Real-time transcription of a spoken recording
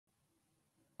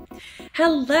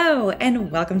Hello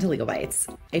and welcome to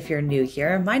Legalbytes. If you're new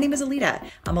here, my name is Alita.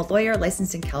 I'm a lawyer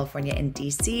licensed in California and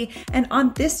DC, and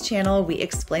on this channel, we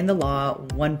explain the law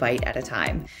one bite at a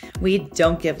time. We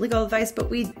don't give legal advice, but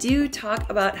we do talk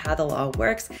about how the law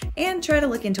works and try to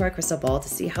look into our crystal ball to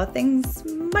see how things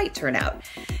might turn out.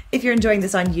 If you're enjoying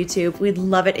this on YouTube, we'd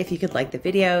love it if you could like the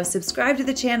video, subscribe to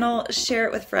the channel, share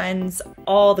it with friends,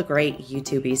 all the great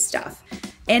YouTube-y stuff.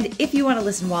 And if you want to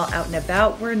listen while out and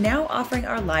about, we're now offering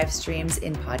our live streams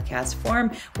in podcast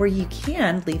form where you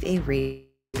can leave a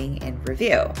rating and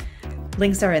review.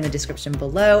 Links are in the description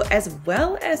below, as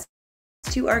well as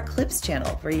to our clips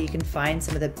channel where you can find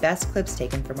some of the best clips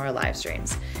taken from our live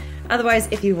streams. Otherwise,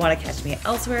 if you want to catch me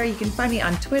elsewhere, you can find me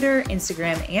on Twitter,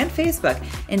 Instagram, and Facebook.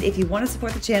 And if you want to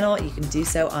support the channel, you can do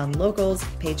so on Locals,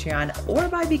 Patreon, or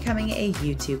by becoming a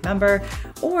YouTube member,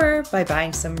 or by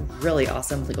buying some really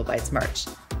awesome Legalbytes merch.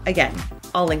 Again,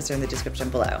 all links are in the description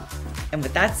below. And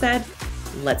with that said,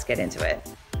 let's get into it.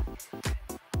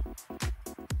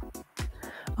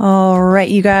 All right,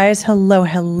 you guys. Hello,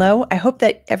 hello. I hope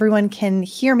that everyone can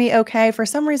hear me okay. For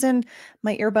some reason,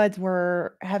 my earbuds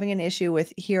were having an issue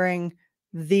with hearing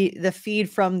the feed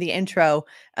from the intro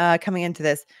coming into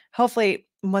this. Hopefully,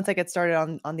 once I get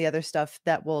started on the other stuff,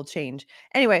 that will change.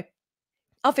 Anyway,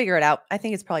 I'll figure it out. I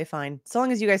think it's probably fine. So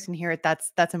long as you guys can hear it,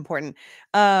 that's important.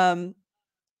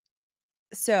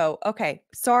 So, okay.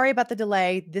 Sorry about the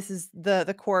delay. This is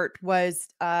the court was,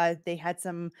 they had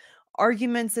some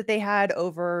arguments that they had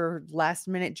over last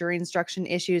minute jury instruction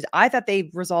issues. I thought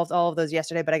they resolved all of those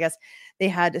yesterday, but I guess they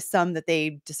had some that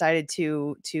they decided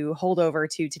to hold over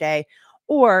to today,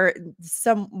 or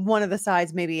one of the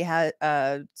sides maybe had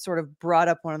sort of brought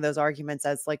up one of those arguments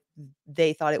as like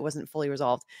they thought it wasn't fully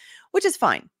resolved, which is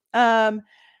fine.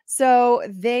 So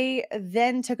they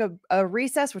then took a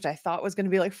recess, which I thought was going to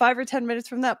be like 5 or 10 minutes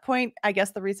from that point. I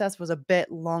guess the recess was a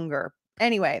bit longer.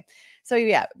 Anyway, so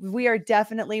yeah, we are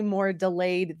definitely more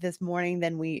delayed this morning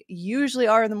than we usually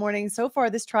are in the morning. So far,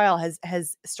 this trial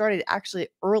has started actually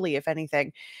early, if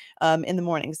anything, in the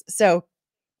mornings. So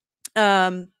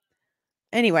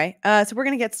anyway, so we're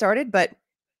going to get started, but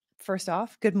first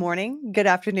off, good morning, good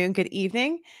afternoon, good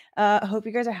evening. I hope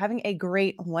you guys are having a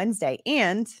great Wednesday.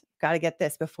 And got to get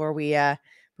this before we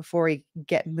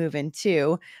get moving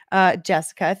too.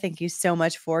 Jessica, thank you so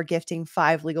much for gifting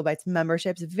 5 Legalbytes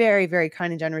memberships. Very, very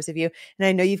kind and generous of you. And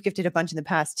I know you've gifted a bunch in the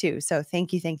past too. So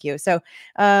thank you, thank you. So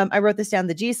I wrote this down: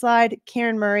 the G Slide,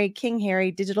 Karen Murray, King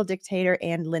Harry, Digital Dictator,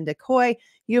 and Linda Coy.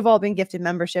 You've all been gifted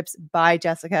memberships by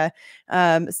Jessica.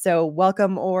 So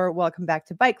welcome or welcome back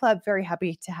to Bite Club. Very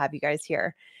happy to have you guys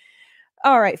here.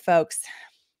 All right, folks,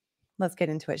 let's get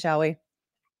into it, shall we?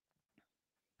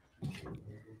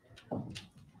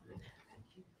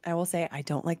 I will say I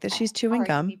don't like that she's chewing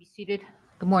gum. You may be seated.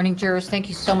 Good morning, jurors. Thank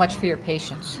you so much for your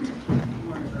patience.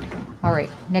 All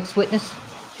right, next witness.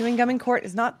 Chewing gum in court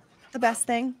is not the best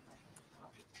thing.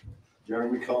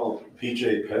 Jeremy, we call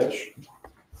PJ Pesh.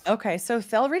 Okay, so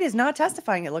Thel Reed is not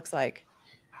testifying, it looks like.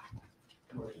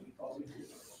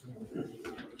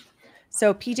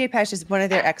 So PJ Pesh is one of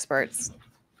their experts.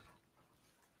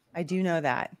 I do know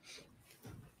that.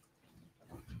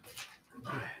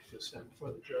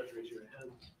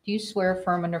 Do you swear,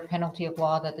 affirm under penalty of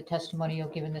law, that the testimony you'll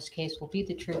give in this case will be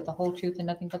the truth, the whole truth, and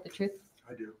nothing but the truth?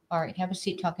 I do. All right, have a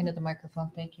seat, talk into the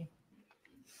microphone. Thank you.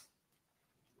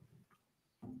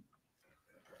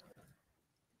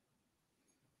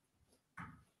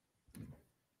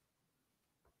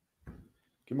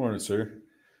 Good morning, sir.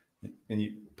 And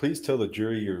you please tell the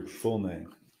jury your full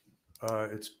name.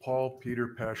 It's Paul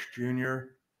Peter Pesh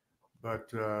Jr., but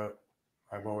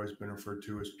I've always been referred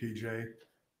to as PJ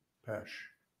Pesh.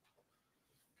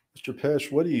 Mr.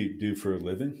 Pesh, what do you do for a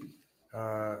living?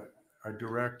 I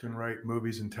direct and write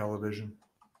movies and television.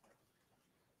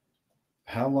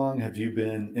 How long have you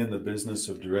been in the business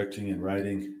of directing and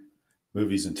writing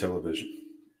movies and television?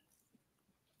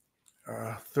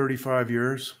 35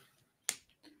 years.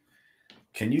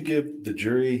 Can you give the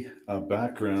jury a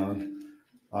background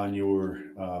on your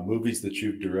movies that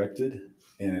you've directed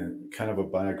and kind of a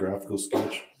biographical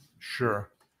sketch? Sure.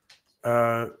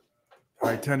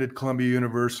 I attended Columbia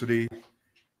University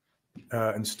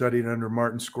and studied under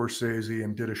Martin Scorsese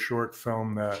and did a short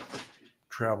film that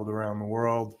traveled around the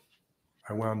world.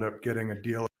 I wound up getting a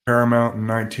deal at Paramount in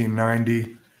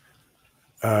 1990.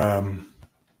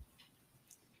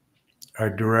 I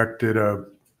directed a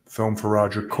film for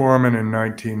Roger Corman in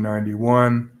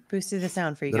 1991. Boosted the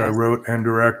sound for you that guys. I wrote and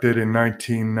directed in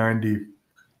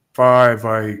 1995.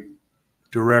 I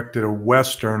directed a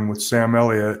Western with Sam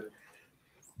Elliott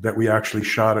that we actually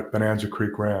shot at Bonanza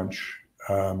Creek Ranch.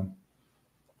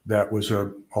 that was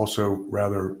also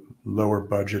rather lower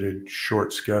budgeted,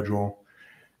 short schedule.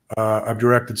 I've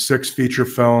directed 6 feature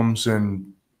films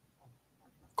and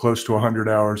close to 100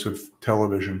 hours of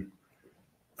television.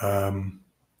 I've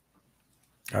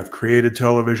created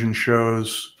television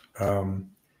shows,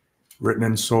 written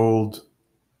and sold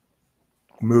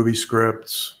movie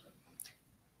scripts.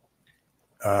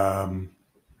 I've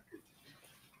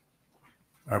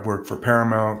worked for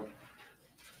Paramount,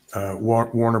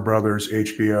 Warner Brothers,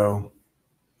 HBO,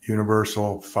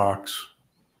 Universal, Fox.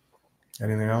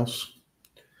 Anything else?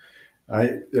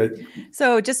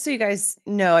 So just so you guys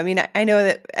know, I mean, I know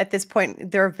that at this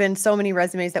point there have been so many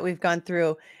resumes that we've gone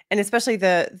through, and especially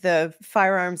the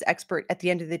firearms expert at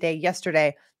the end of the day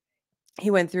yesterday,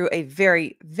 he went through a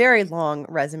very, very long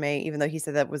resume, even though he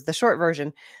said that was the short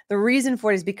version. The reason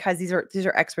for it is because these are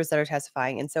experts that are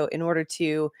testifying. And so in order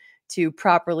to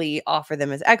properly offer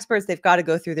them as experts, they've got to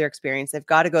go through their experience. They've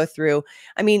got to go through,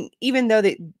 I mean, even though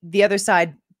the other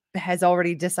side has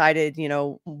already decided, you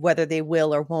know, whether they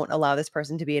will or won't allow this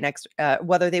person to be an expert,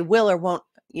 whether they will or won't,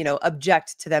 you know,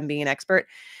 object to them being an expert,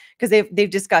 because they've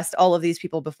discussed all of these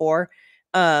people before.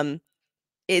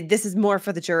 This is more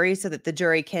for the jury so that the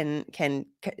jury can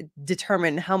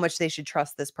determine how much they should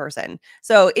trust this person.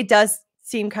 So it does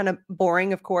seem kind of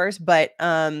boring, of course, but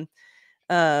there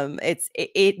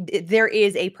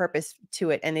is a purpose to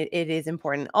it, and it is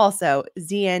important. Also,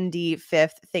 ZND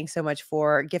Fifth, thanks so much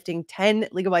for gifting 10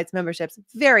 Legalbytes memberships.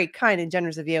 Very kind and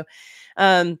generous of you.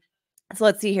 So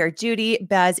let's see here. Judy,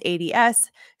 Baz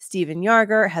ADS, Stephen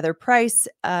Yarger, Heather Price,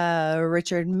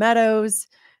 Richard Meadows,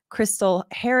 Crystal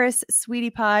Harris, Sweetie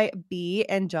Pie, B,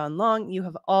 and John Long. You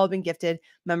have all been gifted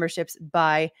memberships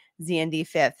by ZND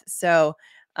Fifth. So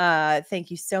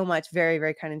thank you so much. Very,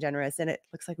 very kind and generous. And it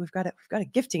looks like we've got a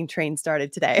gifting train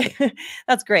started today.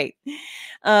 That's great.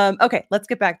 Okay, let's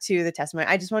get back to the testimony.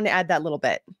 I just wanted to add that little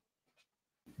bit.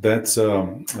 That's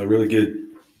a really good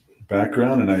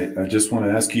background. And I just want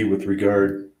to ask you with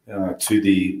regard to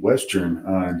the Western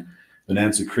on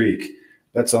Bonanza Creek.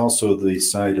 That's also the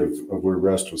site of where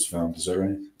Rust was found. Is that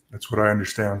right? That's what I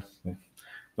understand. Okay.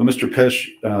 Well, Mr. Pesh,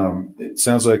 it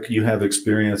sounds like you have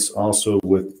experience also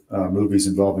with movies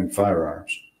involving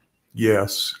firearms.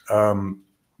 Yes.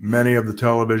 Many of the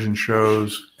television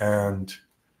shows, and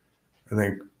I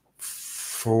think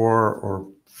 4 or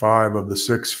 5 of the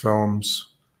 6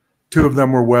 films, 2 of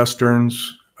them were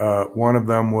Westerns. One of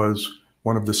them was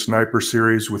one of the Sniper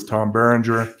series with Tom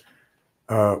Berenger.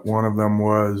 One of them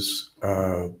was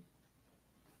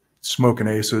Smokin'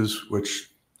 Aces, which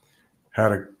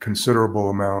had a considerable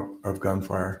amount of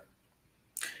gunfire.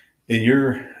 In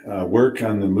your work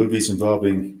on the movies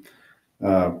involving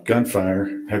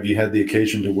gunfire, have you had the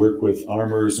occasion to work with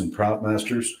armorers and prop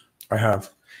masters? I have.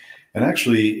 And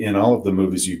actually, in all of the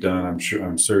movies you've done,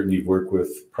 I'm certain you've worked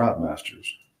with prop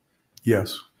masters.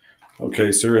 Yes.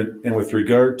 Okay, sir. And with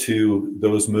regard to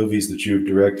those movies that you've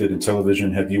directed in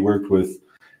television, have you worked with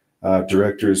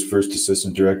directors, first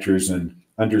assistant directors, and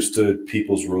understood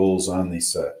people's roles on the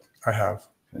set? I have.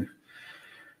 Okay.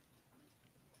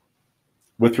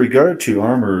 With regard to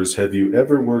armorers, have you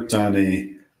ever worked on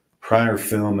a prior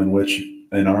film in which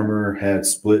an armorer had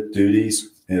split duties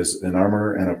as an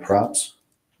armorer and a props?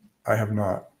 I have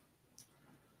not.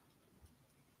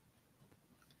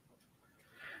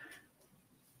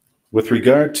 With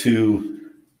regard to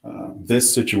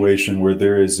this situation where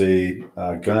there is a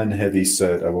gun-heavy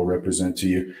set I will represent to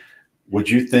you, would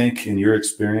you think, in your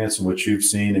experience and what you've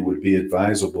seen, it would be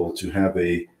advisable to have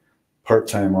a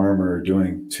part-time armorer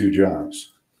doing 2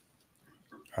 jobs?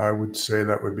 I would say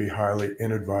that would be highly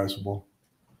inadvisable.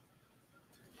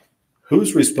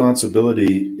 Whose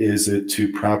responsibility is it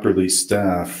to properly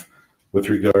staff with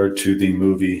regard to the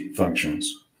movie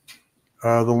functions?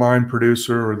 The line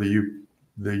producer or the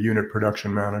unit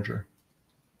production manager.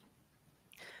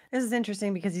 This is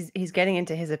interesting because he's getting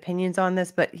into his opinions on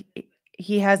this, but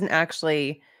he hasn't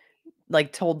actually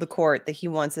like told the court that he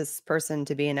wants this person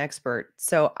to be an expert.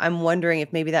 So I'm wondering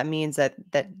if maybe that means that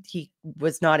he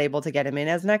was not able to get him in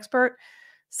as an expert.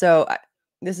 So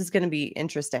this is going to be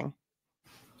interesting.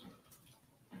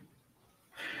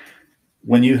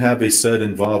 When you have a set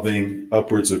involving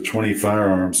upwards of 20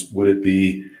 firearms, would it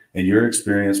be, in your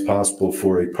experience, possible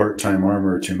for a part-time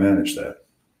armorer to manage that?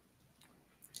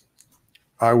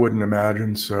 I wouldn't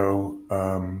imagine so.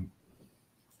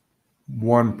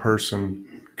 One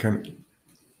person can,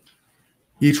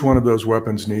 each one of those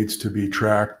weapons needs to be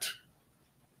tracked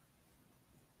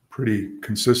pretty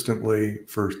consistently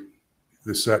for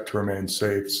the set to remain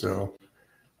safe. So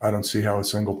I don't see how a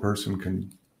single person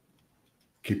can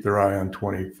keep their eye on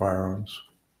 20 firearms.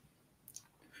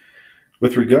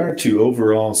 With regard to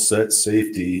overall set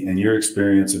safety and your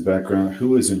experience and background,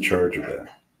 who is in charge of that?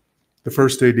 The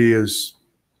first AD is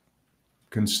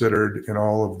considered in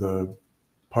all of the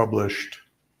published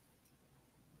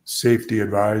safety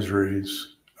advisories,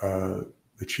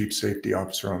 the chief safety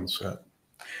officer on the set.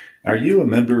 Are you a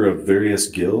member of various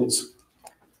guilds?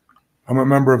 I'm a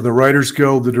member of the Writers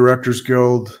Guild, the Directors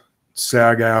Guild,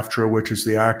 SAG-AFTRA, which is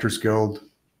the Actors Guild,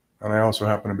 and I also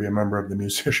happen to be a member of the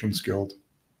Musicians Guild.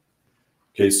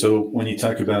 Okay, so when you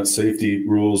talk about safety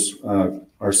rules,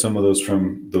 are some of those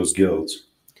from those guilds?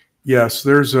 Yes,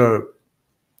 I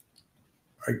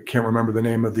can't remember the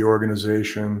name of the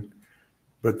organization,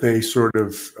 but they sort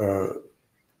of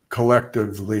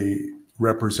collectively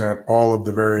represent all of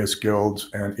the various guilds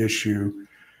and issue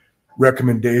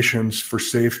recommendations for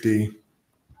safety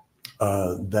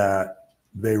that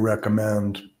they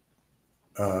recommend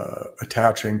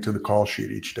attaching to the call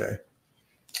sheet each day.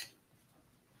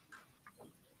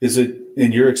 Is it,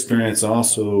 in your experience,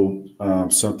 also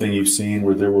something you've seen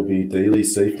where there will be daily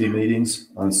safety meetings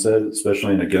on set,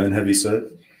 especially in a gun-heavy set?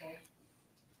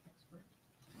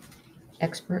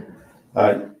 Expert?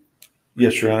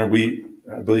 Yes, Your Honor.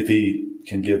 I believe he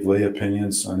can give lay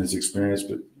opinions on his experience,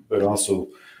 but also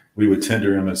we would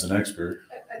tender him as an expert.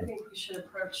 I think we should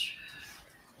approach.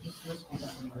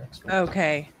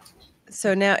 Okay.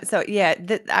 So now, yeah,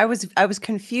 I was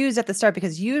confused at the start,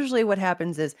 because usually what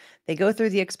happens is they go through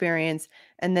the experience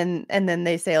and then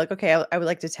they say, like, okay, I would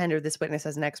like to tender this witness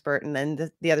as an expert, and then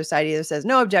the other side either says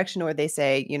no objection, or they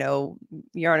say, you know,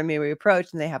 Your Honor, may we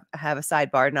approach, and they have a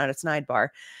sidebar, not a sidebar.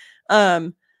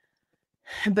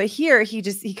 But here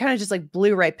he kind of just like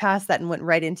blew right past that and went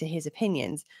right into his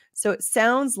opinions. So it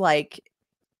sounds like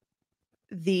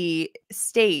the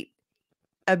state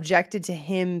objected to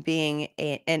him being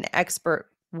an expert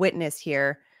witness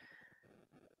here.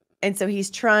 And so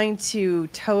he's trying to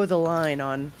toe the line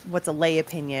on what's a lay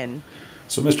opinion.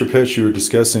 So, Mr. Pitch, you were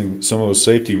discussing some of those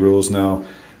safety rules. Now,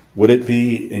 would it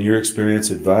be, in your experience,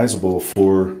 advisable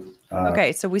for...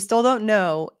 Okay, so we still don't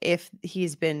know if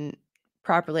he's been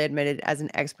properly admitted as an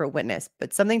expert witness,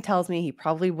 but something tells me he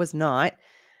probably was not.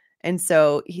 And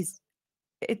so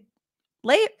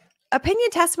lay opinion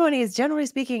testimony is, generally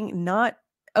speaking, not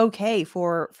okay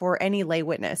for any lay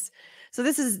witness. So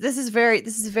this is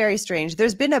very strange.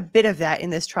 There's been a bit of that in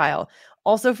this trial,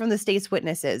 also from the state's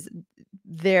witnesses.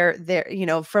 They're you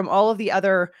know, from all of the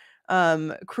other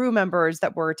crew members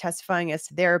that were testifying as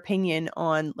to their opinion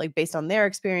on, like, based on their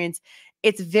experience.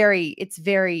 It's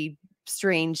very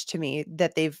strange to me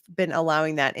that they've been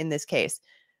allowing that in this case.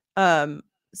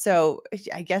 So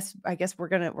I guess we're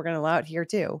gonna allow it here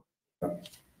too.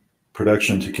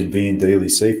 Production to convene daily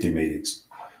safety meetings.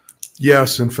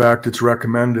 Yes, in fact, it's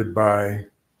recommended by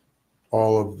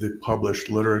all of the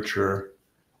published literature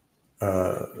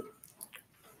by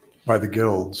the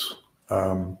guilds.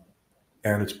 And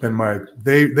it's been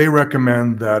they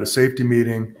recommend that a safety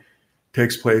meeting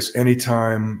takes place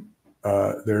anytime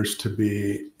there's to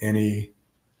be any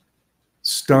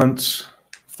stunts,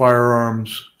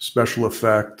 firearms, special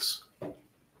effects.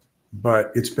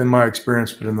 But it's been my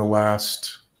experience that in the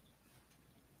last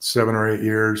 7 or 8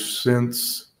 years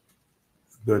since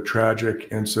the tragic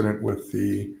incident with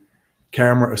the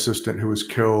camera assistant who was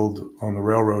killed on the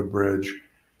railroad bridge,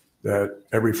 that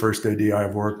every first AD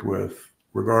I've worked with,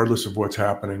 regardless of what's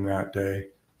happening that day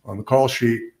on the call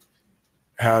sheet,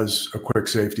 has a quick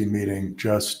safety meeting,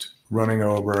 just running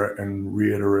over and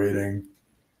reiterating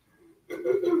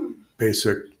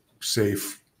basic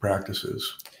safe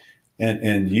practices.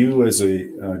 And you, as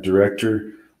a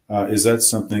director, is that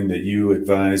something that you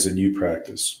advise and you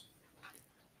practice?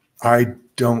 I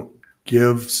don't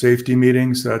give safety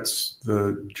meetings. That's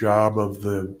the job of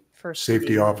the First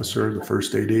safety AD. officer, the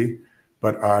first AD,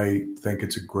 but I think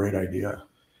it's a great idea.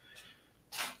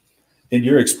 In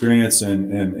your experience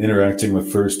and interacting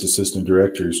with first assistant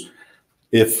directors,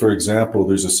 if, for example,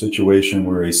 there's a situation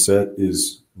where a set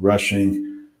is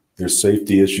rushing, there's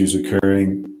safety issues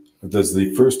occurring, does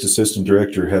the first assistant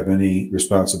director have any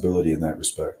responsibility in that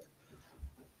respect?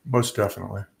 Most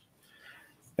definitely.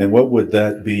 And what would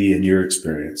that be in your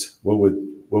experience? What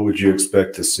would you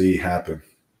expect to see happen?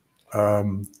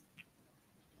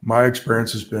 My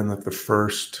experience has been that the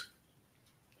first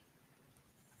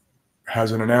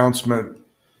has an announcement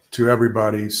to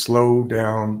everybody: slow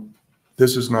down,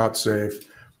 this is not safe,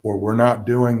 or we're not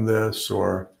doing this,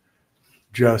 or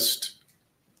just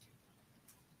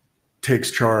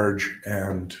takes charge.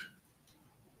 And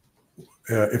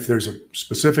if there's a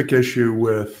specific issue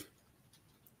with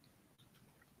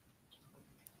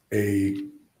a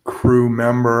crew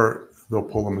member, they'll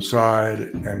pull them aside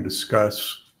and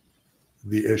discuss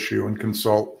the issue and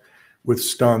consult with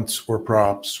stunts or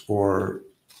props or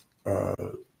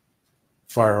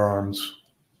firearms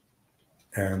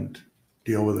and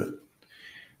deal with it.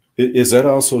 Is that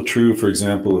also true, for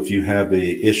example, if you have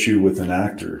a issue with an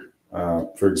actor,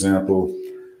 for example,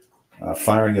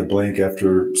 firing a blank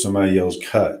after somebody yells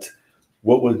cut,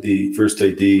 what would the first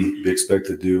AD be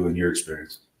expected to do in your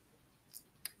experience?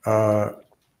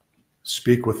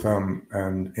 Speak with them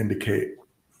and indicate,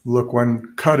 look,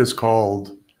 when cut is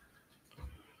called,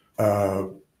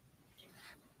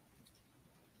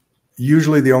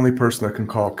 usually the only person that can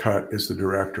call cut is the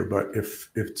director, but if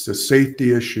it's a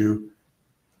safety issue,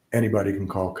 anybody can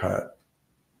call cut.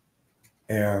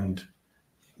 And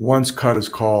once cut is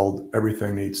called,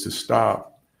 everything needs to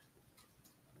stop,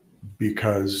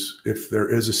 because if there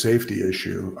is a safety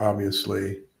issue,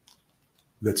 obviously,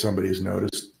 that somebody has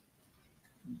noticed,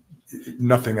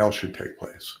 nothing else should take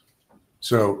place.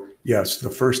 So yes,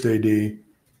 the first AD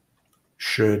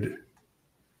should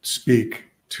speak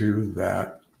to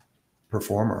that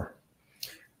performer.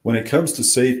 When it comes to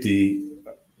safety,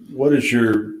 what is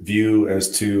your view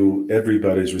as to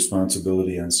everybody's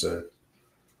responsibility on set?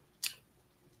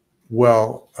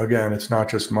 Well, again, it's not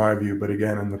just my view, but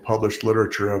again, in the published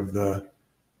literature of the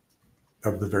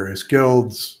various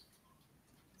guilds,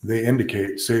 they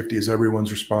indicate safety is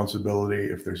everyone's responsibility.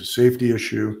 If there's a safety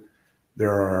issue,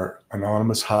 there are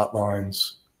anonymous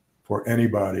hotlines for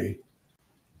anybody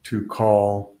to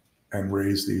call and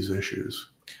raise these issues.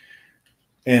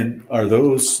 And are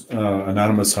those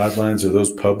anonymous hotlines, are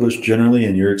those published generally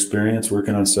in your experience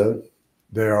working on set?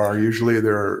 They are usually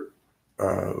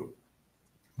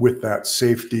with that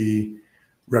safety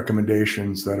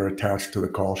recommendations that are attached to the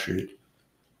call sheet.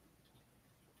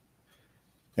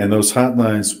 And those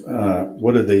hotlines,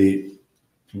 what do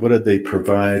they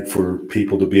provide for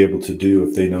people to be able to do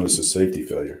if they notice a safety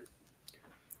failure?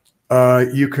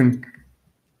 You can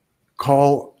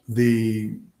call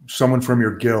someone from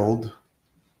your guild.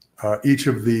 Each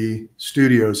of the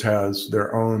studios has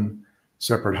their own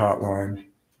separate hotline.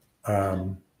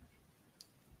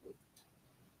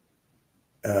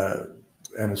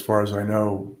 And as far as I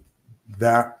know,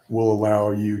 that will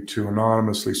allow you to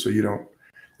anonymously, so you don't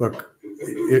look,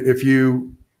 if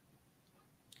you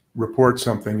report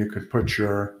something, you could put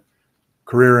your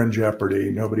career in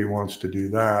jeopardy. Nobody wants to do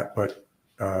that. But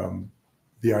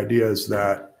the idea is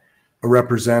that a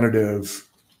representative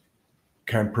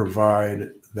can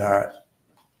provide that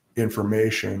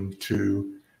information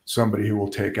to somebody who will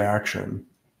take action,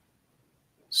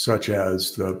 such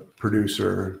as the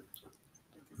producer,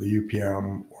 the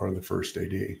UPM, or the first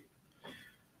AD.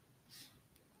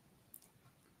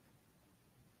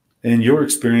 In your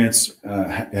experience,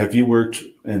 have you worked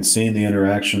and seen the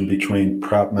interaction between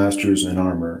prop masters and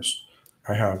armorers?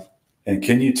 I have. And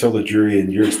can you tell the jury,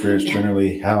 in your experience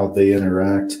generally, how they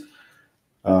interact?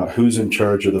 Who's in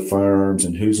charge of the firearms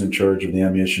and who's in charge of the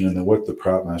ammunition, and then what the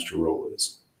prop master role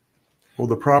is? Well,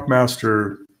 the prop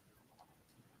master,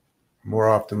 more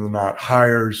often than not,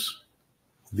 hires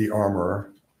the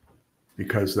armorer,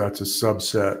 because that's a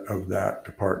subset of that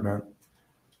department.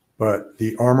 But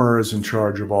the armorer is in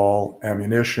charge of all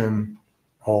ammunition,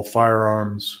 all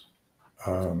firearms,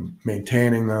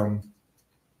 maintaining them,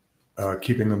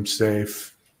 keeping them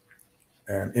safe,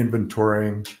 and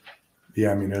inventorying the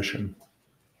ammunition.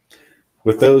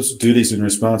 With those duties and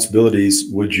responsibilities,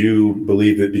 would you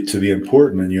believe it to be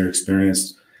important in your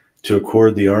experience to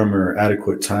accord the armorer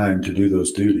adequate time to do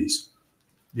those duties?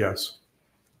 Yes.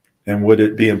 And would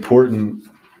it be important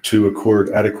to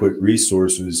accord adequate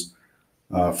resources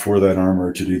for that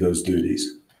armorer to do those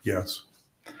duties? Yes.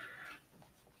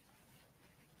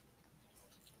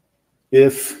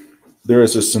 If there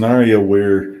is a scenario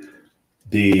where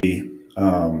the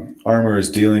armorer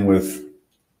is dealing with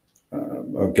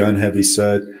a gun-heavy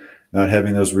set, not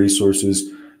having those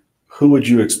resources, who would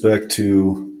you expect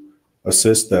to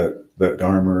assist that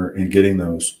armorer in getting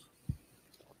those?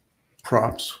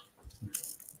 Props.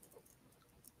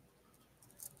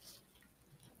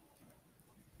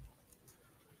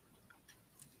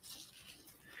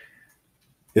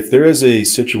 If there is a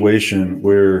situation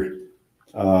where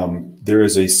there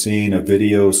is a scene, a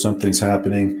video, something's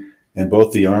happening, and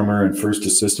both the armorer and first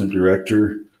assistant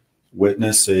director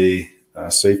witness a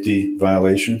safety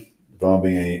violation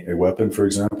involving a weapon, for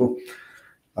example,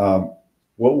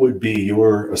 what would be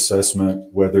your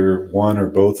assessment whether one or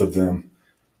both of them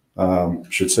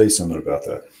should say something about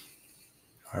that?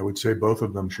 I would say both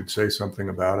of them should say something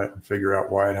about it and figure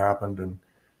out why it happened,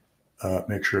 and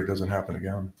make sure it doesn't happen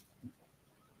again.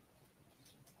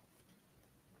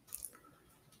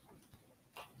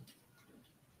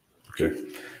 Okay.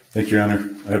 Thank you, Your Honor.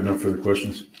 I have no further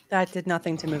questions. That did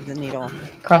nothing to move the needle.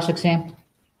 Cross-exam.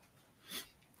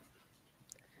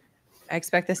 I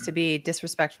expect this to be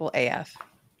disrespectful AF.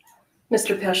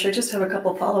 Mr. Pesh, I just have a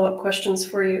couple follow-up questions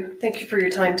for you. Thank you for your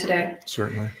time today.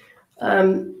 Certainly.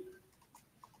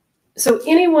 So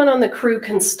anyone on the crew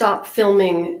can stop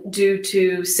filming due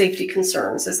to safety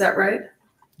concerns, is that right?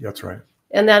 That's right.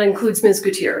 And that includes Ms.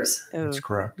 Gutierrez. That's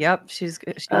correct. Yep, she's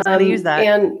going to use that.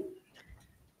 And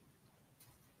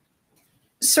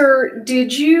sir,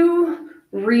 did you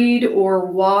read or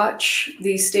watch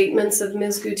the statements of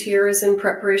Ms. Gutierrez in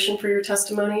preparation for your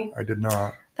testimony? I did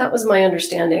not. That was my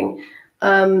understanding.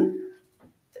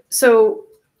 So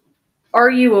are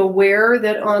you aware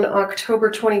that on October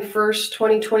 21st,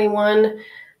 2021,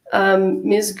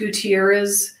 Ms.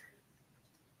 Gutierrez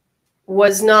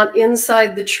was not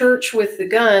inside the church with the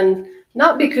gun,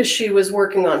 not because she was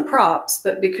working on props,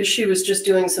 but because she was just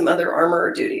doing some other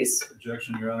armorer duties?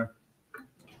 Objection, Your Honor.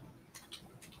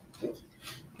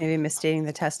 Maybe misstating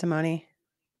the testimony.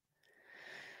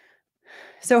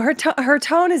 So her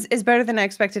tone is better than I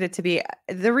expected it to be.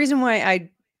 The reason why I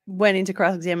went into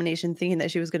cross-examination thinking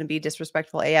that she was going to be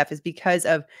disrespectful AF is because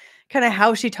of kind of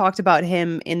how she talked about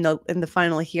him in the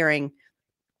final hearing.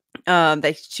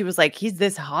 That she was like, he's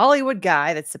this Hollywood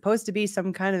guy that's supposed to be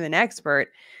some kind of an expert,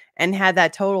 and had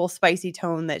that total spicy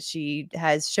tone that she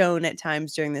has shown at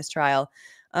times during this trial.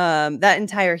 That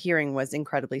entire hearing was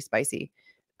incredibly spicy.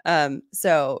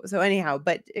 So anyhow,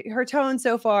 but her tone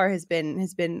so far has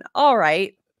been all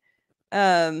right.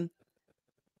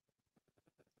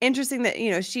 Interesting that,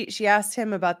 you know, she asked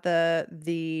him about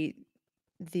the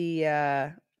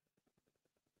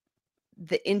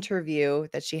interview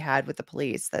that she had with the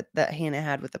police, that Hannah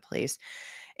had with the police.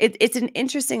 It's an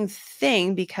interesting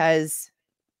thing because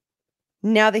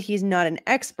now that he's not an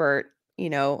expert,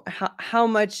 you know, how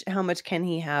much can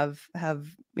he have,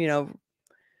 you know,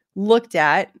 looked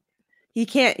at? He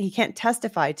can't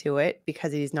testify to it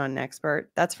because he's not an expert.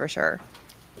 That's for sure.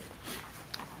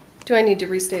 Do I need to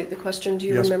restate the question? Do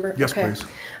you remember? Yes, okay. please.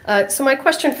 So my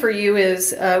question for you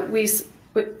is,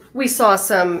 we saw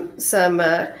some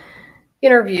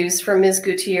interviews from Ms.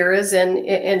 Gutierrez,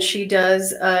 and she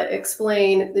does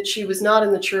explain that she was not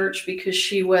in the church because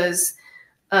she was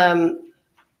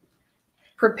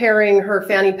preparing her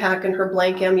fanny pack and her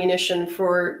blank ammunition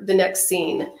for the next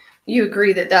scene. You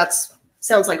agree that that's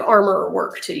sounds like armor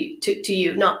work to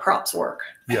you, not props work?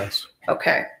 Yes.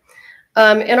 Okay.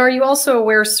 And are you also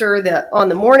aware, sir, that on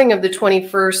the morning of the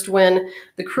 21st, when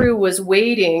the crew was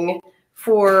waiting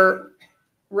for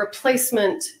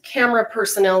replacement camera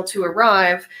personnel to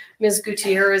arrive, Ms.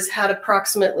 Gutierrez had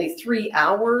approximately 3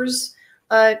 hours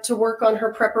to work on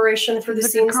her preparation for the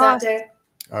scenes that day?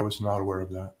 I was not aware of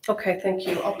that. Okay, thank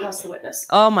you. I'll pass the witness.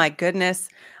 Oh my goodness.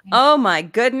 Oh my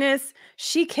goodness.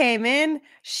 She came in,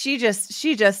 she just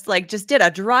did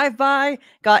a drive-by,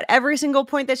 got every single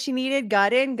point that she needed,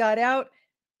 got in, got out,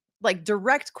 like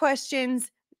direct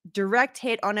questions, direct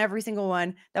hit on every single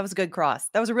one. That was a good cross.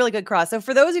 That was a really good cross. So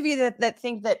for those of you that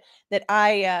think that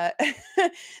I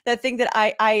that think that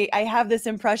I have this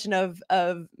impression of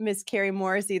Miss Carrie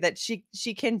Morrissey, that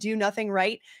she can do nothing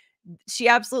right, she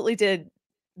absolutely did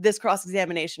this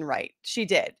cross-examination right. She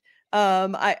did.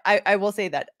 I will say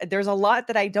that there's a lot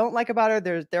that I don't like about her.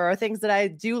 There are things that I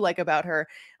do like about her.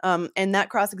 And that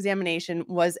cross-examination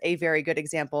was a very good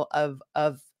example of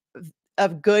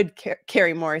good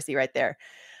Carrie Morrissey right there.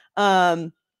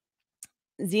 ZND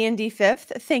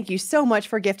Fifth, thank you so much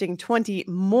for gifting 20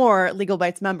 more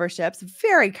Legalbytes memberships.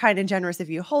 Very kind and generous of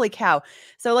you. Holy cow.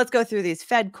 So let's go through these.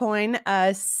 Fed Coin,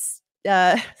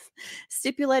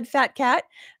 Stipuled Fat Cat,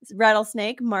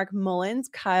 Rattlesnake, Mark Mullins,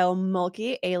 Kyle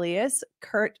Mulkey, Alias,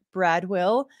 Kurt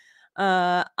Bradwill,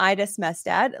 Ida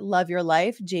Smestad, Love Your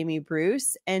Life, Jamie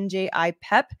Bruce, NJI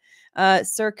Pep,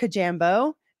 Sir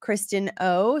Kajambo, Kristen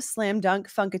O, Slam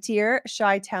Dunk Funketeer,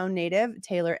 Chi-Town Native,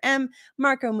 Taylor M,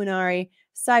 Marco Munari,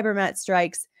 Cybermat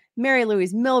Strikes, Mary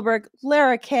Louise Milberg,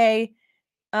 Lara K,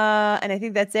 and I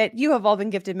think that's it. You have all been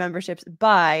gifted memberships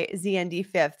by ZND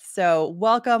Fifth. So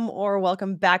welcome or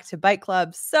welcome back to Bite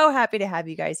Club. So happy to have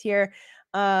you guys here.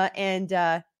 And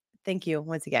thank you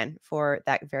once again for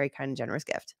that very kind and generous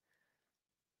gift.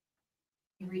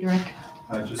 Redirect.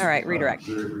 All right, redirect.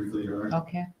 Very briefly, Your Honor.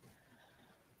 Okay.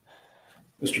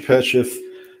 Mr. Petch, if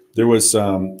there was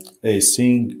a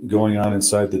scene going on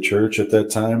inside the church at that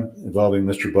time involving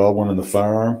Mr. Baldwin and the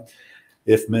firearm,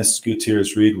 if Miss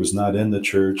Gutierrez-Reed was not in the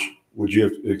church, would you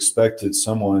have expected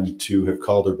someone to have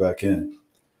called her back in?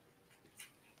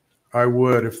 I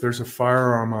would. If there's a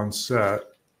firearm on set,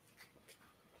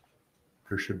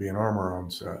 there should be an armor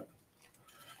on set.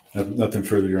 Nothing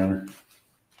further, Your Honor.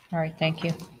 All right. Thank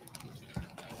you.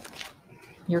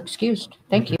 You're excused.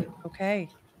 Thank you. Okay.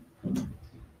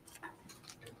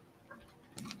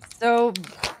 So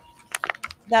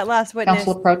that last witness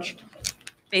Counsel approached.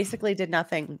 basically did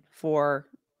nothing for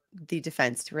the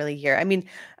defense to really hear. I mean,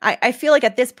 I feel like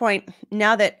at this point,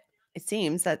 now that it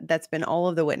seems that that's been all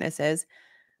of the witnesses,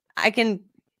 I can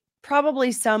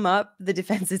probably sum up the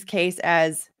defense's case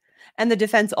as, and the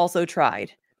defense also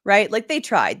tried, right? Like they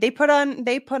tried. They put on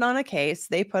a case.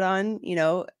 They put on, you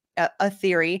know, a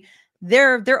theory.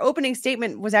 Their opening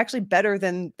statement was actually better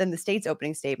than the state's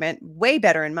opening statement, way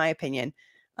better in my opinion.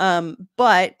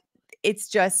 But it's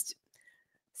just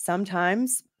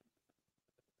sometimes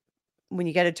when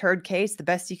you get a turd case, the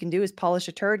best you can do is polish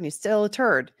a turd and you're still a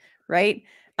turd, right?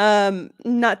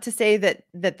 Not to say that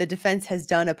the defense has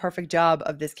done a perfect job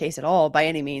of this case at all by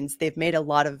any means. They've made a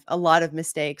lot of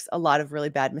mistakes, a lot of really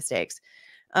bad mistakes.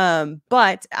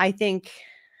 But I think,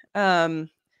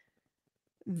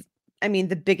 I mean,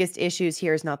 the biggest issues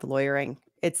here is not the lawyering.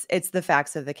 It's the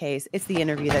facts of the case. It's the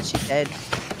interview that she did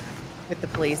with the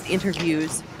police, the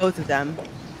interviews, both of them.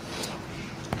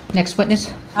 Next witness.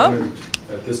 Oh,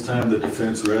 At this time, the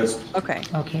defense rests. okay.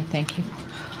 Okay, thank you.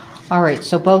 All right,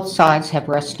 so both sides have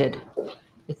rested.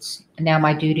 It's now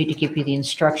my duty to give you the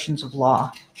instructions of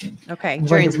law. Okay. I'm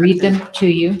Jury going to read instructions. them to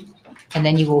you, and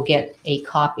then you will get a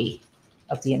copy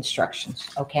of the instructions,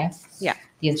 okay? Yeah.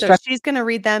 The So instructions. she's going to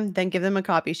read them, then give them a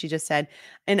copy, she just said.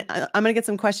 And I'm going to get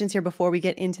some questions here before we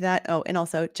get into that. Oh, and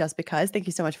also, just because, thank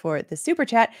you so much for the super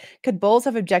chat. Could Bowles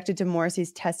have objected to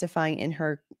Morrissey's testifying in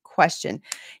her question?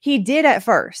 He did at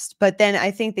first, but then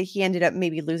I think that he ended up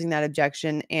maybe losing that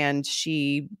objection, and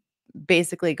she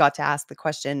basically got to ask the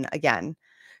question again.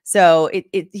 So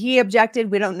he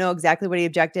objected. We don't know exactly what he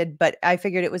objected, but I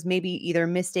figured it was maybe either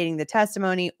misstating the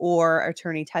testimony or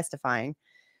attorney testifying.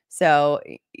 So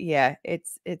yeah,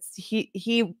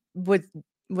 he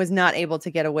was not able to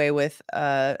get away with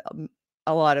a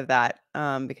lot of that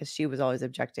because she was always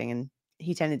objecting, and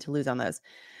he tended to lose on those.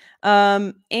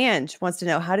 Ange wants to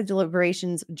know, how do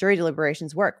jury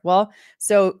deliberations work? Well,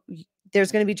 so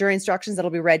there's going to be jury instructions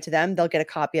that'll be read to them. They'll get a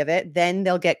copy of it. Then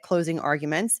they'll get closing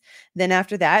arguments. Then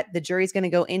after that, the jury's going to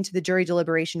go into the jury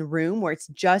deliberation room where it's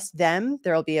just them.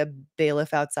 There'll be a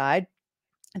bailiff outside.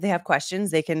 If they have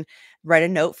questions, they can write a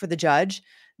note for the judge,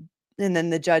 and then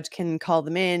the judge can call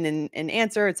them in and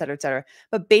answer, et cetera, et cetera.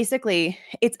 But basically,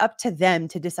 it's up to them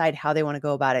to decide how they want to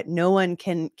go about it. No one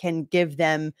can give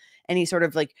them any sort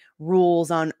of like rules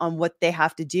on what they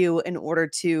have to do in order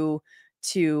to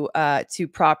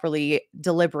properly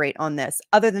deliberate on this,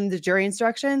 other than the jury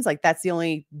instructions. Like that's the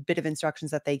only bit of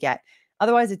instructions that they get.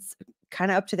 Otherwise, it's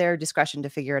kind of up to their discretion to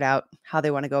figure it out how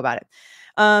they want to go about it.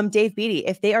 Dave Beatty,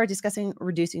 if they are discussing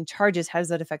reducing charges, how does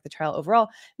that affect the trial overall?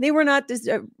 They were not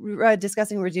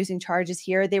discussing reducing charges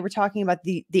here. They were talking about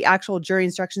the actual jury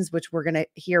instructions, which we're going to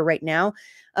hear right now.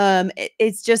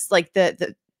 It's just like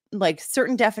the like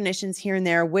certain definitions here and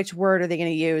there. Which word are they going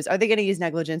to use? Are they going to use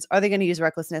negligence? Are they going to use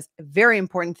recklessness? Very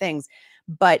important things.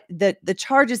 But the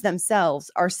charges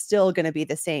themselves are still going to be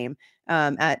the same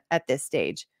at this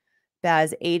stage.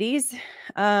 Baz 80s.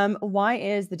 Why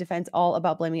is the defense all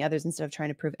about blaming others instead of trying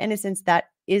to prove innocence?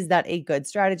 Is that a good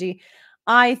strategy?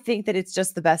 I think that it's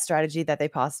just the best strategy that they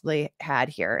possibly had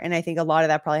here. And I think a lot of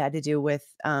that probably had to do with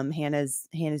Hannah's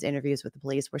interviews with the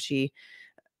police, where she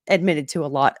admitted to a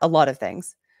lot of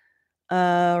things.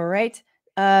 Right.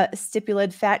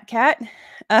 Stipulated fat cat.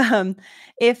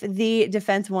 If the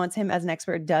defense wants him as an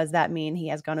expert, does that mean he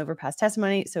has gone over past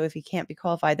testimony? So if he can't be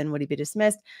qualified, then would he be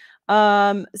dismissed?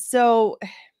 So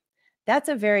that's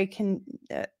a very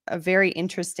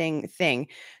interesting thing.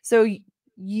 So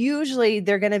usually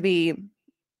there's going to be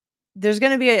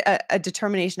a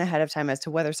determination ahead of time as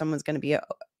to whether someone's going to be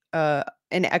an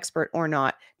expert or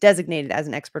not, designated as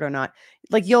an expert or not.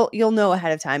 Like you'll know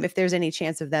ahead of time if there's any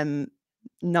chance of them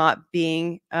not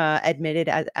being admitted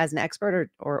as an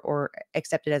expert or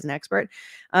accepted as an expert.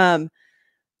 The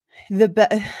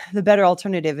better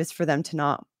alternative is for them to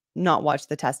not watch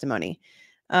the testimony.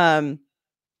 So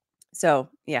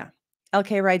yeah,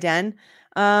 LK Raiden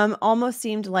almost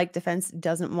seemed like defense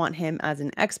doesn't want him as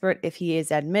an expert. If he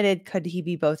is admitted, could he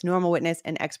be both normal witness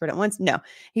and expert at once? No,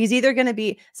 he's either going to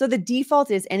be, so the default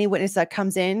is any witness that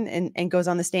comes in and goes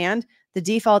on the stand, the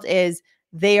default is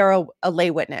they are a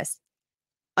lay witness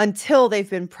until they've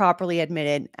been properly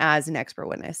admitted as an expert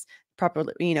witness.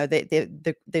 Properly,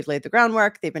 they've laid the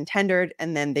groundwork, they've been tendered,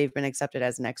 and then they've been accepted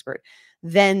as an expert.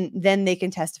 Then they can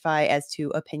testify as to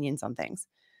opinions on things.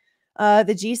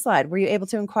 The G slide, were you able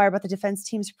to inquire about the defense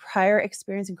team's prior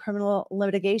experience in criminal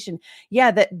litigation?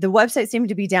 Yeah, the website seemed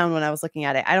to be down when I was looking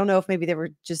at it. I don't know if maybe they were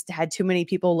just had too many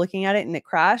people looking at it and it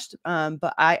crashed.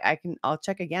 But I'll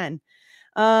check again.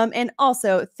 And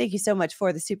also, thank you so much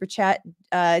for the super chat,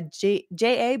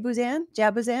 J.A.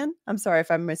 Jabuzan. I'm sorry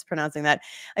if I'm mispronouncing that.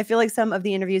 I feel like some of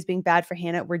the interviews being bad for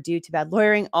Hannah were due to bad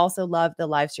lawyering. Also love the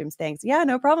live streams. Thanks. Yeah,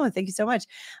 no problem. Thank you so much.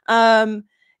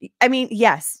 I mean,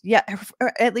 yes. Yeah.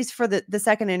 At least for the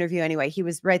second interview anyway, he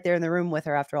was right there in the room with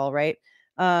her after all, right?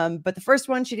 But the first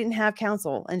one, she didn't have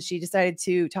counsel and she decided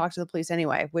to talk to the police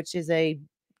anyway, which is a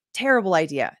terrible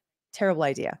idea. Terrible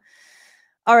idea.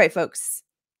 All right, folks.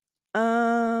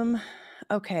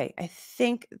 Okay, I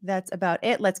think that's about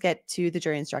it. Let's get to the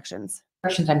jury instructions.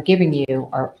 Instructions I'm giving you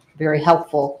are very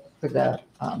helpful for the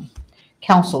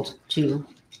counsel to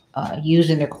use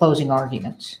in their closing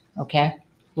arguments, okay,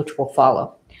 which will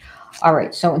follow. All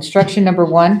right, so instruction number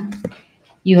 1,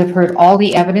 you have heard all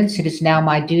the evidence. It is now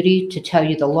my duty to tell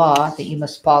you the law that you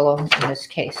must follow in this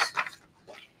case.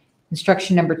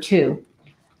 Instruction number 2,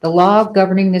 the law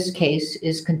governing this case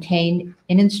is contained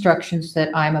in instructions that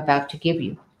I'm about to give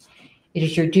you. It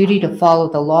is your duty to follow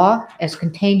the law as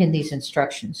contained in these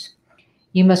instructions.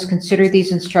 You must consider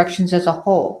these instructions as a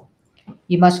whole.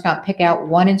 You must not pick out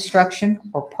one instruction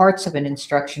or parts of an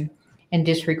instruction and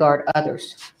disregard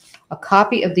others. A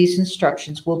copy of these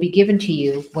instructions will be given to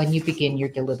you when you begin your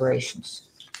deliberations.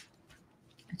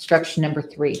 Instruction number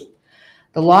 3.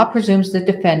 The law presumes the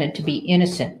defendant to be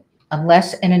innocent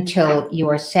unless and until you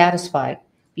are satisfied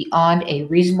beyond a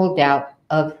reasonable doubt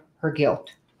of her guilt,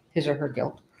 his or her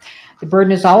guilt. The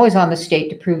burden is always on the state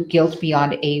to prove guilt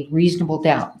beyond a reasonable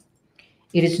doubt.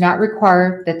 It is not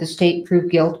required that the state prove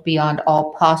guilt beyond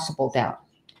all possible doubt.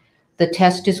 The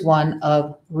test is one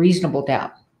of reasonable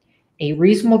doubt. A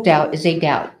reasonable doubt is a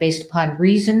doubt based upon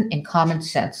reason and common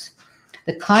sense,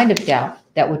 the kind of doubt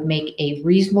that would make a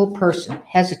reasonable person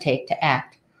hesitate to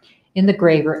act in the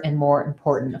graver and more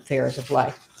important affairs of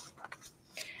life.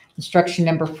 Instruction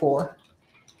number 4.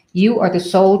 You are the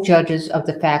sole judges of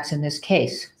the facts in this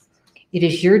case. It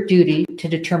is your duty to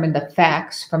determine the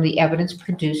facts from the evidence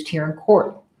produced here in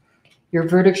court. Your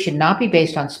verdict should not be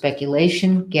based on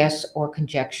speculation, guess, or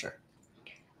conjecture.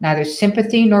 Neither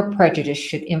sympathy nor prejudice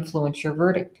should influence your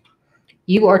verdict.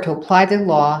 You are to apply the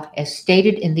law as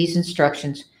stated in these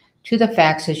instructions to the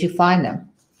facts as you find them,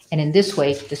 and in this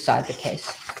way decide the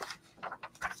case.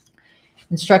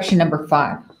 Instruction number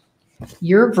 5.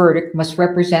 Your verdict must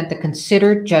represent the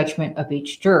considered judgment of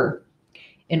each juror.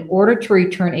 In order to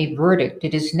return a verdict,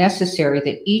 it is necessary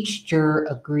that each juror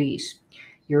agrees.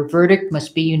 Your verdict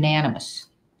must be unanimous.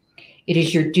 It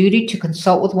is your duty to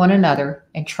consult with one another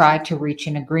and try to reach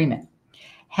an agreement.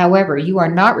 However, you are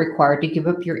not required to give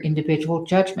up your individual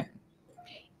judgment.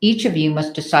 Each of you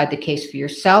must decide the case for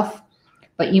yourself,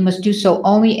 but you must do so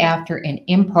only after an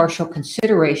impartial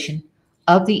consideration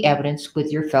of the evidence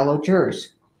with your fellow jurors.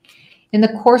 In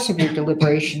the course of your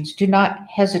deliberations, do not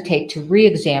hesitate to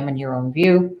re-examine your own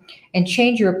view and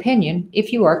change your opinion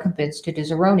if you are convinced it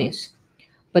is erroneous.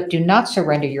 But do not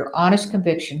surrender your honest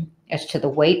conviction as to the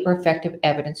weight or effect of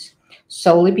evidence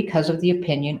solely because of the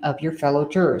opinion of your fellow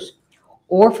jurors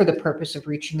or for the purpose of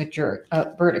reaching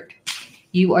a verdict.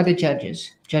 You are the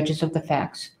judges of the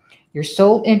facts. Your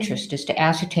sole interest is to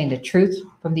ascertain the truth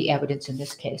from the evidence in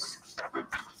this case.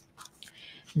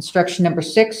 Instruction number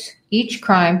 6, each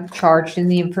crime charged in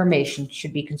the information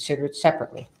should be considered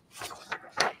separately.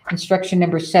 Instruction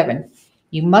number 7,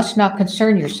 you must not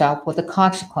concern yourself with the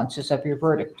consequences of your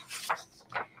verdict.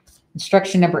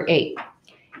 Instruction number 8,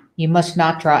 you must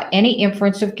not draw any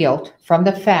inference of guilt from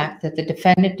the fact that the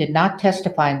defendant did not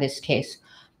testify in this case,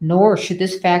 nor should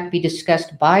this fact be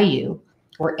discussed by you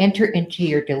or enter into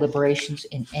your deliberations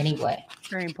in any way.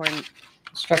 Very important.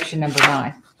 Instruction number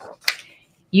 9.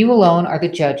 You alone are the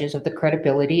judges of the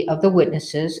credibility of the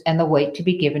witnesses and the weight to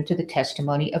be given to the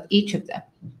testimony of each of them.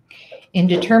 In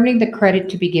determining the credit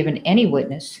to be given any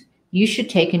witness, you should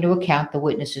take into account the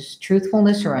witness's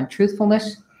truthfulness or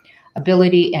untruthfulness,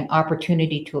 ability and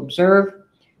opportunity to observe,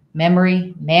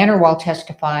 memory, manner while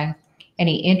testifying,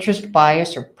 any interest,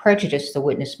 bias, or prejudice the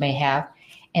witness may have,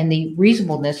 and the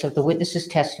reasonableness of the witness's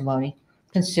testimony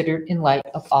considered in light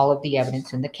of all of the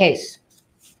evidence in the case.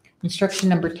 Instruction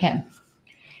number 10.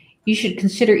 You should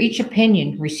consider each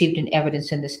opinion received in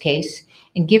evidence in this case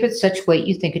and give it such weight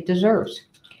you think it deserves.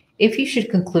 If you should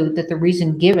conclude that the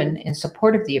reasons given in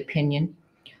support of the opinion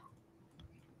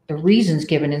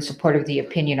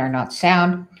are not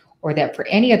sound, or that for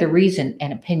any other reason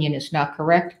an opinion is not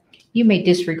correct, you may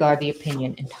disregard the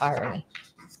opinion entirely.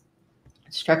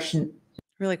 Instruction.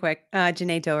 Really quick,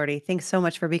 Janae Doherty, thanks so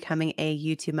much for becoming a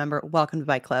YouTube member. Welcome to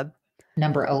Bike Club.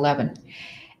 Number 11.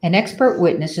 An expert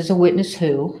witness is a witness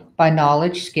who, by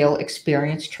knowledge, skill,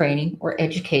 experience, training, or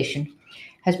education,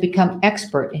 has become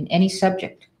expert in any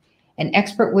subject. An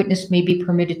expert witness may be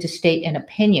permitted to state an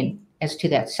opinion as to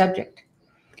that subject.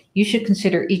 You should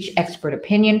consider each expert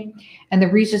opinion and the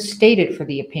reasons stated for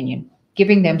the opinion,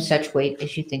 giving them such weight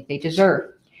as you think they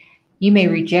deserve. You may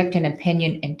reject an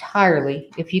opinion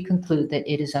entirely if you conclude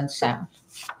that it is unsound.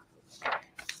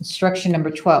 Instruction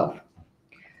number 12.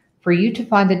 For you to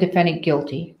find the defendant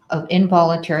guilty of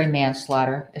involuntary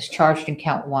manslaughter as charged in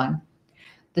count 1,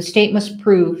 the state must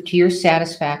prove to your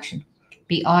satisfaction,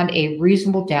 beyond a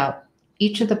reasonable doubt,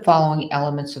 each of the following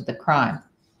elements of the crime.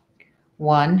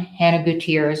 1. Hannah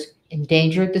Gutierrez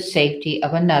endangered the safety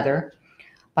of another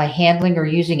by handling or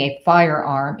using a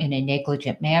firearm in a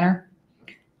negligent manner.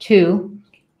 2.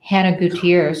 Hannah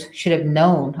Gutierrez should have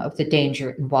known of the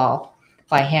danger involved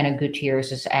by Hannah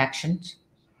Gutierrez's action.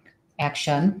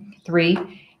 3.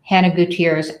 Hannah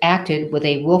Gutierrez acted with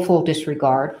a willful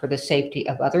disregard for the safety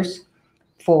of others.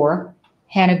 4.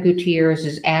 Hannah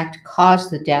Gutierrez's act caused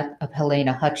the death of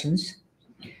Halyna Hutchins.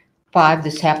 5.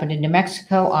 This happened in New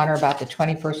Mexico on or about the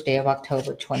 21st day of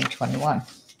October, 2021.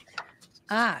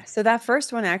 So that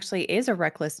first one actually is a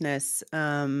recklessness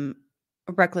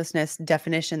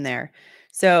definition there.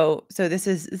 So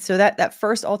that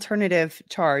first alternative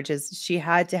charge is she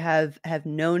had to have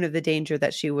known of the danger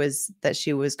that she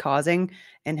was causing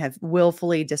and have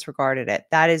willfully disregarded it.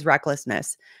 That is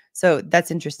recklessness. So that's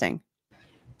interesting.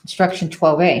 Instruction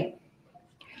 12A.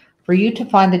 For you to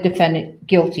find the defendant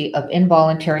guilty of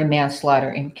involuntary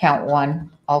manslaughter in count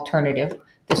 1 alternative,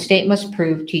 the state must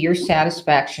prove to your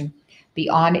satisfaction,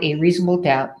 beyond a reasonable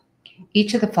doubt,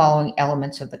 each of the following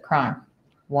elements of the crime.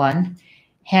 1.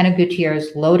 Hannah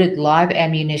Gutierrez loaded live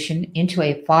ammunition into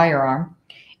a firearm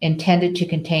intended to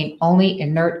contain only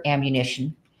inert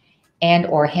ammunition, and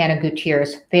or Hannah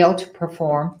Gutierrez failed to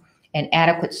perform an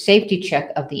adequate safety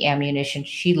check of the ammunition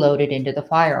she loaded into the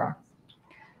firearm.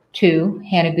 2.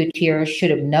 Hannah Gutierrez should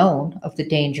have known of the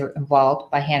danger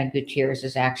involved by Hannah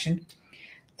Gutierrez's action.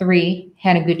 3.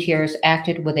 Hannah Gutierrez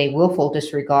acted with a willful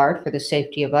disregard for the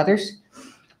safety of others.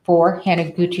 4.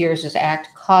 Hannah Gutierrez's act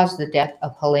caused the death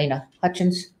of Halyna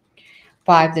Hutchins.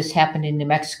 5. This happened in New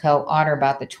Mexico on or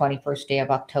about the 21st day of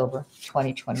October,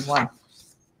 2021.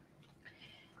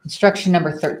 Instruction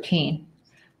number 13.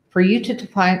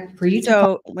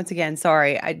 Once again,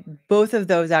 sorry, both of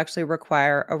those actually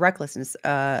require a recklessness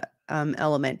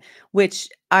element, which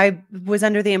I was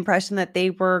under the impression that they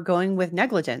were going with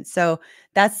negligence. So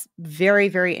that's very,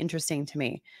 very interesting to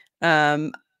me.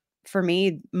 For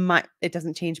me, it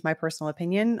doesn't change my personal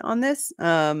opinion on this,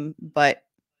 but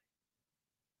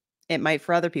it might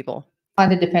for other people. Find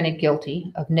the defendant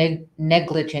guilty of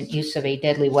negligent use of a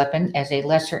deadly weapon as a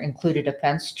lesser included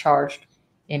offense charged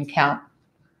in count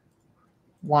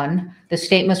 1. The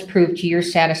state must prove to your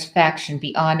satisfaction,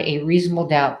 beyond a reasonable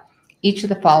doubt, each of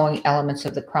the following elements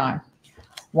of the crime.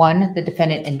 1. The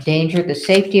defendant endangered the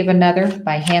safety of another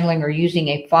by handling or using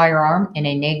a firearm in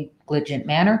a negligent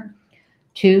manner.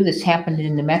 2. This happened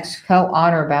in New Mexico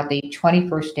on or about the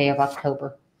 21st day of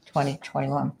October,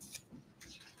 2021.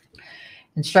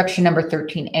 Instruction number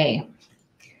 13A.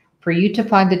 For you to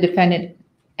find the defendant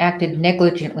acted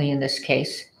negligently in this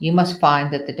case, you must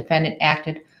find that the defendant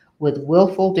acted with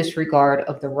willful disregard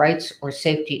of the rights or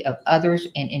safety of others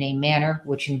and in a manner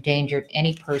which endangered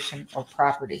any person or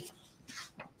property.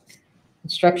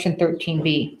 Instruction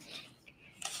 13B.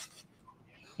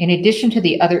 In addition to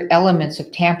the other elements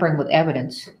of tampering with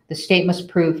evidence, the state must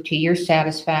prove to your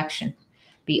satisfaction,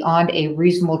 beyond a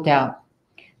reasonable doubt,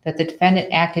 that the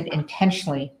defendant acted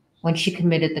intentionally when she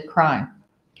committed the crime.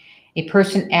 A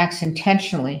person acts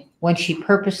intentionally when she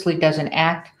purposely does an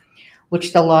act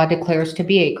which the law declares to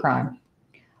be a crime.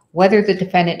 Whether the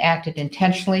defendant acted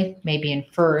intentionally may be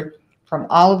inferred from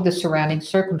all of the surrounding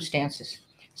circumstances,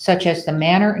 such as the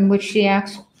manner in which she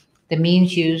acts, the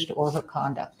means used, or her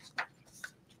conduct.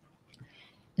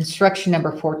 Instruction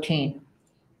number 14.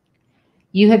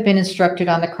 You have been instructed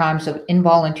on the crimes of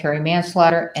involuntary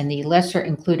manslaughter and the lesser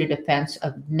included offense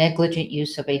of negligent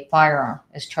use of a firearm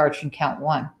as charged in count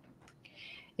 1.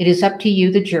 It is up to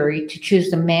you, the jury, to choose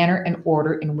the manner and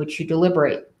order in which you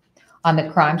deliberate on the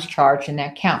crimes charged in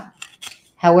that count.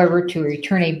 However, to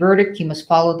return a verdict, you must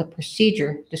follow the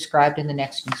procedure described in the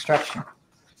next instruction.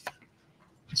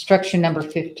 Instruction number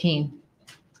 15.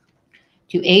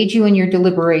 To aid you in your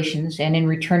deliberations and in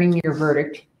returning your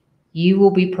verdict, you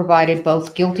will be provided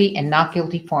both guilty and not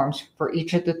guilty forms for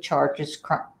each of the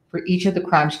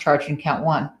crimes charged in count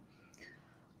 1.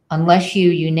 Unless you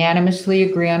unanimously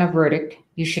agree on a verdict,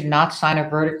 you should not sign a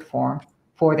verdict form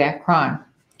for that crime.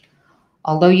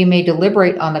 Although you may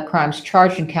deliberate on the crimes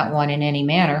charged in count 1 in any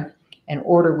manner and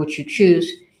order which you choose,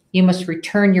 you must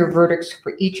return your verdicts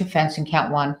for each offense in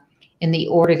count 1 in the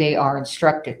order they are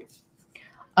instructed.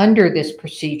 Under this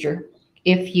procedure,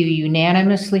 if you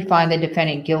unanimously find the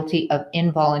defendant guilty of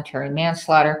involuntary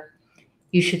manslaughter,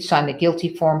 you should sign the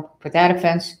guilty form for that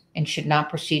offense and should not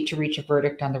proceed to reach a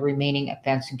verdict on the remaining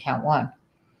offense in count 1.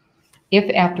 If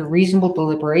after reasonable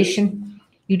deliberation,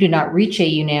 you do not reach a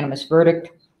unanimous verdict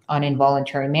on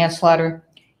involuntary manslaughter,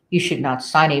 you should not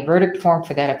sign a verdict form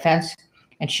for that offense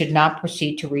and should not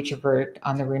proceed to reach a verdict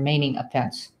on the remaining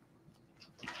offense.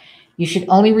 You should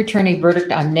only return a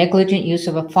verdict on negligent use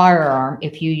of a firearm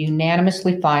if you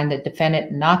unanimously find the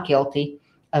defendant not guilty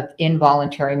of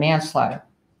involuntary manslaughter.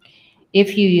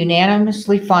 If you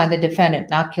unanimously find the defendant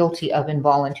not guilty of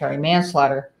involuntary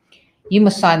manslaughter, you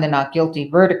must sign the not guilty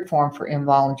verdict form for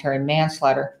involuntary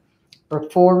manslaughter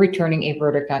before returning a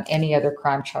verdict on any other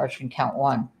crime charged in count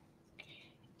 1.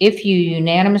 If you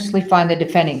unanimously find the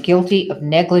defendant guilty of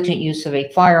negligent use of a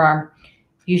firearm,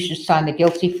 you should sign the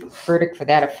guilty verdict for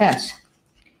that offense.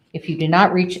 If you do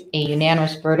not reach a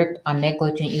unanimous verdict on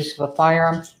negligent use of a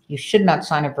firearm, you should not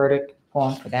sign a verdict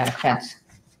form for that offense.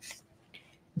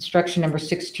 Instruction number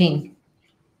 16.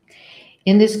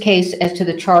 In this case, as to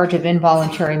the charge of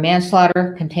involuntary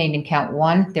manslaughter contained in count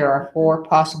 1, there are 4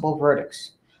 possible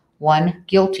verdicts. 1,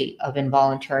 guilty of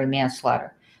involuntary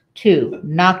manslaughter. 2,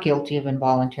 not guilty of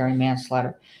involuntary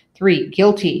manslaughter. 3,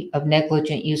 guilty of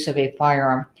negligent use of a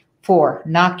firearm. 4,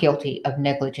 not guilty of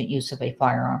negligent use of a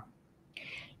firearm.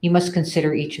 You must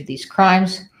consider each of these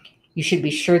crimes. You should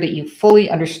be sure that you fully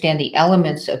understand the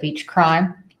elements of each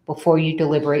crime before you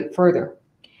deliberate further.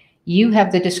 You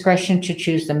have the discretion to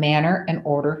choose the manner and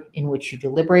order in which you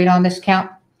deliberate on this count,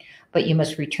 but you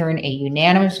must return a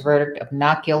unanimous verdict of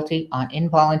not guilty on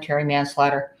involuntary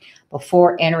manslaughter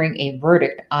before entering a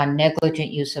verdict on negligent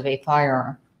use of a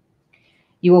firearm.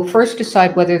 You will first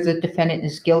decide whether the defendant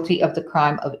is guilty of the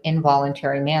crime of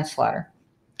involuntary manslaughter.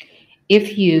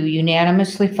 If you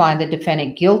unanimously find the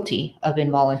defendant guilty of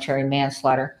involuntary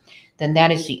manslaughter, then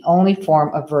that is the only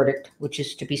form of verdict which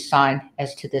is to be signed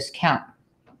as to this count.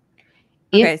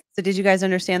 Okay, so did you guys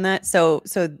understand that? So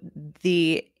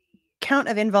the count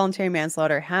of involuntary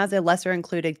manslaughter has a lesser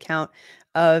included count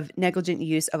of negligent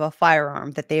use of a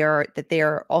firearm that they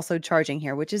are also charging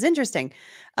here, which is interesting.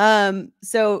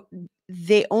 So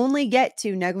they only get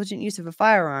to negligent use of a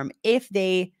firearm if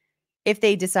they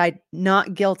decide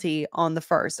not guilty on the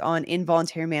first, on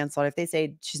involuntary manslaughter. If they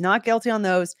say she's not guilty on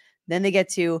those, then they get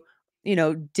to,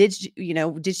 did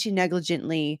she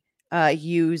negligently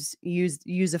use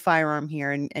a firearm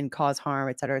here and cause harm,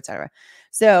 et cetera, et cetera.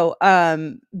 So,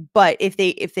 but if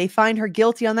they find her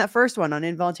guilty on that first one, on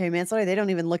involuntary manslaughter, they don't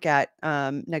even look at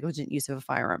negligent use of a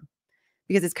firearm,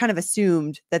 because it's kind of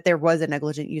assumed that there was a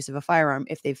negligent use of a firearm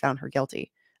if they found her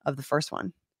guilty of the first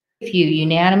one. If you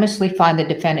unanimously find the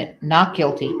defendant not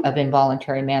guilty of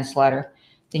involuntary manslaughter,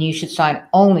 then you should sign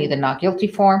only the not guilty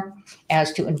form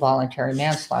as to involuntary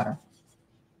manslaughter.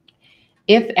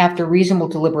 If, after reasonable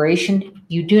deliberation,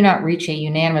 you do not reach a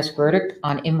unanimous verdict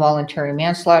on involuntary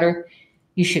manslaughter,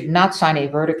 you should not sign a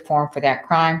verdict form for that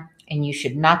crime, and you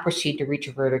should not proceed to reach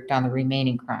a verdict on the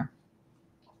remaining crime.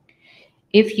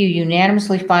 If you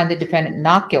unanimously find the defendant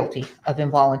not guilty of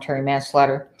involuntary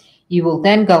manslaughter, you will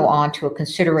then go on to a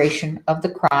consideration of the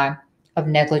crime of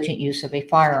negligent use of a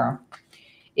firearm.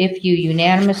 If you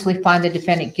unanimously find the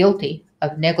defendant guilty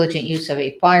of negligent use of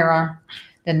a firearm,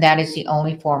 then that is the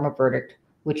only form of verdict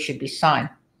which should be signed.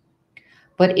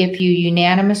 But if you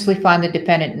unanimously find the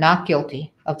defendant not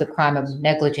guilty of the crime of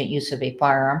negligent use of a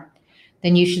firearm,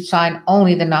 then you should sign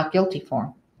only the not guilty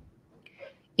form.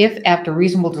 If, after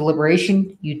reasonable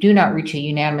deliberation, you do not reach a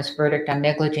unanimous verdict on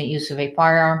negligent use of a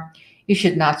firearm, you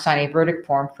should not sign a verdict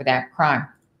form for that crime.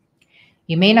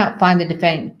 You may not find the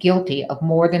defendant guilty of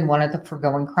more than one of the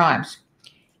foregoing crimes.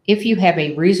 If you have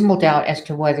a reasonable doubt as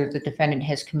to whether the defendant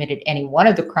has committed any one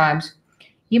of the crimes,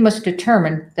 you must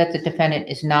determine that the defendant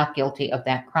is not guilty of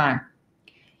that crime.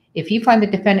 If you find the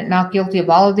defendant not guilty of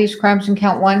all of these crimes in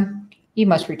count 1, you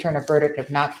must return a verdict of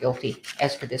not guilty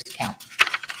as to this count.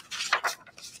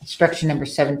 Instruction number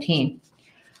 17.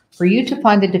 For you to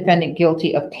find the defendant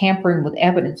guilty of tampering with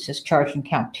evidence as charged in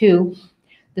count 2,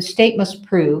 the state must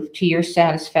prove to your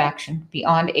satisfaction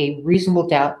beyond a reasonable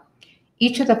doubt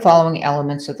each of the following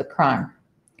elements of the crime.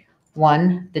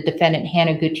 1, the defendant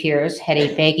Hannah Gutierrez had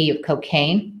a baggie of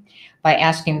cocaine by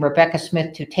asking Rebecca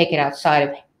Smith to take it outside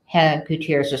of Hannah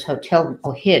Gutierrez's hotel room,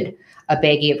 or hid a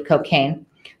baggie of cocaine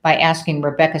by asking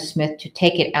Rebecca Smith to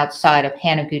take it outside of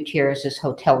Hannah Gutierrez's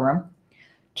hotel room.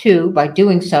 2, by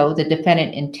doing so, the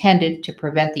defendant intended to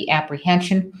prevent the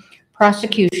apprehension,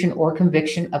 prosecution, or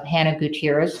conviction of Hannah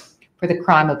Gutierrez for the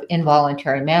crime of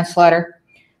involuntary manslaughter.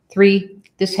 3,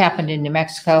 this happened in New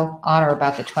Mexico on or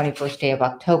about the 21st day of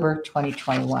October,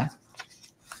 2021.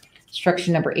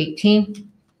 Instruction number 18.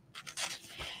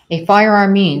 A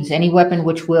firearm means any weapon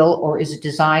which will or is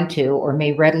designed to or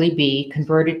may readily be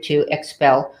converted to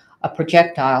expel a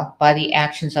projectile by the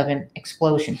actions of an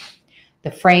explosion.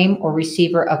 The frame or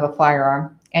receiver of a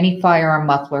firearm, any firearm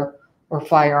muffler or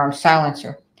firearm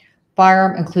silencer.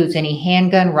 Firearm includes any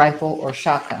handgun, rifle, or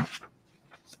shotgun.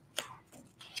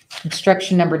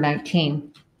 Instruction number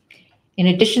 19. In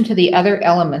addition to the other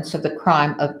elements of the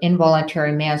crime of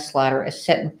involuntary manslaughter as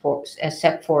set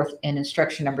forth in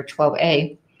instruction number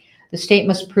 12A, the state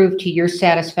must prove to your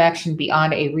satisfaction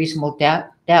beyond a reasonable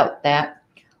doubt that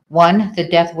 1. The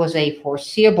death was a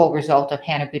foreseeable result of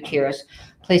Hannah Gutierrez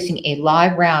placing a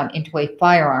live round into a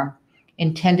firearm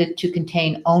intended to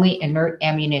contain only inert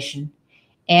ammunition,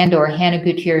 and or Hannah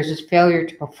Gutierrez's failure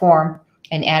to perform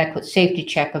an adequate safety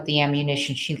check of the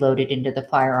ammunition she loaded into the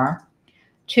firearm.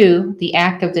 2. The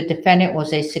act of the defendant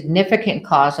was a significant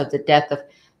cause of the death of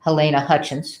Halyna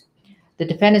Hutchins. The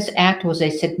defendant's act was a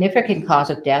significant cause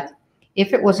of death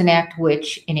if it was an act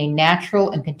which, in a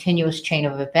natural and continuous chain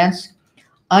of events,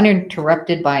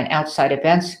 uninterrupted by an outside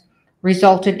events,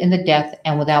 resulted in the death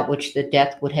and without which the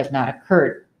death would have not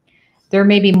occurred. There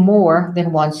may be more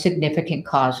than one significant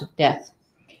cause of death.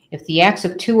 If the acts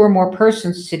of 2 or more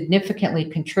persons significantly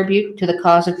contribute to the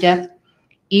cause of death,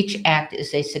 each act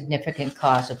is a significant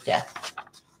cause of death.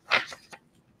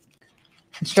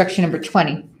 Instruction number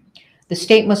 20. The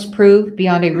state must prove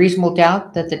beyond a reasonable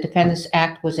doubt that the defendant's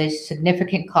act was a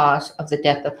significant cause of the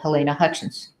death of Halyna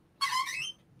Hutchins.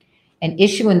 An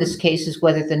issue in this case is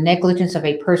whether the negligence of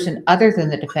a person other than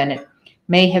the defendant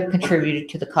may have contributed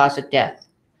to the cause of death.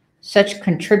 Such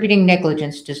contributing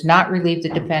negligence does not relieve the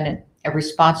defendant of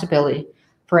responsibility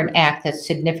for an act that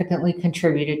significantly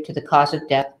contributed to the cause of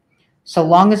death, so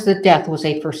long as the death was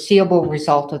a foreseeable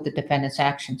result of the defendant's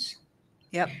actions.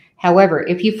 Yep. However,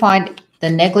 if you find the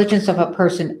negligence of a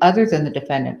person other than the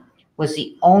defendant was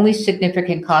the only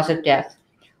significant cause of death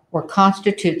or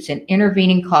constitutes an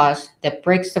intervening cause that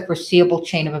breaks the foreseeable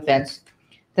chain of events,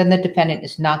 then the defendant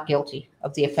is not guilty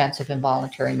of the offense of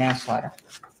involuntary manslaughter.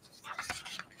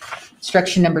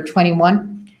 Instruction number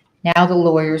 21. Now the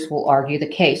lawyers will argue the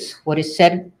case. What is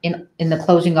said in the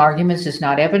closing arguments is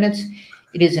not evidence.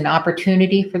 It is an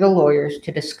opportunity for the lawyers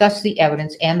to discuss the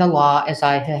evidence and the law as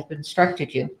I have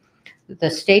instructed you.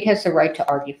 The state has the right to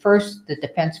argue first, the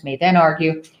defense may then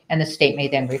argue, and the state may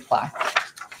then reply.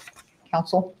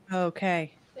 Counsel?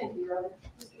 Okay. Thank you, Your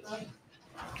Honor.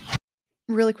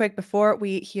 Really quick before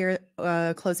we hear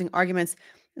closing arguments,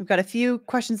 we've got a few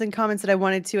questions and comments that I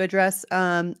wanted to address.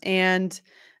 And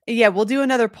yeah, we'll do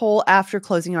another poll after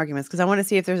closing arguments because I want to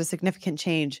see if there's a significant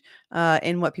change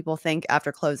in what people think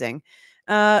after closing.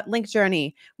 Link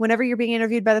Journey. Whenever you're being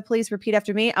interviewed by the police, repeat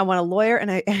after me. I want a lawyer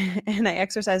and I and I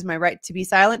exercise my right to be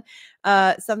silent.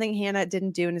 Something Hannah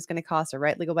didn't do and is going to cost her,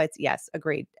 right? Legalbytes. Yes,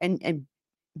 agreed. And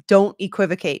don't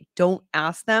equivocate. Don't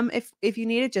ask them if you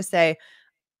need it. Just say,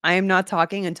 I am not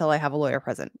talking until I have a lawyer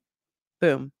present.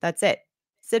 Boom. That's it.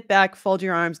 Sit back, fold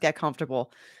your arms, get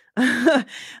comfortable.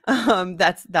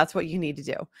 That's what you need to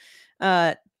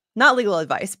do. Not legal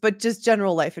advice, but just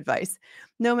general life advice.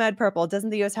 Nomad Purple. Doesn't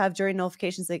the U.S. have jury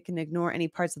nullifications that can ignore any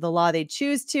parts of the law they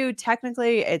choose to?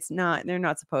 Technically, it's not. They're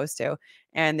not supposed to,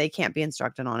 and they can't be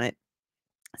instructed on it.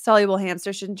 Soluble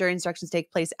Hamster. Shouldn't jury instructions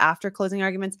take place after closing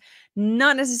arguments?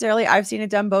 Not necessarily. I've seen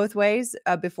it done both ways,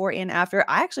 before and after.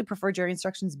 I actually prefer jury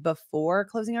instructions before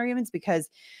closing arguments because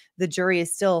the jury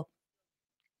is still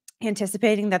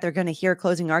anticipating that they're going to hear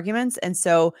closing arguments. And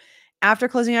so after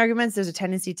closing arguments, there's a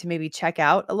tendency to maybe check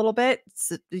out a little bit.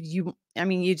 So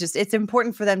it's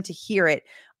important for them to hear it.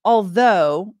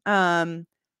 Although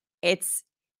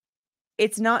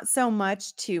it's not so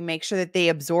much to make sure that they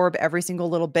absorb every single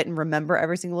little bit and remember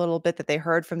every single little bit that they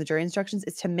heard from the jury instructions.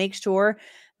 It's to make sure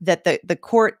that the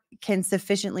court can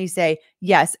sufficiently say,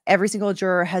 yes, every single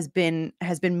juror has been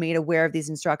made aware of these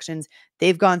instructions.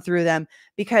 They've gone through them,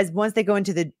 because once they go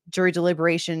into the jury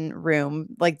deliberation room,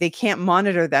 like, they can't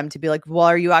monitor them to be like, well,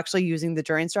 are you actually using the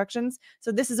jury instructions?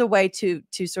 So this is a way to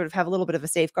sort of have a little bit of a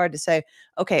safeguard to say,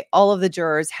 okay, all of the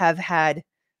jurors have had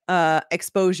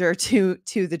exposure to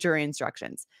the jury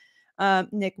instructions.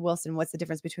 Nick Wilson, what's the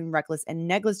difference between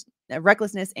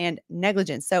recklessness and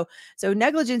negligence? So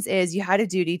negligence is you had a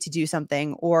duty to do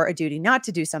something or a duty not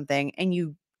to do something, and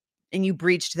you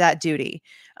breached that duty.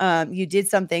 You did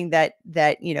something that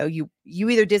you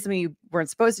either did something you weren't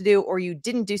supposed to do, or you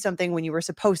didn't do something when you were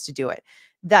supposed to do it.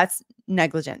 That's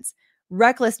negligence.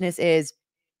 Recklessness is,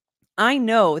 I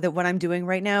know that what I'm doing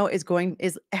right now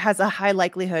has a high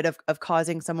likelihood of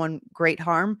causing someone great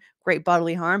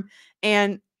bodily harm.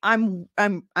 And I'm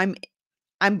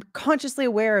I'm consciously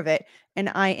aware of it, and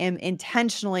I am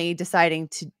intentionally deciding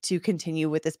to continue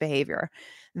with this behavior.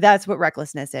 That's what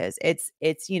recklessness is. It's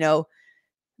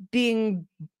being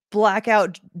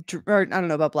blackout, or I don't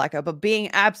know about blackout, but being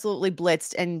absolutely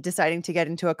blitzed and deciding to get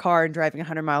into a car and driving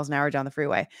 100 miles an hour down the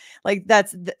freeway. Like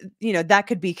that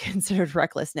could be considered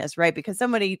recklessness, right? Because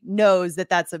somebody knows that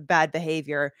that's a bad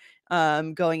behavior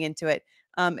going into it,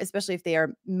 especially if they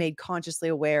are made consciously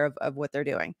aware of what they're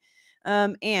doing.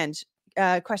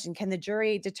 Question, can the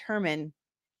jury determine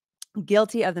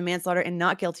guilty of the manslaughter and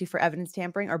not guilty for evidence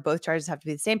tampering, or both charges have to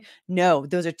be the same? No,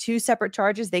 those are two separate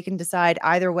charges. They can decide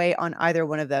either way on either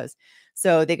one of those.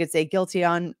 So they could say guilty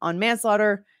on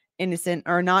manslaughter, innocent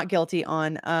or not guilty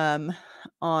on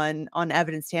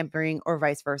evidence tampering, or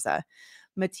vice versa.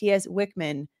 Matthias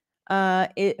Wickman,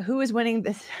 who is winning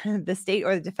this, the state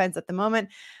or the defense at the moment?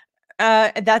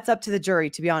 That's up to the jury,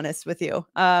 to be honest with you.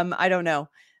 I don't know.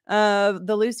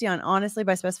 The Lucian, honestly,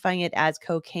 by specifying it as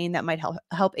cocaine, that might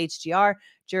help HGR.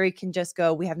 Jury can just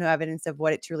go, we have no evidence of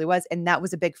what it truly was. And that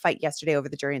was a big fight yesterday over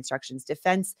the jury instructions.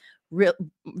 Defense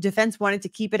wanted to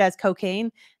keep it as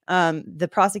cocaine. The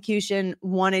prosecution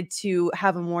wanted to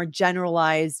have a more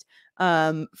generalized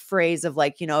phrase of,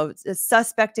 like, a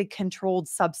suspected controlled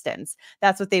substance.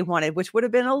 That's what they wanted, which would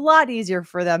have been a lot easier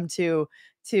for them to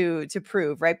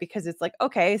prove, right? Because it's like,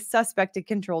 okay, suspected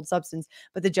controlled substance,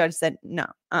 but the judge said, no,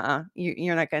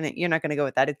 you're not gonna go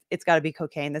with that. It's got to be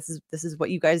cocaine. This is what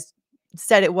you guys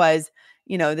said it was.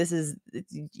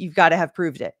 You've got to have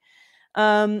proved it.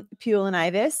 Puel and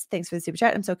Ivis, thanks for the super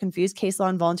chat. I'm so confused. Case law,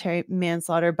 involuntary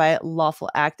manslaughter by lawful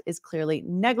act is clearly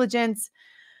negligence.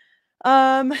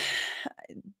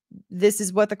 This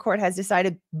is what the court has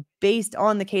decided based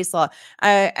on the case law.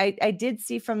 I did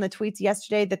see from the tweets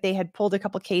yesterday that they had pulled a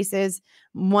couple cases,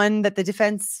 one that the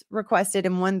defense requested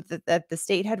and one that the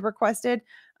state had requested.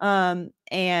 And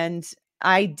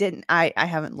I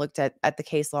haven't looked at the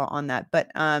case law on that,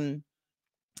 but I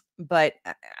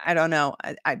don't know.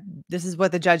 This is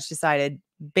what the judge decided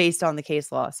based on the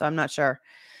case law, so I'm not sure.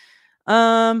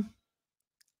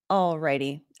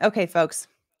 Alrighty. Okay, folks,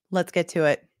 let's get to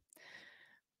it.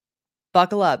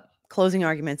 Buckle up. Closing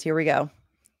arguments. Here we go.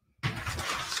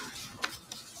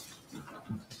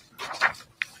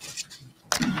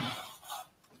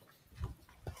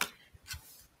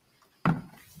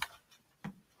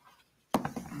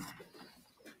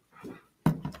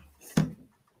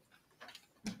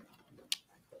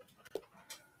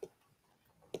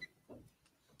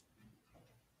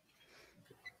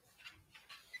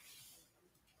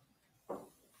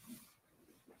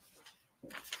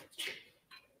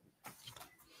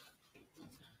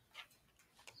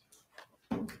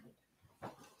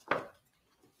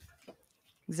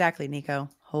 Exactly, Nico.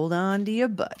 Hold on to your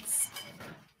butts.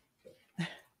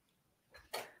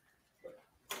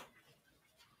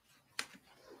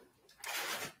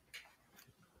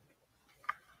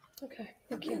 Okay,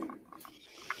 thank you.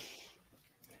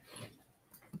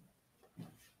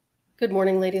 Good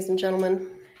morning, ladies and gentlemen.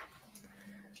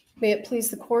 May it please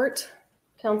the court,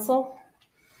 counsel.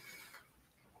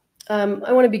 I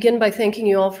want to begin by thanking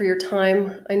you all for your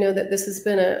time. I know that this has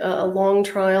been a long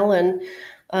trial, and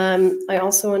I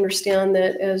also understand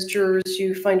that as jurors,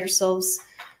 you find yourselves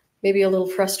maybe a little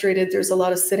frustrated. There's a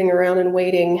lot of sitting around and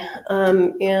waiting,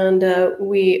 and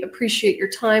we appreciate your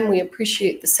time. We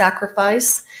appreciate the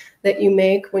sacrifice that you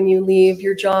make when you leave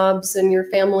your jobs and your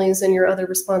families and your other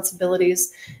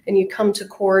responsibilities, and you come to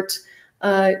court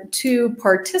to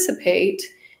participate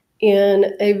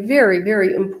in a very,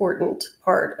 very important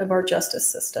part of our justice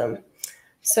system.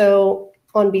 So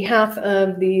on behalf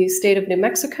of the state of New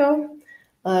Mexico,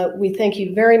 we thank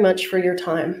you very much for your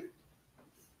time.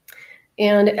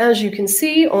 And as you can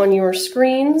see on your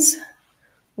screens,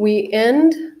 we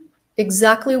end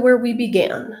exactly where we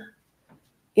began,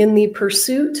 in the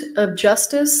pursuit of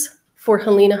justice for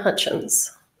Halyna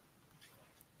Hutchins.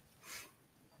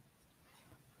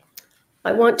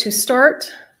 I want to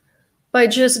start by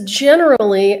just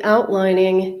generally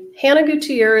outlining Hannah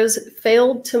Gutierrez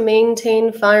failed to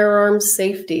maintain firearms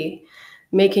safety,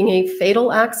 making a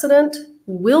fatal accident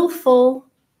willful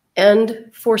and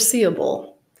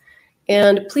foreseeable.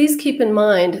 And please keep in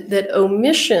mind that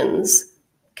omissions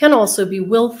can also be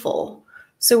willful.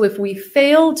 So if we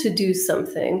fail to do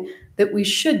something that we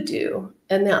should do,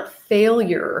 and that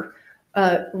failure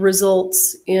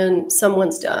results in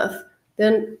someone's death,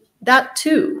 then that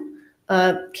too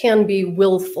can be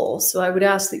willful. So I would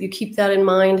ask that you keep that in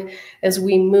mind as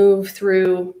we move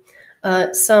through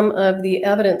some of the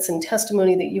evidence and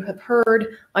testimony that you have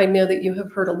heard. I know that you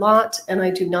have heard a lot, and I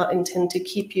do not intend to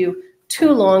keep you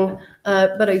too long,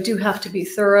 but I do have to be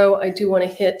thorough. I do want to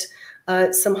hit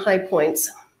some high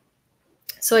points.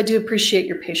 So I do appreciate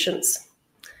your patience.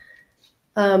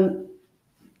 Here's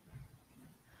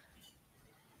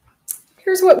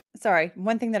what. Sorry,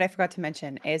 one thing that I forgot to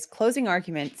mention is closing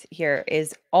arguments here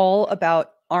is all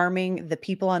about arming the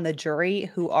people on the jury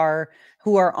who are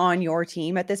on your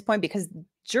team at this point, because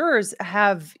jurors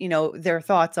have, you know, their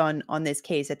thoughts on this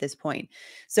case at this point.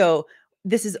 So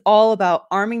this is all about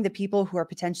arming the people who are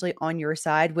potentially on your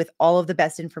side with all of the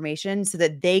best information so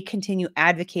that they continue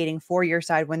advocating for your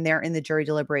side when they're in the jury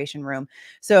deliberation room.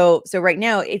 So right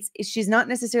now she's not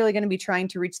necessarily going to be trying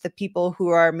to reach the people who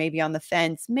are maybe on the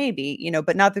fence, maybe, you know,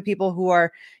 but not the people who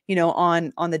are, you know,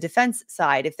 on the defense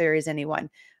side, if there is anyone.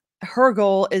 Her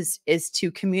goal is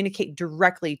to communicate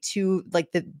directly to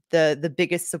like the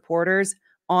biggest supporters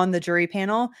on the jury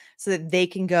panel so that they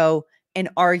can go and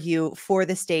argue for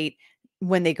the state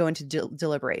when they go into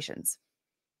deliberations.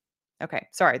 Okay,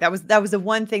 sorry. That was the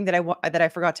one thing that I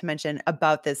forgot to mention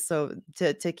about this. So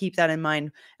to keep that in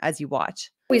mind as you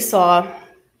watch. We saw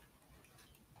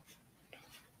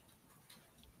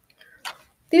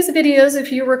these videos,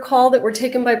 if you recall, that were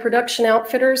taken by production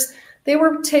outfitters. They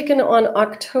were taken on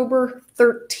October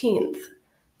 13th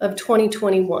of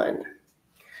 2021.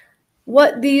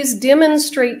 What these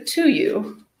demonstrate to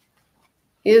you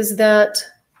is that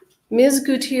Ms.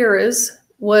 Gutierrez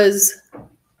was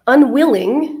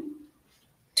unwilling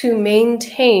to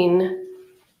maintain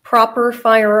proper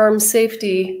firearm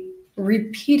safety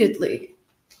repeatedly.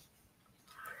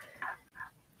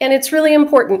 And it's really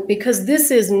important because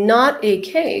this is not a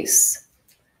case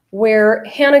where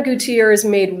Hannah Gutierrez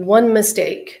made one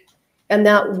mistake, and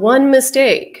that one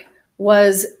mistake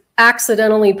was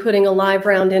accidentally putting a live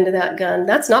round into that gun.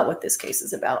 That's not what this case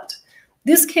is about.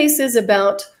 This case is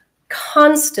about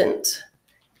constant,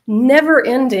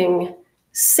 never-ending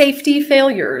safety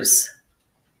failures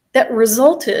that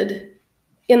resulted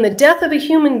in the death of a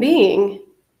human being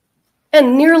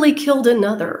and nearly killed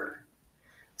another.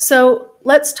 So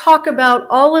let's talk about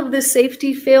all of the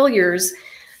safety failures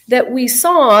that we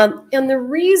saw, and the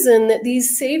reason that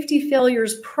these safety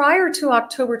failures prior to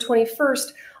October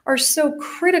 21st are so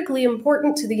critically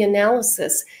important to the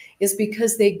analysis is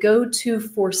because they go to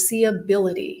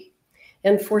foreseeability.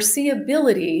 And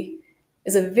foreseeability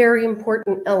is a very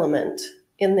important element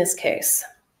in this case.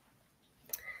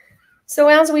 So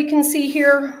as we can see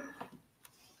here,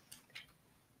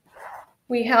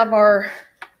 we have our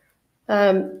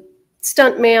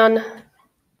stuntman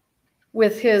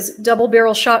with his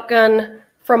double-barrel shotgun.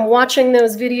 From watching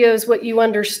those videos, what you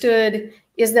understood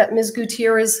is that Ms.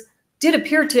 Gutierrez did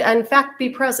appear to, in fact, be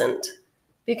present,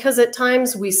 because at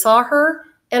times we saw her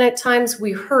and at times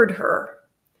we heard her.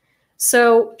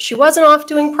 So she wasn't off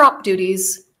doing prop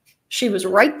duties. She was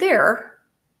right there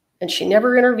and she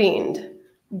never intervened.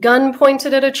 Gun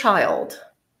pointed at a child.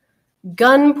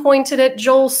 Gun pointed at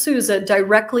Joel Souza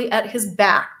directly at his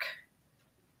back.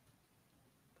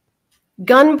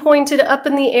 Gun pointed up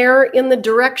in the air in the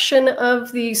direction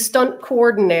of the stunt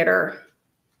coordinator.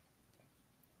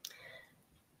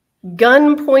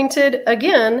 Gun pointed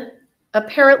again,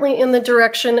 apparently in the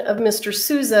direction of Mr.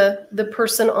 Souza, the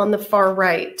person on the far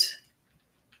right.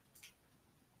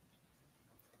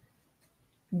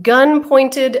 Gun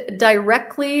pointed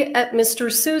directly at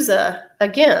Mr. Souza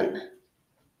again,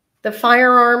 the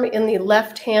firearm in the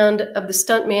left hand of the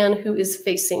stuntman who is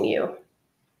facing you.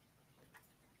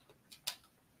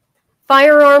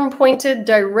 Firearm pointed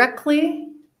directly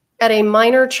at a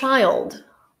minor child.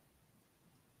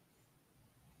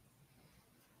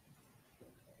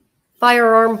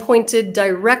 Firearm pointed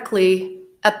directly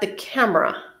at the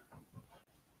camera.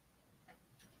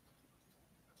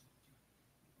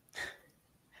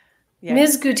 Yes.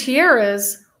 Ms.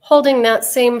 Gutierrez holding that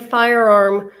same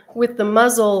firearm with the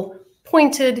muzzle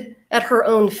pointed at her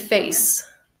own face.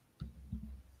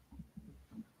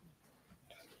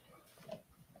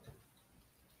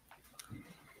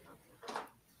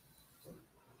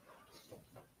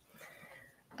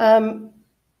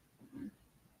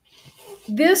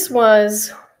 This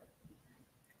was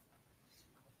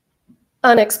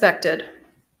unexpected.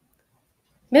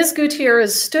 Ms.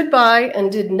 Gutierrez stood by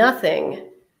and did nothing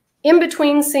in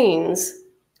between scenes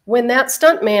when that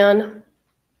stuntman,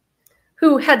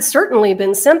 who had certainly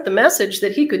been sent the message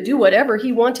that he could do whatever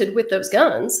he wanted with those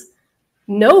guns,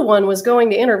 no one was going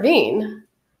to intervene.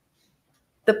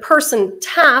 The person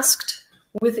tasked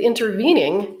with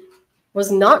intervening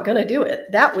was not going to do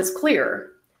it. That was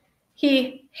clear.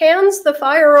 He hands the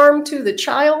firearm to the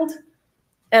child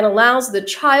and allows the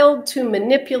child to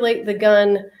manipulate the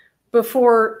gun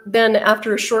before then,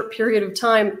 after a short period of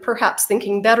time, perhaps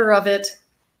thinking better of it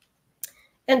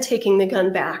and taking the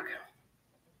gun back.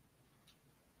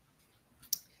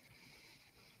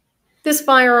 This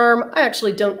firearm, I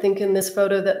actually don't think in this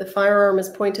photo that the firearm is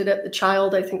pointed at the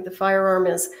child. I think the firearm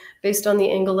is, based on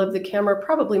the angle of the camera,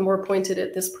 probably more pointed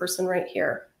at this person right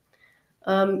here.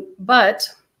 But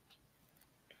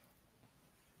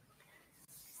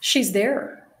she's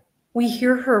there. We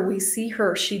hear her, we see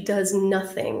her. She does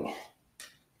nothing.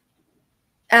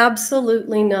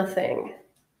 Absolutely nothing.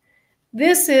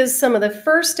 This is some of the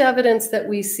first evidence that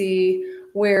we see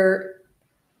where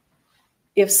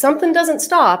if something doesn't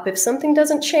stop, if something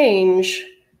doesn't change,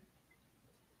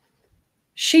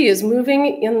 she is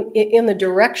moving in the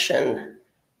direction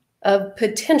of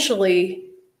potentially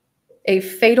a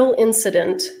fatal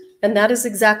incident, and that is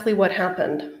exactly what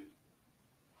happened.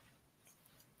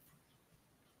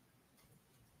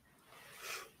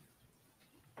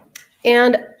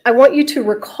 And I want you to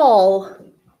recall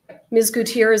Ms.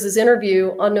 Gutierrez's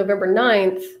interview on November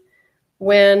 9th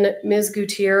when Ms.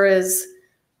 Gutierrez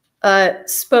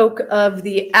spoke of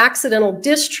the accidental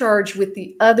discharge with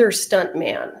the other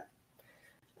stuntman,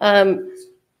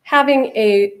 having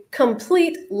a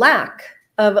complete lack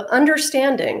of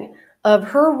understanding of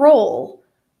her role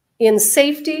in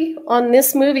safety on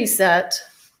this movie set.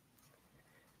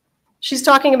 She's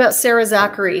talking about Sarah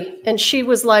Zachary, and she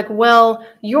was like, well,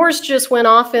 yours just went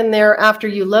off in there after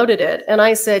you loaded it. And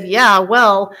I said, yeah,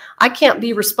 well, I can't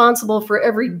be responsible for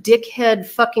every dickhead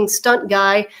fucking stunt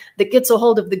guy that gets a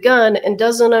hold of the gun and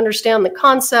doesn't understand the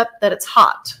concept that it's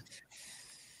hot.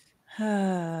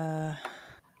 Her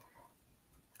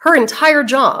entire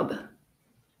job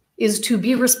is to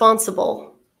be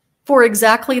responsible for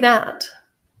exactly that.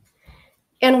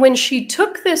 And when she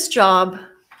took this job,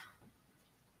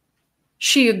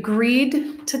 she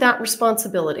agreed to that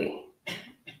responsibility.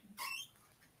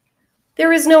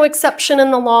 There is no exception in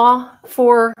the law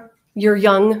for you're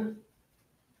young.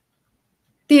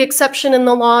 The exception in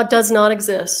the law does not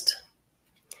exist.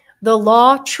 The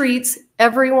law treats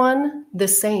everyone the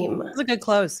same. That's a good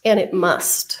close. And it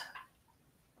must.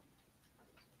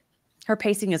 Her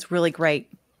pacing is really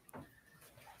great.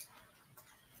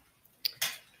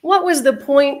 What was the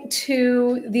point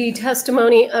to the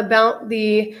testimony about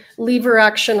the lever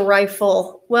action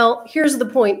rifle? Well, here's the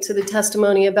point to the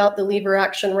testimony about the lever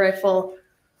action rifle.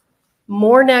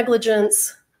 More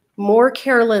negligence, more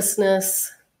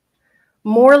carelessness,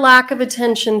 more lack of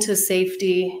attention to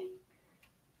safety.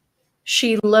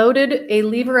 She loaded a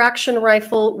lever action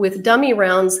rifle with dummy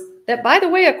rounds that, by the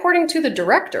way, according to the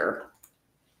director,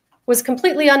 was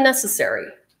completely unnecessary.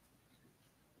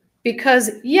 Because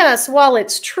yes, while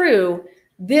it's true,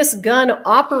 this gun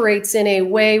operates in a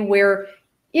way where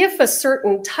if a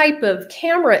certain type of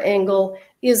camera angle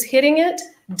is hitting it,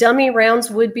 dummy rounds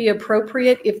would be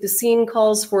appropriate if the scene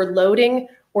calls for loading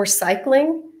or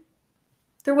cycling.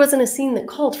 There wasn't a scene that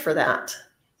called for that.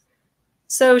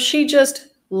 So she just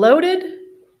loaded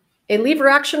a lever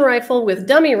action rifle with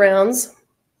dummy rounds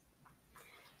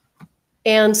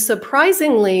and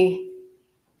surprisingly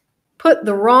put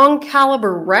the wrong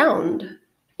caliber round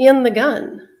in the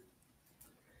gun.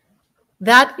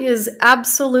 That is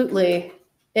absolutely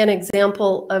an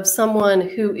example of someone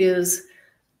who is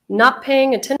not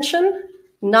paying attention,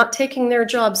 not taking their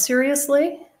job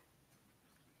seriously.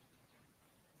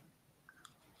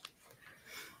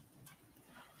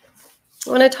 I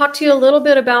want to talk to you a little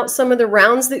bit about some of the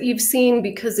rounds that you've seen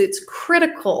because it's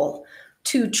critical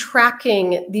to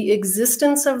tracking the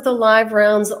existence of the live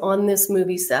rounds on this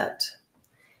movie set.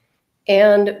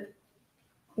 And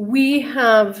we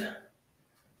have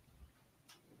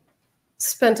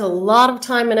spent a lot of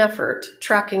time and effort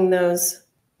tracking those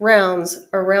rounds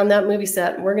around that movie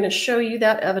set. And we're going to show you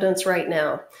that evidence right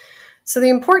now. So the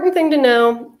important thing to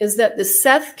know is that the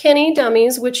Seth Kenney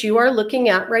dummies, which you are looking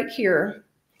at right here,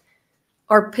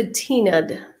 are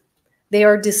patinaed. They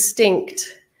are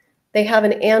distinct. They have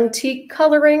an antique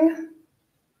coloring.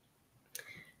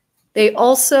 They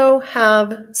also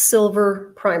have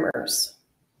silver primers.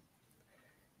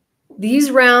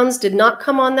 These rounds did not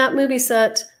come on that movie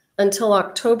set until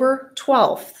October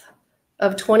 12th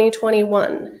of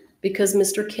 2021 because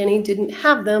Mr. Kenney didn't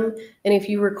have them. And if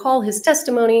you recall his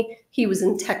testimony, he was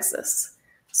in Texas.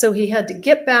 So he had to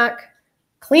get back,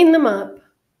 clean them up,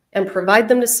 and provide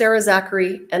them to Sarah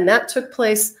Zachary. And that took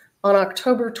place on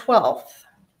October 12th.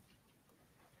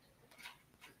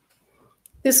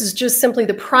 This is just simply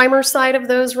the primer side of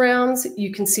those rounds.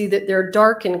 You can see that they're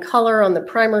dark in color on the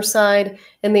primer side,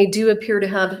 and they do appear to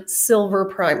have silver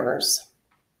primers.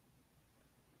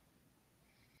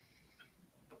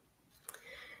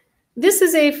 This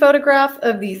is a photograph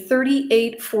of the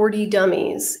 3840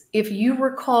 dummies. If you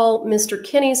recall Mr.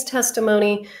 Kenney's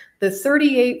testimony, the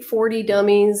 3840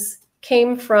 dummies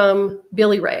came from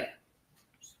Billy Ray.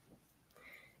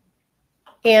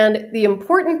 And the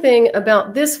important thing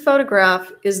about this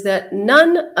photograph is that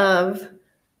none of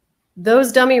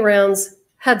those dummy rounds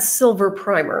had silver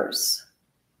primers.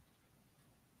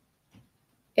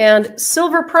 And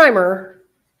silver primer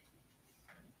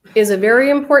is a very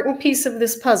important piece of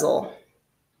this puzzle.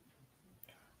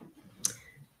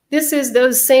 This is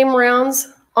those same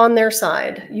rounds on their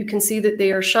side. You can see that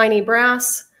they are shiny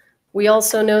brass. We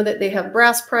also know that they have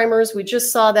brass primers. We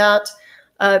just saw that.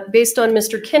 Based on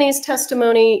Mr. Kinney's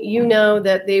testimony, you know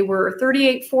that they were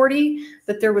 38-40,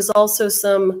 that there was also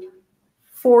some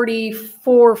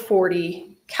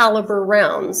 44-40 caliber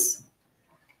rounds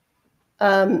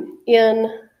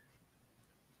in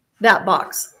that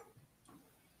box.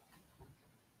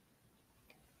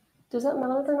 Does that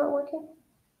monitor not working?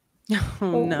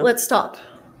 Oh, no. Let's stop.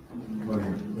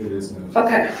 It is now.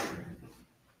 Okay.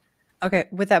 Okay,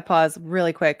 with that pause,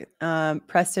 really quick.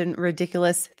 Preston,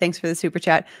 ridiculous. Thanks for the super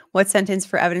chat. What sentence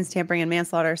for evidence tampering and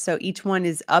manslaughter? So each one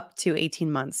is up to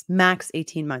 18 months, max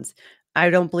 18 months. I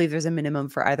don't believe there's a minimum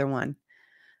for either one.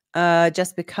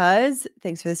 Just because,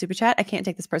 thanks for the super chat. I can't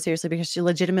take this part seriously because she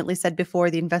legitimately said before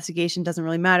the investigation doesn't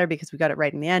really matter because we got it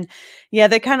right in the end. Yeah,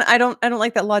 that kind of, I don't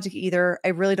like that logic either. I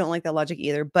really don't like that logic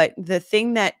either. But the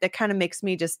thing that kind of makes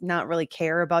me just not really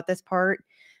care about this part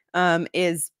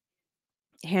is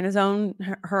Hannah's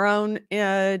her own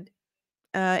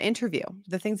interview,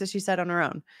 the things that she said on her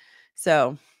own.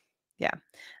 So yeah.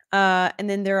 And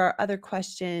then there are other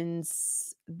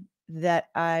questions that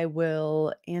I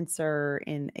will answer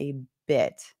in a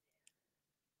bit.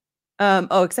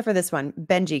 Oh, except for this one.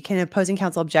 Benji, can opposing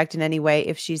counsel object in any way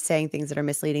if she's saying things that are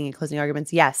misleading in closing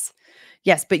arguments? Yes.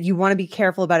 Yes, but you want to be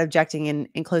careful about objecting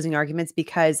in closing arguments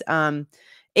because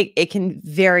it can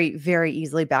very, very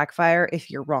easily backfire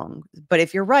if you're wrong. But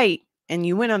if you're right and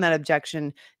you win on that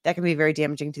objection, that can be very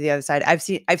damaging to the other side. I've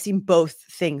seen both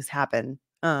things happen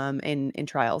in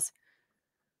trials.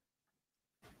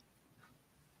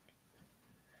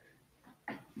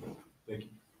 Thank you.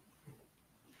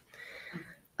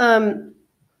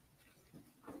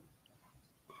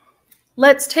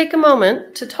 Let's take a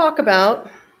moment to talk about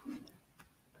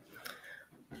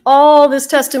all this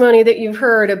testimony that you've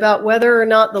heard about whether or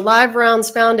not the live rounds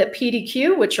found at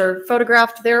PDQ, which are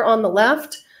photographed there on the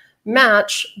left,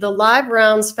 match the live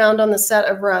rounds found on the set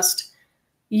of Rust.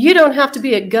 You don't have to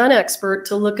be a gun expert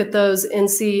to look at those and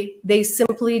see they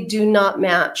simply do not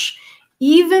match.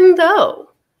 Even though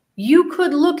you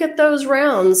could look at those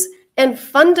rounds and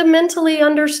fundamentally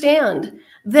understand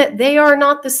that they are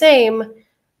not the same,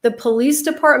 the police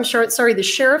department, the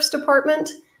sheriff's department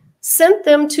sent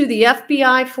them to the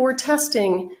FBI for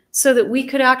testing so that we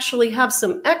could actually have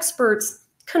some experts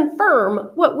confirm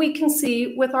what we can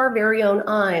see with our very own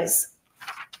eyes.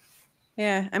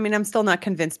 Yeah, I mean, I'm still not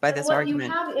convinced by this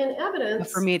argument. What you have in evidence,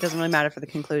 but for me, it doesn't really matter for the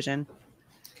conclusion.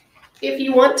 If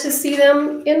you want to see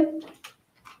them in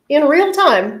real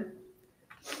time,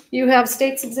 you have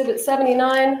State's Exhibit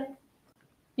 79,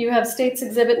 you have State's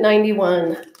Exhibit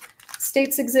 91.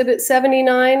 State's Exhibit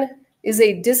 79 is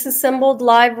a disassembled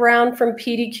live round from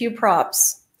PDQ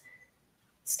props.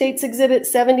 State's Exhibit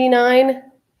 79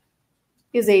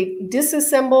 is a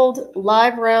disassembled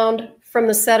live round from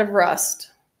the set of Rust.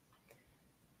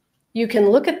 You can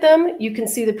look at them. You can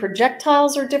see the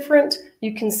projectiles are different.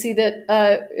 You can see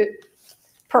that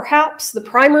perhaps the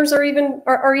primers are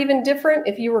even different.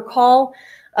 If you recall,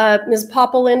 Ms.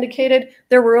 Popple indicated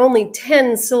there were only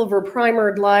 10 silver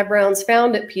primered live rounds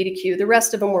found at PDQ. The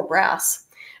rest of them were brass.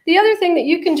 The other thing that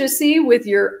you can just see with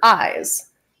your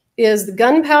eyes is the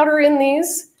gunpowder in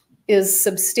these is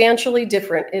substantially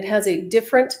different. It has a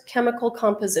different chemical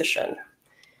composition.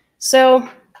 So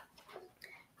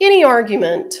any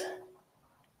argument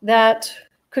that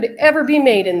could ever be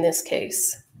made in this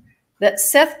case that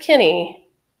Seth Kinney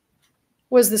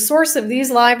was the source of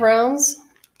these live rounds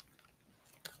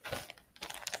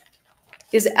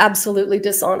is absolutely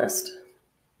dishonest.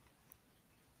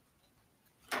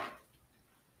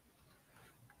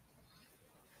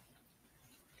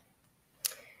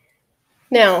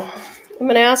 Now, I'm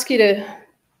going to ask you to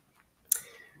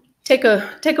take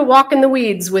a walk in the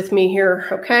weeds with me here,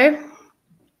 okay?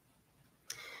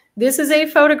 This is a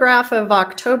photograph of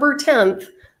October 10th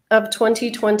of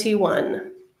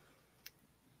 2021.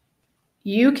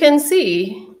 You can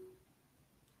see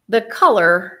the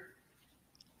color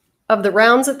of the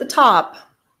rounds at the top.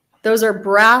 Those are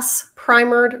brass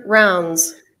primered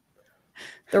rounds.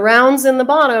 The rounds in the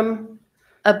bottom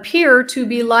appear to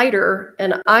be lighter,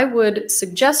 and I would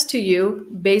suggest to you,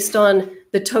 based on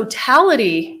the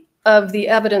totality of the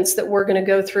evidence that we're going to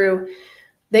go through,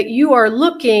 that you are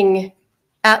looking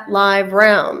at live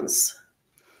rounds.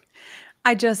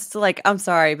 I just like, I'm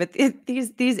sorry, but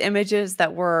these images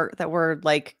that were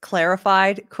like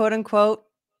clarified, quote unquote,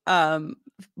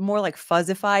 more like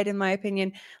fuzzified in my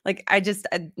opinion. Like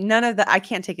none of that, I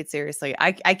can't take it seriously.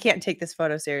 I can't take this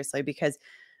photo seriously because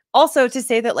also to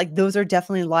say that like those are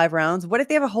definitely live rounds. What if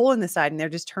they have a hole in the side and they're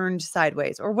just turned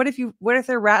sideways? Or what if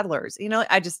they're rattlers? You know,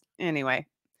 anyway.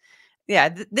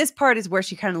 Yeah, this part is where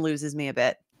she kind of loses me a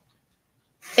bit.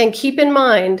 And keep in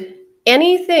mind,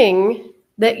 anything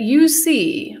that you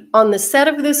see on the set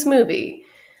of this movie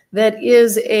that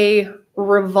is a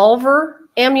revolver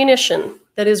ammunition,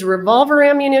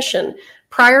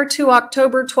 prior to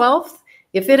October 12th,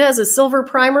 if it has a silver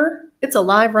primer, it's a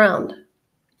live round.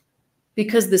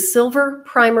 Because the silver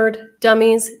primered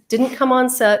dummies didn't come on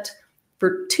set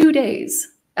for 2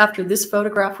 days after this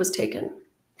photograph was taken.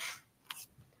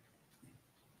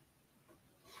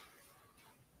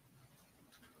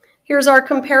 Here's our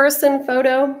comparison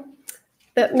photo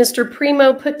that Mr.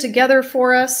 Primo put together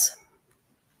for us.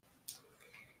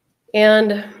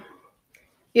 And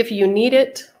if you need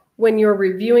it when you're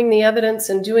reviewing the evidence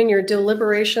and doing your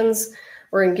deliberations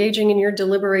or engaging in your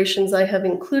deliberations, I have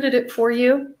included it for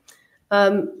you.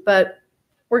 But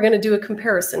we're going to do a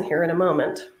comparison here in a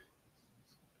moment.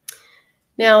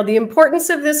 Now, the importance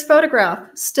of this photograph,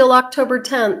 still October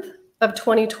 10th of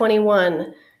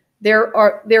 2021.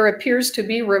 There appears to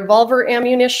be revolver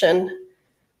ammunition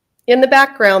in the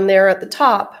background there at the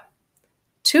top.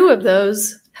 2 of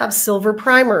those have silver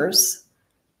primers.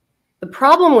 The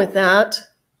problem with that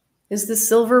is the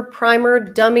silver primer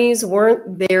dummies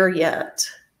weren't there yet,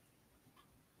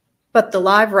 but the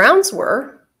live rounds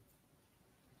were.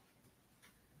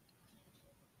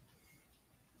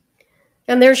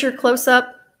 And there's your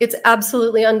close-up. It's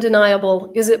absolutely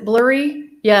undeniable. Is it blurry?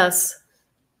 Yes.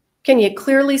 Can you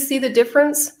clearly see the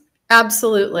difference?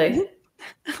 Absolutely.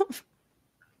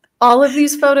 All of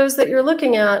these photos that you're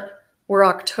looking at were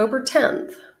October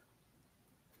 10th.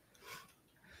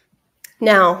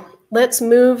 Now, let's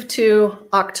move to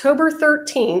October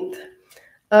 13th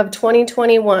of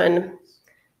 2021.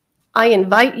 I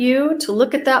invite you to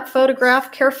look at that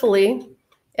photograph carefully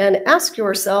and ask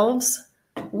yourselves,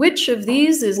 which of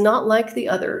these is not like the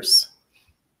others?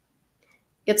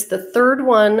 It's the third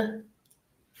one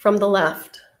from the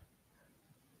left.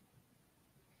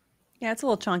 Yeah, it's a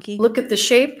little chunky. Look at the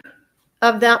shape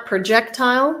of that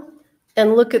projectile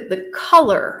and look at the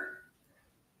color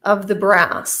of the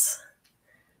brass.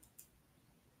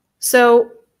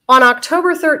 So on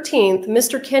October 13th,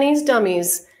 Mr. Kenny's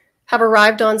dummies have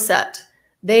arrived on set.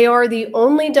 They are the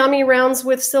only dummy rounds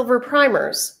with silver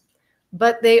primers,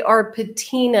 but they are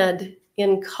patinaed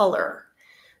in color.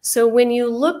 So when you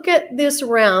look at this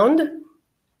round,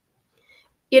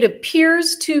 it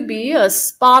appears to be a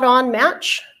spot-on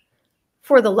match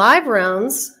for the live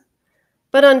rounds,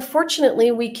 but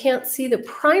unfortunately we can't see the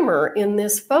primer in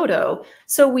this photo,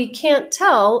 so we can't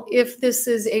tell if this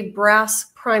is a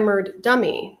brass primered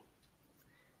dummy.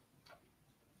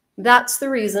 That's the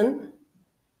reason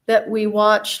that we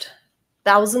watched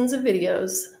thousands of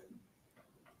videos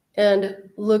and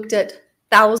looked at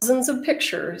thousands of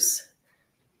pictures,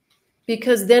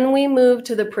 because then we moved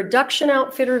to the production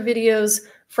outfitter videos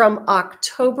from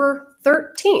October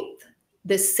 13th,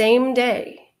 the same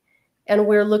day. And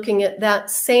we're looking at that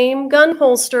same gun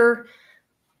holster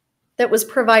that was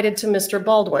provided to Mr.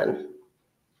 Baldwin.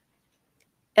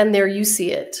 And there you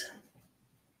see it.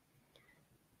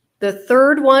 The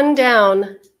third one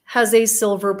down has a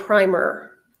silver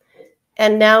primer.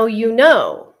 And now you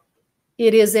know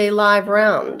it is a live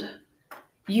round.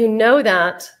 You know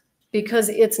that because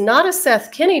it's not a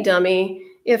Seth Kinney dummy.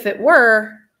 If it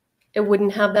were, it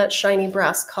wouldn't have that shiny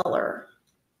brass color.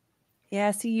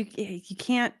 Yeah, see, you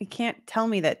can't tell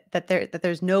me that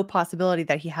there's no possibility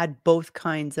that he had both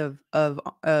kinds of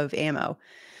ammo.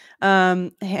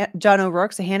 John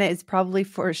O'Rourke, so Hannah is probably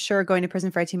for sure going to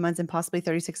prison for 18 months and possibly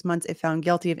 36 months if found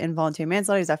guilty of involuntary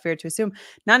manslaughter. Is that fair to assume?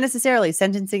 Not necessarily.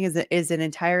 Sentencing is an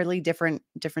entirely different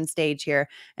stage here,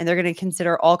 and they're going to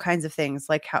consider all kinds of things,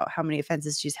 like how many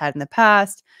offenses she's had in the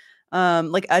past.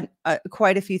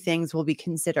 Quite a few things will be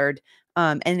considered.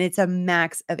 And it's a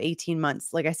max of 18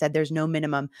 months. Like I said, there's no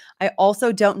minimum. I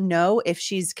also don't know if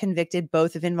she's convicted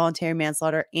both of involuntary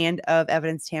manslaughter and of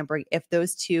evidence tampering, if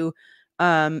those two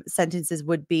sentences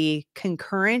would be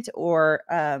concurrent or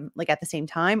like at the same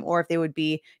time, or if they would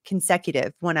be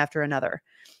consecutive, one after another.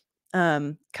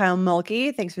 Kyle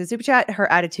Mulkey, thanks for the super chat. Her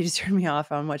attitude has turned me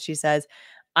off on what she says.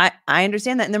 I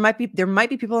understand that. And there might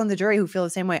be people in the jury who feel the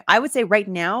same way. I would say right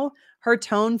now, her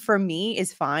tone for me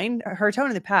is fine. Her tone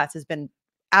in the past has been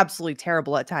absolutely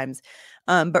terrible at times.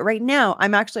 But right now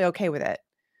I'm actually okay with it.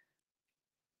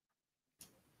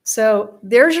 So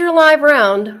there's your live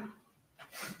round.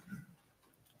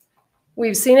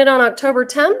 We've seen it on October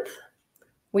 10th.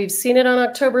 We've seen it on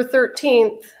October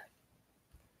 13th.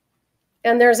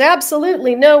 And there's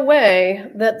absolutely no way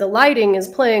that the lighting is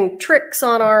playing tricks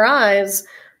on our eyes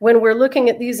when we're looking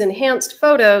at these enhanced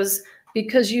photos,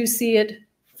 because you see it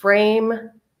frame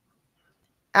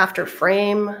after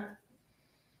frame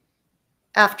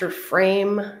after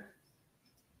frame.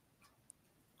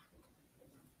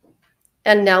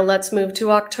 And now let's move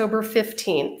to October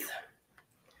 15th.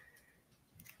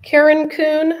 Karen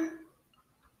Kuhn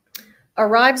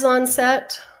arrives on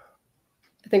set.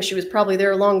 I think she was probably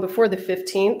there long before the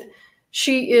 15th.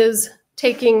 She is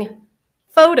taking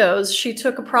photos. She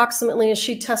took approximately, as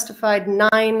she testified,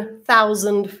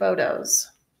 9,000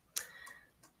 photos.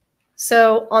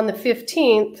 So on the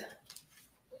 15th,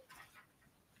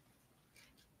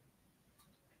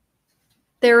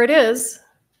 there it is.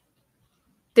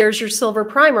 There's your silver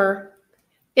primer.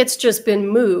 It's just been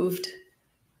moved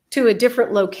to a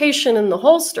different location in the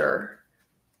holster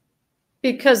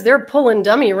because they're pulling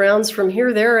dummy rounds from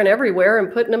here, there, and everywhere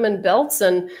and putting them in belts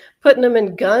and putting them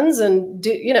in guns and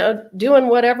doing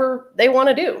whatever they want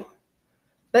to do.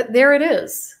 But there it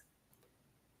is.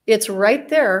 It's right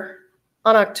there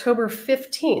on October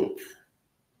 15th.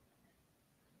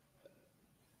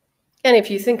 And if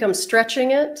you think I'm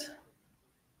stretching it,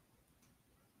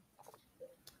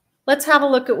 let's have a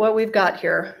look at what we've got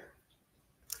here.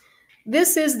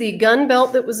 This is the gun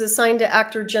belt that was assigned to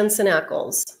actor Jensen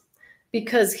Ackles.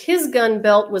 Because his gun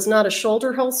belt was not a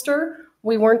shoulder holster,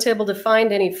 we weren't able to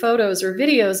find any photos or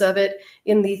videos of it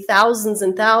in the thousands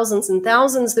and thousands and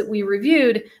thousands that we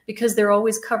reviewed, because they're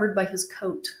always covered by his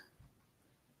coat.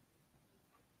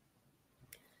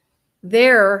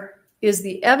 There is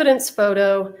the evidence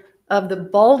photo of the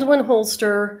Baldwin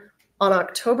holster on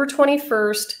October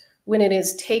 21st when it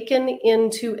is taken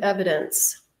into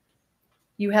evidence.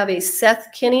 You have a Seth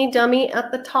Kinney dummy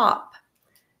at the top.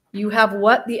 You have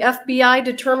what the FBI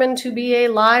determined to be a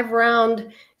live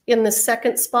round in the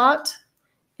second spot.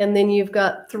 And then you've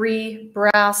got 3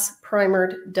 brass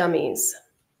primered dummies.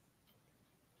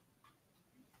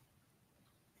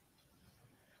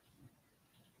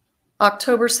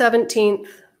 October 17th,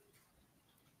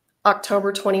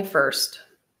 October 21st.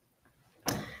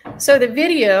 So the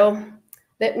video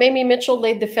that Mamie Mitchell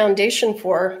laid the foundation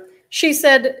for, she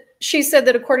said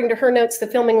that according to her notes, the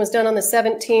filming was done on the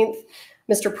 17th.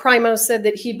 Mr. Primo said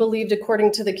that he believed,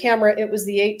 according to the camera, it was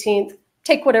the 18th.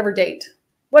 Take whatever date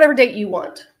you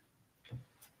want.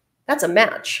 That's a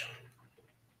match.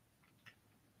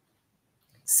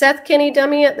 Seth Kinney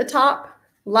dummy at the top,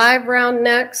 live round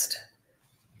next.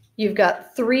 You've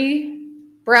got 3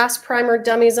 brass primer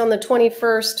dummies on the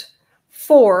 21st,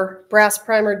 4 brass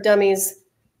primer dummies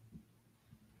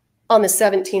on the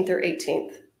 17th or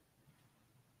 18th.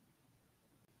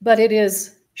 But it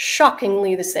is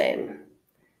shockingly the same.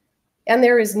 And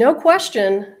there is no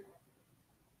question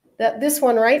that this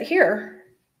one right here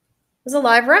was a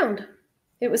live round.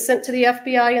 It was sent to the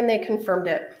FBI and they confirmed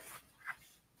it.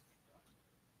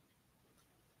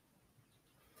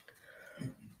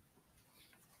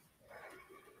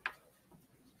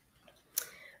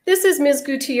 This is Ms.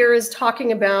 Gutierrez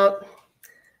talking about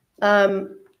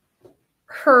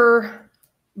her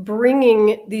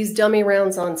bringing these dummy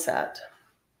rounds on set.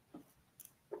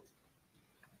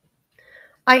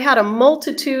 I had a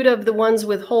multitude of the ones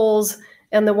with holes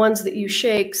and the ones that you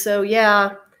shake. So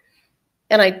yeah,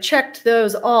 and I checked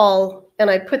those all and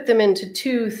I put them into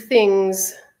 2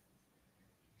 things.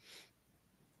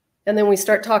 And then we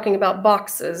start talking about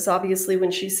boxes. Obviously,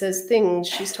 when she says things,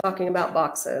 she's talking about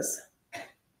boxes.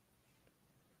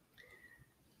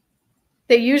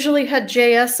 They usually had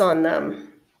JS on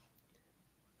them.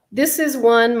 This is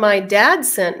one my dad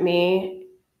sent me,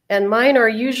 and mine are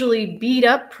usually beat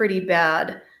up pretty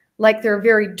bad, like they're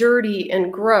very dirty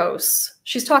and gross.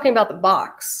 She's talking about the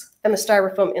box and the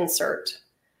styrofoam insert.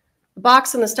 The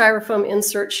box and the styrofoam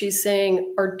insert, she's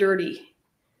saying, are dirty.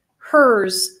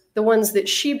 Hers, the ones that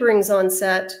she brings on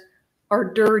set,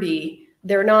 are dirty.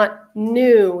 They're not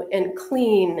new and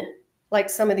clean like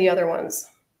some of the other ones.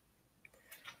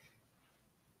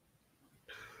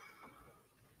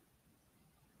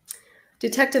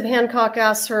 Detective Hancock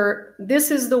asks her, this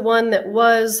is the one that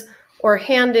was or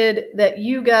handed that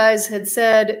you guys had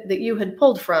said that you had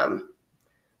pulled from.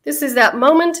 This is that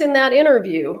moment in that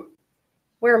interview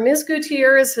where Ms.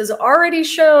 Gutierrez has already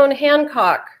shown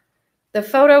Hancock the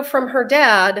photo from her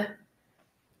dad,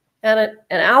 and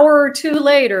an hour or 2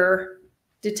 later,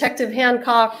 Detective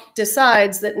Hancock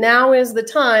decides that now is the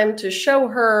time to show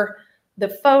her the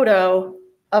photo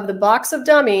of the box of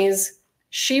dummies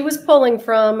she was pulling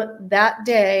from that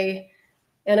day,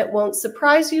 and it won't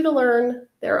surprise you to learn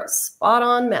they're a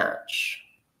spot-on match.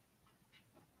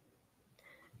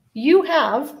 You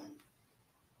have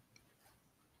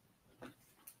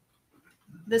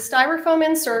the styrofoam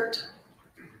insert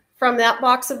from that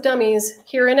box of dummies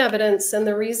here in evidence, and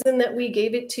the reason that we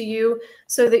gave it to you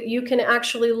so that you can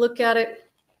actually look at it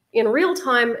in real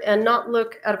time and not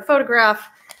look at a photograph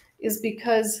is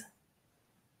because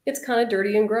it's kind of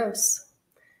dirty and gross.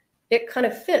 It kind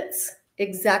of fits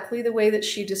exactly the way that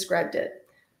she described it.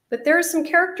 But there are some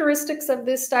characteristics of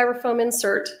this styrofoam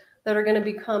insert that are going to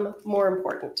become more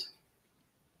important.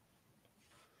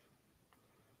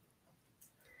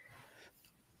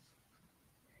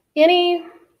 Any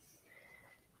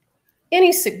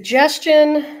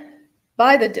suggestion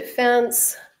by the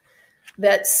defense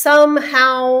that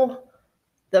somehow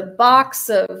the box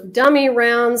of dummy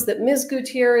rounds that Ms.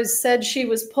 Gutierrez said she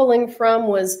was pulling from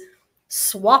was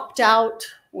swapped out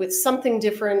with something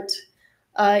different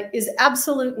is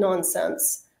absolute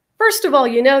nonsense. First of all,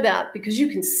 you know that because you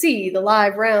can see the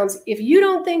live rounds. If you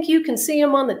don't think you can see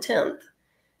them on the 10th,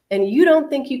 and you don't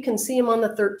think you can see them on the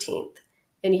 13th,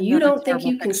 and you don't think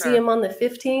you can see them on the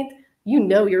 15th, you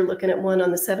know you're looking at one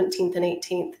on the 17th and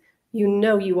 18th. You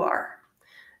know you are.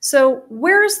 So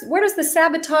where does the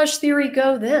sabotage theory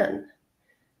go then?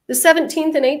 The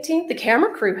 17th and 18th, the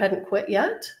camera crew hadn't quit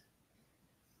yet.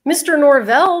 Mr.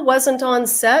 Norvell wasn't on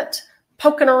set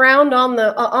poking around on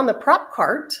the prop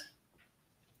cart.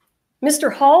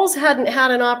 Mr. Halls hadn't had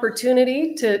an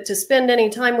opportunity to spend any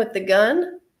time with the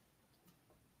gun.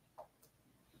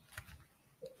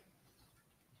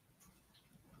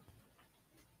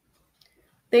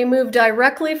 They moved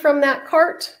directly from that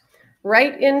cart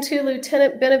right into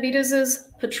Lieutenant Benavidez's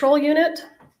patrol unit.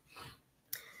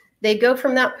 They go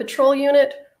from that patrol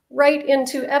unit right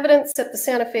into evidence at the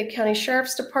Santa Fe County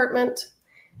Sheriff's Department.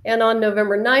 And on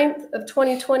November 9th of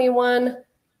 2021,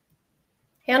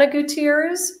 Hannah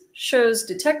Gutierrez shows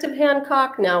Detective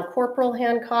Hancock, now Corporal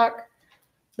Hancock,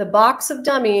 the box of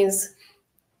dummies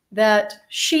that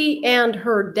she and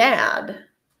her dad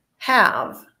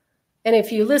have. And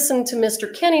if you listen to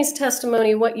Mr. Kenny's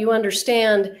testimony, what you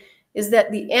understand is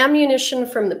that the ammunition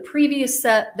from the previous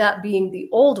set, that being the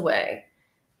old way,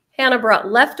 Hannah brought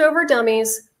leftover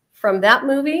dummies from that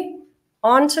movie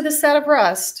onto the set of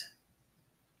Rust.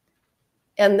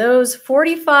 And those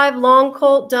 45 long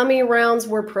Colt dummy rounds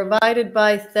were provided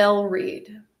by Thel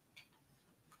Reed.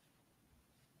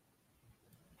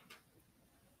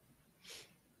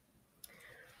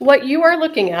 What you are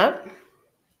looking at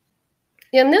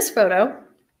in this photo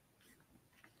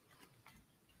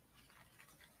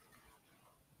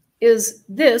is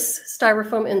this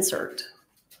styrofoam insert.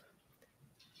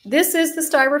 This is the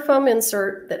styrofoam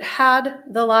insert that had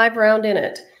the live round in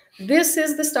it. This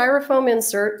is the styrofoam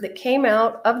insert that came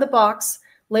out of the box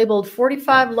labeled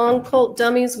 45 long Colt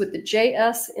dummies with the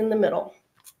JS in the middle.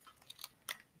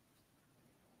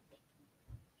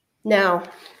 Now,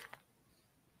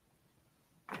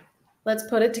 let's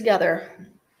put it together.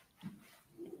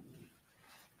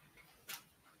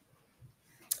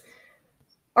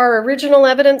 Our original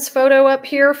evidence photo up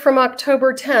here from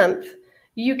October 10th,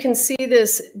 you can see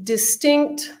this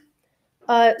distinct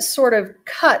sort of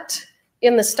cut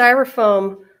in the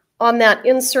styrofoam on that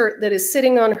insert that is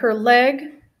sitting on her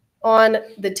leg on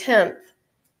the 10th.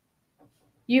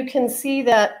 You can see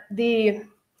that the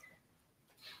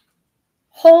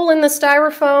hole in the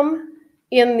styrofoam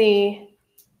in the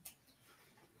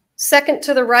second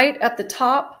to the right at the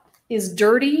top is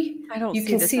dirty. You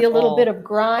can see a little bit of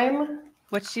grime.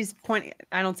 What she's pointing,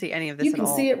 I don't see any of this You at all.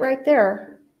 can see it right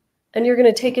there. And you're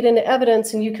going to take it into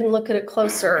evidence and you can look at it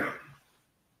closer.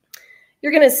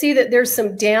 You're going to see that there's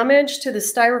some damage to the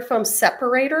styrofoam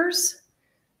separators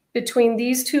between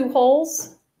these two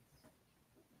holes.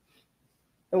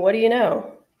 And what do you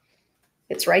know?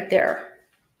 It's right there.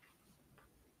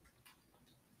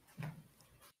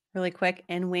 Really quick,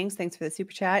 and Wings, thanks for the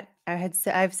super chat.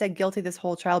 I've said guilty this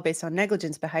whole trial based on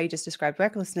negligence, but how you just described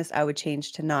recklessness, I would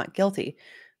change to not guilty.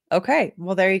 Okay,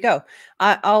 well, there you go.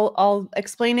 I'll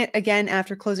explain it again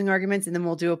after closing arguments, and then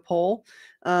we'll do a poll,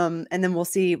 and then we'll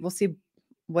see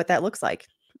what that looks like.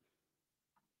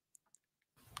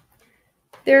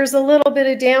 There's a little bit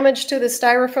of damage to the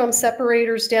styrofoam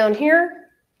separators down here.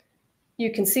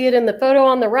 You can see it in the photo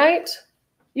on the right.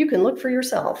 You can look for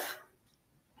yourself.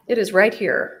 It is right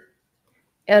here.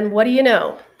 And what do you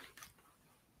know?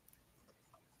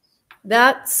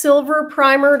 That silver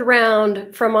primered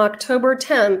round from October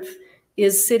 10th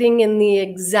is sitting in the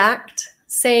exact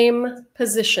same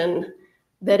position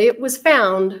that it was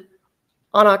found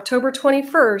on October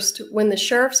 21st when the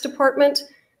Sheriff's Department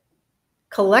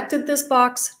collected this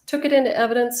box, took it into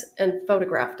evidence, and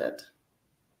photographed it.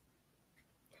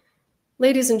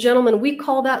 Ladies and gentlemen, we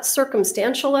call that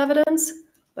circumstantial evidence,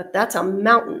 but that's a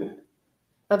mountain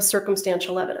of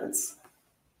circumstantial evidence.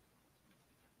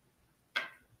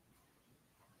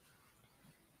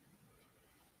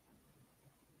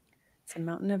 It's a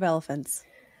mountain of elephants.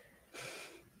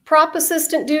 Prop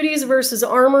assistant duties versus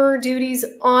armorer duties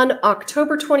on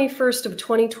October 21st of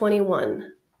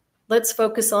 2021. Let's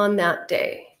focus on that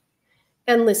day.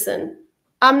 And listen,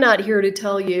 I'm not here to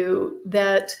tell you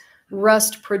that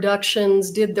Rust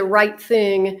Productions did the right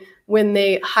thing when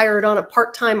they hired on a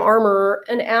part-time armorer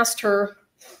and asked her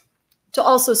to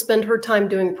also spend her time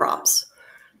doing props.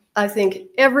 I think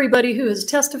everybody who has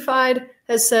testified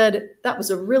has said that was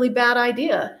a really bad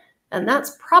idea. And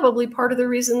that's probably part of the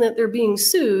reason that they're being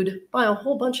sued by a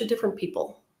whole bunch of different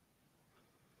people.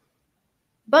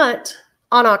 But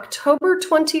on October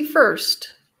 21st,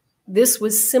 this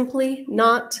was simply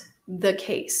not the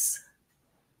case.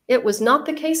 It was not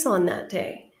the case on that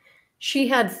day. She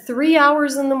had 3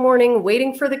 hours in the morning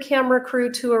waiting for the camera crew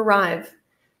to arrive.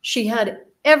 She had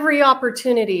every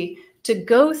opportunity to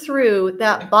go through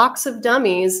that box of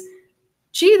dummies,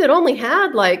 that only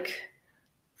had like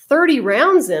 30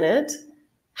 rounds in it.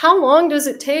 How long does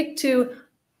it take to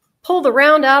pull the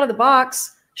round out of the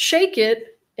box, shake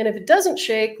it, and if it doesn't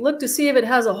shake, look to see if it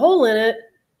has a hole in it,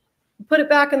 put it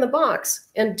back in the box,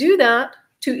 and do that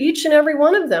to each and every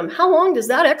one of them? How long does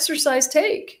that exercise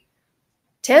take?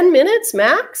 10 minutes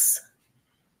max?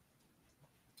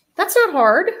 That's not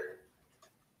hard.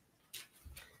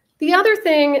 The other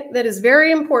thing that is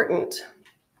very important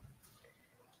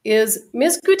is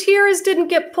Ms. Gutierrez didn't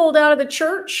get pulled out of the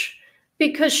church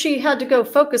because she had to go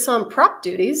focus on prop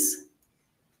duties.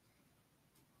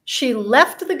 She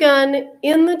left the gun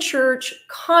in the church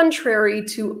contrary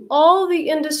to all the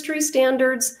industry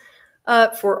standards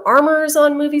for armorers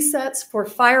on movie sets, for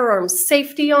firearms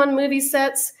safety on movie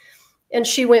sets. And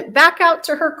she went back out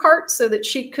to her cart so that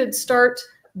she could start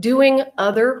doing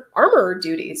other armorer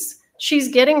duties. She's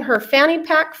getting her fanny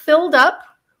pack filled up.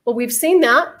 Well, we've seen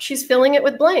that. She's filling it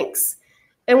with blanks.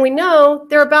 And we know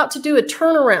they're about to do a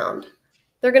turnaround.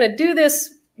 They're going to do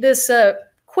this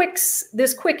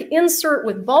quick insert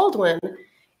with Baldwin,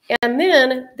 and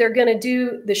then they're going to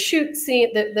do the shoot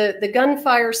scene, the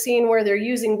gunfire scene where they're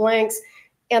using blanks,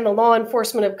 and the law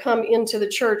enforcement have come into the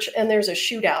church, and there's a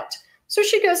shootout. So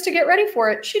she goes to get ready for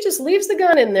it. She just leaves the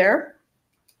gun in there.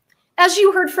 As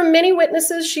you heard from many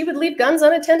witnesses, she would leave guns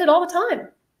unattended all the time.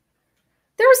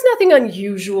 There was nothing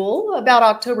unusual about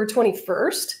October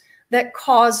 21st that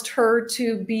caused her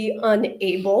to be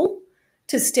unable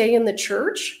to stay in the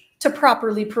church to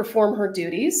properly perform her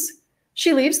duties.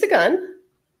 She leaves the gun.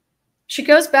 She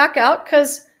goes back out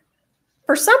because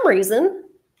for some reason,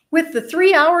 with the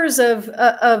 3 hours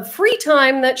of free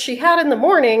time that she had in the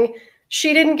morning,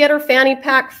 she didn't get her fanny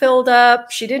pack filled up.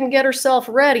 She didn't get herself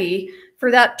ready for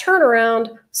that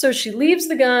turnaround. So she leaves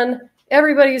the gun.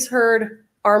 Everybody's heard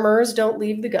armorers don't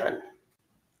leave the gun.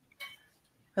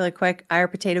 Really quick, Ira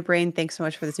Potato Brain, thanks so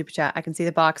much for the super chat. I can see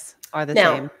the box are the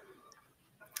Now, same.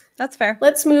 That's fair.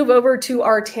 Let's move over to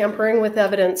our tampering with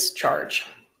evidence charge.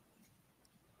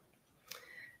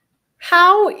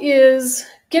 How is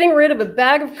getting rid of a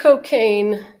bag of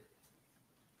cocaine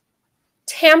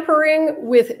tampering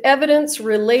with evidence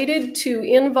related to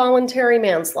involuntary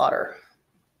manslaughter?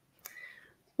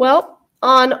 Well,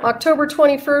 on October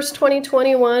 21st,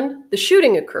 2021, the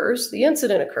shooting occurs, the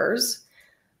incident occurs.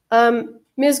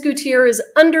 Ms. Gutierrez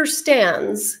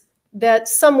understands that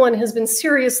someone has been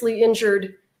seriously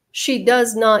injured. She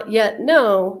does not yet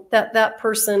know that that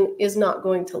person is not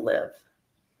going to live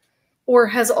or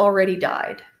has already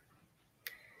died.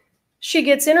 She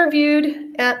gets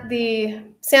interviewed at the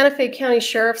Santa Fe County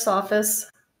Sheriff's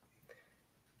Office.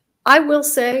 I will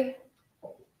say,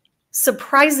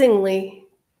 surprisingly,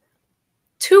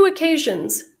 2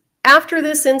 occasions after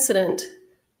this incident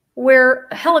where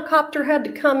a helicopter had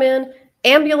to come in,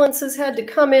 ambulances had to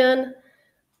come in,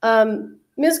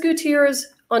 Ms.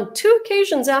 Gutierrez, on 2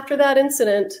 occasions after that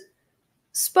incident,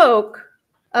 spoke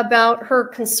about her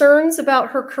concerns about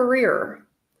her career.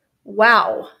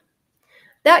 Wow.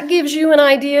 That gives you an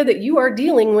idea that you are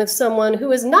dealing with someone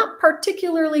who is not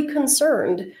particularly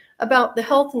concerned about the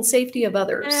health and safety of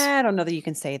others. I don't know that you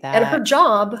can say that. And her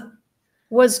job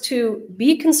was to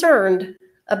be concerned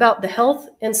about the health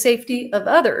and safety of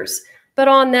others. But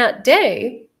on that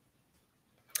day,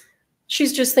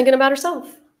 she's just thinking about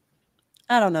herself.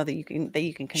 I don't know that you can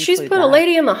conclude She's put a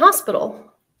lady in the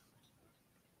hospital,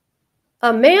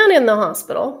 a man in the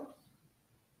hospital.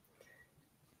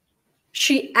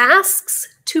 She asks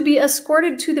to be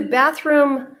escorted to the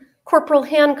bathroom Corporal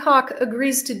Hancock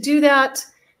agrees to do that,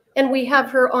 and we have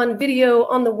her on video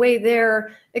on the way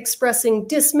there expressing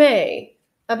dismay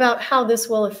about how this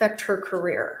will affect her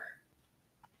career.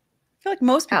 I feel like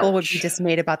most people would be Ouch.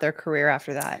 dismayed about their career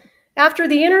after that. After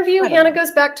the interview, Hannah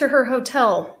goes back to her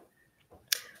hotel.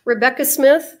 Rebecca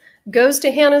Smith goes to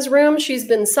Hannah's room. She's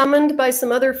been summoned by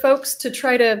some other folks to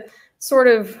try to sort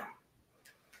of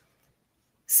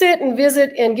sit and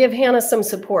visit and give Hannah some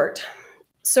support.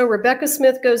 So Rebecca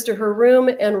Smith goes to her room,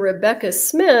 and Rebecca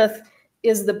Smith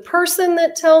is the person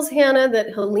that tells Hannah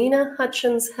that Halyna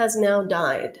Hutchins has now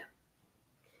died.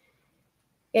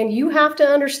 And you have to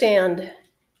understand,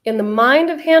 in the mind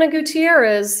of Hannah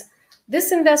Gutierrez,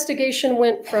 this investigation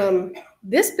went from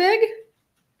this big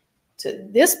to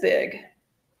this big.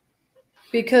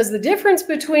 Because the difference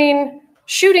between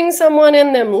shooting someone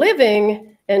and them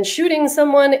living and shooting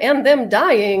someone and them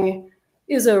dying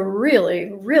is a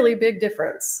really, really big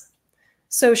difference.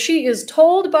 So she is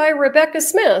told by Rebecca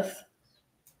Smith,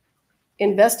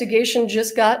 investigation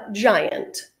just got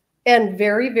giant and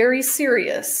very, very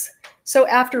serious. So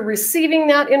after receiving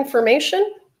that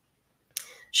information,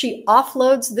 she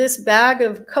offloads this bag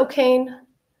of cocaine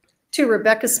to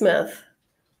Rebecca Smith.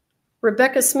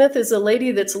 Rebecca Smith is a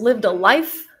lady that's lived a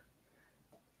life.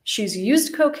 She's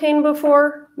used cocaine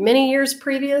before, many years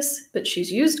previous, but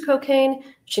she's used cocaine.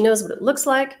 She knows what it looks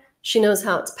like. She knows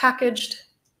how it's packaged.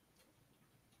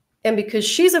 And because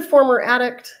she's a former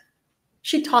addict,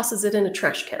 she tosses it in a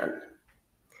trash can.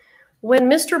 When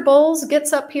Mr. Bowles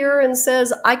gets up here and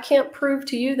says, I can't prove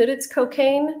to you that it's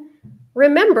cocaine,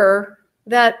 remember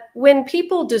that when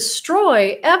people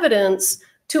destroy evidence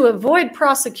to avoid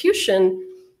prosecution,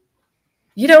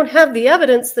 you don't have the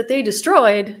evidence that they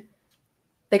destroyed.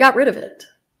 They got rid of it.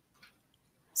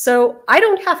 So I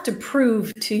don't have to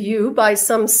prove to you by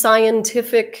some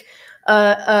scientific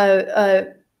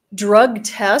drug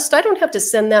test. I don't have to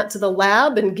send that to the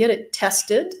lab and get it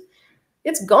tested.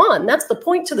 It's gone. That's the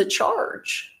point to the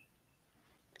charge.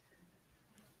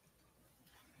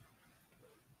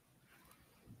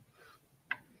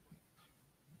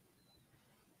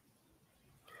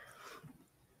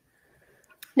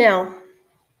 Now,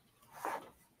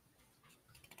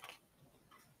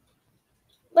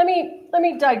 let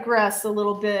me digress a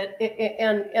little bit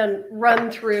and run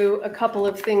through a couple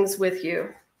of things with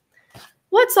you.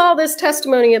 What's all this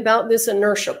testimony about this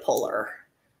inertia puller?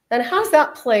 And how does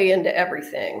that play into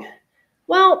everything?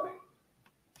 Well,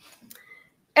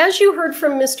 as you heard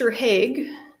from Mr. Haig,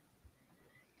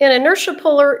 an inertia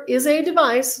puller is a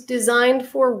device designed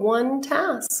for one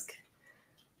task.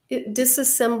 It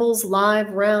disassembles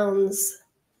live rounds.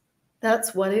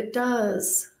 That's what it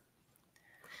does.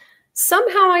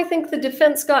 Somehow I think the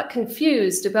defense got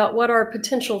confused about what our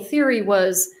potential theory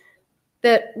was,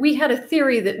 that we had a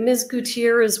theory that Ms.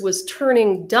 Gutierrez was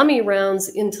turning dummy rounds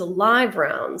into live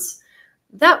rounds.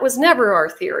 That was never our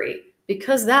theory,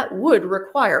 because that would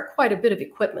require quite a bit of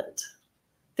equipment.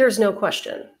 There's no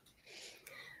question.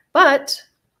 But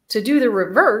to do the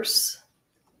reverse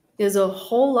is a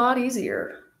whole lot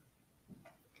easier.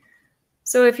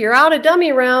 So if you're out of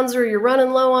dummy rounds or you're running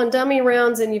low on dummy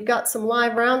rounds and you've got some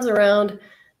live rounds around,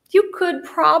 you could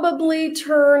probably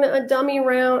turn a dummy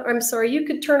round, you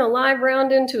could turn a live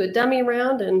round into a dummy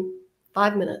round in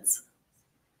 5 minutes.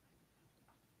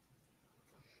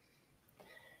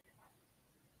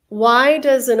 Why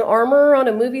does an armor on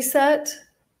a movie set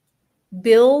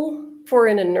bill for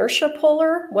an inertia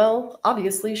puller? Well,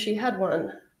 obviously she had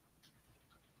one.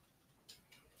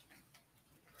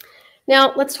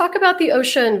 Now, let's talk about the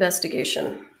OSHA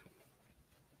investigation.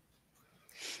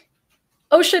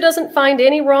 OSHA doesn't find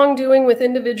any wrongdoing with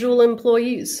individual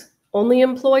employees, only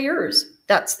employers.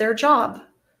 That's their job.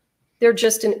 They're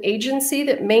just an agency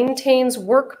that maintains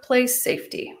workplace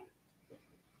safety.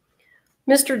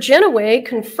 Mr. Genoway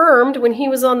confirmed when he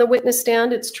was on the witness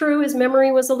stand, it's true, his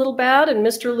memory was a little bad and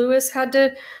Mr. Lewis had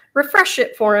to refresh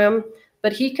it for him,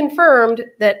 but he confirmed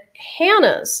that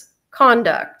Hannah's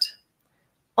conduct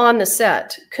on the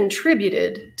set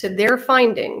contributed to their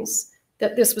findings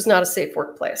that this was not a safe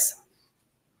workplace.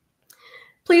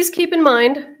 Please keep in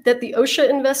mind that the OSHA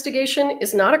investigation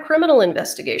is not a criminal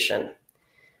investigation.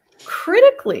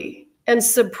 Critically and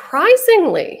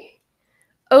surprisingly,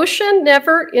 OSHA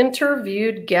never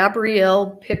interviewed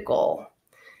Gabrielle Pickle.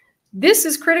 This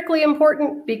is critically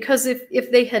important because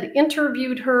if they had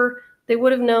interviewed her, they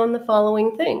would have known the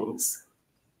following things.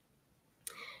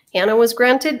 Hannah was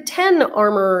granted 10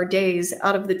 armorer days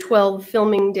out of the 12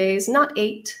 filming days, not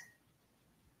 8.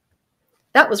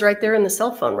 That was right there in the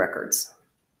cell phone records.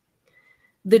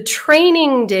 The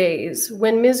training days,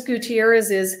 when Ms.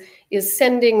 Gutierrez is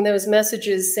sending those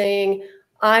messages saying,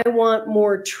 I want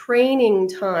more training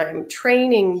time,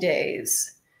 training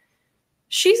days.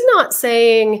 She's not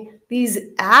saying these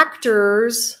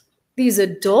actors, these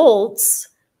adults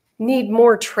need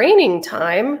more training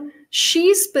time.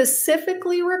 She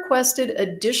specifically requested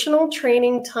additional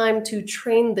training time to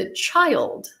train the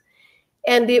child.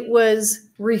 And it was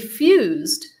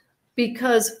refused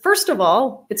because, first of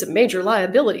all, it's a major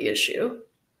liability issue.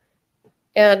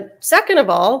 And second of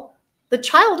all, the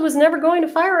child was never going to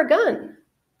fire a gun.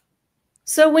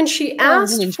 So when she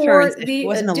asked for the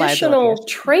additional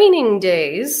training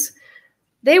days,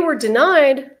 they were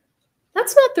denied.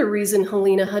 That's not the reason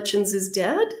Halyna Hutchins is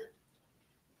dead.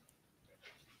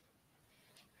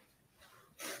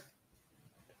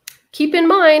 Keep in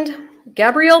mind,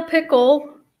 Gabrielle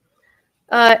Pickle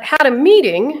had a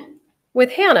meeting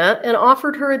with Hannah and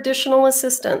offered her additional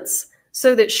assistance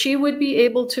so that she would be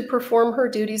able to perform her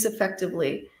duties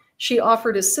effectively. She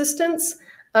offered assistance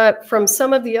from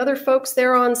some of the other folks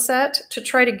there on set to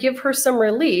try to give her some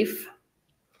relief.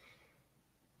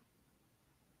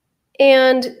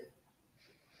 And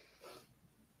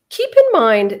keep in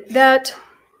mind that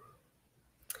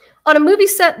on a movie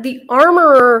set, the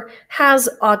armorer has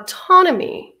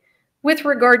autonomy with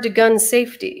regard to gun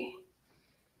safety.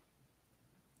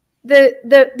 The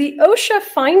OSHA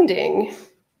finding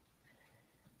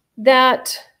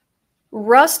that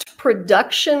Rust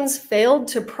Productions failed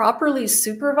to properly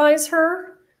supervise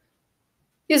her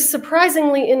is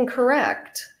surprisingly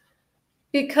incorrect,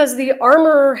 because the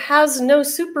armorer has no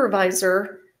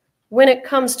supervisor when it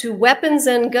comes to weapons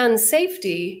and gun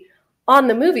safety on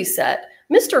the movie set.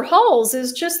 Mr. Halls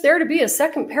is just there to be a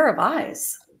second pair of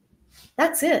eyes.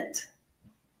 That's it.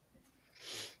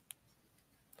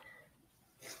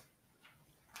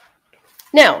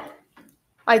 Now,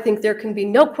 I think there can be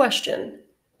no question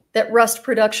that Rust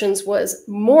Productions was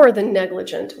more than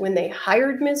negligent when they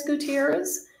hired Ms.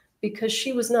 Gutierrez, because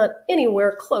she was not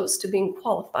anywhere close to being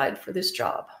qualified for this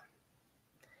job.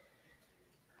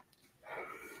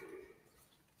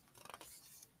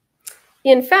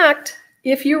 In fact,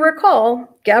 if you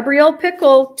recall, Gabrielle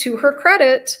Pickle, to her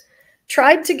credit,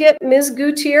 tried to get Ms.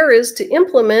 Gutierrez to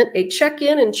implement a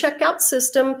check-in and check-out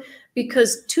system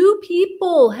because 2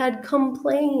 people had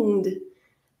complained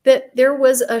that there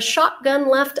was a shotgun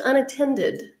left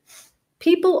unattended.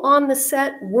 People on the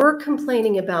set were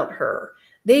complaining about her.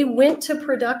 They went to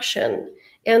production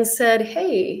and said,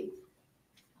 hey,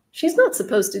 she's not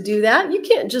supposed to do that. You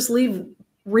can't just leave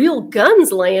real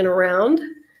guns laying around.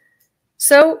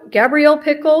 So Gabrielle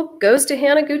Pickle goes to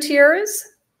Hannah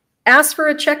Gutierrez, asks for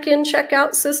a check-in,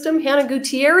 check-out system. Hannah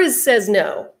Gutierrez says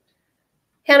no.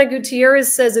 Hannah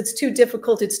Gutierrez says it's too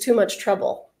difficult, it's too much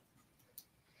trouble.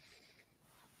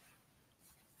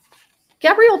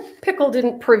 Gabrielle Pickle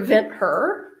didn't prevent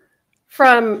her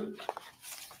from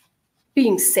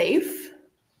being safe.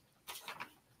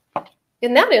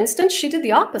 In that instance, she did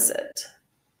the opposite.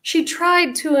 She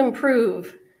tried to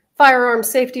improve firearm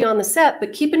safety on the set,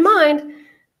 but keep in mind,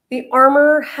 the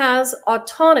armorer has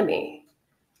autonomy.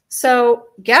 So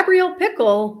Gabrielle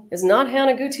Pickle is not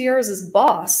Hannah Gutierrez's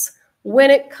boss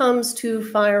when it comes to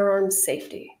firearm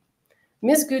safety.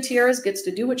 Ms. Gutierrez gets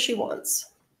to do what she wants.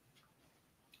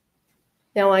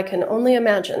 Now, I can only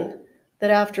imagine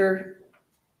that after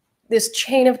this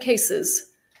chain of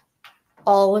cases,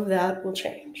 all of that will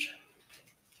change.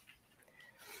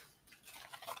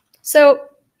 So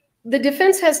the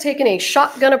defense has taken a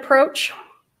shotgun approach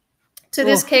to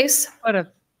this case.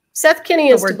 Seth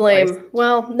Kinney is to blame.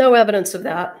 Well, no evidence of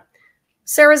that.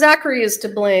 Sarah Zachary is to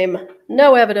blame.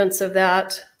 No evidence of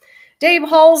that. Dave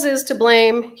Halls is to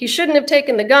blame. He shouldn't have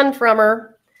taken the gun from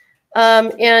her.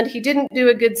 And he didn't do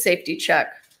a good safety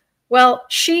check. Well,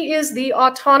 she is the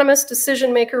autonomous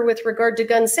decision maker with regard to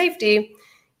gun safety.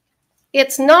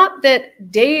 It's not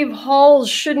that Dave Halls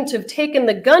shouldn't have taken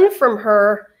the gun from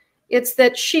her. It's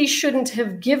that she shouldn't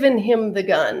have given him the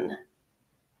gun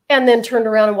and then turned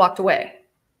around and walked away.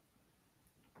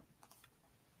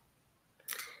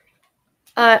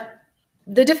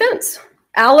 The defense.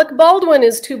 Alec Baldwin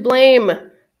is to blame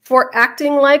for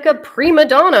acting like a prima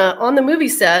donna on the movie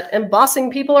set and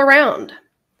bossing people around.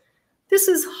 This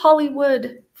is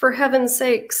Hollywood, for heaven's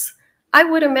sakes. I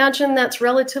would imagine that's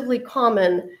relatively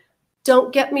common.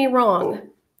 Don't get me wrong.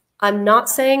 I'm not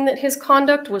saying that his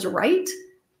conduct was right.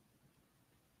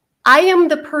 I am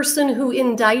the person who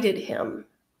indicted him.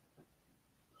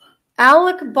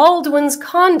 Alec Baldwin's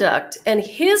conduct and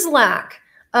his lack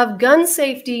of gun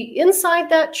safety inside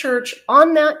that church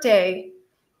on that day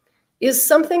is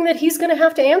something that he's going to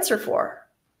have to answer for.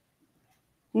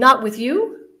 Not with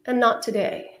you and not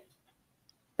today.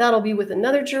 That'll be with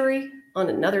another jury on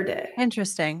another day.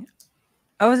 Interesting.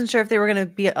 I wasn't sure if they were going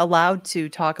to be allowed to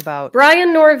talk about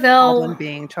Brian Baldwin Norvell,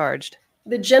 being charged.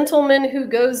 the gentleman who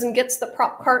goes and gets the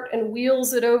prop cart and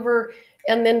wheels it over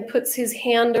and then puts his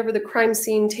hand over the crime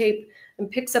scene tape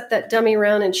and picks up that dummy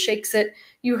round and shakes it.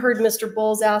 You heard Mr.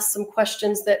 Bowles ask some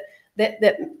questions that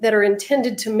are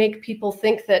intended to make people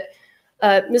think that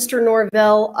Mr.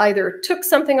 Norvell either took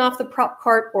something off the prop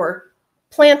cart or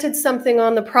planted something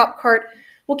on the prop cart.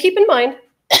 Well, keep in mind,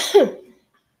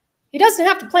 he doesn't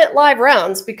have to plant live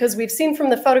rounds because we've seen from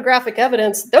the photographic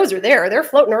evidence, those are there. They're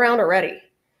floating around already.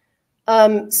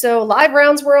 So live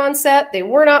rounds were on set. They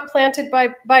were not planted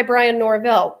by Brian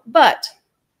Norvell. But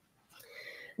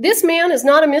this man is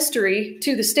not a mystery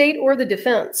to the state or the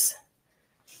defense.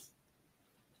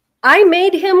 I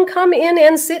made him come in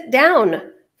and sit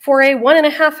down for a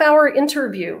 1.5-hour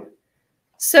interview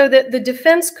so that the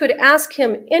defense could ask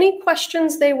him any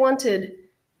questions they wanted,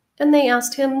 and they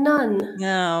asked him none.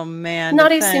 Oh, man.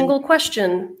 Not a single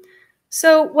question.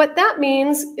 So what that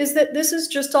means is that this is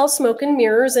just all smoke and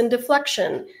mirrors and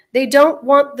deflection. They don't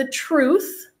want the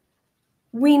truth.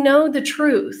 We know the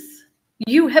truth.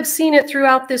 You have seen it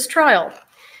throughout this trial.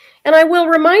 And I will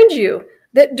remind you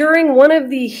that during one of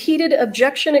the heated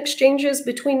objection exchanges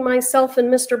between myself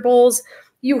and Mr. Bowles,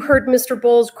 you heard Mr.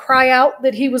 Bowles cry out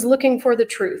that he was looking for the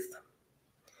truth.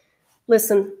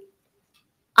 Listen,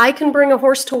 I can bring a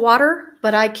horse to water,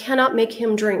 but I cannot make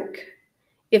him drink.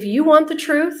 If you want the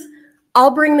truth,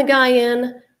 I'll bring the guy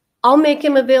in. I'll make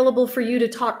him available for you to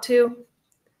talk to.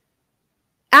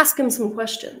 Ask him some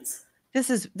questions. This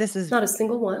is Not a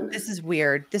single one. This is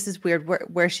weird. This is weird.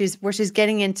 Where she's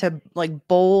getting into like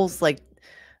Bowles, I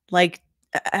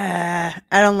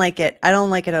don't like it. I don't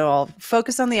like it at all.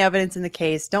 Focus on the evidence in the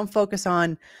case. Don't focus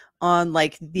on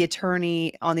like the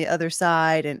attorney on the other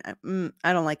side. And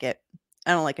I don't like it.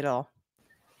 I don't like it at all.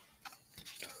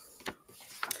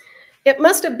 It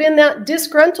must have been that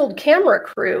disgruntled camera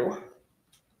crew.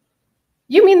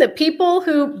 You mean the people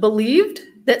who believed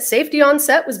that safety on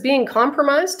set was being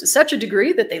compromised to such a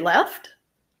degree that they left?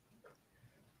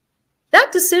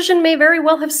 That decision may very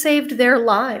well have saved their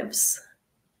lives.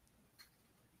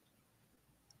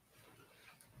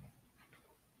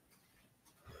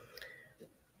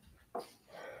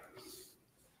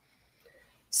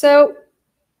 So,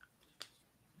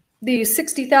 the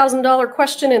 $60,000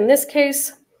 question in this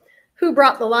case, who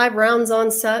brought the live rounds on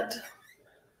set?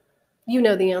 You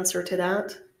know the answer to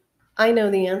that. I know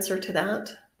the answer to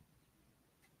that.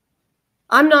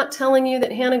 I'm not telling you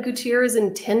that Hannah Gutierrez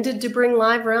intended to bring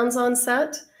live rounds on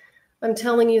set. I'm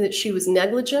telling you that she was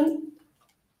negligent.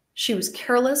 She was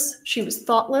careless. She was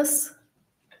thoughtless.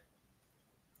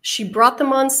 She brought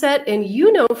them on set, and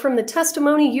you know from the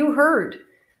testimony you heard,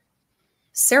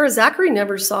 Sarah Zachary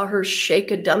never saw her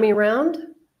shake a dummy round.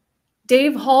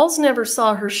 Dave Halls never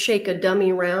saw her shake a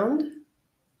dummy round.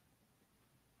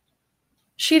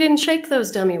 She didn't shake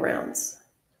those dummy rounds.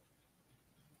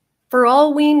 For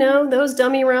all we know, those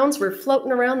dummy rounds were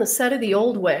floating around the set of The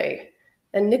Old Way,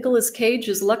 and Nicolas Cage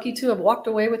is lucky to have walked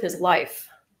away with his life.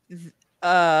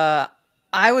 I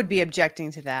would be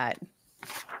objecting to that.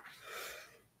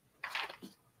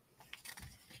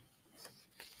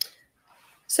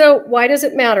 So why does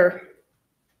it matter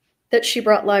that she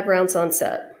brought live rounds on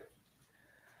set?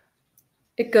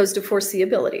 It goes to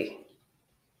foreseeability.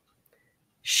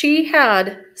 She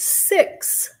had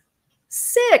six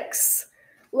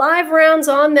live rounds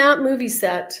on that movie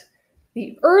set.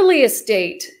 The earliest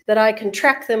date that I can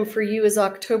track them for you is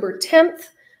October 10th.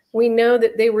 We know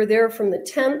that they were there from the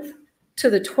 10th to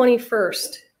the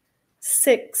 21st.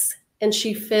 6, and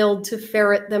she failed to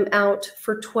ferret them out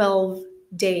for 12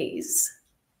 days.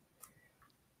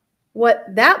 What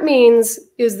that means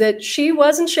is that she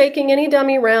wasn't shaking any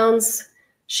dummy rounds.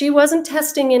 She wasn't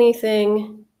testing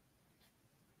anything.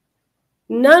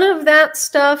 None of that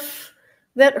stuff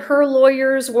that her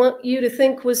lawyers want you to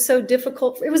think was so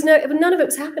difficult. None of it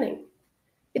was happening.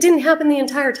 It didn't happen the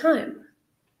entire time.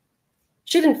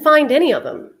 She didn't find any of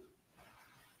them.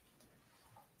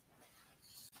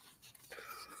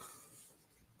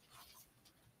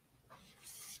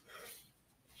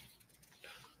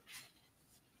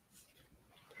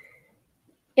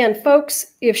 And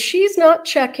folks, if she's not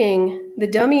checking the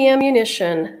dummy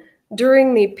ammunition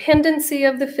during the pendency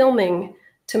of the filming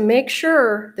to make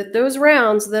sure that those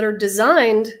rounds that are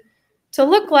designed to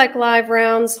look like live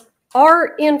rounds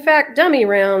are in fact dummy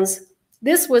rounds,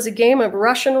 this was a game of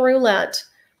Russian roulette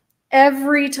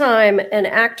every time an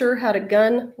actor had a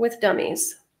gun with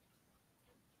dummies.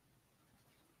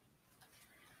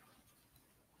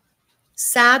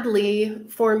 Sadly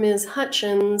for Ms.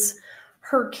 Hutchins,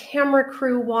 her camera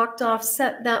crew walked off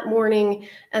set that morning,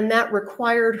 and that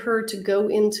required her to go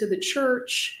into the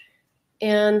church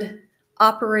and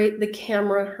operate the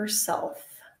camera herself.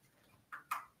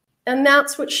 And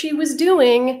that's what she was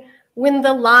doing when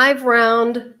the live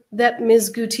round that Ms.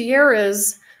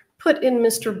 Gutierrez put in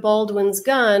Mr. Baldwin's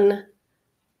gun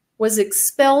was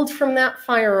expelled from that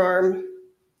firearm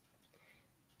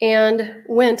and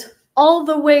went all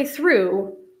the way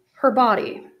through her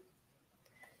body.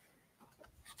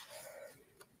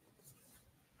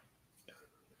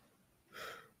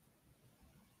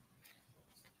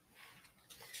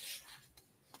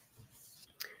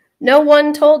 No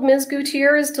one told Ms.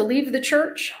 Gutierrez to leave the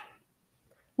church.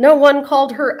 No one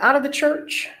called her out of the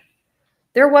church.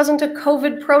 There wasn't a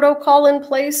COVID protocol in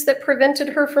place that prevented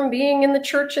her from being in the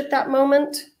church at that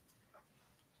moment.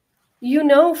 You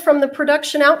know from the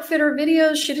production outfitter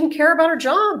videos, she didn't care about her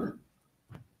job.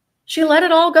 She let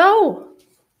it all go.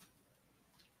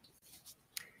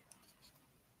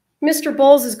 Mr.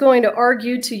 Bowles is going to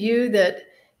argue to you that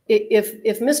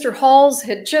if Mr. Halls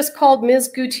had just called Ms.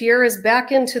 Gutierrez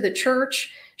back into the church,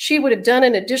 she would have done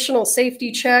an additional safety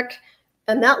check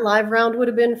and that live round would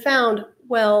have been found.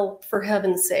 Well, for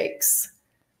heaven's sakes,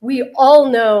 we all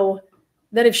know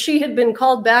that if she had been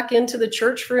called back into the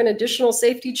church for an additional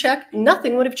safety check,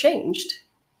 nothing would have changed.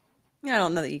 I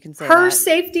don't know that you can say Her that.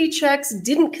 safety checks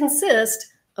didn't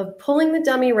consist of pulling the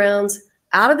dummy rounds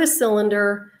out of the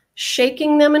cylinder,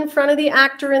 shaking them in front of the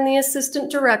actor and the assistant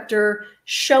director,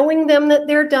 showing them that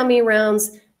they're dummy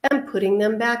rounds, and putting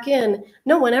them back in.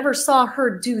 No one ever saw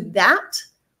her do that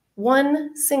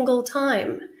one single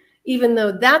time, even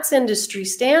though that's industry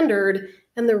standard.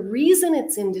 And the reason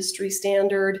it's industry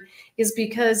standard is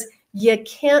because you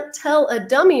can't tell a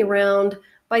dummy round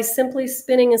by simply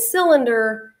spinning a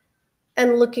cylinder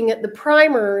and looking at the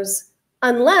primers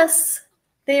unless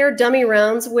they are dummy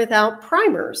rounds without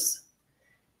primers.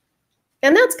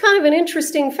 And that's kind of an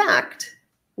interesting fact.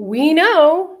 We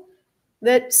know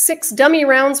that 6 dummy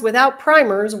rounds without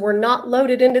primers were not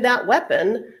loaded into that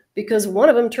weapon because one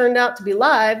of them turned out to be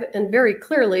live and very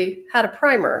clearly had a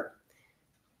primer.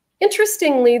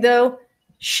 Interestingly, though,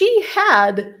 she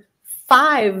had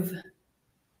 5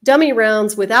 dummy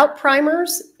rounds without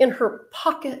primers in her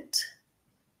pocket.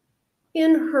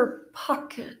 In her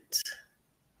pocket.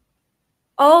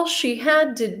 All she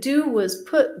had to do was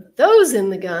put those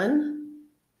in the gun,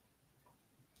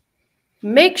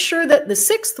 make sure that the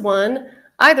 6th one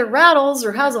either rattles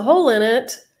or has a hole in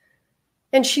it,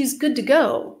 and she's good to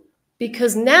go.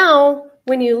 Because now,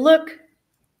 when you look,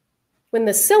 when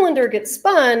the cylinder gets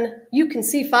spun, you can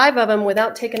see 5 of them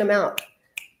without taking them out,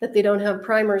 that they don't have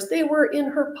primers. They were in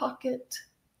her pocket,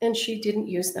 and she didn't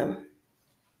use them.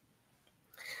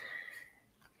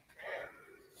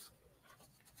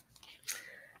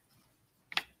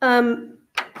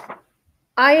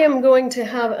 I am going to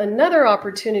have another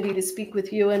opportunity to speak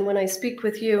with you, and when I speak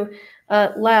with you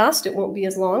last, it won't be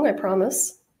as long, I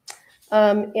promise.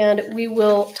 And we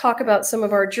will talk about some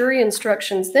of our jury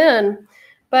instructions then.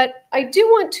 But I do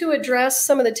want to address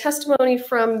some of the testimony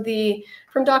from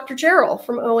Dr. Jarrell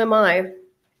from OMI,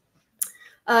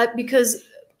 because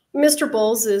Mr.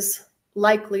 Bowles is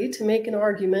likely to make an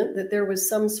argument that there was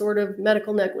some sort of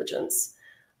medical negligence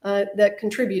that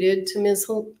contributed to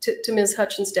Ms.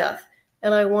 Hutchins' death.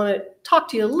 And I want to talk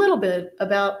to you a little bit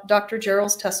about Dr.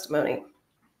 Jarrell's testimony.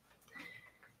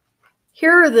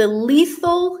 Here are the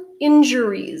lethal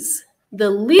injuries.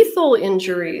 The lethal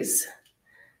injuries: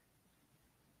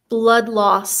 blood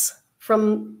loss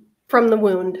from the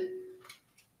wound.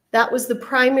 That was the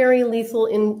primary lethal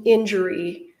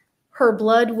injury. Her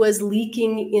blood was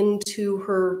leaking into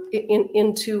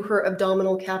her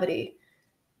abdominal cavity,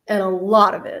 and a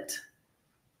lot of it.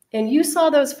 And you saw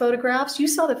those photographs. You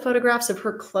saw the photographs of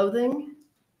her clothing.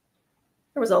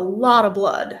 There was a lot of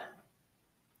blood.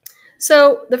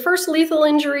 So the first lethal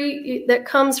injury that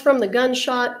comes from the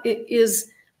gunshot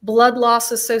is blood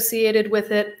loss associated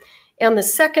with it. And the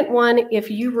second one,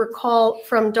 if you recall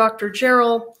from Dr.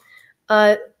 Jarrell,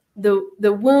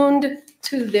 the wound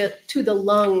to the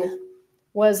lung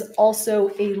was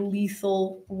also a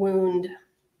lethal wound.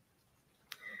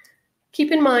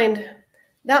 Keep in mind,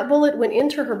 that bullet went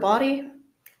into her body.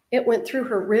 It went through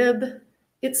her rib.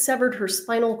 It severed her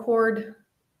spinal cord.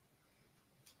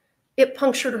 It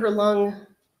punctured her lung.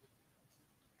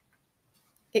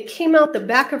 It came out the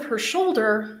back of her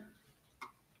shoulder.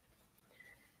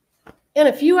 And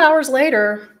a few hours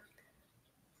later,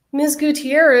 Ms.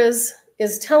 Gutierrez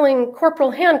is telling Corporal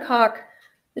Hancock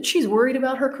that she's worried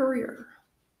about her career.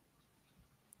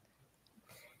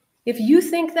 If you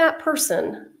think that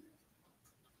person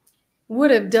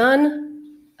would have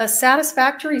done a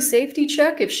satisfactory safety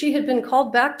check if she had been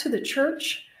called back to the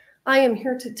church? I am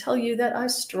here to tell you that I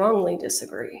strongly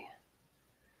disagree.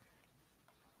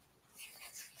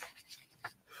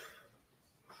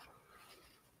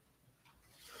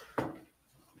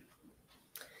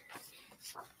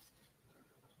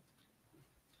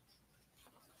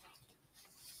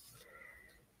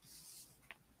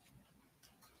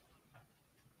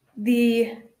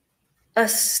 The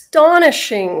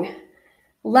astonishing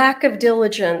lack of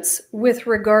diligence with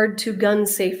regard to gun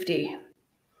safety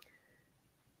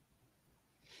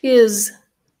is,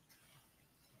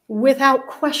 without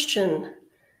question,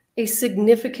 a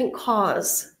significant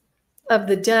cause of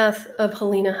the death of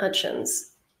Halyna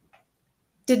Hutchins.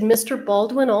 Did Mr.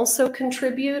 Baldwin also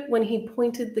contribute when he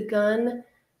pointed the gun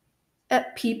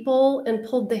at people and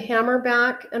pulled the hammer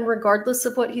back, and regardless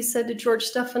of what he said to George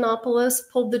Stephanopoulos,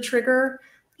 pulled the trigger?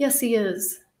 Yes, he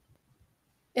is.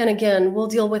 And again, we'll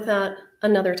deal with that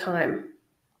another time.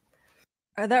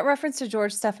 That reference to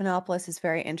George Stephanopoulos is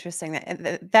very interesting.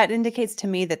 That indicates to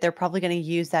me that they're probably going to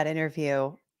use that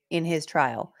interview in his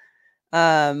trial.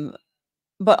 But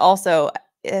also,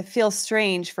 it feels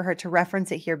strange for her to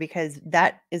reference it here because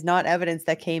that is not evidence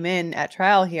that came in at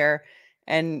trial here.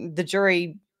 And the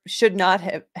jury should not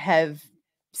have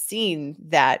seen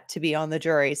that to be on the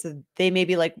jury. So they may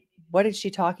be like, what is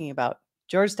she talking about?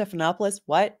 George Stephanopoulos?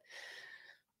 What?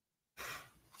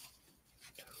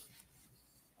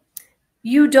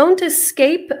 You don't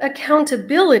escape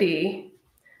accountability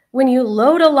when you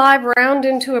load a live round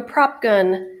into a prop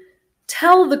gun,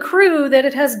 tell the crew that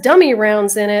it has dummy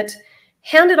rounds in it,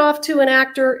 hand it off to an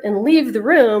actor, and leave the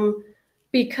room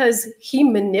because he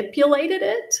manipulated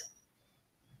it.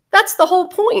 That's the whole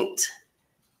point.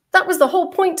 That was the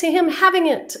whole point to him having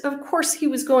it. Of course he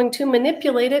was going to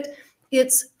manipulate it.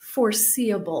 It's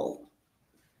foreseeable.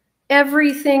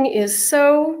 Everything is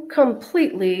so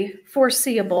completely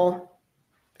foreseeable.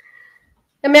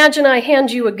 Imagine I hand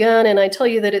you a gun and I tell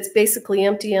you that it's basically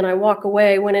empty and I walk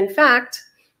away when in fact,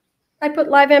 I put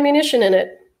live ammunition in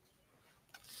it.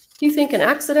 You think an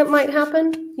accident might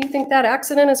happen? You think that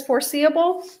accident is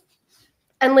foreseeable?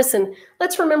 And listen,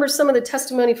 let's remember some of the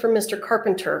testimony from Mr.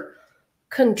 Carpenter.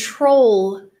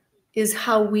 Control is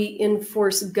how we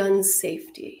enforce gun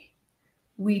safety.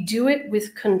 We do it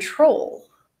with control.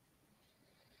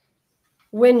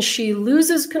 When she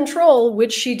loses control,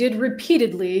 which she did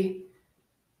repeatedly,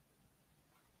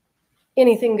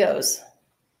 anything goes.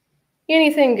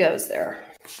 Anything goes there.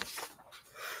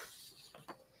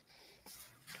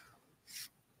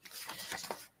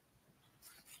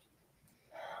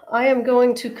 I am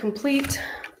going to complete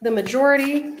the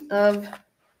majority of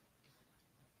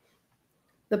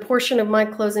the portion of my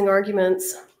closing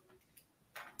arguments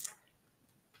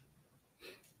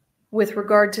with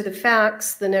regard to the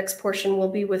facts. The next portion will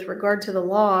be with regard to the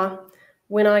law.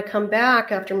 When I come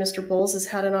back after Mr. Bowles has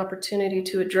had an opportunity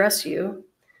to address you,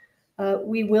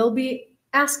 we will be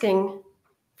asking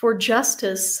for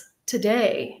justice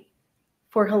today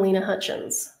for Halyna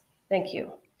Hutchins. Thank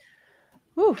you.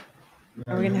 Whew.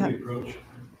 Are we gonna have?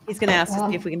 He's going to ask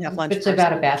us if we can have lunch. If it's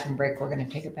about a bathroom break, we're going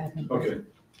to take a bathroom break. Okay.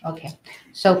 Okay.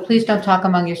 So please don't talk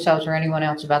among yourselves or anyone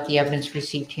else about the evidence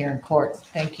received here in court.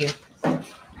 Thank you.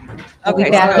 We'll be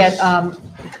back at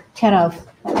 10 of.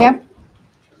 Okay.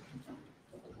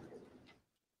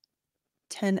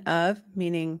 10 of,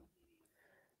 meaning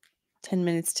 10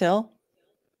 minutes till.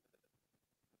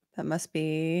 That must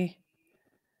be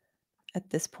at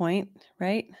this point,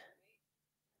 right?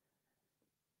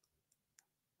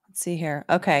 Let's see here.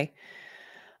 Okay.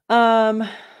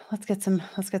 Let's get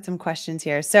some questions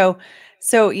here. So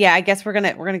yeah, I guess we're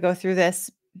gonna go through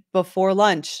this before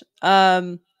lunch.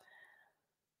 Yeah,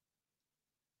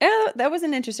 that was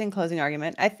an interesting closing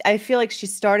argument. I feel like she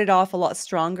started off a lot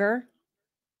stronger.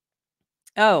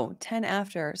 Oh, 10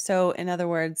 after. So in other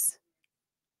words,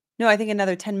 no, I think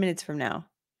another 10 minutes from now.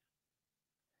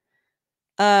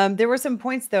 There were some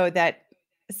points though that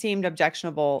seemed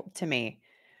objectionable to me.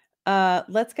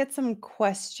 Let's get some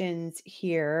questions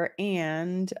here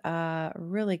and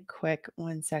really quick,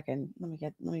 1 second. Let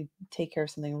me take care of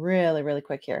something really, really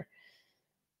quick here.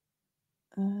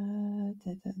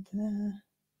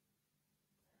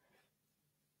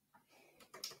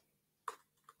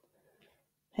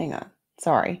 Hang on.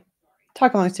 Sorry.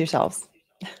 Talk amongst yourselves.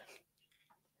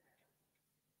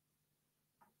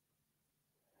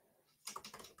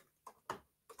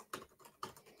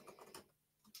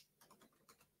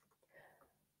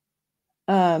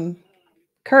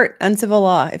 Kurt, Uncivil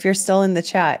Law, if you're still in the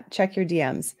chat, check your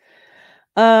DMs.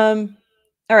 All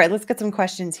right, let's get some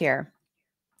questions here.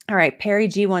 All right. Perry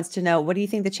G wants to know, what do you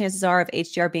think the chances are of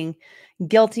HDR being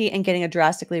guilty and getting a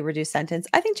drastically reduced sentence?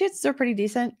 I think chances are pretty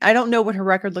decent. I don't know what her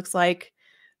record looks like.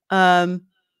 But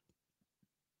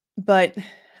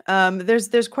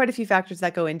there's quite a few factors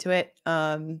that go into it.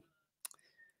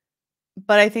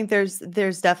 But I think there's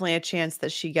definitely a chance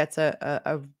that she gets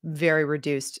a very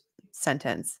reduced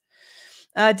sentence.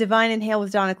 Divine Inhale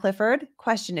with Donna Clifford.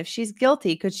 Question: if she's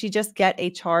guilty, could she just get a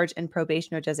charge and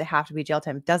probation, or does it have to be jail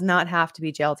time? It does not have to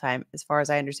be jail time, as far as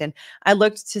I understand. I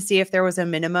looked to see if there was a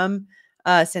minimum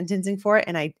sentencing for it,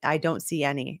 and I don't see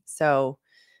any. So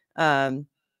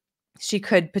she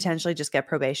could potentially just get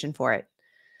probation for it.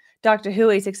 Dr. Who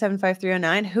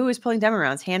 8675309, who is pulling demo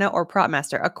rounds, Hannah or prop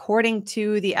master? According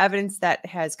to the evidence that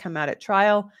has come out at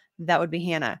trial, that would be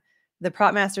Hannah. The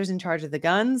prop master is in charge of the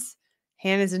guns.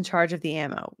 Hannah's in charge of the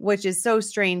ammo, which is so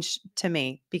strange to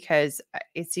me because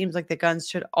it seems like the guns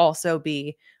should also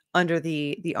be under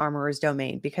the armorer's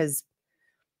domain, because,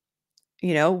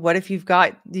 you know, what if you've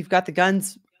got the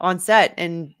guns on set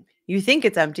and you think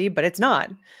it's empty, but it's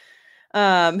not.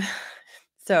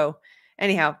 So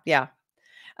anyhow, yeah.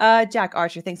 Jack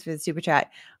Archer, thanks for the super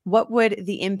chat. What would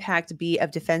the impact be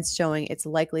of defense showing it's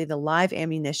likely the live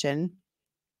ammunition?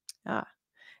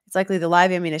 It's likely the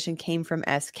live ammunition came from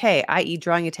SK, i.e.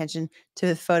 drawing attention to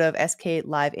the photo of SK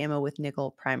live ammo with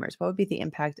nickel primers. What would be the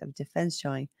impact of defense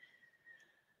showing?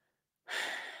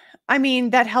 I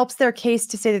mean, that helps their case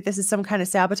to say that this is some kind of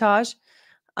sabotage.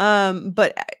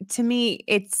 But to me,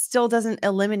 it still doesn't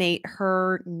eliminate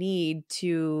her need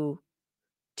to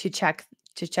check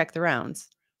the rounds,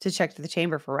 to check the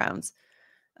chamber for rounds.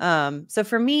 So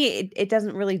for me, it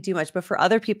doesn't really do much, but for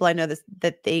other people, I know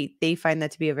that they find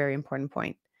that to be a very important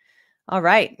point. All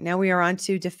right, now we are on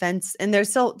to defense, and there's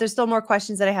still more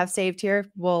questions that I have saved here.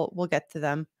 We'll get to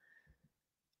them.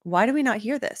 Why do we not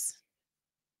hear this?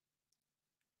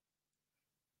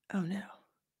 Oh no.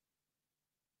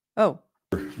 Oh.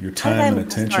 Your time and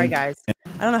attention. Sorry, guys. I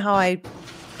don't know how I.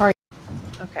 Sorry.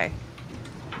 Okay.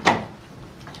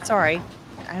 Sorry.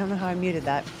 I don't know how I muted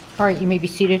that. All right, you may be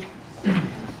seated.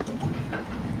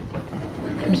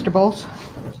 Mr. Bowles?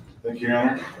 Thank you, Your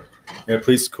Honor. Yeah,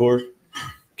 police court,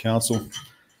 counsel.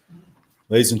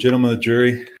 Ladies and gentlemen of the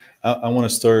jury, I want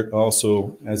to start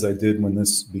also, as I did when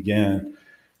this began,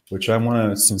 which I want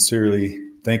to sincerely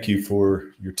thank you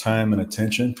for your time and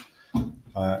attention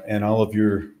and all of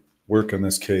your work on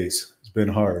this case. It's been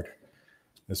hard.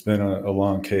 It's been a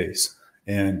long case,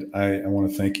 and I want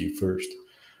to thank you first.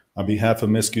 On behalf of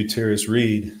Ms.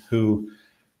 Gutierrez-Reed, who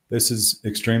this is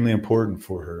extremely important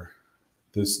for her,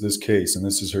 this case, and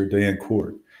this is her day in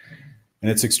court. And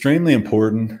it's extremely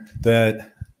important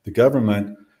that the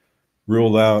government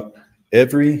rule out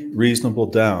every reasonable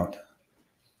doubt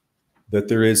that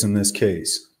there is in this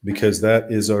case, because that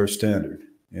is our standard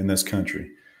in this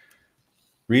country.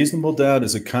 Reasonable doubt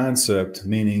is a concept,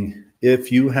 meaning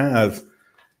if you have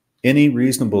any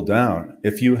reasonable doubt,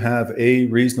 if you have a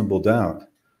reasonable doubt,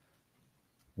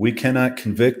 we cannot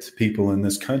convict people in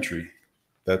this country.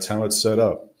 That's how it's set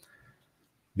up.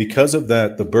 Because of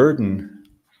that, the burden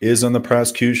is on the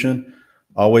prosecution,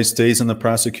 always stays in the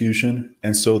prosecution,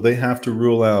 and so they have to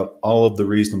rule out all of the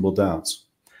reasonable doubts.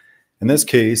 In this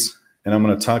case, and I'm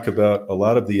going to talk about a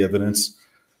lot of the evidence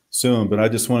soon, but I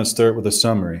just want to start with a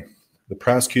summary. The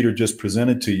prosecutor just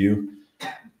presented to you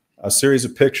a series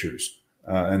of pictures,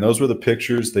 and those were the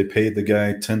pictures they paid the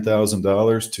guy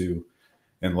 $10,000 to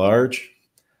enlarge.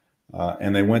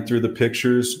 And they went through the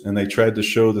pictures and they tried to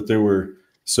show that there were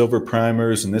silver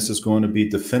primers, and this is going to be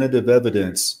definitive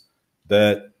evidence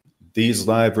that these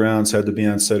live rounds had to be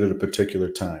on set at a particular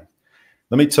time.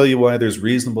 Let me tell you why there's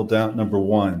reasonable doubt, number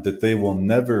one, that they will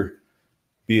never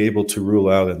be able to rule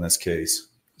out in this case.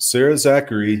 Sarah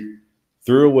Zachary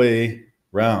threw away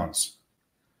rounds.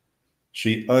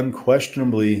 She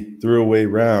unquestionably threw away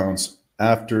rounds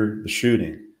after the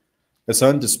shooting. It's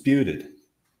undisputed.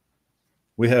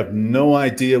 We have no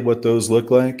idea what those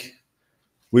look like.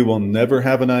 We will never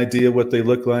have an idea what they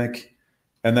look like,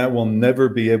 and that will never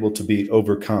be able to be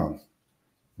overcome.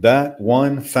 That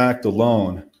one fact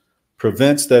alone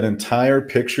prevents that entire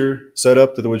picture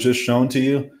setup that was just shown to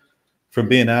you from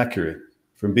being accurate,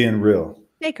 from being real.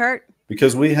 Hey, Kurt.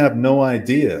 Because we have no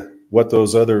idea what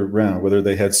those other rounds, whether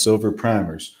they had silver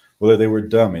primers, whether they were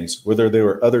dummies, whether they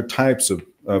were other types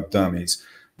of dummies,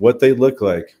 what they look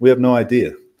like. We have no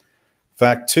idea.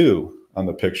 Fact two on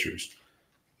the pictures.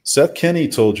 Seth Kenney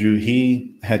told you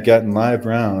he had gotten live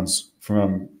rounds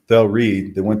from Del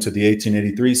Reed that went to the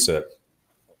 1883 set.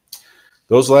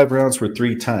 Those live rounds were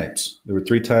three types. There were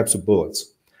three types of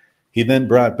bullets. He then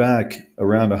brought back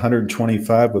around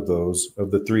 125 of those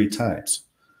of the three types.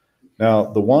 Now,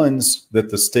 the ones that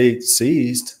the state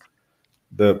seized,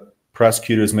 the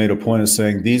prosecutors made a point of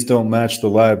saying these don't match the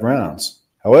live rounds.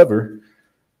 However,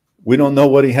 we don't know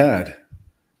what he had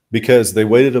because they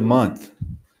waited a month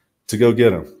to go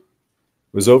get him. It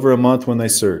was over a month when they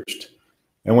searched.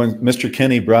 And when Mr.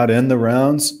 Kinney brought in the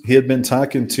rounds, he had been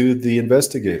talking to the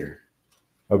investigator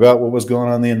about what was going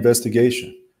on in the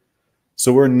investigation.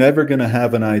 So we're never going to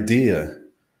have an idea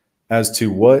as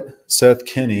to what Seth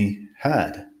Kinney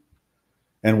had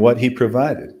and what he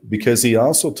provided, because he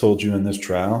also told you in this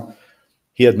trial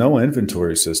he had no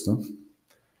inventory system.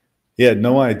 He had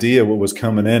no idea what was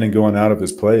coming in and going out of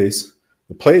his place.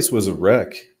 The place was a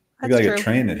wreck. Like a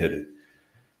train that hit it.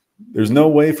 There's no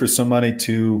way for somebody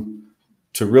to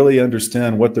really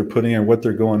understand what they're putting in, what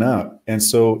they're going out. And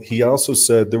so he also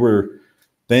said there were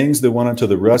things that went onto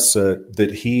the rust set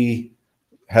that he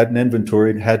hadn't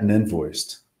inventoried, hadn't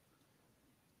invoiced.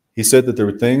 He said that there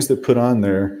were things that put on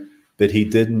there that he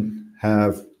didn't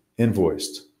have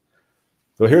invoiced.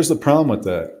 So here's the problem with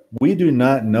that. We do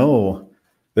not know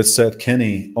that Seth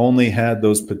Kinney only had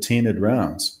those patinaed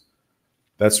rounds.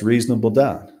 That's reasonable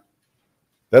doubt.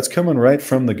 That's coming right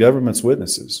from the government's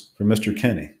witnesses, from Mr.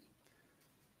 Kinney.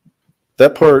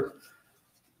 That part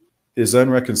is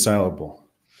unreconcilable.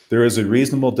 There is a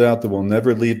reasonable doubt that we'll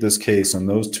never leave this case on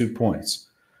those 2 points,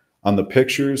 on the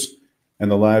pictures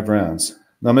and the live rounds.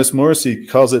 Now, Ms. Morrissey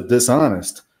calls it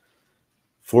dishonest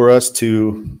for us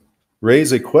to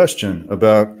raise a question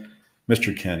about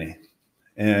Mr. Kinney.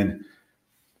 And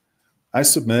I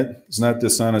submit it's not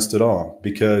dishonest at all,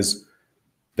 because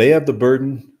they have the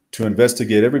burden to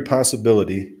investigate every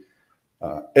possibility,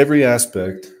 every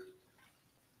aspect,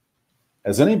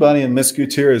 as anybody in Ms.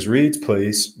 Gutierrez-Reed's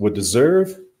place would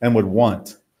deserve and would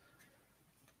want,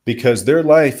 because their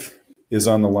life is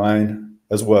on the line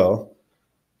as well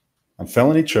on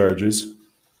felony charges,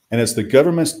 and it's the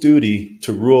government's duty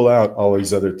to rule out all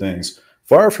these other things.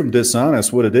 Far from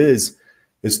dishonest, what it is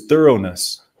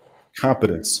thoroughness,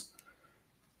 competence,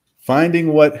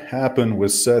 finding what happened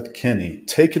with Seth Kinney,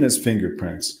 taking his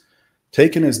fingerprints,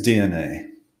 taking his DNA,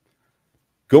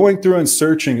 going through and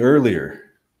searching earlier,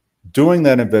 doing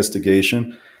that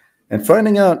investigation, and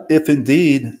finding out if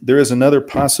indeed there is another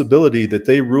possibility that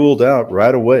they ruled out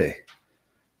right away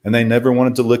and they never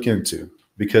wanted to look into,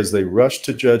 because they rushed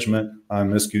to judgment on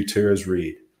Ms.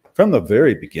 Gutierrez-Reed from the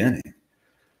very beginning.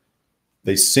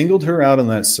 They singled her out on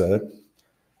that set.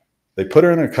 They put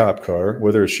her in a cop car,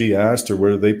 whether she asked or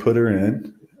whether they put her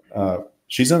in.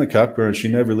 She's in a cop car and she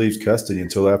never leaves custody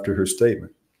until after her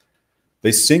statement.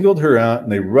 They singled her out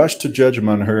and they rushed to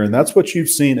judgment on her, and that's what you've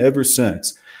seen ever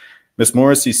since. Ms.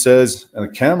 Morrissey says, and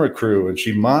a camera crew, and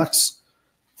she mocks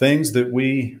things that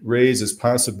we raise as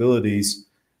possibilities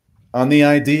on the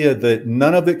idea that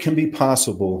none of it can be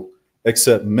possible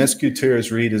except Ms.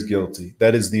 Gutierrez-Reed is guilty.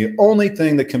 That is the only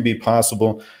thing that can be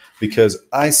possible because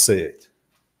I say it.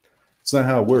 It's not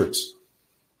how it works.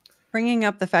 Bringing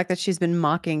up the fact that she's been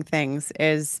mocking things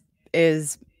is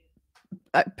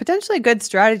potentially a good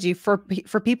strategy for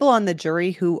people on the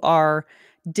jury who are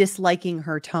disliking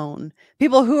her tone.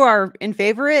 People who are in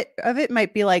favor of it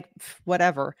might be like,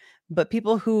 whatever. But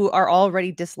people who are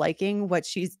already disliking what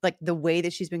she's like, the way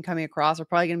that she's been coming across, are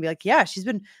probably going to be like, yeah, she's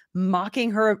been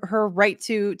mocking her right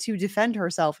to defend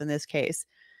herself in this case.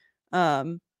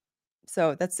 So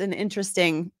that's an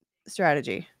interesting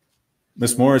strategy.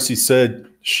 Ms. Morrissey said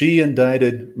she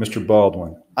indicted Mr.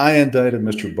 Baldwin. I indicted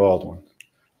Mr. Baldwin.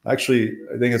 Actually,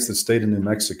 I think it's the state of New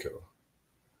Mexico.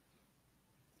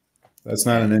 That's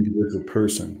not an individual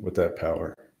person with that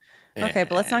power. Okay,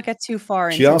 but let's not get too far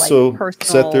into she also like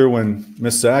personal sat there when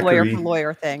Miss Zachary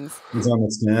lawyer things was on the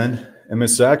stand, and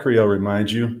Miss Zachary, I'll remind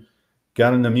you,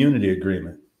 got an immunity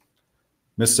agreement.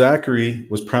 Miss Zachary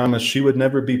was promised she would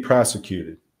never be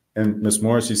prosecuted, and Miss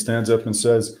Morrissey stands up and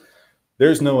says,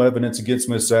 "There's no evidence against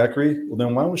Miss Zachary." Well,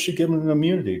 then why was she given an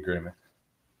immunity agreement?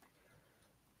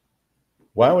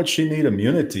 Why would she need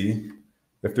immunity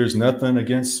if there's nothing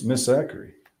against Miss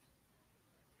Zachary?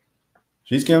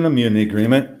 She's given an immunity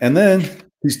agreement, and then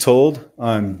he's told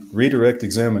on redirect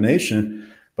examination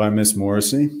by Miss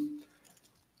Morrissey,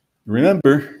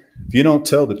 remember, if you don't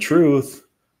tell the truth,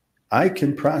 I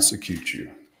can prosecute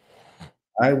you.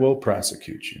 I will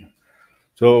prosecute you.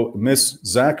 So Miss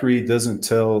Zachary doesn't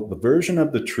tell the version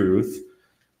of the truth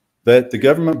that the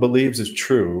government believes is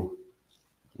true.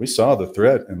 We saw the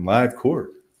threat in live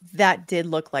court. that did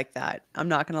look like that. I'm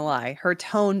not going to lie. Her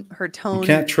tone. You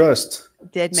can't trust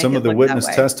did make some it of the look witness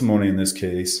that way. testimony in this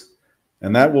case.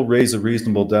 And that will raise a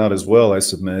reasonable doubt as well, I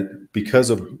submit, because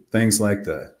of things like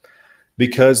that.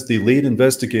 Because the lead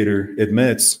investigator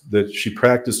admits that she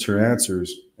practiced her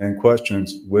answers and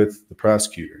questions with the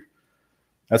prosecutor.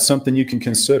 That's something you can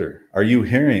consider. Are you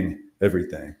hearing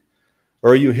everything?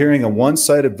 Or are you hearing a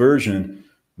one-sided version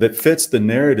that fits the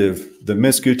narrative that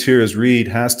Miss Gutierrez-Reed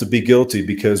has to be guilty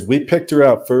because we picked her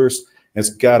out first? It's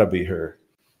got to be her.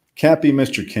 Can't be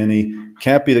Mr. Kinney.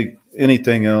 Can't be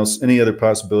anything else, any other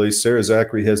possibilities. Sarah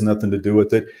Zachary has nothing to do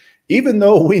with it, even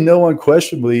though we know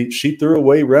unquestionably she threw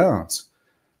away rounds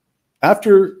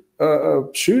after a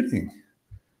shooting.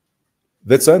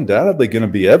 That's undoubtedly going to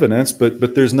be evidence,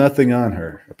 but there's nothing on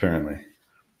her, apparently.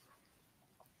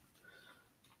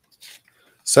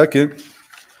 Second,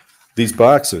 these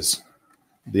boxes,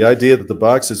 the idea that the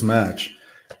boxes match.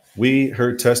 We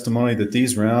heard testimony that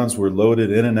these rounds were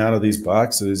loaded in and out of these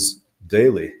boxes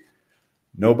daily.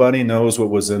 Nobody knows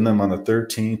what was in them on the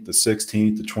 13th, the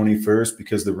 16th, the 21st,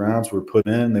 because the rounds were put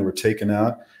in, they were taken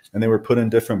out, and they were put in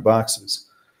different boxes.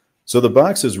 So the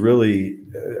boxes really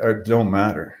don't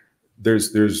matter.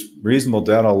 There's reasonable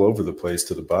doubt all over the place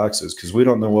to the boxes because we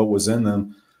don't know what was in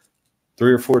them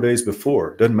 3 or 4 days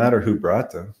before. Doesn't matter who brought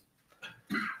them.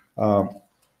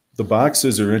 The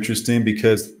boxes are interesting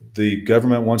because the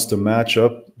government wants to match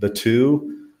up the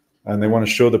two, and they want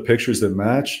to show the pictures that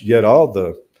match, yet all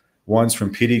the ones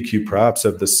from PDQ Props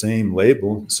have the same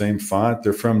label, same font.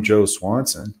 They're from Joe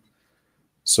Swanson.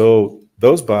 So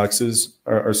those boxes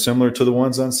are similar to the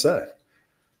ones on set.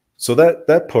 So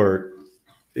that part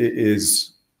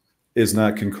is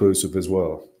not conclusive as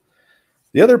well.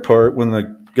 The other part, when the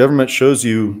government shows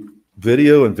you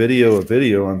video and video of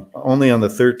video only on the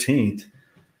 13th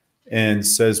and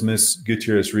says Miss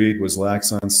Gutierrez-Reed was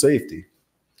lax on safety.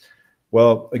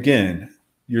 Well, again,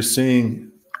 you're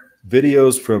seeing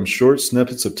videos from short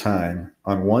snippets of time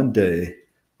on one day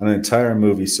on an entire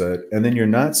movie set, and then you're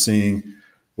not seeing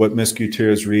what Miss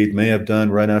Gutierrez-Reed may have done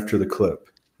right after the clip.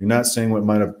 You're not seeing what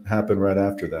might have happened right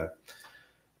after that.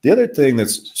 The other thing that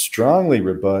strongly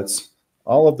rebuts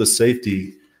all of the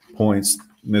safety points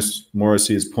Ms.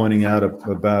 Morrissey is pointing out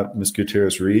about Ms.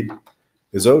 Gutierrez-Reed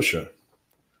is OSHA.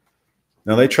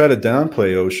 Now, they try to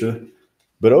downplay OSHA,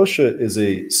 but OSHA is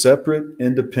a separate,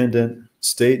 independent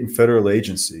state and federal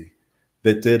agency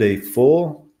that did a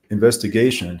full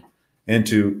investigation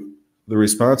into the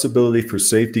responsibility for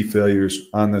safety failures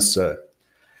on this set.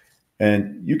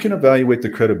 And you can evaluate the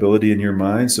credibility in your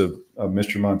minds of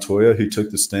Mr. Montoya, who took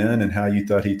the stand, and how you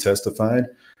thought he testified,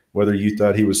 whether you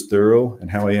thought he was thorough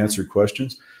and how he answered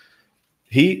questions.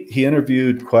 He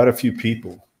interviewed quite a few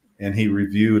people, and he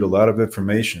reviewed a lot of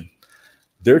information.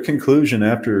 Their conclusion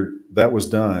after that was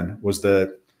done was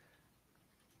that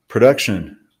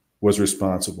production was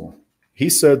responsible. He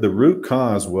said the root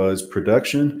cause was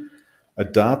production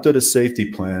adopted a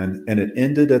safety plan, and it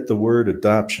ended at the word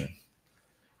adoption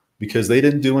because they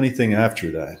didn't do anything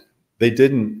after that. They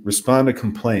didn't respond to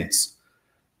complaints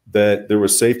that there were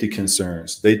safety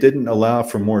concerns. They didn't allow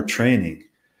for more training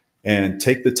and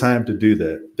take the time to do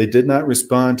that. They did not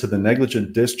respond to the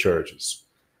negligent discharges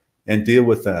and deal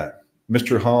with that.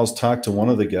 Mr. Halls talked to one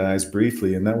of the guys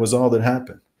briefly, and that was all that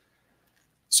happened.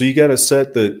 So you got a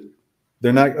set that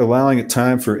they're not allowing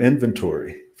time for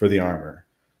inventory for the armor.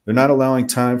 They're not allowing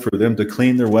time for them to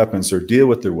clean their weapons or deal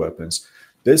with their weapons.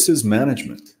 This is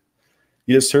management.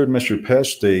 You just heard Mr.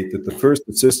 Pesh state that the first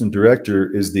assistant director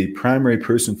is the primary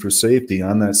person for safety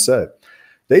on that set.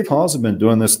 Dave Halls has been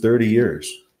doing this 30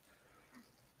 years.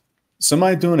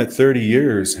 Somebody doing it 30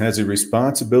 years has a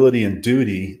responsibility and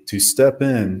duty to step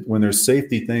in when there's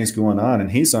safety things going on,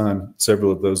 and he's on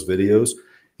several of those videos.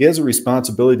 He has a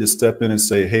responsibility to step in and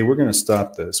say, hey, we're going to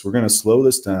stop this. We're going to slow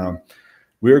this down.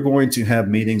 We're going to have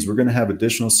meetings. We're going to have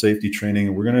additional safety training,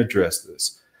 and we're going to address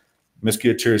this. Ms.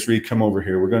 Gutierrez-Reed, come over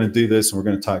here. We're going to do this, and we're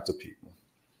going to talk to people.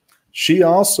 She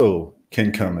also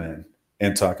can come in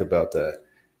and talk about that.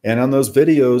 And on those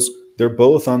videos, they're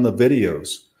both on the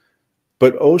videos.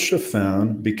 But OSHA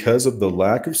found, because of the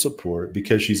lack of support,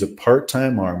 because she's a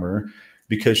part-time armorer,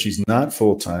 because she's not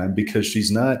full-time, because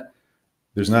she's not,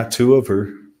 there's not two of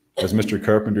her. As Mr.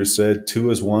 Carpenter said,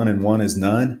 2 is 1 and 1 is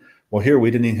none. Well, here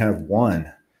we didn't even have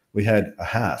 1. We had a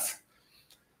half.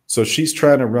 So she's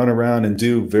trying to run around and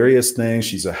do various things.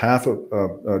 She's a half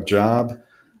a job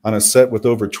on a set with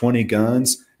over 20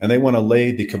 guns, and they want to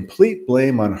lay the complete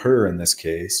blame on her in this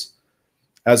case,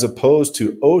 as opposed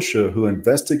to OSHA, who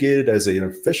investigated as an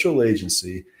official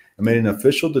agency and made an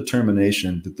official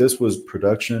determination that this was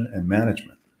production and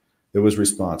management that was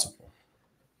responsible.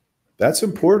 That's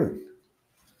important.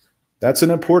 That's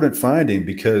an important finding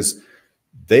because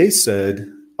they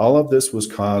said all of this was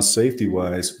caused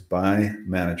safety-wise by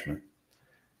management.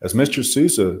 As Mr.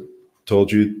 Souza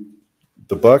told you,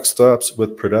 the buck stops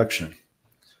with production.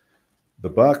 The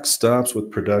buck stops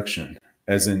with production.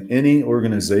 As in any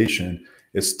organization,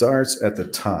 it starts at the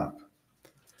top.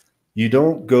 You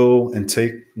don't go and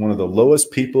take one of the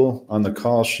lowest people on the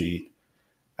call sheet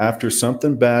after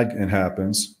something bad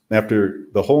happens, after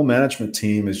the whole management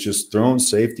team is just thrown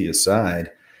safety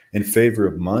aside in favor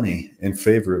of money, in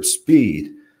favor of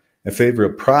speed, in favor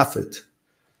of profit.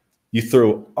 You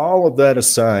throw all of that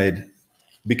aside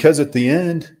because at the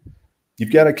end,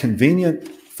 you've got a convenient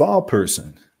fall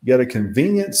person. You got a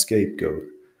convenient scapegoat.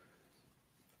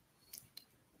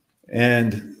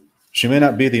 And she may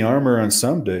not be the armor on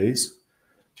some days.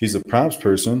 She's a props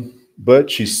person, but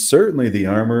she's certainly the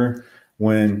armor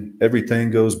when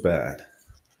everything goes bad.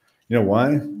 You know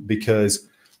why? Because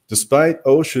despite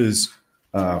OSHA's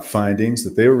findings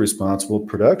that they were responsible,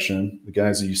 production, the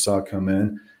guys that you saw come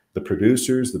in, the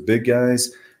producers, the big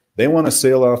guys, they want to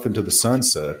sail off into the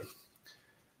sunset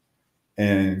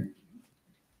and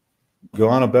go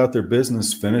on about their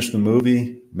business, finish the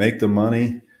movie, make the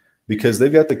money, because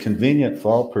they've got the convenient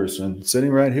fall person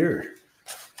sitting right here.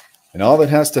 And all that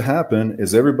has to happen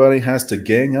is everybody has to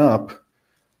gang up.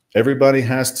 Everybody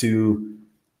has to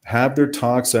have their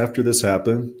talks after this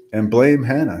happened and blame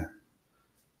Hannah.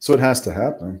 So it has to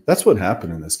happen. That's what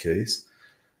happened in this case.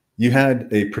 You had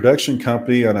a production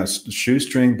company on a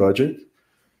shoestring budget,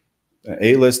 an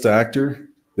A-list actor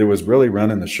that was really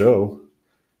running the show.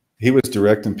 He was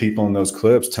directing people in those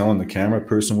clips, telling the camera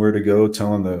person where to go,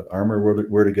 telling the armor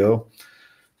where to go.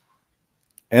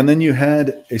 And then you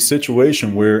had a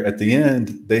situation where at the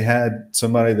end, they had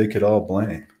somebody they could all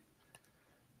blame.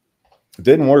 It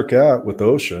didn't work out with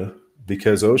OSHA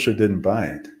because OSHA didn't buy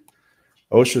it.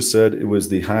 OSHA said it was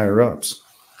the higher-ups.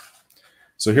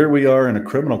 So here we are in a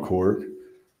criminal court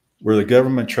where the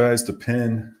government tries to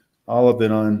pin all of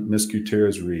it on Miss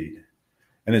Gutierrez-Reed.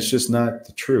 And it's just not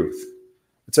the truth.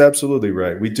 It's absolutely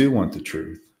right. We do want the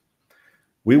truth.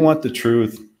 We want the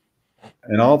truth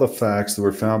and all the facts that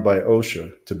were found by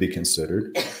OSHA to be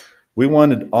considered. We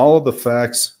wanted all of the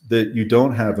facts that you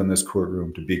don't have in this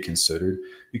courtroom to be considered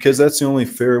because that's the only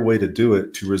fair way to do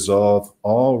it, to resolve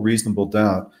all reasonable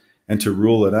doubt and to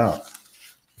rule it out.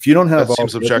 If you don't have all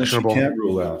seems evidence, you objectionable. can't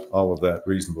rule out all of that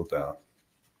reasonable doubt.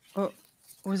 Oh,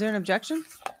 was there an objection?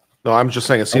 No, I'm just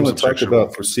saying it I seems want to talk objectionable.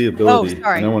 about foreseeability, Oh,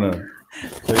 sorry. and I want to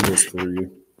play this for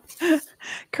you.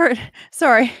 Kurt,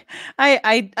 sorry.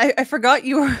 I forgot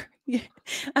you were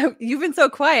you've been so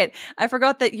quiet. I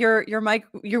forgot that your mic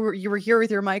you were here with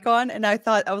your mic on, and I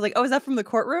was like, oh, is that from the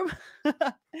courtroom?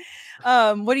 What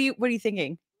are you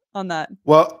thinking on that?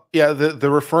 Well, yeah,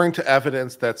 they're referring to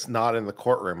evidence that's not in the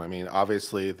courtroom. I mean,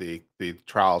 obviously the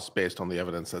trial's based on the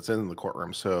evidence that's in the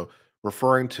courtroom. So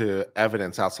referring to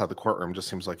evidence outside the courtroom just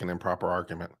seems like an improper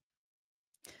argument.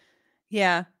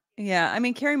 Yeah. Yeah. I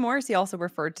mean, Carrie Morrissey also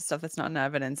referred to stuff that's not in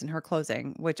evidence in her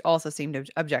closing, which also seemed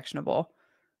objectionable.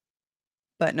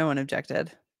 But no one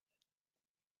objected.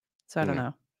 So I don't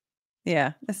know.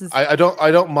 Yeah. This is I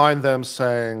don't mind them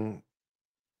saying,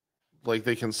 like,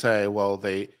 they can say, well,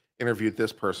 they interviewed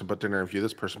this person but didn't interview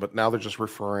this person, but now they're just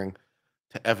referring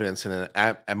to evidence in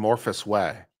an amorphous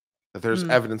way. That there's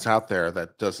evidence out there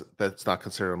that's not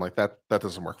considered. I'm like, that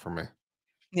doesn't work for me.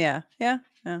 yeah. Yeah.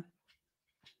 Yeah.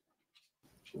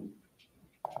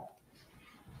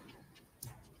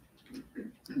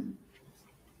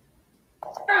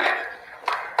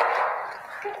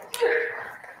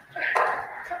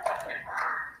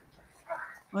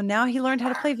 Well, now he learned how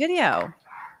to play video.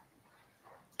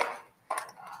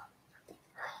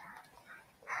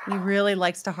 He really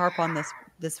likes to harp on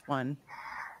this one.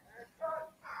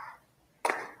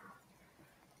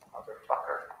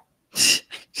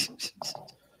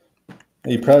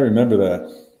 You probably remember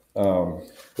that.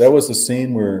 That was the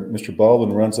scene where Mr.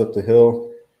 Baldwin runs up the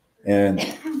hill and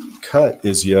cut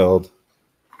is yelled.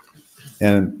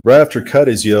 And right after cut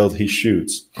is yelled, he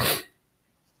shoots.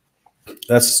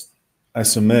 That's, I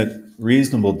submit,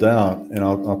 reasonable doubt, and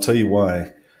I'll tell you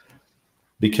why.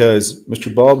 Because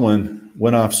Mr. Baldwin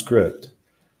went off script.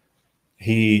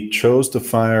 He chose to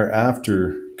fire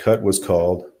after cut was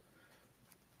called.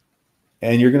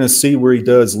 And you're going to see where he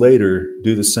does later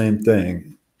do the same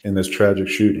thing in this tragic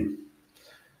shooting.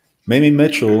 Mamie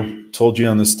Mitchell told you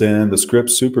on the stand, the script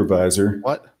supervisor,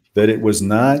 that it was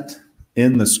not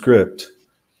in the script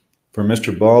for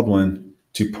Mr. Baldwin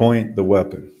to point the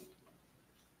weapon.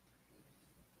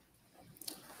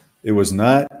 It was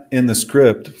not in the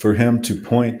script for him to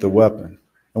point the weapon.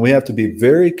 And we have to be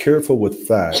very careful with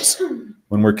facts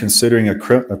when we're considering a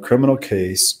criminal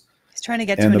case. He's trying to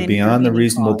get and to the beyond the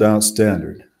reasonable doubt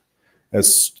standard.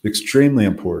 That's extremely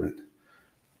important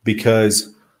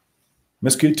because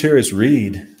Ms.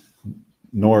 Gutierrez-Reed,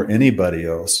 nor anybody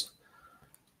else,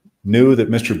 knew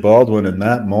that Mr. Baldwin in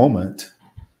that moment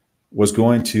was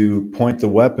going to point the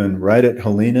weapon right at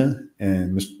Halyna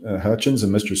and Hutchins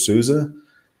and Mr. Souza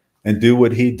and do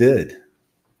what he did.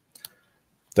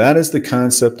 That is the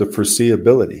concept of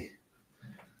foreseeability.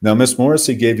 Now, Ms.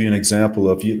 Morrissey gave you an example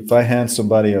of if I hand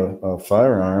somebody a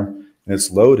firearm and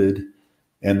it's loaded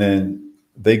and then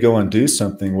they go and do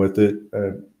something with it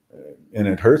and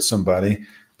it hurts somebody.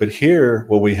 But here,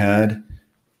 what we had,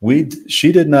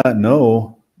 she did not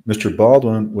know Mr.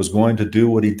 Baldwin was going to do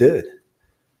what he did.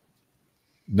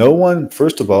 No one,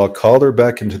 first of all, called her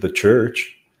back into the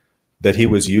church that he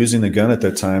was using the gun at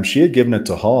that time. She had given it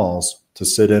to Halls to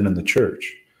sit in the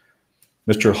church.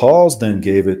 Mr. Halls then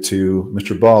gave it to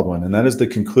Mr. Baldwin, and that is the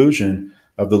conclusion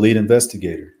of the lead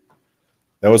investigator.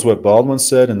 That was what Baldwin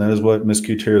said, and that is what Ms.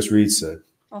 Gutierrez-Reed said.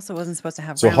 Also wasn't supposed to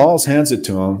have So rounds. Halls hands it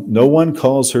to him. No one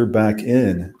calls her back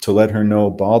in to let her know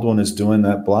Baldwin is doing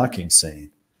that blocking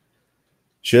scene.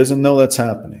 She doesn't know that's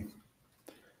happening.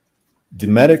 The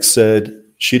medic said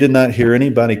she did not hear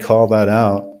anybody call that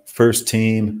out, first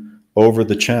team, over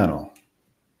the channel.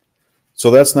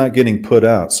 So that's not getting put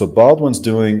out. So Baldwin's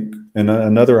doing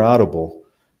another audible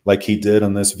like he did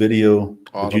on this video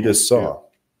that you just saw. Yeah.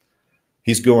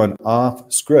 He's going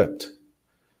off script.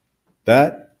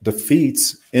 That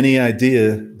defeats any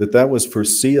idea that that was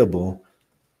foreseeable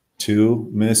to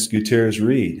Miss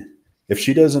Gutierrez-Reed. If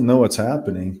she doesn't know what's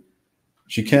happening,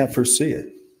 she can't foresee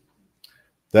it.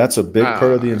 That's a big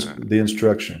part of the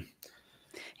instruction.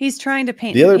 He's trying to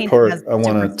paint. The other paint part as I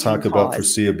want to different talk scene about cause.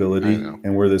 foreseeability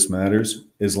and where this matters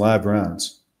is live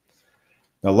rounds.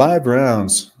 Now, live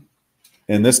rounds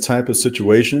in this type of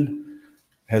situation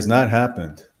has not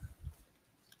happened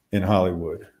in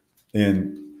Hollywood.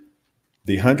 In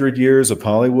the 100 years of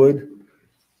Hollywood,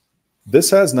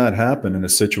 this has not happened in a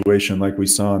situation like we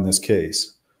saw in this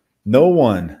case. No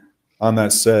one on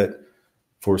that set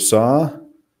foresaw,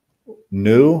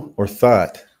 knew, or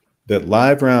thought that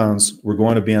live rounds were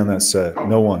going to be on that set.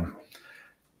 No one.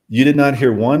 You did not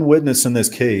hear one witness in this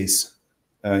case.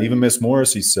 Even Miss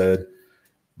Morrissey said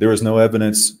there was no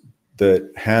evidence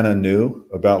that Hannah knew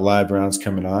about live rounds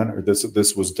coming on or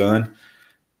this was done.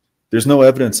 There's no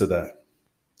evidence of that.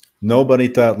 Nobody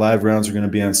thought live rounds were going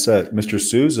to be on set. Mr.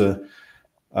 Souza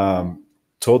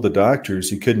told the doctors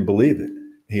he couldn't believe it.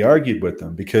 He argued with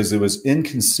them because it was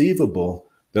inconceivable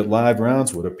that live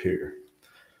rounds would appear.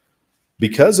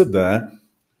 Because of that,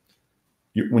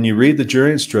 when you read the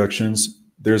jury instructions,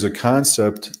 there's a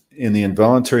concept in the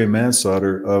involuntary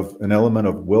manslaughter of an element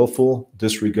of willful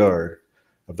disregard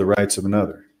of the rights of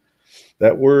another.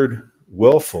 That word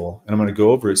willful, and I'm going to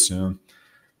go over it soon,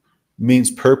 means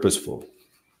purposeful.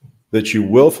 That you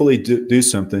willfully do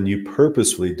something, you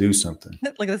purposefully do something.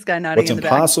 Look at this guy nodding What's in the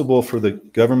back. impossible for the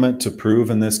government to prove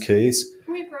in this case.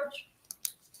 Can we approach?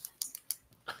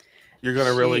 You're going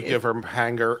to really give her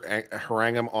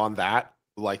harangue him on that?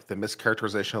 Like the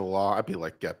mischaracterization of the law? I'd be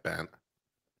like, get bent.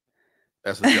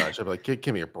 As the judge, I'd be like,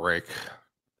 give me a break.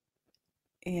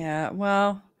 Yeah,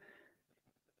 well.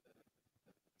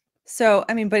 So,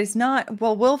 I mean, but it's not,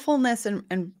 well, willfulness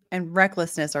and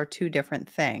recklessness are two different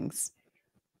things.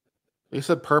 You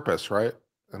said purpose, right?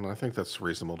 And I think that's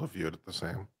reasonable to view it the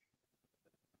same.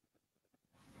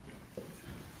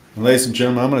 Ladies and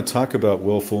gentlemen, I'm going to talk about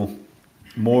willful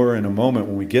more in a moment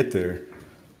when we get there,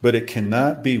 but it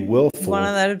cannot be willful One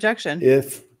on that objection.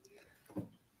 if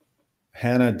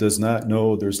Hannah does not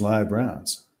know there's live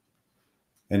rounds,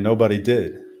 and nobody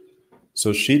did.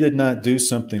 So she did not do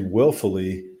something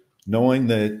willfully, knowing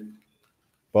that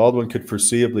Baldwin could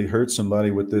foreseeably hurt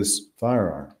somebody with this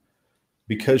firearm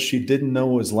because she didn't know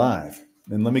it was live.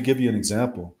 And let me give you an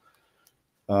example.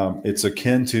 It's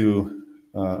akin to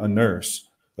a nurse,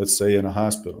 let's say in a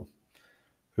hospital,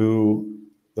 who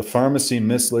the pharmacy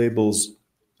mislabels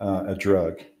a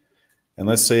drug. And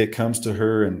let's say it comes to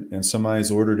her and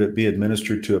somebody's ordered it be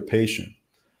administered to a patient.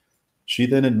 She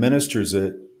then administers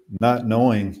it not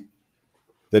knowing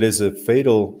that it's a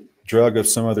fatal drug of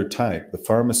some other type. The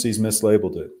pharmacy's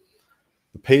mislabeled it.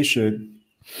 The patient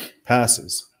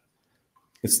passes.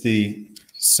 It's the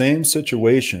same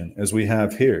situation as we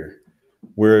have here,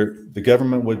 where the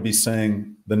government would be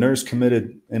saying the nurse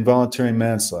committed involuntary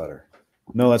manslaughter.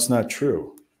 No, that's not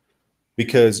true,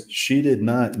 because she did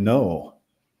not know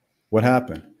what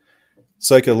happened. It's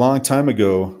like a long time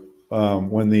ago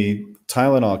when the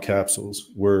Tylenol capsules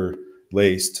were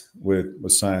laced with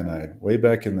cyanide, way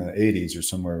back in the 80s or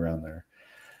somewhere around there.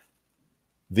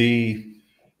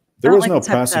 There was no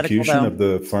prosecution of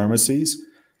the pharmacies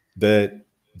that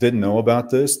didn't know about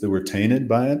this, that were tainted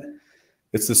by it.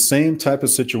 It's the same type of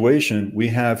situation we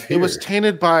have here. It was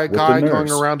tainted by a guy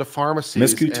going around to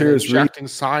pharmacies and injecting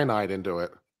cyanide into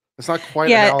it. It's not quite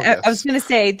Yeah, analogous. I was going to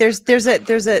say there's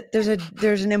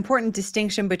an important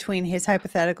distinction between his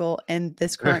hypothetical and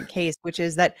this current case, which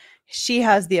is that she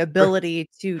has the ability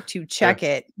to check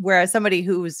it, whereas somebody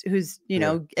who's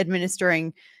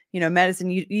administering medicine,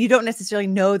 you don't necessarily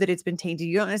know that it's been tainted.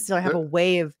 You don't necessarily have a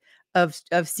way of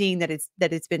seeing that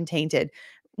it's been tainted.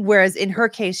 Whereas in her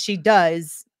case, she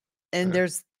does, and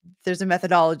there's a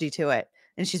methodology to it,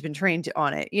 and she's been trained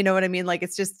on it. You know what I mean? Like,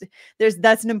 it's just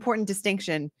that's an important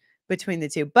distinction between the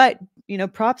two, but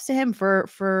props to him for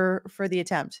the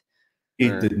attempt. He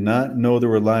did not know there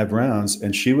were live rounds,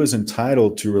 and she was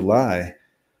entitled to rely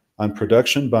on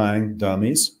production buying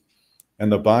dummies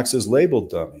and the boxes labeled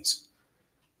dummies.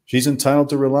 She's entitled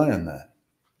to rely on that,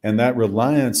 and that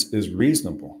reliance is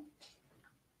reasonable.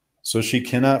 So she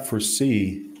cannot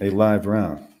foresee a live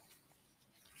round.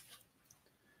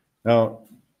 Now,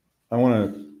 I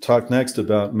want to talk next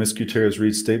about Ms.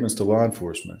 Gutierrez-Reed's statements to law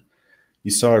enforcement.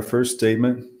 You saw her first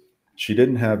statement. She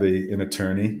didn't have an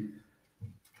attorney.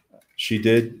 She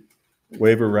did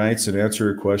waive her rights and answer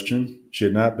her question. She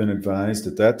had not been advised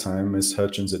at that time. Ms.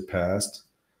 Hutchins had passed.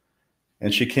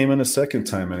 And she came in a second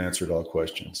time and answered all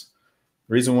questions.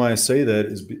 The reason why I say that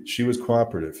is she was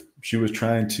cooperative. She was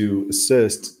trying to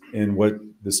assist in what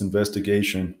this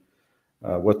investigation,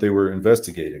 what they were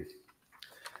investigating.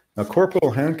 Now,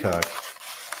 Corporal Hancock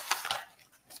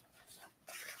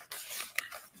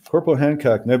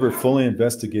never fully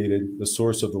investigated the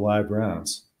source of the live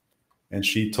rounds. And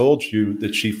she told you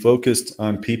that she focused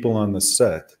on people on the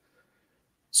set.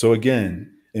 So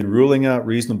again, in ruling out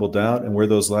reasonable doubt and where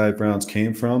those live rounds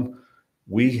came from,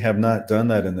 we have not done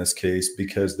that in this case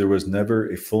because there was never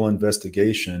a full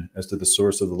investigation as to the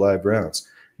source of the live rounds.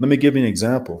 Let me give you an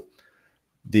example.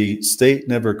 The state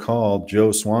never called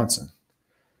Joe Swanson.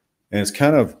 And it's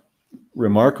kind of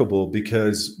remarkable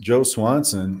because Joe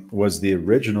Swanson was the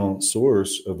original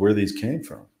source of where these came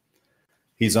from.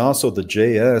 He's also the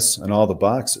JS in all the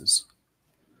boxes.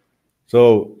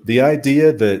 So the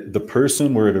idea that the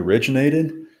person where it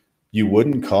originated, you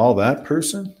wouldn't call that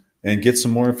person and get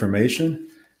some more information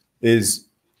is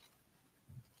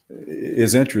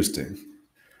interesting.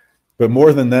 But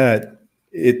more than that,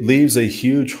 it leaves a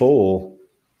huge hole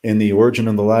in the origin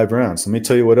of the live rounds. Let me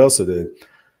tell you what else it did.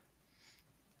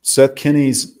 Seth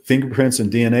Kinney's fingerprints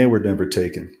and DNA were never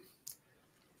taken.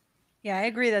 Yeah, I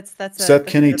agree. Seth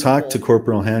Kinney talked to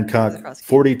Corporal Hancock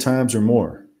 40 times or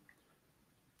more.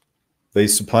 They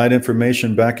supplied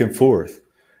information back and forth.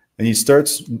 And he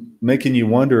starts making you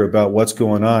wonder about what's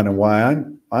going on and why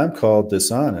I'm called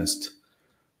dishonest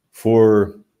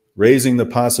for raising the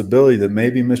possibility that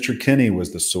maybe Mr. Kinney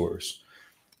was the source,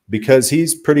 because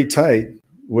he's pretty tight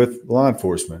with law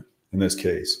enforcement in this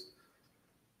case,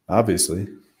 obviously.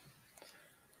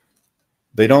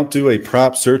 They don't do a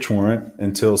prop search warrant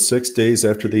until 6 days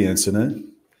after the incident,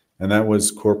 and that was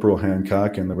Corporal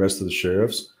Hancock and the rest of the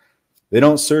sheriffs. They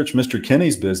don't search Mr.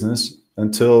 Kinney's business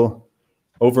until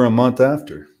over a month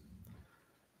after.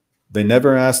 They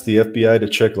never asked the FBI to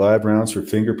check live rounds for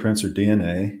fingerprints or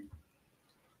DNA.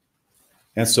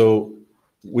 And so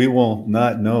we will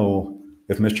not know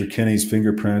if Mr. Kinney's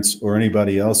fingerprints or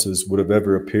anybody else's would have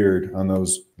ever appeared on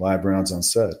those live rounds on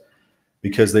set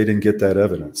because they didn't get that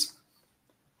evidence.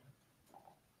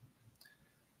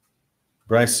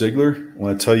 Bryce Ziegler, I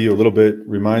want to tell you a little bit,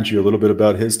 remind you a little bit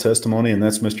about his testimony, and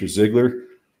that's Mr. Ziegler.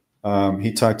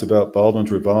 He talked about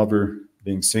Baldwin's revolver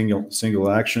being single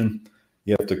action.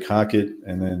 You have to cock it,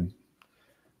 and then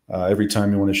every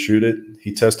time you want to shoot it.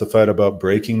 He testified about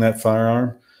breaking that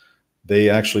firearm. They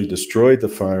actually destroyed the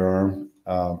firearm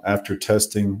after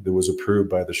testing that was approved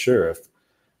by the sheriff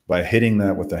by hitting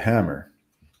that with a hammer.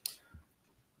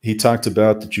 He talked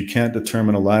about that you can't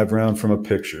determine a live round from a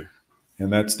picture.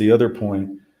 And that's the other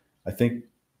point I think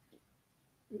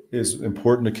is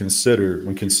important to consider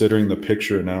when considering the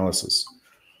picture analysis.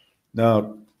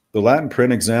 Now, the Latin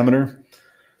print examiner,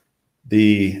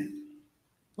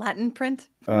 Latin print?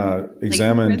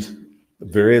 Examined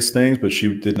various things, but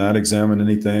she did not examine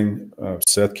anything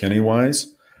Seth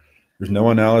Kinney-wise. There's no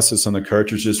analysis on the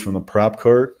cartridges from the prop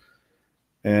cart,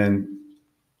 and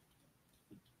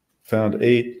found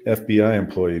 8 FBI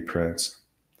employee prints.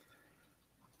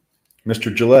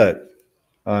 Mr. Gillette,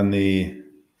 on the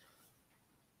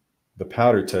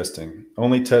powder testing,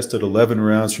 only tested 11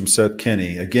 rounds from Seth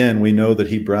Kinney. Again, we know that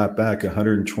he brought back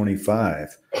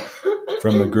 125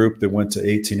 from the group that went to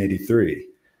 1883.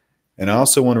 And I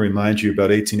also want to remind you about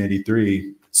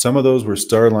 1883, some of those were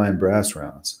Starline brass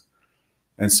rounds.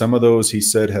 And some of those, he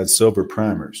said, had silver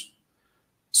primers.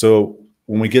 So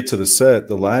when we get to the set,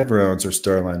 the live rounds are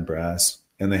Starline brass,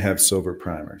 and they have silver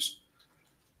primers.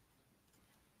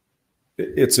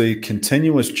 it's a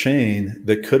continuous chain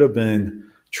that could have been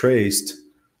traced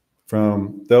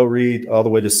from Del Reed all the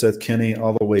way to Seth Kinney,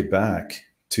 all the way back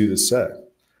to the set.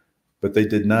 But they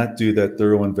did not do that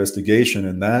thorough investigation,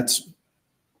 and that's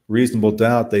reasonable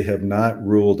doubt they have not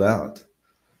ruled out.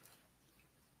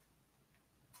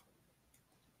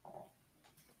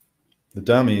 The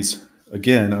dummies,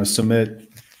 again, I submit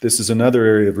this is another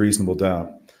area of reasonable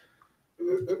doubt.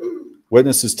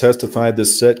 Witnesses testified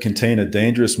this set contained a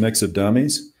dangerous mix of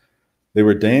dummies. They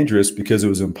were dangerous because it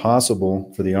was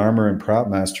impossible for the armor and prop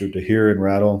master to hear and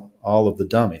rattle all of the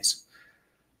dummies,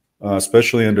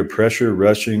 especially under pressure,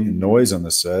 rushing, and noise on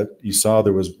the set. You saw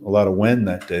there was a lot of wind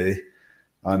that day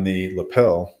on the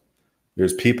lapel.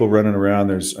 There's people running around.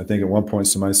 There's, I think at one point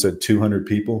somebody said 200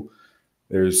 people.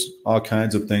 There's all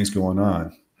kinds of things going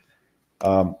on.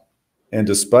 And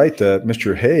despite that,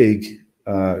 Mr. Haig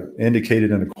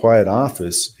indicated in a quiet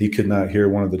office he could not hear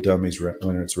one of the dummies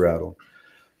when it's rattled.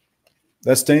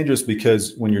 That's dangerous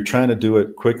because when you're trying to do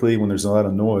it quickly, when there's a lot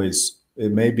of noise,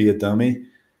 it may be a dummy.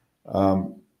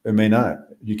 It may not.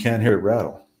 You can't hear it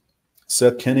rattle.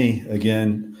 Seth Kinney,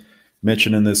 again,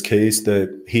 mentioned in this case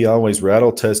that he always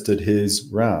rattle tested his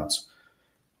rounds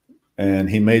and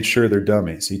he made sure they're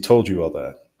dummies. He told you all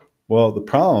that. Well, the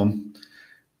problem,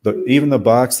 even the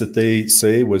box that they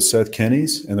say was Seth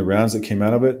Kinney's and the rounds that came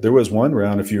out of it, there was one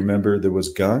round, if you remember, that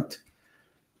was gunked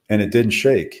and it didn't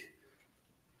shake.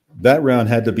 That round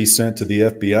had to be sent to the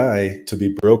FBI to be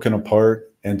broken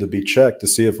apart and to be checked to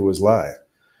see if it was live.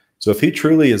 So if he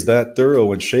truly is that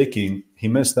thorough and shaking, he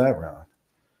missed that round.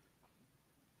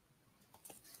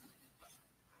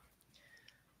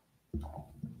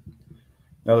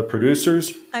 Now the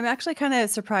producers. I'm actually kind of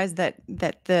surprised that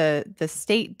the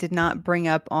state did not bring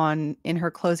up in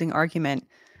her closing argument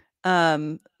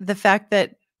the fact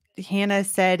that Hannah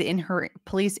said in her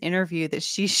police interview that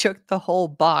she shook the whole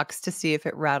box to see if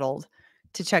it rattled,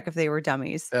 to check if they were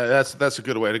dummies. That's a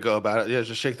good way to go about it. Yeah,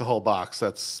 just shake the whole box.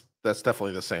 That's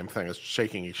definitely the same thing as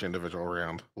shaking each individual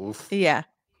round. Oof. Yeah.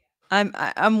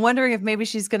 I'm wondering if maybe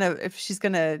she's gonna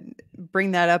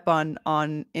bring that up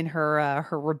in her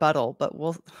rebuttal, but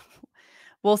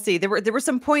we'll see. There were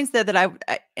some points there that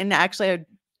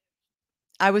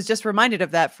I was just reminded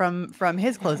of that from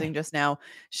his closing just now,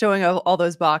 showing all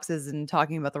those boxes and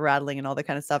talking about the rattling and all that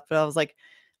kind of stuff. But I was like,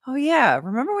 oh yeah,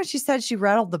 remember when she said she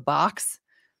rattled the box?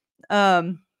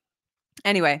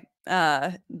 Anyway,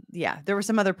 yeah, there were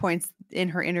some other points in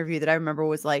her interview that I remember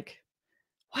was like,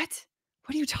 what?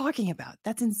 What are you talking about?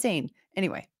 That's insane.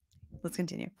 Anyway, let's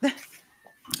continue.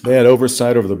 They had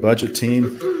oversight over the budget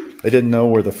team. They didn't know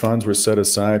where the funds were set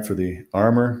aside for the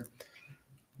armor.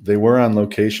 They were on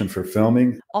location for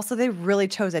filming. Also, they really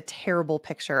chose a terrible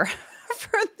picture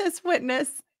for this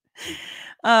witness.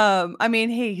 I mean,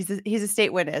 hey, he's a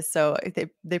state witness, so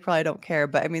they probably don't care.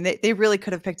 But I mean, they really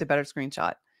could have picked a better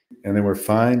screenshot. And they were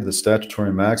fined the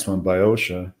statutory maximum by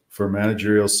OSHA for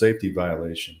managerial safety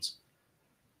violations.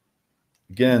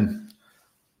 Again,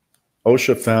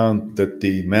 OSHA found that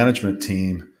the management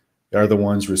team are the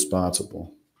ones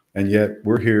responsible. And yet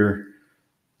we're here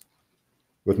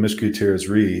with Ms.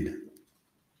 Gutierrez-Reed,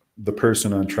 the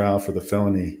person on trial for the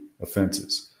felony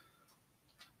offenses.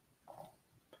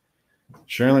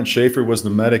 Sherilyn Schaefer was the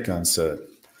medic on set.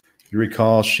 You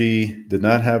recall she did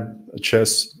not have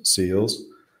chest seals.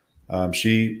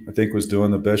 She, I think, was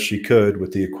doing the best she could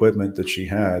with the equipment that she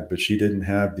had, but she didn't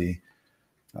have the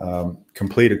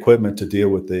complete equipment to deal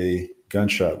with a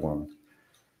gunshot wound.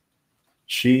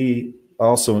 She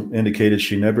also indicated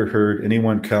she never heard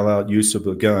anyone call out use of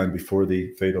a gun before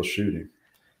the fatal shooting.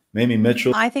 Mamie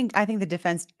Mitchell. I think the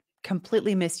defense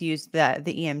completely misused the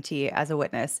EMT as a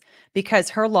witness, because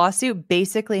her lawsuit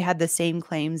basically had the same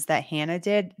claims that Hannah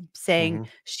did, saying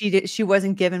she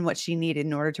wasn't given what she needed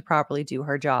in order to properly do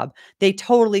her job. They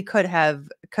totally could have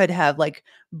like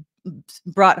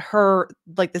brought her,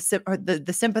 like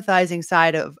the sympathizing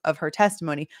side of her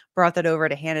testimony, brought that over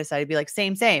to Hannah's side. It'd be like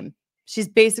same. She's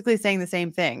basically saying the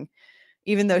same thing,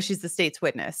 even though she's the state's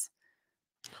witness.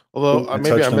 Although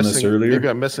maybe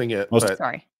I'm missing it.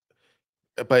 Sorry.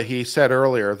 But he said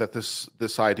earlier that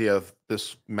this idea of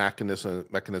this mechanism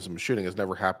of shooting has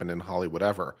never happened in Hollywood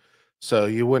ever. So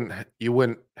you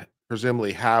wouldn't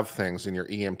presumably have things in your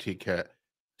EMT kit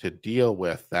to deal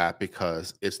with that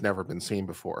because it's never been seen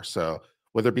before. So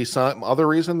would there be some other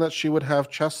reason that she would have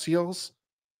chest seals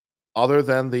other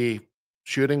than the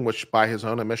shooting, which by his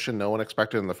own admission no one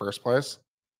expected in the first place?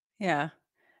 Yeah.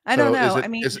 I don't know.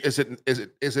 Is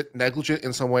it negligent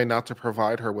in some way not to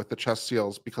provide her with the chest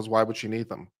seals? Because why would she need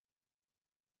them?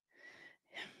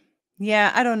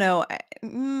 Yeah, I don't know.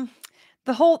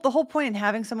 The whole point in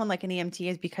having someone like an EMT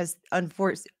is because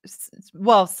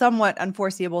somewhat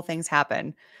unforeseeable things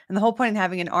happen. And the whole point in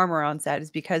having an armor on set is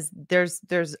because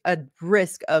there's a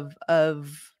risk of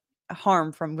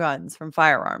harm from guns, from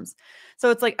firearms. So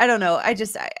it's like, I don't know.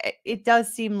 It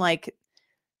does seem like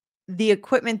the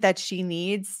equipment that she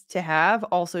needs to have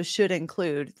also should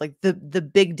include like the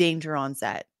big danger on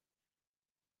set.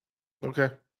 Okay.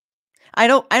 I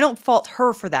don't fault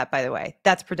her for that, by the way.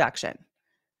 That's production.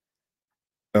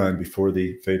 Before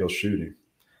the fatal shooting.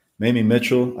 Mamie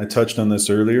Mitchell, I touched on this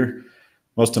earlier.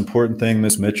 Most important thing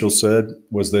Miss Mitchell said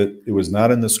was that it was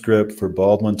not in the script for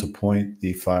Baldwin to point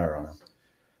the firearm.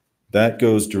 That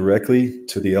goes directly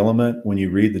to the element when you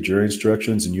read the jury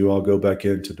instructions and you all go back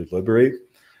in to deliberate.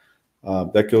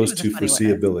 That goes to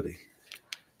foreseeability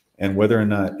and whether or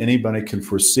not anybody can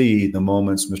foresee the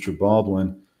moments Mr.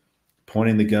 Baldwin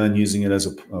pointing the gun, using it as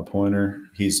a pointer.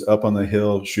 He's up on the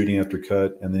hill shooting after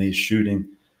cut, and then he's shooting,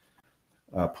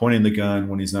 pointing the gun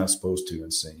when he's not supposed to in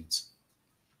scenes.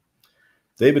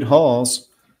 David Halls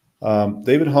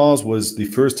was the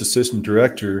first assistant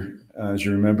director, as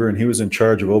you remember, and he was in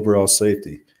charge of overall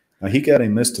safety. Now, he got a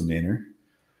misdemeanor,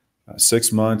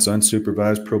 6 months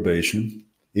unsupervised probation.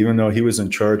 Even though he was in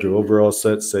charge of overall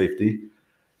set safety,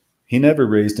 he never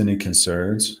raised any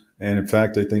concerns. And in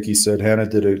fact, I think he said Hannah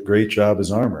did a great job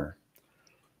as armor.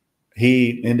 He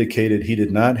indicated he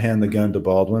did not hand the gun to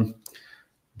Baldwin,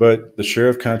 but the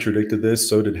sheriff contradicted this.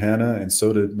 So did Hannah, and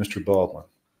so did Mr. Baldwin.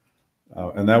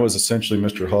 And that was essentially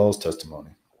Mr. Hall's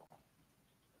testimony.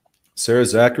 Sarah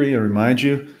Zachary, I remind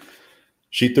you,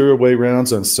 she threw away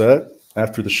rounds on set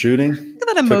after the shooting,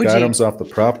 took items off the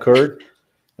prop card.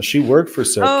 She worked for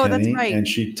Seth Kenny, right. And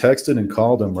she texted and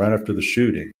called him right after the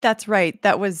shooting. That's right.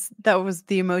 That was the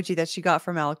emoji that she got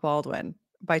from Alec Baldwin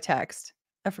by text.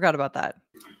 I forgot about that.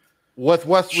 With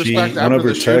respect one of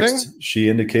her the texts, shooting? she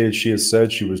indicated she had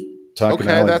said she was talking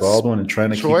to Alec Baldwin and trying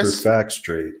to keep her facts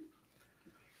straight.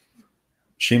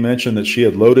 She mentioned that she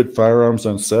had loaded firearms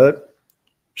on set.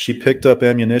 She picked up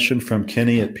ammunition from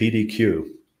Kenny at PDQ.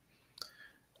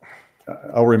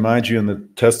 I'll remind you in the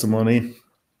testimony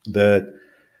that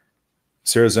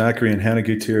Sarah Zachary and Hannah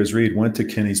Gutierrez-Reed went to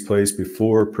Kenny's place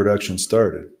before production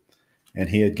started, and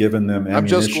he had given them ammunition. I'm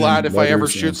just glad if I ever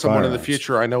letters, shoot someone in the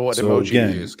future, I know what So emoji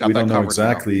again, to use. Got we that don't know covered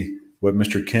exactly what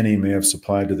Mr. Kenny may have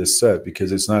supplied to this set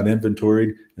because it's not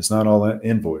inventoried. It's not all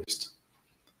invoiced.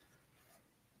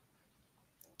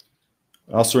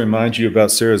 I also remind you about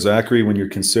Sarah Zachary when you're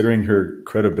considering her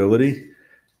credibility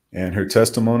and her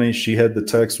testimony. She had the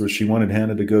text where she wanted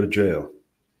Hannah to go to jail,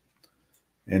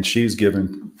 and she's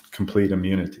given complete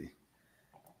immunity.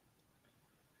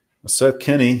 Seth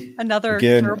Kenny, Another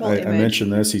again, terrible I image.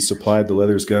 mentioned this. He supplied the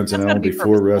leathers, guns, and ammo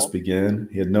before arrest began.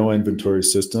 He had no inventory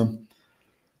system.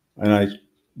 And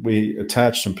we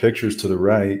attached some pictures to the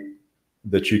right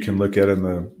that you can look at in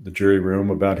the jury room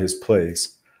about his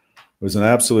place. It was an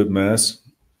absolute mess.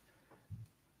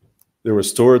 There was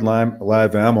stored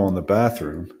live ammo in the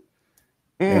bathroom.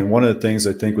 And one of the things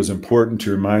I think was important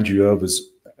to remind you of is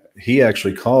he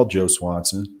actually called Joe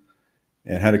Swanson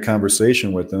and had a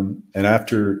conversation with him. And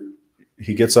after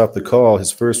he gets off the call,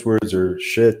 his first words are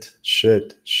shit,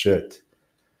 shit, shit.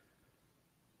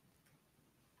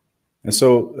 And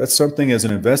so that's something as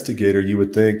an investigator, you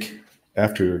would think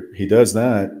after he does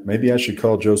that, maybe I should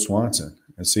call Joe Swanson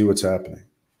and see what's happening,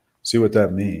 see what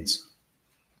that means.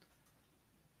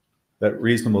 That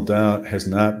reasonable doubt has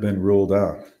not been ruled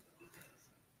out.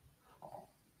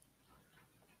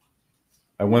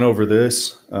 I went over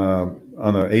this on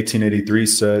a 1883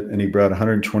 set, and he brought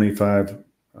 125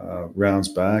 rounds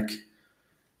back.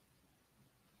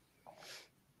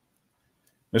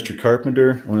 Mr.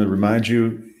 Carpenter, I want to remind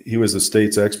you, he was the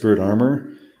state's expert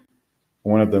armorer.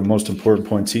 One of the most important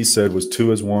points he said was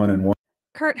 2 is 1 and 1.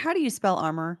 Kurt, how do you spell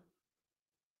armor?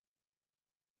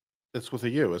 It's with a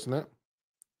U, isn't it?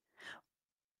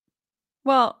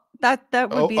 Well, that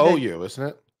would be O-U, isn't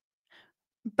it?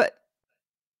 But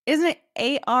isn't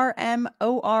it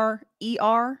ARMORER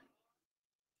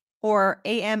or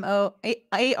ARMOURER?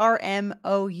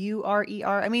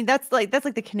 I mean, that's like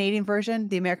the Canadian version.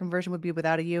 The American version would be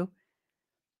without a U.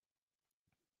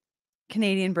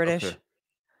 Canadian, British. Okay.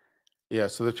 Yeah,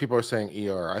 so the people are saying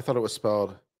ER. I thought it was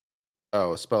spelled.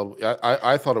 Oh, spelled.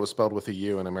 I thought it was spelled with a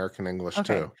U in American English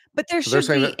too. But there So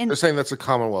should be. they're saying that's a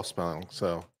Commonwealth spelling.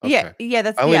 So okay. Yeah,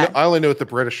 that's I only knew it the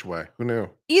British way. Who knew?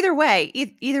 Either way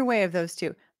of those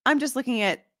two. I'm just looking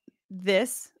at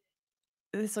this.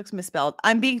 This looks misspelled.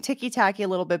 I'm being ticky-tacky a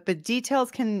little bit, but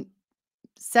details can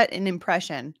set an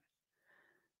impression.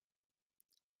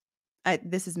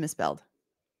 This is misspelled.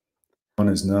 1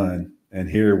 is none. And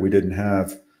here we didn't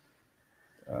have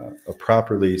a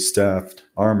properly staffed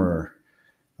armor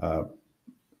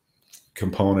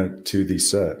component to the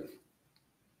set.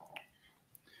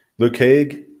 Luke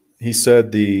Haig, he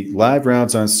said the live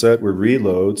rounds on set were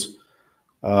reloads.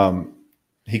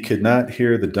 He could not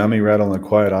hear the dummy rattle in a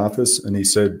quiet office, and he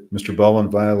said Mr. Baldwin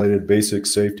violated basic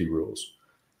safety rules.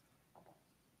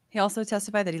 He also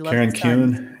testified that he loved Karen his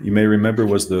sons. Kuhn, you may remember,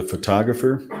 was the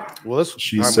photographer. Well,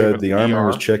 She said the armor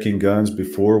was checking guns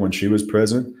before when she was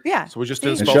present. Yeah. So we just See?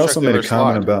 didn't And spell she check also the made a other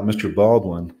comment slide. about Mr.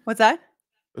 Baldwin. What's that?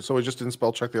 So we just didn't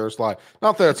spell check the other slide.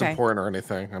 Not that it's Okay. important or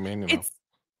anything. I mean, you know. It's,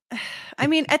 I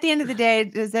mean, at the end of the day,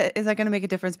 is that going to make a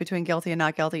difference between guilty and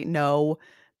not guilty? No,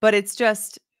 but it's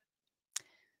just,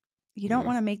 you don't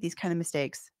want to make these kind of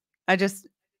mistakes. I don't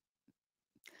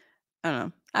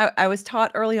know. I was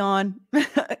taught early on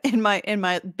in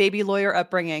my baby lawyer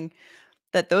upbringing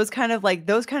that those kind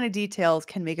of details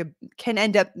can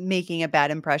end up making a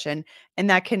bad impression, and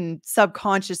that can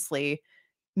subconsciously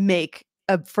make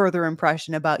a further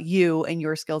impression about you and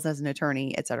your skills as an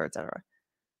attorney, et cetera, et cetera.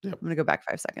 Yep. I'm going to go back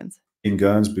 5 seconds. In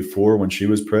guns before when she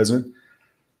was present.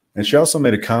 And she also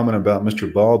made a comment about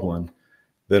Mr. Baldwin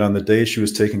that on the day she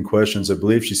was taking questions, I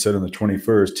believe she said on the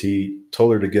 21st, he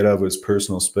told her to get out of his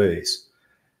personal space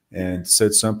and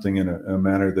said something in a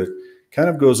manner that kind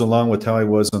of goes along with how he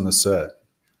was on the set.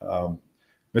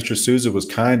 Mr. Souza was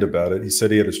kind about it. He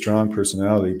said he had a strong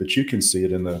personality, but you can see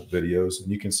it in the videos, and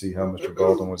you can see how Mr.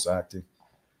 Baldwin was acting.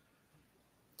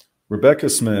 Rebecca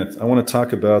Smith, I want to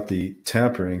talk about the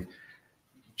tampering.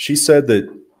 She said that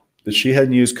she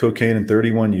hadn't used cocaine in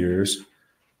 31 years.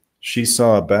 She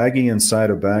saw a baggie inside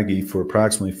a baggie for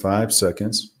approximately 5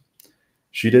 seconds.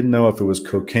 She didn't know if it was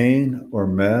cocaine or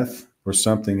meth or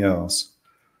something else.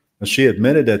 Now, she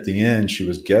admitted at the end she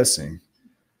was guessing.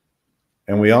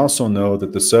 And we also know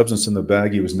that the substance in the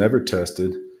baggie was never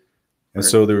tested. And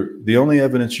so the only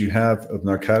evidence you have of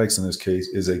narcotics in this case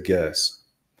is a guess.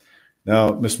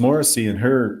 Now, Ms. Morrissey in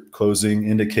her closing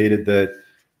indicated that,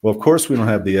 well, of course we don't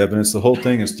have the evidence. The whole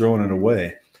thing is throwing it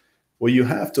away. Well, you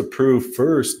have to prove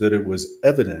first that it was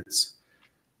evidence.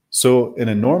 So in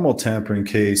a normal tampering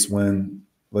case, when,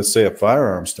 let's say, a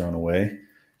firearm's thrown away,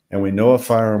 and we know a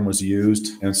firearm was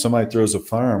used, and somebody throws a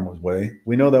firearm away,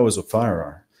 we know that was a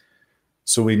firearm.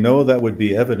 So we know that would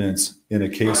be evidence in a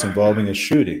case involving a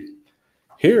shooting.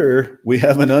 Here, we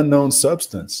have an unknown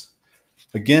substance.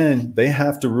 Again, they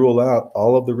have to rule out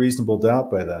all of the reasonable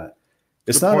doubt by that.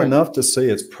 It's not enough to say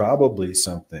it's probably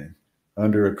something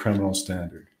under a criminal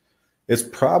standard. It's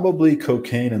probably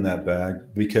cocaine in that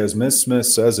bag because Ms. Smith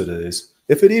says it is.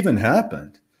 If it even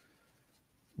happened,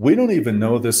 we don't even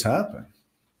know this happened.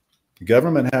 The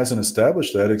government hasn't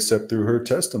established that except through her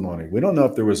testimony. We don't know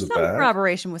if there was a bag.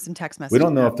 Corroboration with some text messages. We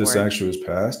don't know if this actually was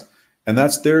passed, and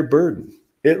that's their burden.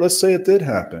 Let's say it did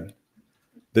happen,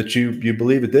 that you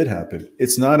believe it did happen.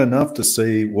 It's not enough to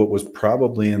say what was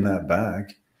probably in that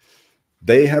bag.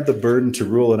 They have the burden to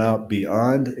rule it out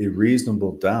beyond a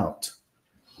reasonable doubt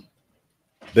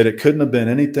that it couldn't have been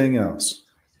anything else.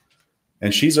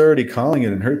 And she's already calling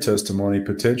it in her testimony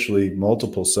potentially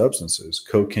multiple substances,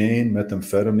 cocaine,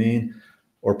 methamphetamine,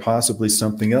 or possibly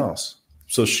something else.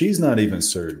 So she's not even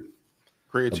certain.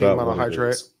 Creatine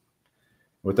monohydrate.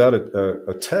 Without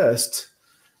a test,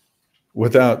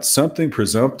 without something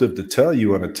presumptive to tell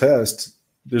you on a test,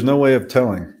 there's no way of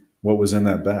telling what was in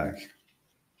that bag.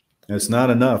 And it's not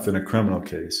enough in a criminal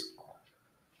case.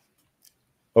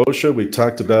 OSHA, we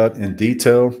talked about in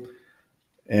detail,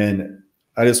 and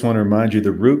I just want to remind you,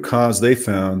 the root cause they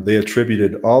found, they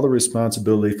attributed all the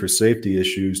responsibility for safety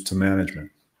issues to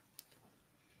management.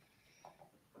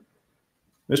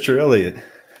 Mr. Elliott,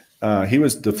 he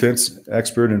was defense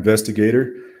expert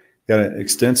investigator, got an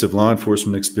extensive law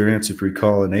enforcement experience, if you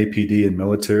recall, in APD and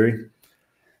military.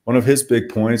 One of his big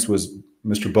points was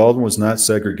Mr. Baldwin was not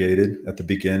segregated at the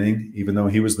beginning, even though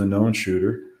he was the known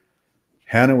shooter.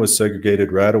 Hannah was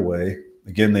segregated right away.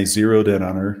 Again, they zeroed in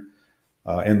on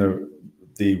her in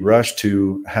the rush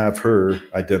to have her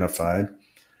identified.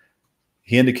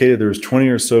 He indicated there was 20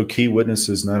 or so key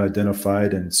witnesses not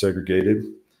identified and segregated.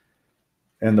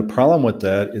 And the problem with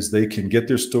that is they can get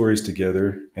their stories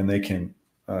together and they can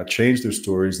change their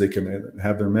stories. They can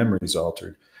have their memories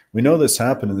altered. We know this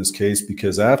happened in this case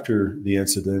because after the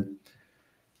incident,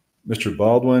 Mr.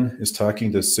 Baldwin is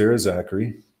talking to Sarah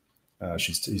Zachary.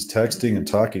 He's texting and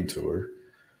talking to her.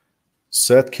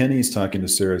 Seth Kinney's talking to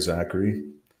Sarah Zachary.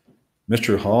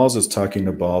 Mr. Halls is talking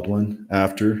to Baldwin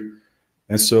after.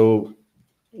 And so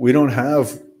we don't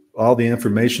have all the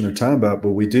information they're talking about, but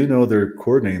we do know they're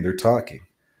coordinating, they're talking.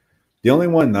 The only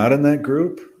one not in that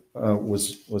group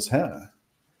was Hannah.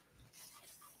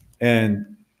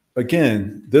 And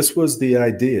again, this was the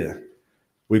idea.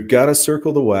 We've got to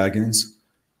circle the wagons,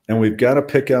 and we've got to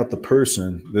pick out the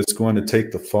person that's going to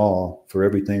take the fall for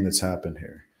everything that's happened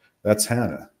here. That's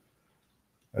Hannah.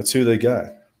 That's who they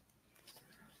got.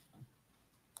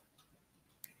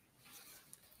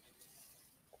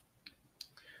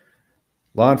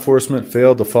 Law enforcement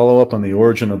failed to follow up on the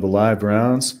origin of the live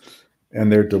rounds,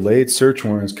 and their delayed search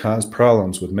warrants caused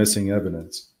problems with missing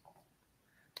evidence.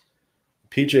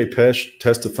 PJ Pesh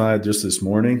testified just this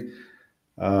morning.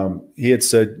 He had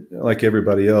said, like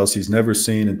everybody else, he's never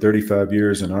seen in 35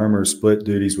 years an armor split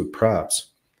duties with props.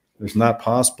 It's not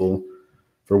possible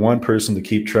for one person to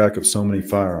keep track of so many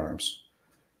firearms.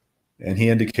 And he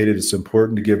indicated it's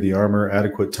important to give the armor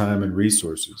adequate time and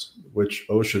resources, which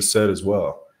OSHA said as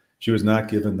well. She was not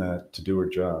given that to do her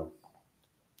job.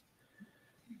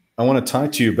 I want to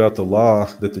talk to you about the law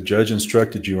that the judge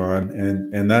instructed you on,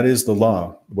 and that is the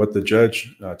law. What the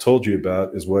judge told you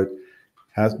about is what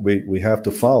we have to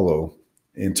follow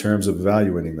in terms of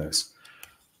evaluating this.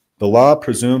 The law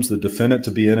presumes the defendant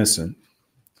to be innocent.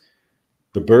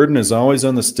 The burden is always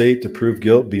on the state to prove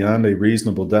guilt beyond a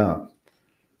reasonable doubt.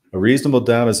 A reasonable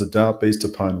doubt is a doubt based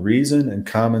upon reason and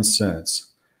common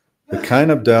sense. The kind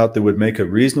of doubt that would make a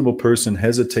reasonable person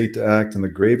hesitate to act in the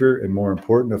graver and more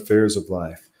important affairs of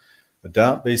life. A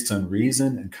doubt based on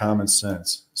reason and common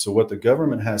sense. So what the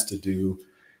government has to do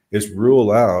is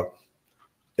rule out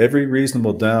every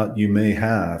reasonable doubt you may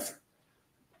have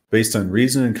based on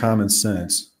reason and common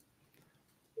sense.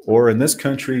 Or in this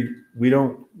country, we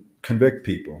don't convict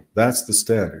people. That's the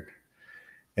standard.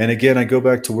 And again, I go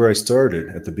back to where I started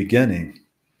at the beginning.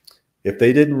 If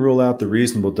they didn't rule out the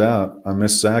reasonable doubt on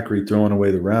Miss Zachary throwing away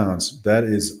the rounds, that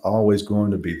is always going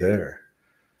to be there.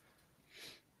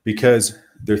 Because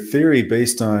their theory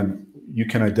based on you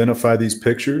can identify these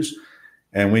pictures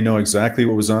and we know exactly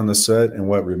what was on the set and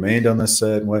what remained on the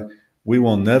set, and what we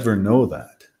will never know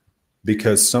that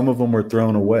because some of them were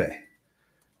thrown away.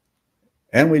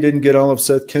 And we didn't get all of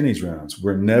Seth Kinney's rounds.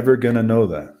 We're never going to know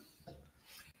that.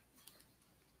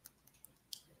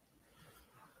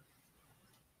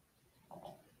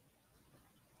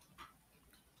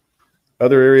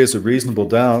 Other areas of reasonable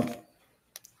doubt,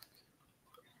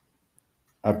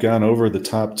 I've gone over the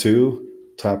top two,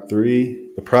 top three.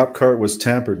 The prop cart was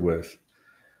tampered with.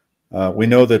 We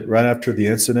know that right after the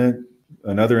incident,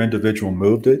 another individual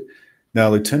moved it. Now,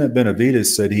 Lieutenant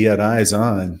Benavides said he had eyes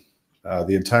on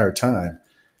the entire time.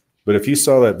 But if you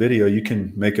saw that video, you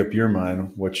can make up your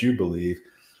mind what you believe.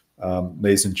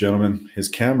 Ladies and gentlemen, his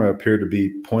camera appeared to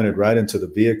be pointed right into the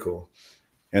vehicle,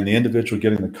 and the individual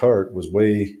getting the cart was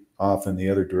way off in the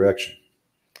other direction.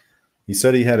 He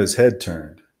said he had his head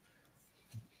turned.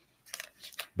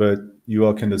 But you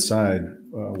all can decide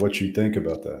what you think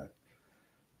about that.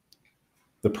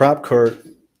 The prop cart,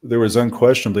 there was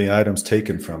unquestionably items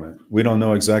taken from it. We don't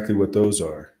know exactly what those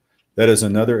are. That is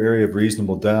another area of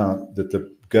reasonable doubt that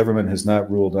the government has not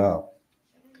ruled out.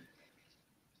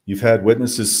 You've had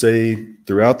witnesses say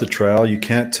throughout the trial, you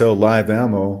can't tell live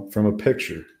ammo from a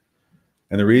picture.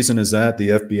 And the reason is that the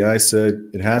FBI said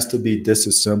it has to be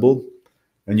disassembled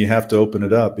and you have to open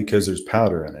it up because there's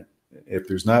powder in it. If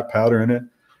there's not powder in it,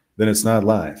 then it's not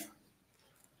live.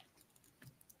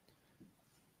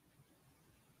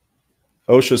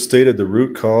 OSHA stated the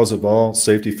root cause of all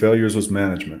safety failures was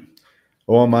management.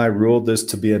 OMI ruled this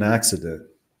to be an accident,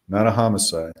 not a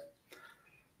homicide.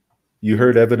 You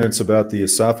heard evidence about the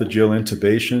esophageal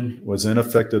intubation was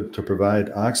ineffective to provide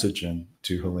oxygen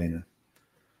to Halyna.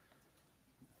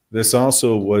 This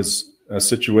also was a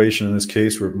situation in this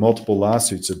case where multiple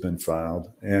lawsuits have been filed,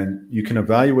 and you can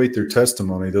evaluate their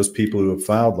testimony, those people who have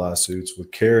filed lawsuits,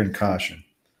 with care and caution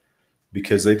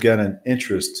because they've got an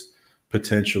interest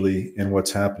potentially in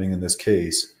what's happening in this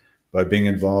case by being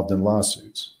involved in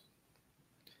lawsuits.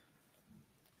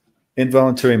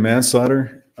 Involuntary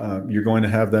manslaughter, you're going to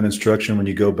have that instruction when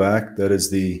you go back. That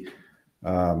is the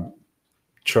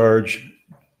charge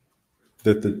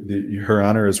that Her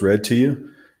Honor has read to you.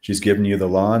 She's given you the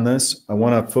law on this. I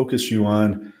want to focus you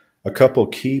on a couple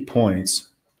key points.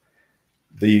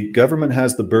 The government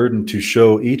has the burden to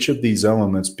show each of these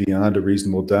elements beyond a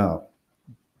reasonable doubt.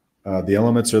 The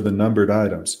elements are the numbered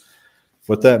items.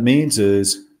 What that means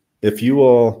is if you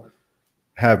all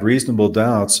have reasonable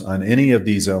doubts on any of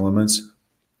these elements,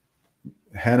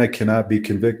 Hannah cannot be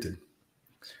convicted.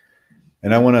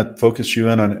 And I want to focus you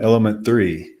in on element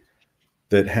 3,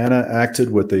 that Hannah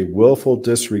acted with a willful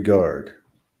disregard.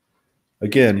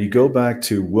 Again, you go back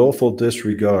to willful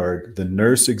disregard, the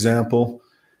nurse example,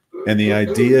 and the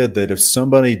idea that if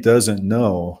somebody doesn't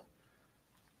know,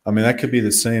 I mean, that could be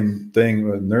the same thing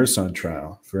with a nurse on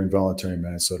trial for involuntary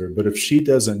manslaughter, but if she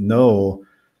doesn't know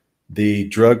the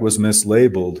drug was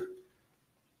mislabeled,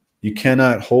 You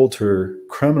cannot hold her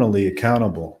criminally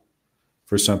accountable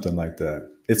for something like that.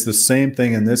 It's the same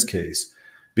thing in this case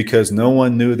because no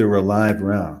one knew there were live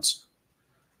rounds.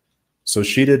 So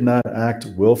she did not act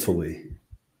willfully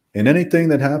in anything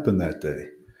that happened that day.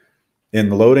 In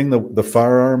loading the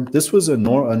firearm, this was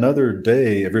another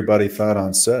day everybody thought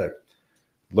on set.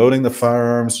 Loading the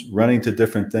firearms, running to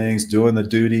different things, doing the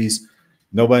duties.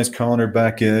 Nobody's calling her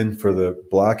back in for the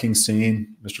blocking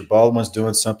scene. Mr. Baldwin's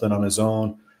doing something on his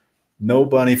own.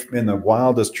 Nobody in the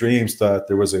wildest dreams thought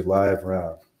there was a live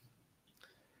round.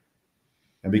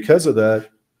 And because of that,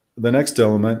 the next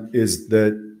element is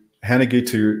that Hannah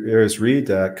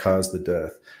Gutierrez-Reed Act caused the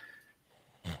death.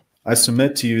 I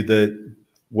submit to you that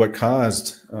what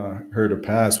caused her to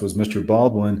pass was Mr.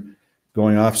 Baldwin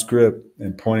going off script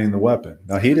and pointing the weapon.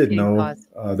 Now, he didn't know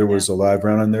there was a live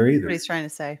round in there either. What he's trying to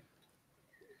say.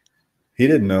 He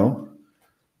didn't know.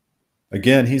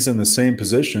 Again, he's in the same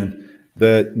position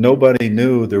that nobody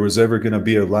knew there was ever going to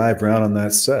be a live round on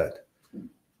that set.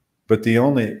 But the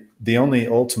only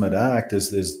ultimate act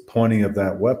is pointing of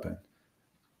that weapon.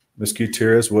 Miss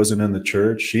Gutierrez wasn't in the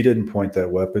church. She didn't point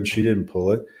that weapon. She didn't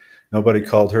pull it. Nobody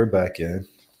called her back in.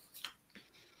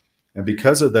 And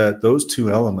because of that, those two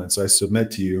elements, I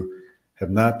submit to you, have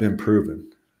not been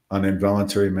proven on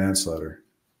involuntary manslaughter.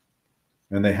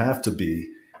 And they have to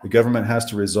be. The government has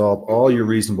to resolve all your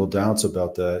reasonable doubts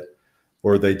about that,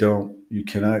 or we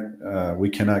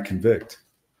cannot convict.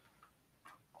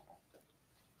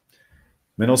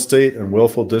 Mental state and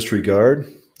willful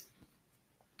disregard,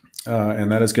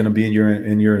 and that is going to be in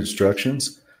your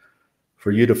instructions. For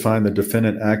you to find the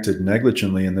defendant acted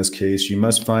negligently in this case, you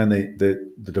must find that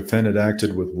the defendant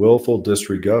acted with willful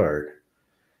disregard.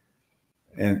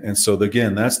 And so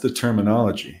again, that's the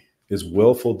terminology, is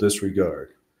willful disregard.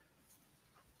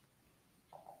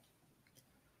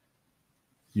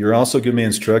 You're also going to be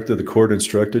instructed, the court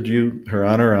instructed you, Her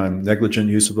Honor, on negligent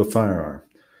use of a firearm.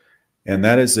 And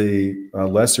that is a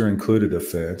lesser included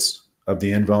offense of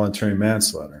the involuntary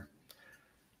manslaughter.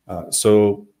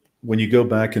 So when you go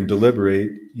back and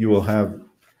deliberate, you will have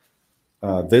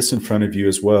this in front of you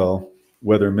as well,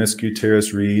 whether Miss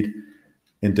Gutierrez-Reed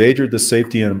endangered the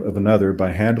safety of another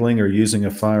by handling or using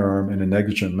a firearm in a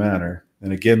negligent manner.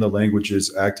 And again, the language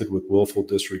is acted with willful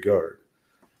disregard.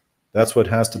 That's what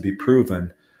has to be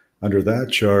proven under that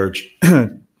charge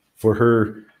for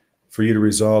you to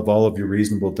resolve all of your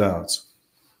reasonable doubts.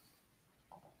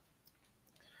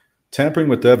 Tampering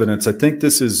with evidence, I think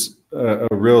this is a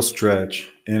real stretch,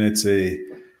 and it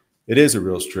is a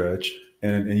real stretch.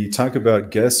 And you talk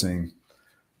about guessing.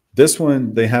 This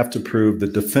one, they have to prove the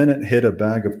defendant hid a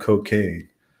bag of cocaine.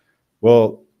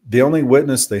 Well, the only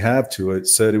witness they have to it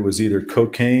said it was either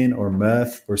cocaine or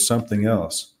meth or something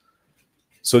else.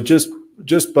 So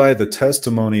just by the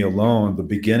testimony alone, the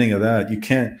beginning of that,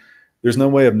 there's no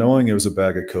way of knowing it was a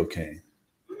bag of cocaine.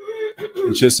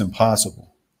 It's just impossible.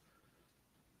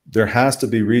 There has to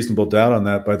be reasonable doubt on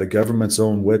that by the government's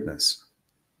own witness.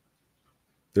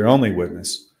 Their only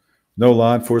witness. No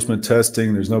law enforcement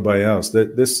testing. There's nobody else.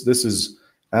 This is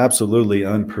absolutely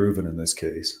unproven in this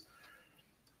case.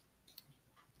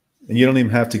 And you don't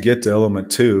even have to get to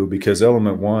element 2 because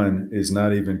element 1 is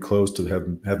not even close to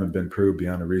having been proved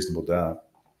beyond a reasonable doubt.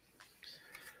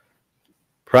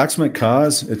 Proximate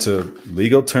cause, it's a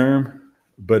legal term,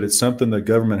 but it's something the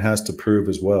government has to prove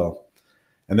as well.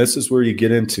 And this is where you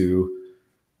get into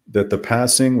that the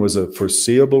passing was a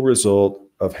foreseeable result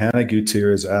of Hannah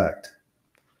Gutierrez's act.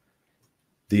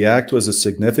 The act was a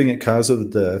significant cause of the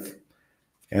death,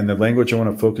 and the language I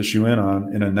want to focus you in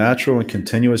on, in a natural and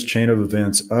continuous chain of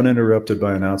events uninterrupted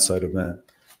by an outside event.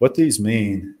 What these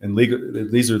mean, and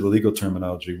these are the legal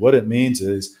terminology, what it means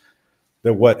is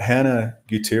that what Hannah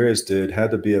Gutierrez did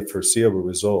had to be a foreseeable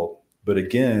result, but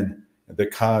again,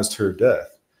 that caused her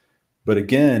death. But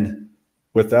again,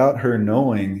 without her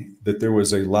knowing that there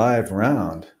was a live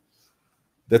round,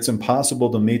 that's impossible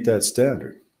to meet that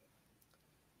standard.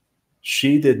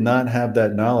 She did not have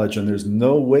that knowledge, and there's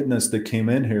no witness that came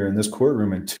in here in this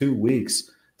courtroom in 2 weeks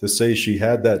to say she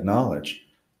had that knowledge.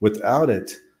 Without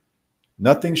it,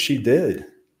 nothing she did.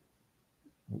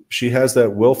 She has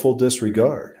that willful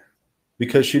disregard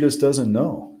because she just doesn't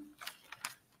know.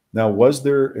 Now, was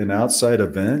there an outside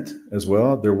event as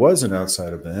well? There was an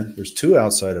outside event. There's 2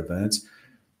 outside events.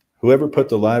 Whoever put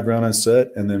the live round on set,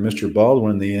 and then Mr.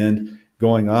 Baldwin in the end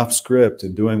going off script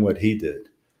and doing what he did.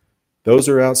 Those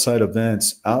are outside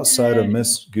events outside of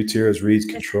Miss Gutierrez-Reed's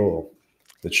control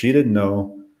that she didn't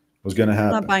know was going to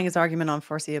happen. I'm not buying his argument on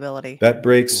foreseeability. That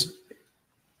breaks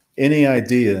any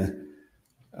idea,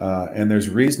 and there's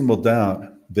reasonable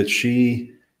doubt that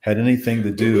she had anything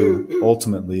to do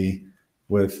ultimately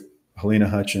with Halyna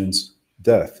Hutchins'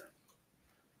 death.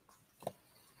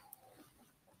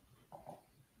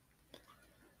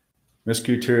 Ms.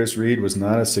 Gutierrez-Reed was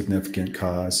not a significant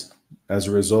cause as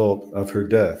a result of her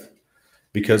death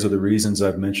because of the reasons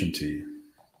I've mentioned to you.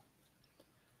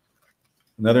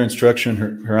 Another instruction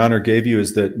Her Honor gave you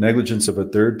is that negligence of a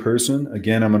third person,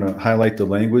 again, I'm going to highlight the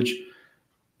language,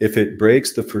 if it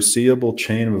breaks the foreseeable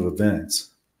chain of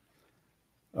events.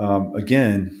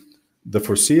 Again, the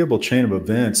foreseeable chain of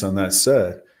events on that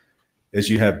set is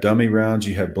you have dummy rounds,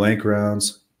 you have blank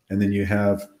rounds, and then you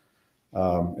have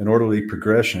an orderly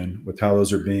progression with how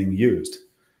those are being used.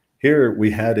 Here we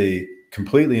had a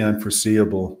completely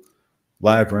unforeseeable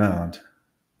live round,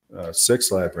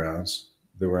 6 live rounds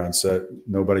that were on set,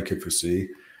 nobody could foresee.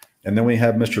 And then we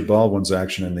have Mr. Baldwin's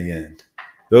action in the end.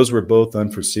 Those were both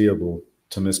unforeseeable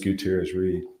to Ms.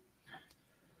 Gutierrez-Reed.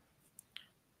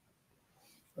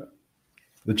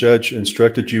 The judge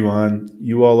instructed you on,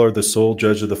 you all are the sole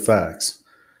judge of the facts.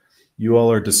 You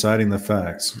all are deciding the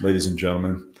facts, ladies and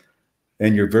gentlemen.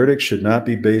 And your verdict should not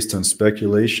be based on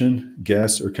speculation,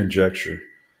 guess, or conjecture.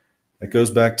 It goes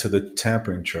back to the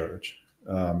tampering charge.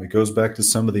 It goes back to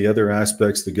some of the other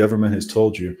aspects the government has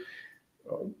told you.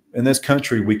 In this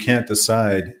country, we can't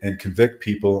decide and convict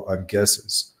people on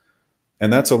guesses.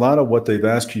 And that's a lot of what they've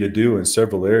asked you to do in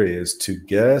several areas, to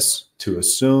guess, to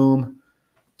assume,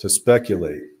 to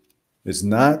speculate. It's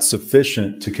not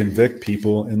sufficient to convict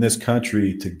people in this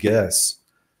country to guess.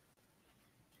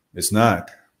 It's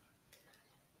not.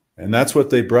 And that's what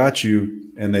they brought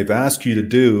you and they've asked you to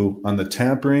do on the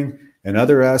tampering and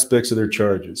other aspects of their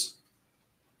charges.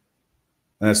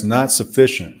 And that's not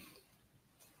sufficient.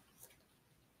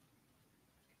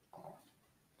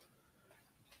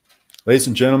 Ladies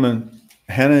and gentlemen,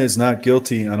 Hannah is not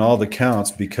guilty on all the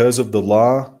counts because of the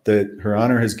law that Her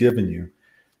Honor has given you.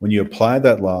 When you apply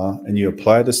that law and you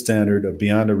apply the standard of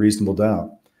beyond a reasonable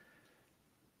doubt,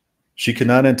 she could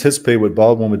not anticipate what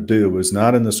Baldwin would do. It was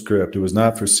not in the script. It was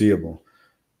not foreseeable.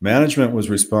 Management was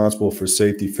responsible for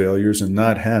safety failures and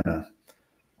not Hannah.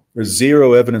 There's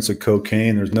zero evidence of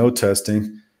cocaine. There's no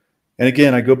testing. And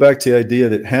again, I go back to the idea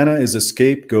that Hannah is a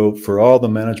scapegoat for all the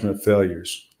management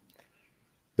failures.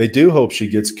 They do hope she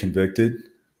gets convicted,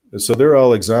 so they're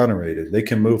all exonerated. They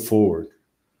can move forward.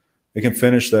 They can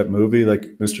finish that movie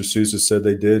like Mr. Souza said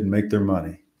they did and make their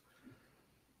money.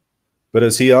 But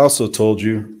as he also told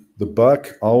you, the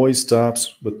buck always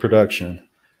stops with production,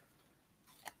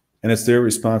 and it's their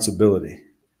responsibility.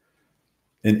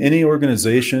 In any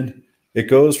organization, it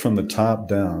goes from the top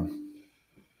down.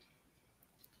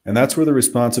 And that's where the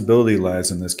responsibility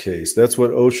lies in this case. That's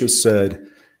what OSHA said.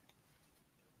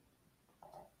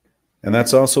 And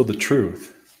that's also the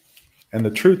truth. And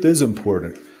the truth is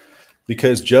important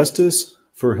because justice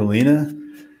for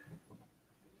Halyna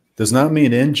does not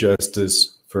mean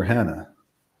injustice for Hannah.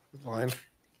 Fine.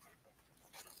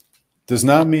 Does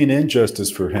not mean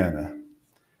injustice for Hannah.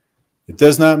 It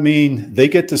does not mean they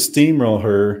get to steamroll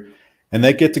her and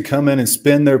they get to come in and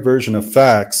spin their version of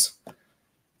facts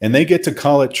and they get to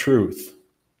call it truth.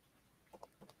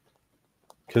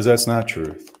 Because that's not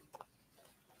truth.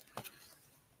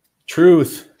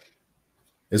 Truth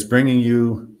is bringing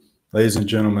you, ladies and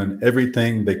gentlemen,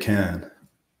 everything they can.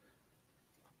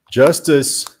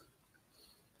 Justice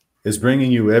is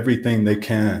bringing you everything they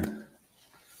can.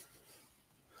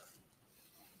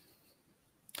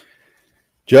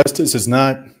 Justice is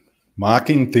not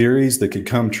mocking theories that could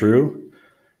come true,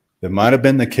 that might have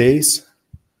been the case.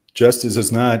 Justice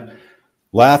is not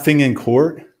laughing in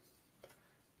court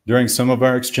during some of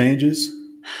our exchanges.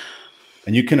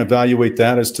 And you can evaluate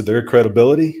that as to their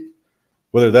credibility,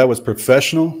 whether that was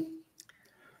professional,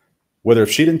 whether if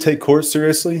she didn't take court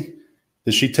seriously,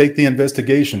 did she take the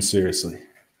investigation seriously?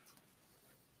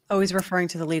 Always referring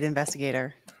to the lead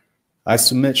investigator. I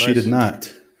submit she did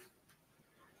not.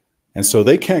 And so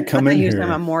they can't come in here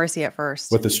about Morrissey at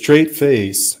first with a straight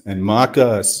face and mock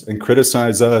us and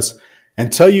criticize us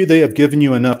and tell you they have given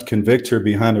you enough to convict her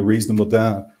behind a reasonable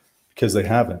doubt, because they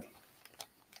haven't.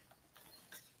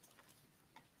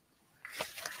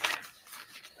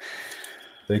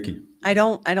 Thank you. I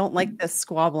don't like this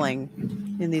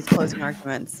squabbling in these closing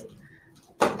arguments.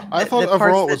 I thought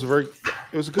overall it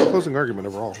was a good closing argument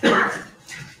overall.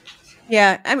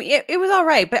 Yeah, I mean, it was all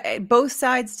right, but both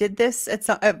sides did this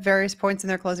at various points in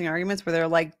their closing arguments where they're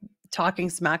like talking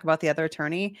smack about the other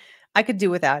attorney. I could do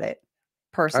without it,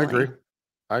 personally.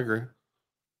 I agree.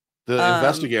 The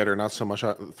investigator, not so much.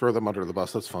 Throw them under the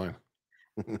bus. That's fine.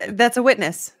 That's a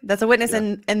witness. That's a witness,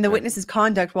 Yeah. and the witness's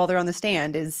conduct while they're on the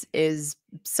stand is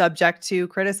subject to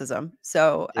criticism.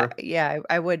 So Sure.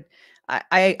 I would.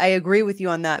 I agree with you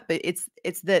on that, but it's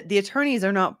that the attorneys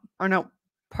are not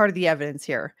part of the evidence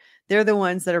here. They're the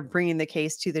ones that are bringing the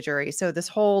case to the jury. So this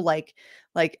whole like,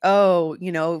 oh,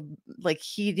 like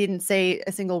he didn't say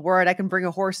a single word. I can bring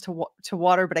a horse to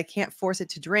water, but I can't force it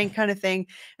to drink, kind of thing.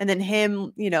 And then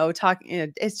him,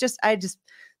 talking. It's just, I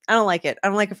don't like it. I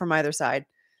don't like it from either side.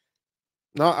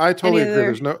 No, I totally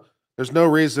agree. Other... There's no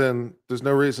reason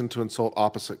to insult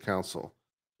opposite counsel.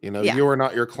 You are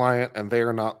not your client, and they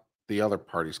are not the other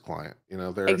party's client.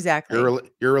 Exactly.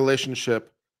 Your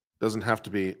relationship doesn't have to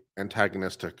be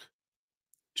antagonistic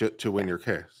to win your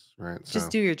case, right? So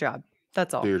just do your job.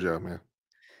 That's all. Do your job, man.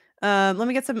 Let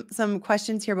me get some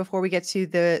questions here before we get to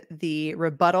the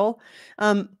rebuttal.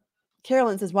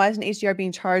 Carolyn says, why isn't HDR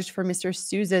being charged for Mr.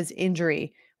 Souza's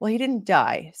injury? Well, he didn't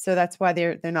die, so that's why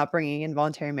they're not bringing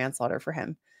involuntary manslaughter for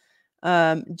him.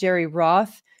 Jerry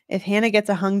Roth, if Hannah gets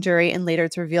a hung jury and later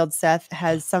it's revealed Seth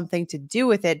has something to do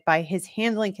with it by his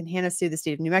handling, can Hannah sue the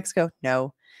state of New Mexico?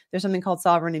 No. There's something called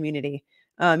sovereign immunity.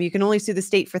 You can only sue the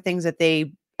state for things that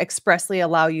they expressly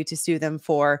allow you to sue them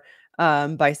for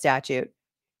by statute.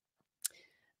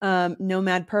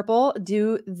 Nomad Purple,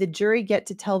 do the jury get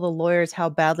to tell the lawyers how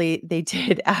badly they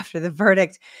did after the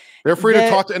verdict? They're free to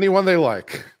talk to anyone they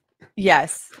like.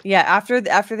 Yes. Yeah. After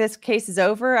this case is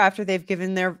over, after they've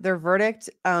given their verdict,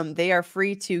 they are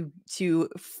free to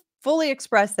fully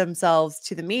express themselves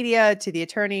to the media, to the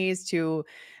attorneys, to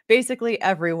basically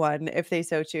everyone if they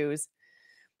so choose.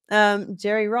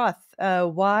 Jerry Roth,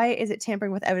 why is it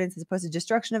tampering with evidence as opposed to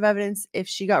destruction of evidence? If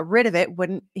she got rid of it,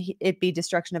 wouldn't it be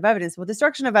destruction of evidence? Well,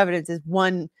 destruction of evidence is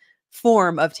one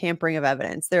form of tampering of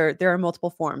evidence. There are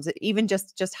multiple forms. Even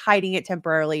just hiding it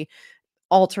temporarily,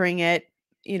 altering it,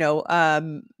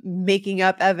 making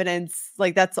up evidence,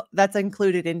 like that's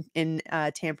included in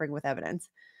tampering with evidence.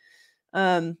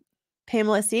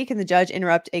 Pamela C, can the judge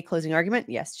interrupt a closing argument?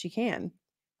 Yes, she can.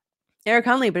 Eric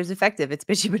Hunley, but it's effective. It's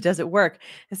bitchy, but does it work?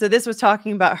 And so this was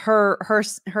talking about her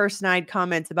snide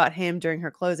comments about him during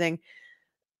her closing.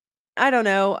 I don't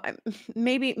know.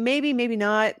 Maybe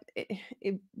not.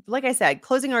 Like I said,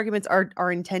 closing arguments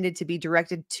are intended to be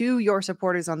directed to your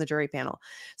supporters on the jury panel.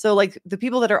 So like the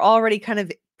people that are already kind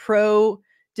of pro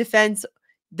defense,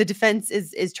 the defense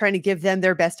is trying to give them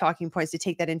their best talking points to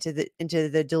take that into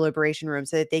the deliberation room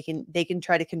so that they can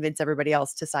try to convince everybody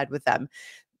else to side with them.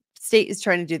 State is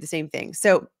trying to do the same thing.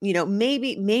 So,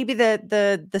 maybe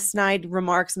the snide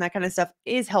remarks and that kind of stuff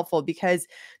is helpful because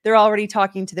they're already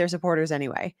talking to their supporters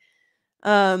anyway.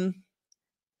 I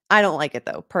don't like it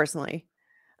though, personally.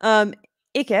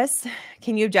 Ikis,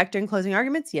 can you object during closing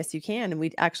arguments? Yes, you can. And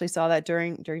we actually saw that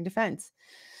during defense.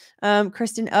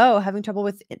 Kristen O, having trouble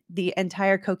with the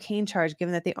entire cocaine charge,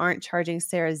 given that they aren't charging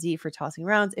Sarah Z for tossing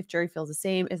rounds. If jury feels the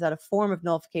same, is that a form of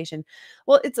nullification?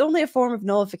 Well, it's only a form of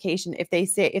nullification if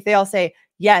they all say,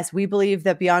 yes, we believe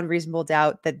that beyond reasonable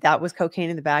doubt that was cocaine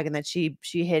in the bag and that she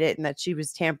hid it and that she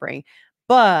was tampering,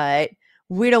 but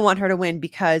we don't want her to win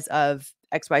because of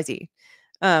XYZ.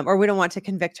 Or we don't want to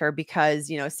convict her because,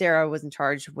 Sarah wasn't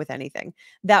charged with anything.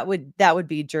 That would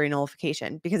be jury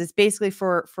nullification because it's basically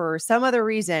for some other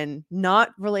reason not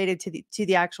related to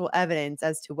the actual evidence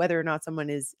as to whether or not someone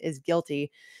is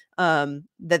guilty,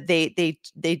 that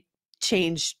they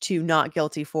change to not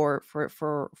guilty for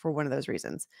one of those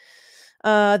reasons.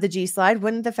 The G slide,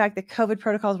 wouldn't the fact that COVID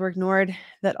protocols were ignored,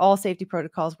 that all safety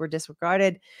protocols were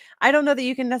disregarded? I don't know that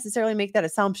you can necessarily make that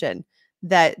assumption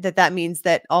that means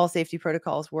that all safety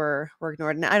protocols were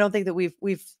ignored. And I don't think that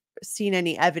we've seen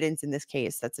any evidence in this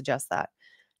case that suggests that.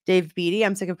 Dave Beatty,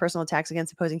 I'm sick of personal attacks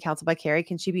against opposing counsel by Carrie.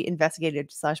 Can she be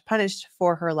investigated / punished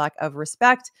for her lack of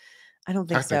respect? I don't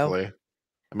think so.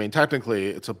 I mean,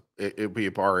 technically it'd be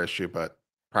a bar issue, but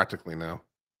practically no.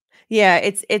 Yeah,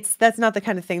 that's not the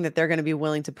kind of thing that they're going to be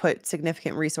willing to put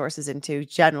significant resources into,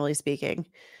 generally speaking.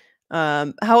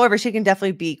 However, she can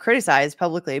definitely be criticized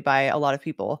publicly by a lot of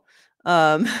people.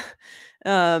 So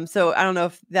I don't know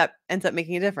if that ends up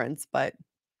making a difference, but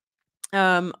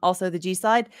also the G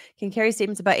slide, can Carrie's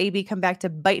statements about AB come back to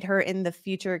bite her in the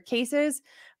future cases?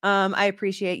 I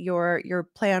appreciate your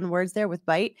play on words there with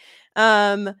bite.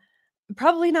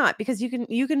 Probably not, because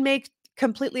you can make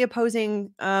completely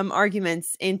opposing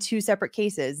arguments in two separate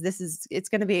cases. It's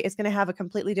going to have a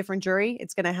completely different jury.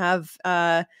 It's going to have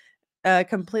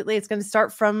it's going to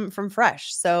start from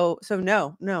fresh. So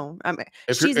no.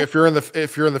 If you're in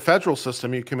the federal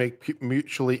system, you can make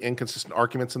mutually inconsistent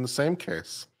arguments in the same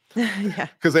case. Yeah,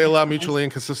 because they allow mutually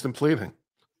inconsistent pleading.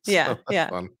 Yeah,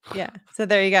 fun. Yeah. So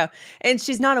there you go. And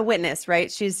she's not a witness,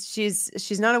 right?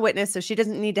 She's not a witness, so she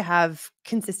doesn't need to have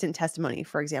consistent testimony,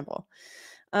 for example.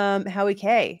 Howie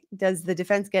K, does the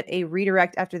defense get a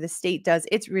redirect after the state does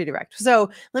its redirect? So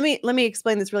let me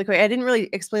explain this really quick. I didn't really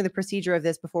explain the procedure of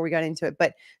this before we got into it,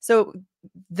 but so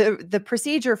the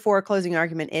procedure for a closing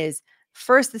argument is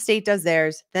first the state does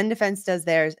theirs, then defense does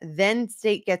theirs, then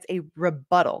state gets a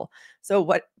rebuttal.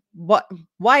 So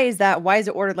why is that? Why is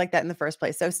it ordered like that in the first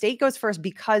place? So state goes first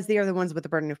because they are the ones with the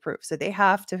burden of proof. So they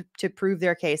have to prove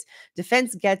their case.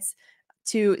 Defense gets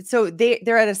so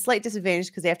they're at a slight disadvantage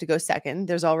because they have to go second.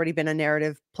 There's already been a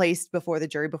narrative placed before the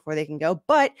jury before they can go,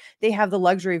 but they have the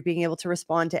luxury of being able to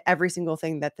respond to every single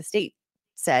thing that the state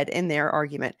said in their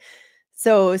argument.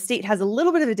 So state has a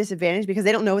little bit of a disadvantage because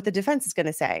they don't know what the defense is going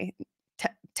to say.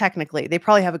 Technically, they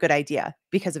probably have a good idea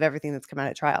because of everything that's come out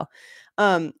at trial.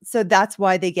 So that's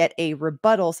why they get a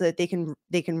rebuttal so that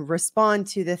they can respond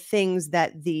to the things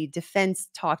that the defense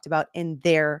talked about in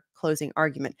their closing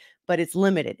argument. But it's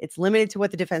limited. It's limited to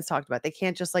what the defense talked about. They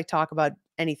can't just like talk about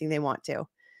anything they want to.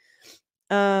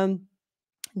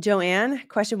 Joanne,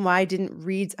 question: why didn't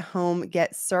Reed's home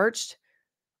get searched?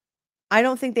 I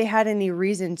don't think they had any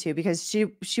reason to because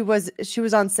she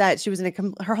was on set. She was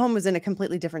her home was in a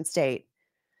completely different state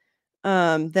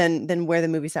than where the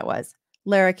movie set was.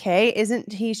 Lara Kay,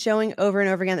 isn't he showing over and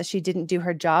over again that she didn't do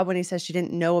her job when he says she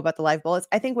didn't know about the live bullets?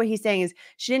 I think what he's saying is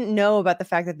she didn't know about the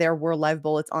fact that there were live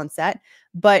bullets on set,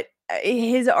 but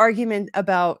his argument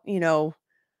about, how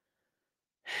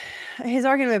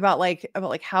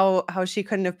she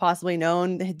couldn't have possibly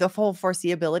known, the full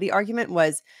foreseeability argument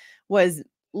was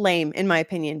lame in my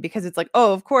opinion, because it's like,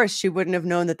 oh, of course she wouldn't have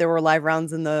known that there were live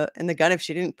rounds in the gun if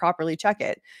she didn't properly check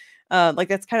it.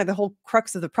 That's kind of the whole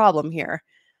crux of the problem here.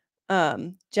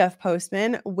 Jeff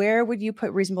Postman, where would you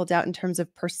put reasonable doubt in terms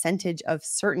of percentage of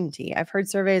certainty? I've heard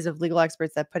surveys of legal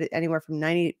experts that put it anywhere from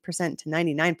 90% to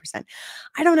 99%.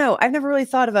 I don't know. I've never really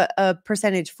thought of a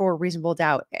percentage for reasonable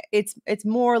doubt. It's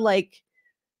more like,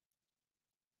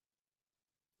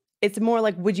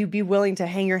 would you be willing to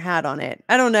hang your hat on it?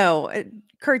 I don't know.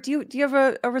 Kurt, do you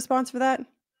have a response for that?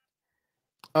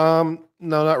 No,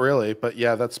 not really. But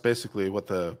yeah, that's basically what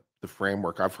the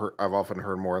framework I've often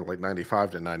heard more like 95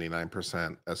 to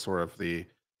 99% as sort of the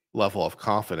level of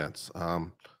confidence.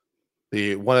 One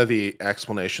of the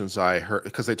explanations I heard,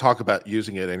 because they talk about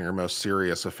using it in your most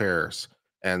serious affairs.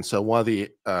 And so one of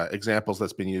the examples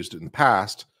that's been used in the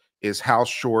past is how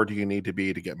sure do you need to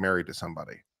be to get married to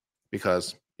somebody?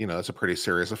 Because, it's a pretty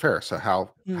serious affair. So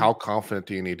how confident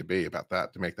do you need to be about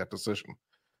that to make that decision?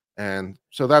 And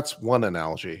so that's one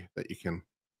analogy that you can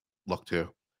look to.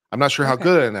 I'm not sure how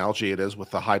good an analogy it is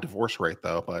with the high divorce rate,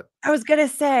 though. But I was gonna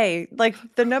say,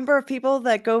 the number of people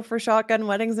that go for shotgun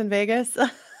weddings in Vegas.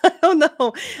 I don't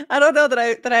know that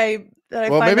I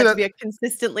find that to be a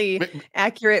consistently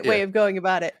accurate way of going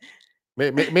about it.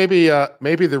 Maybe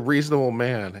the reasonable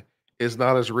man is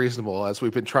not as reasonable as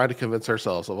we've been trying to convince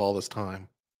ourselves of all this time.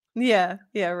 Yeah,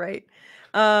 right.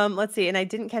 Let's see. And I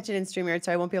didn't catch it in StreamYard,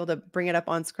 so I won't be able to bring it up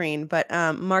on screen. But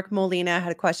Mark Molina had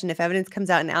a question. If evidence comes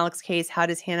out in Alec's case, how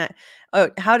does Hannah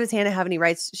have any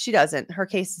rights? She doesn't. Her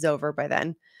case is over by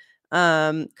then.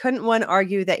 Couldn't one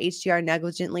argue that HGR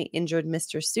negligently injured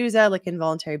Mr. Souza, like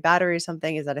involuntary battery or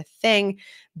something? Is that a thing?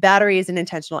 Battery is an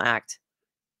intentional act.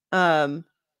 So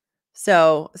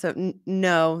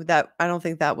no, that I don't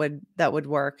think that would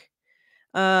work.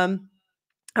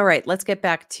 All right, let's get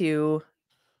back to.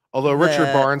 Although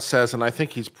Richard Barnes says, and I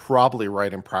think he's probably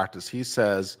right in practice, he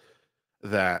says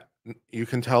that you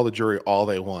can tell the jury all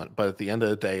they want, but at the end of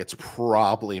the day, it's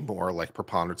probably more like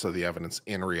preponderance of the evidence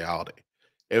in reality.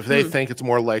 If they think it's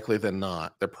more likely than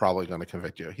not, they're probably going to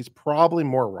convict you. He's probably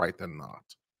more right than not.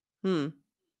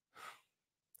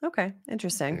 Okay,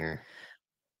 interesting. Yeah.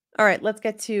 All right, let's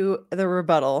get to the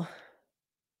rebuttal.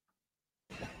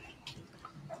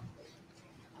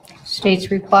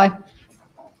 State's reply.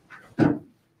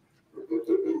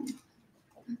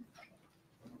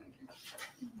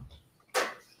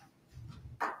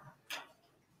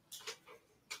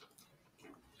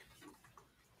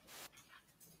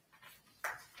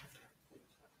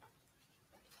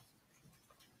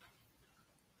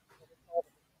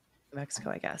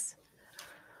 Mexico, I guess.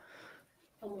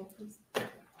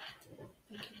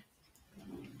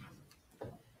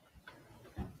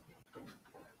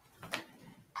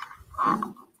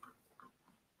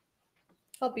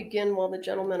 I'll begin while the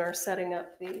gentlemen are setting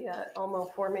up the Elmo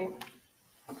for me.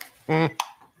 Okay.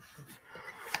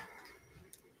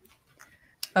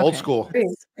 Old school.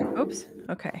 Oops.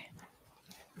 Okay.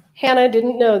 Hannah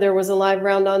didn't know there was a live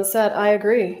round on set. I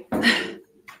agree.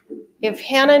 If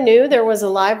Hannah knew there was a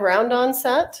live round on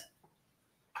set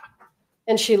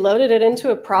and she loaded it into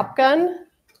a prop gun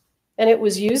and it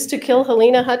was used to kill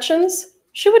Halyna Hutchins,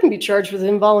 She wouldn't be charged with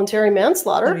involuntary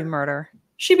manslaughter. That'd be murder.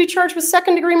 She'd be charged with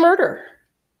second-degree murder.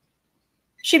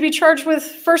 She'd be charged with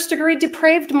first-degree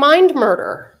depraved mind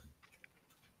murder.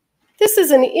 This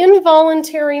is an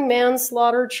involuntary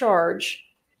manslaughter charge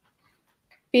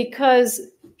because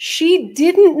she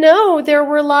didn't know there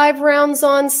were live rounds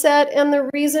on set, and the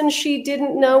reason she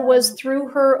didn't know was through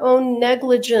her own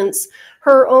negligence,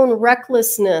 her own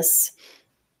recklessness,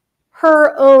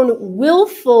 her own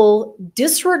willful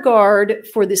disregard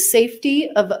for the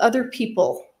safety of other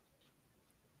people.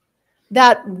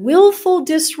 That willful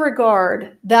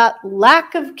disregard, that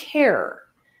lack of care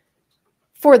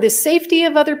for the safety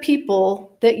of other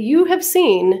people that you have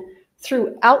seen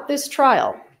throughout this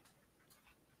trial.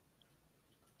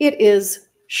 It is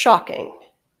shocking.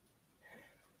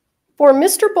 For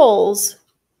Mr. Bowles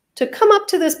to come up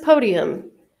to this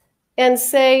podium and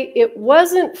say it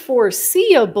wasn't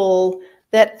foreseeable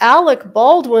that Alec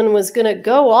Baldwin was going to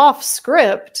go off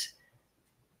script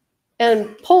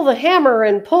and pull the hammer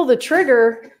and pull the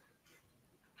trigger.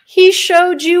 He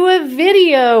showed you a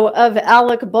video of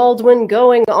Alec Baldwin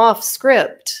going off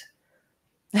script.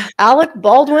 Alec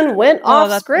Baldwin went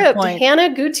off script.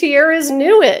 Hannah Gutierrez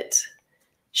knew it.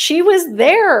 She was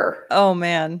there. Oh,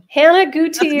 man. Hannah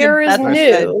Gutierrez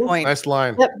knew Nice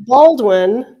line. that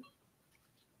Baldwin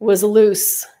was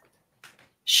loose.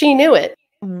 She knew it.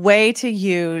 Way to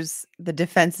use the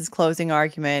defense's closing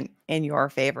argument in your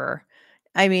favor.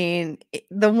 I mean,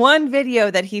 the one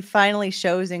video that he finally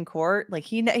shows in court, like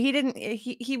he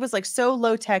was like so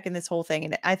low tech in this whole thing,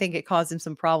 and I think it caused him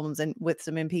some problems and with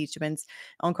some impeachments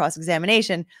on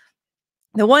cross-examination.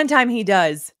 The one time he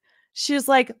does, she was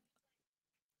like,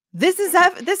 this is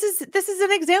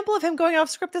an example of him going off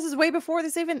script. This is way before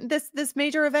this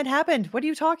major event happened. What are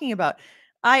you talking about?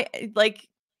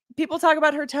 People talk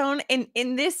about her tone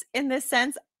in this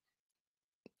sense.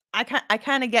 I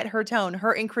kind of get her tone,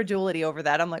 her incredulity over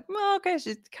that. I'm like, well, okay,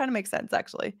 she kind of makes sense,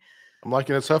 actually. I'm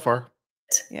liking it so far.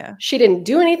 Yeah. She didn't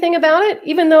do anything about it,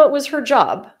 even though it was her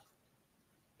job.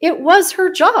 It was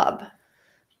her job.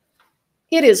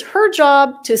 It is her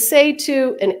job to say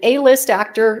to an A-list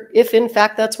actor, if in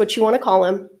fact that's what you want to call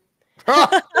him,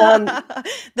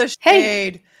 the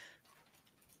shade. Hey,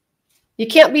 you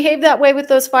can't behave that way with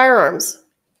those firearms.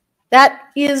 That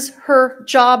is her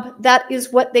job. That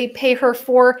is what they pay her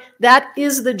for. That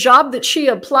is the job that she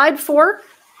applied for.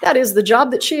 That is the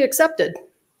job that she accepted.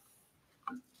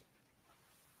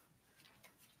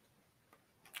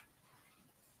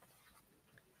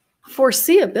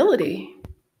 Foreseeability.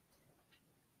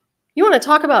 You want to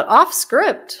talk about off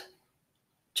script?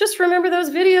 Just remember those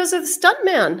videos of the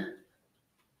stuntman.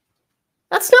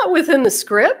 That's not within the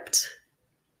script.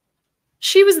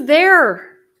 She was there.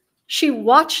 She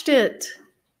watched it.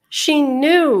 She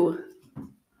knew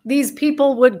these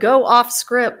people would go off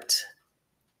script.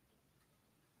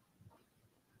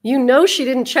 You know she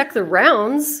didn't check the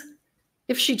rounds.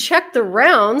 If she checked the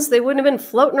rounds, they wouldn't have been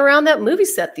floating around that movie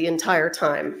set the entire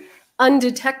time,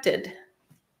 undetected.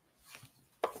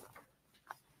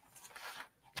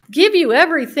 Give you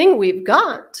everything we've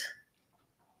got.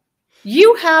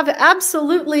 You have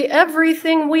absolutely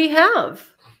everything we have.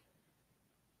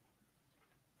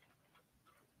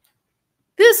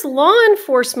 This law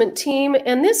enforcement team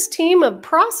and this team of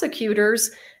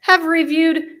prosecutors have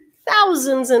reviewed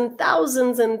thousands and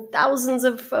thousands and thousands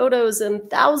of photos and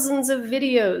thousands of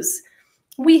videos.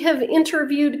 We have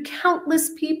interviewed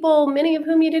countless people, many of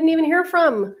whom you didn't even hear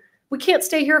from. We can't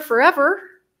stay here forever.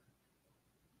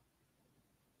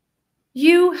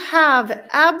 You have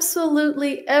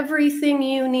absolutely everything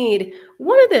you need.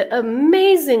 One of the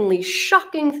amazingly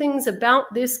shocking things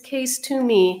about this case to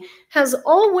me has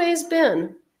always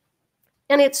been,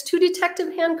 and it's to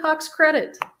Detective Hancock's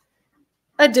credit,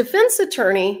 a defense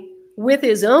attorney with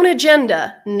his own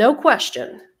agenda, no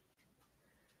question,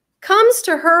 comes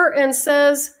to her and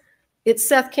says, it's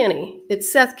Seth Kenney,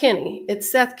 it's Seth Kenney, it's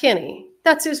Seth Kenney.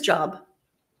 That's his job.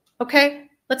 Okay,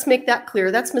 let's make that clear.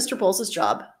 That's Mr. Bowles'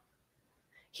 job.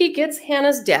 He gets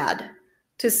Hannah's dad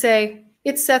to say,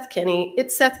 it's Seth Kenney,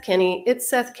 it's Seth Kenney, it's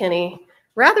Seth Kenney.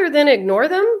 Rather than ignore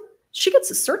them, she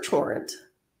gets a search warrant.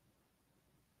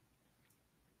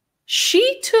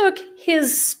 She took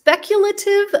his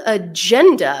speculative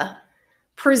agenda,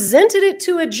 presented it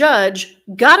to a judge,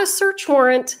 got a search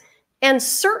warrant, and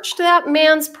searched that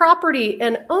man's property.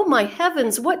 And oh my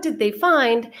heavens, what did they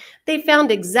find? They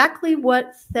found exactly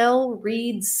what Thel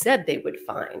Reed said they would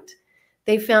find.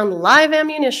 They found live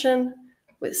ammunition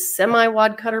with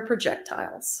semi-wad cutter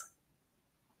projectiles.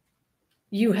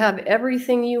 You have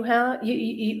everything you have.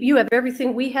 You have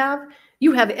everything we have.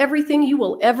 You have everything you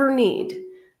will ever need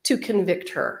to convict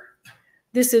her.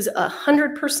 This is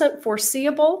 100%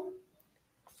 foreseeable.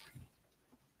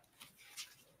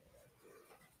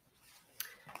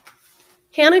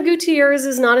 Hannah Gutierrez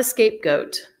is not a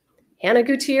scapegoat. Hannah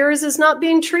Gutierrez is not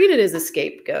being treated as a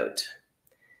scapegoat.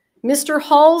 Mr.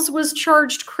 Halls was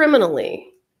charged criminally.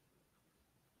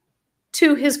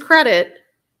 To his credit,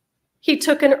 he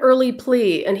took an early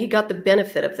plea and he got the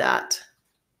benefit of that.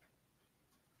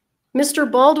 Mr.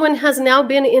 Baldwin has now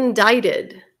been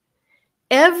indicted.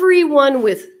 Everyone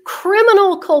with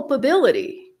criminal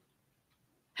culpability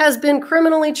has been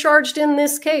criminally charged in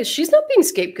this case. She's not being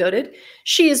scapegoated.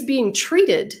 She is being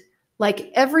treated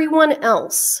like everyone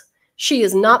else. She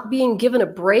is not being given a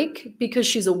break because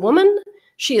she's a woman.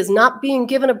 She is not being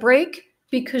given a break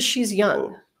because she's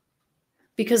young.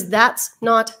 Because that's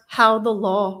not how the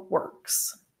law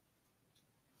works.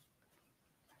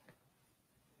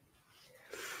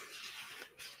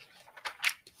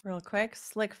 Real quick,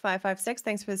 Slick556,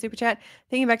 thanks for the super chat.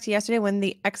 Thinking back to yesterday when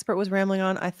the expert was rambling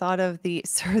on, I thought of the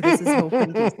 "Sir, this is a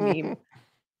Wendy's" meme.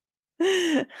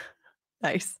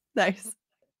 Nice, nice.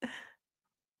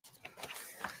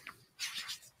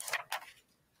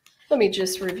 Let me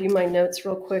just review my notes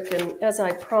real quick. And as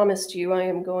I promised you, I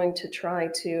am going to try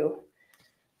to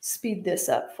speed this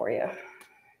up for you.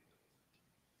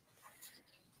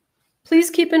 Please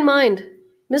keep in mind,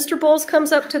 Mr. Bowles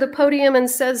comes up to the podium and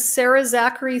says Sarah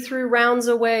Zachary threw rounds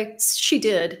away. She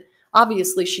did.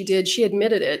 Obviously she did. She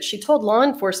admitted it. She told law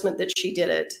enforcement that she did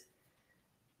it.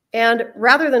 And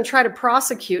rather than try to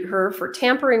prosecute her for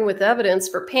tampering with evidence,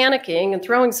 for panicking and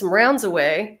throwing some rounds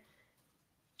away,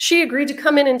 she agreed to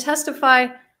come in and testify,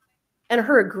 and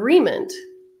her agreement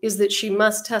is that she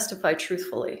must testify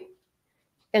truthfully.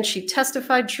 And she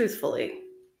testified truthfully.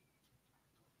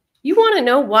 You want to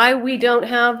know why we don't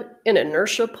have an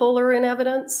inertia puller in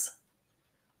evidence?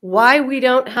 Why we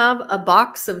don't have a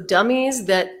box of dummies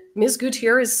that Ms.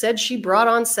 Gutierrez said she brought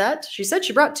on set? She said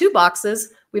she brought 2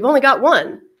 boxes. We've only got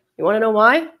 1. You want to know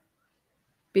why?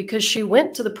 Because she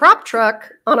went to the prop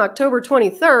truck on October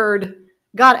 23rd,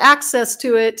 got access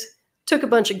to it, took a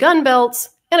bunch of gun belts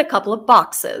and a couple of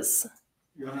boxes.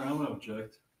 Your Honor, I want to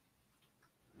object.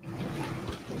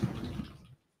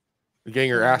 You're getting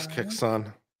your ass kicked,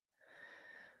 son.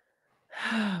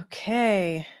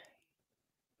 Okay.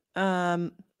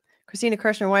 Christina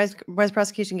Kirshner, why is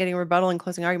prosecution getting rebuttal and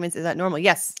closing arguments? Is that normal?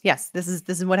 Yes, yes. This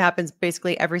is what happens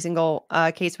basically every single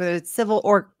case, whether it's civil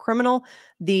or criminal.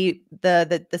 The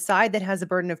side that has the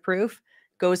burden of proof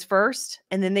goes first,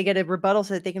 and then they get a rebuttal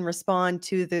so that they can respond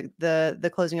to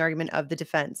the closing argument of the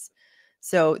defense.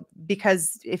 So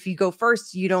because if you go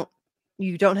first, you don't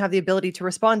have the ability to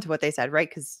respond to what they said, right?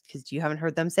 Because you haven't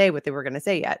heard them say what they were going to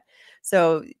say yet.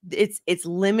 So it's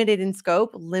limited in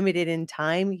scope, limited in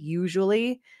time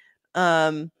usually.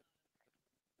 And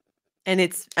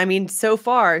I mean, so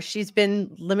far she's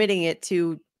been limiting it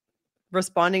to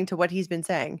responding to what he's been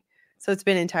saying. So it's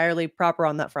been entirely proper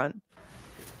on that front.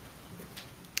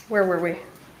 Where were we?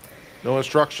 No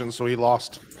instructions, so he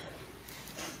lost.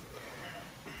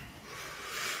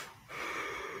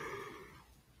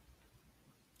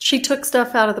 She took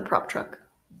stuff out of the prop truck.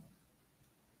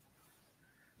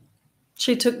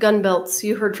 She took gun belts.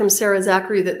 You heard from Sarah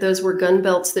Zachary that those were gun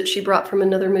belts that she brought from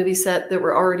another movie set that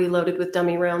were already loaded with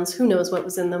dummy rounds. Who knows what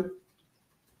was in them?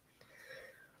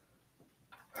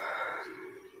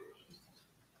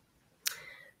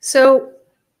 So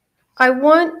I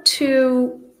want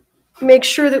to make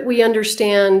sure that we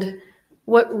understand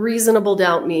what reasonable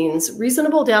doubt means.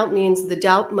 Reasonable doubt means the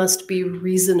doubt must be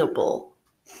reasonable.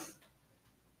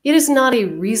 It is not a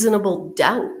reasonable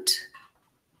doubt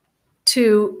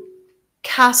to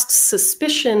cast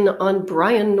suspicion on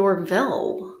Brian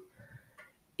Norvell.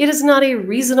 It is not a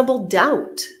reasonable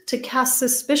doubt to cast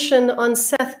suspicion on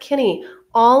Seth Kinney.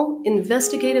 All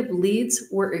investigative leads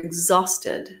were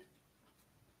exhausted.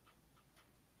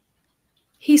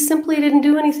 He simply didn't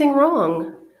do anything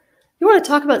wrong. You want to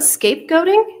talk about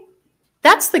scapegoating?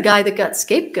 That's the guy that got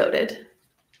scapegoated.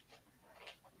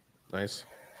 Nice.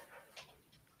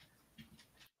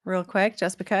 Real quick,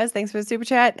 just because, thanks for the super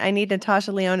chat. I need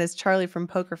Natasha Leone as Charlie from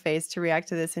Poker Face to react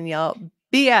to this and yell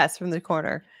BS from the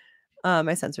corner.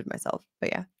 I censored myself, but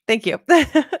yeah, thank you.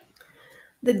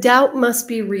 The doubt must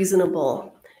be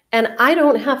reasonable. And I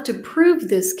don't have to prove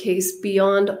this case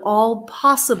beyond all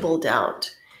possible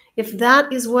doubt. If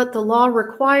that is what the law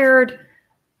required,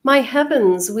 my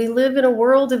heavens, we live in a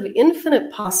world of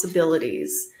infinite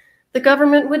possibilities. The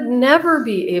government would never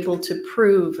be able to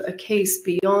prove a case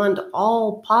beyond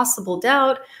all possible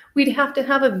doubt. We'd have to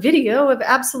have a video of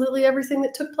absolutely everything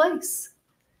that took place.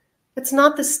 It's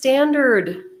not the standard,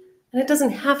 and it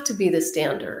doesn't have to be the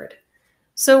standard.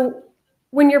 So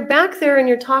when you're back there and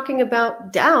you're talking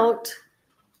about doubt,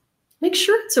 make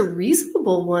sure it's a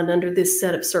reasonable one under this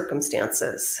set of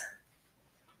circumstances.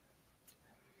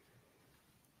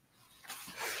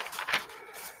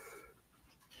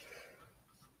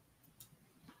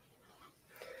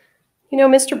 You know,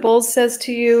 Mr. Bowles says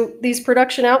to you, these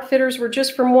production outfitters were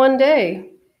just from one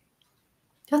day.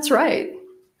 That's right.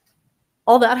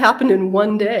 All that happened in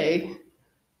one day.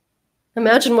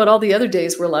 Imagine what all the other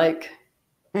days were like.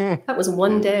 That was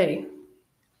one day.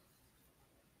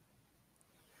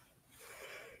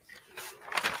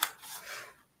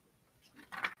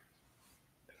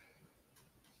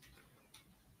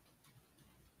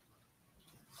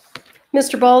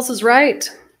 Mr. Balls is right.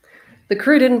 The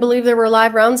crew didn't believe there were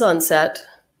live rounds on set.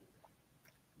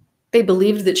 They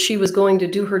believed that she was going to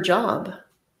do her job.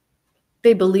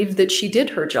 They believed that she did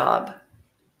her job.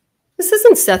 This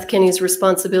isn't Seth Kinney's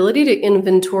responsibility to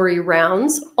inventory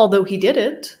rounds, although he did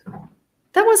it.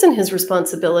 That wasn't his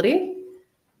responsibility.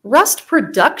 Rust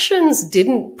Productions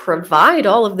didn't provide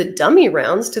all of the dummy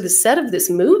rounds to the set of this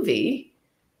movie.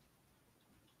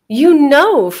 You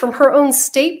know from her own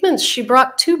statements she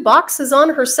brought 2 boxes on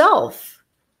herself.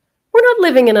 We're not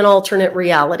living in an alternate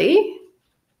reality.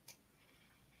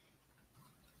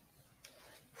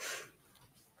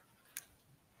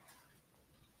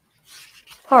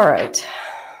 All right.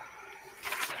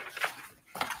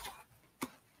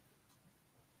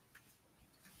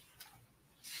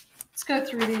 Let's go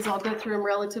through these. I'll go through them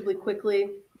relatively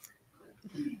quickly.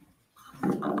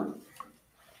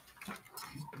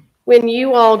 When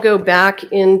you all go back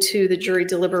into the jury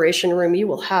deliberation room, you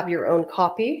will have your own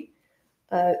copy.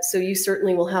 So you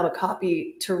certainly will have a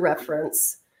copy to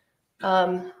reference.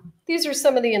 These are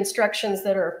some of the instructions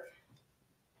that are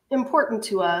important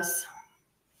to us.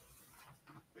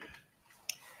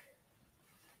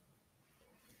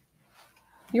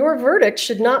 Your verdict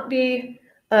should not be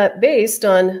based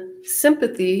on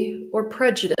sympathy or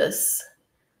prejudice.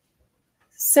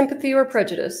 Sympathy or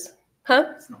prejudice?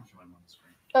 Huh? It's not showing on the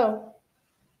screen. Oh.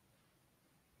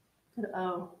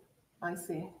 Oh, I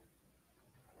see.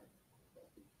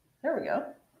 There we go.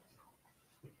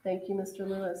 Thank you, Mr.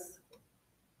 Lewis.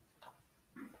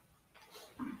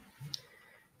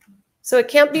 So it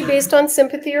can't be based on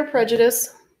sympathy or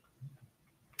prejudice.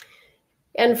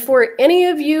 And for any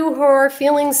of you who are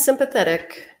feeling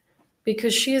sympathetic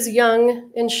because she is young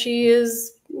and she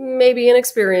is maybe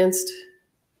inexperienced,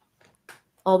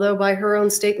 although by her own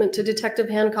statement to Detective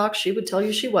Hancock, she would tell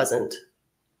you she wasn't.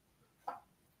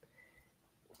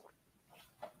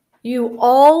 You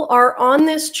all are on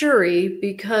this jury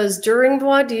because during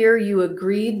voir dire you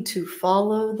agreed to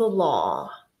follow the law.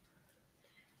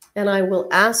 And I will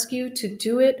ask you to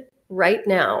do it right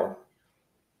now.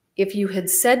 If you had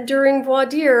said during voir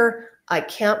dire, I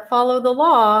can't follow the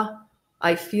law,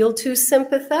 I feel too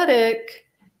sympathetic,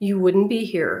 you wouldn't be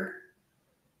here.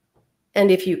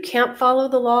 And if you can't follow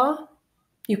the law,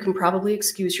 you can probably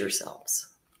excuse yourselves.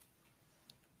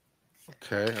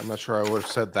 Okay, I'm not sure I would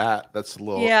have said that. That's a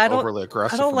little Yeah, overly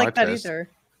aggressive. I don't for like my that taste. either.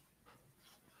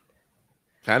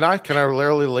 Can I? Can I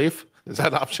literally leave? Is that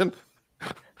an option?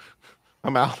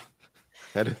 I'm out.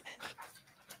 Headed.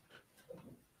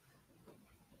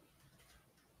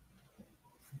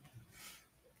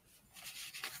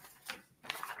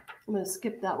 I'm going to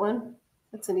skip that one.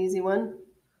 That's an easy one.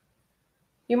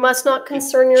 You must not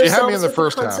concern She had me yourselves in the with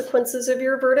first the half. consequences of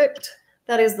your verdict.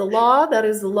 That is the law. That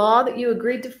is the law that you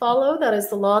agreed to follow. That is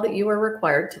the law that you are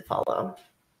required to follow.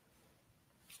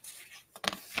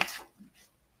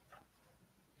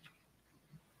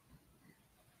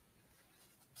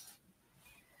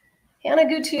 Hannah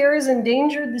Gutierrez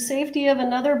endangered the safety of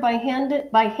another by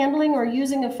handling or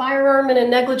using a firearm in a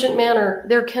negligent manner.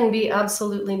 There can be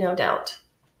absolutely no doubt.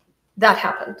 That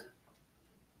happened.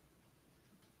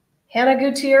 Hannah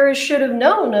Gutierrez should have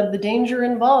known of the danger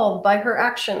involved by her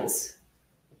actions.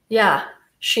 Yeah,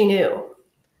 she knew.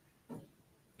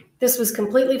 This was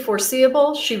completely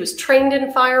foreseeable. She was trained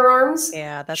in firearms.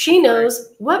 Yeah, that's she knows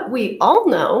what we all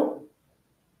know.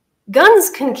 Guns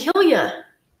can kill you.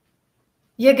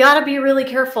 You gotta be really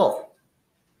careful.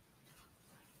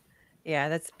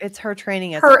 Yeah, it's her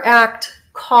training. Her act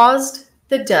caused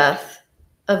the death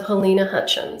of Halyna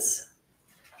Hutchins.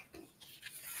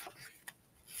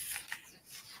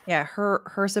 Yeah,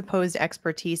 her supposed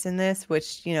expertise in this,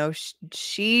 which, you know,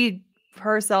 she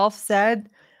herself said,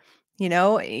 you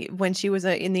know, when she was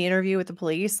in the interview with the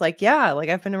police, like, yeah, like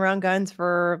I've been around guns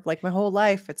for like my whole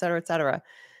life, et cetera, et cetera.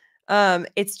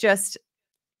 It's just,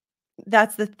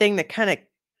 that's the thing that kind of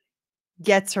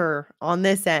gets her on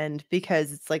this end,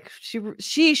 because it's like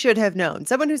she should have known.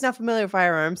 Someone who's not familiar with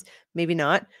firearms, maybe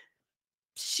not.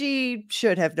 She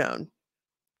should have known.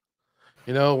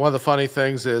 You know, one of the funny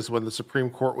things is when the Supreme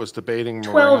Court was debating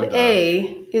Miranda.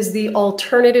 12A is the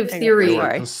alternative Hang on, theory. they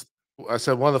were Sorry. I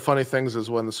said one of the funny things is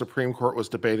when the Supreme Court was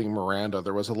debating Miranda,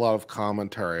 there was a lot of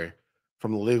commentary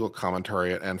from the legal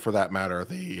commentariat, and for that matter,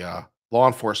 the law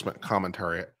enforcement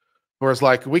commentariat. Whereas,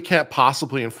 like, we can't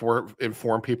possibly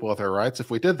inform people of their rights. If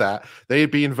we did that,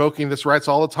 they'd be invoking these rights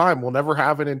all the time. We'll never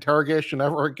have an interrogation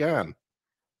ever again.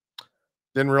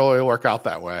 Didn't really work out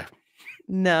that way.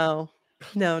 No,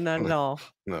 not at all.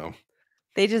 No.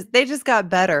 They just got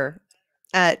better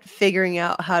at figuring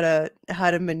out how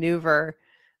to maneuver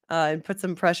and put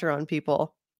some pressure on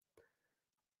people.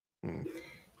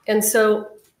 And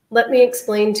so let me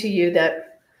explain to you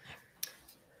that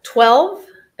 12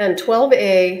 and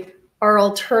 12A are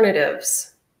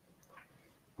alternatives.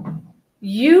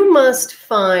 You must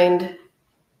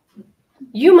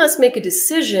make a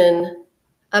decision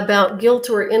about guilt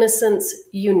or innocence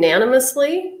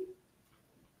unanimously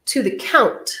to the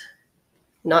count,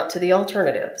 not to the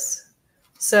alternatives.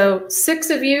 So 6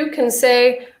 of you can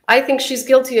say, I think she's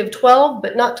guilty of 12,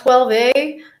 but not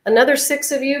 12A. Another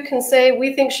 6 of you can say,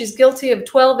 we think she's guilty of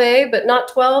 12A, but not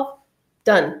 12.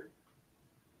 Done.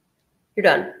 You're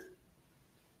done.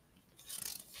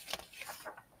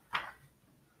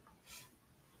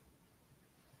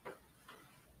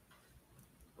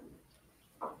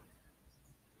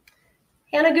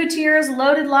 Hannah Gutierrez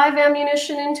loaded live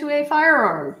ammunition into a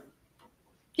firearm.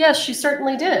 Yes, she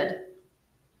certainly did.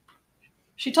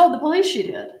 She told the police she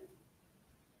did.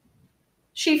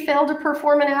 She failed to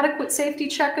perform an adequate safety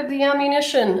check of the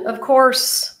ammunition. Of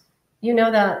course, you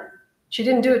know that. She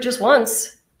didn't do it just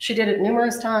once. She did it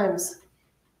numerous times.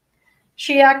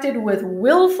 She acted with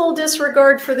willful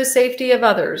disregard for the safety of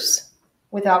others,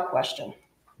 without question.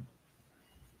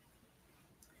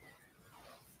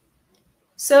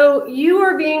 So you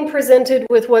are being presented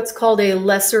with what's called a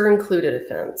lesser included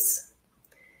offense.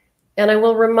 And I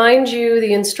will remind you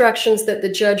the instructions that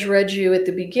the judge read you at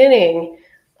the beginning.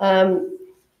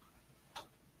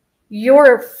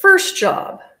 Your first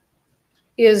job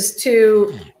is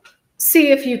to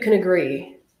see if you can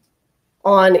agree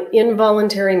on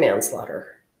involuntary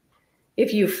manslaughter.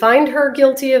 If you find her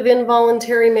guilty of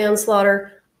involuntary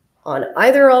manslaughter on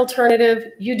either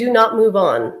alternative, you do not move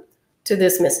on to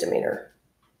this misdemeanor.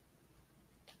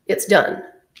 It's done.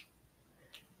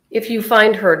 If you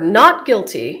find her not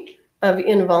guilty of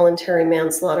involuntary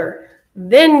manslaughter,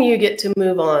 then you get to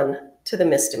move on to the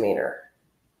misdemeanor.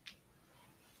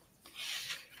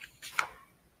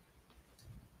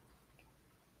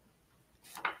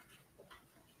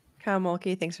 Kyle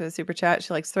Mulkey, thanks for the super chat.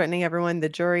 She likes threatening everyone. The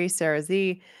jury, Sarah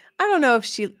Z. I don't know if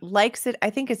she likes it.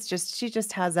 I think it's just she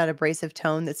just has that abrasive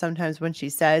tone that sometimes when she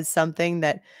says something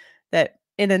that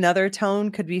in another tone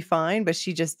could be fine, but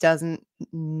she just doesn't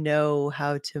know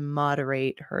how to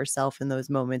moderate herself in those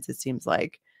moments, it seems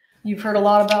like. You've heard a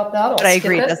lot about that. But I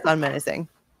agree, that's not menacing.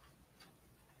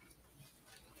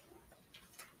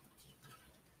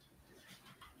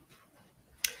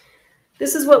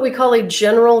 This is what we call a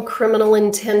general criminal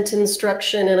intent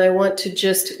instruction, and I want to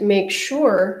just make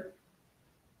sure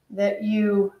that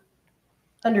you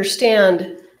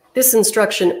understand this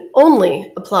instruction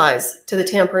only applies to the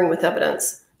tampering with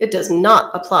evidence. It does not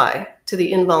apply to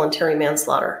the involuntary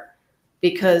manslaughter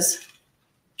because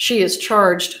she is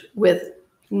charged with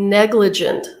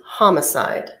negligent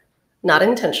homicide, not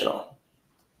intentional.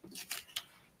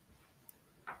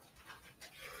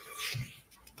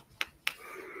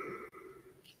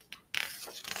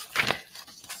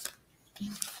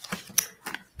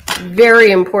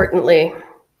 Very importantly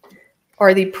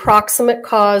are the proximate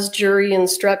cause jury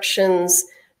instructions.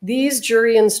 These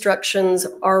jury instructions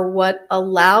are what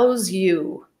allows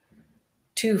you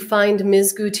to find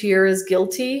Ms. Gutierrez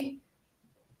guilty,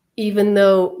 even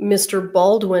though Mr.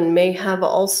 Baldwin may have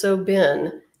also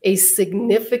been a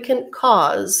significant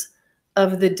cause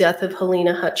of the death of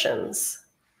Halyna Hutchins.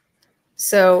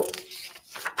 So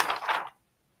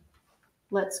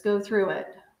let's go through it.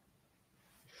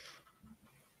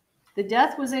 The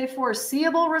death was a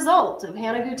foreseeable result of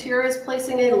Hannah Gutierrez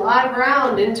placing a live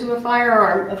round into a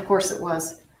firearm. Of course it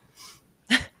was.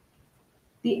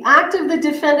 The act of the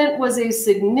defendant was a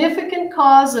significant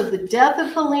cause of the death of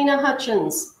Halyna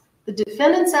Hutchins. The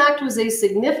defendant's act was a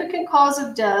significant cause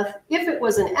of death if it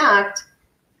was an act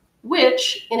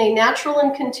which, in a natural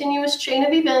and continuous chain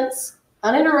of events,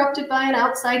 uninterrupted by an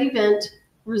outside event,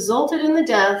 resulted in the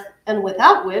death, and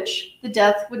without which the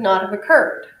death would not have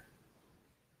occurred.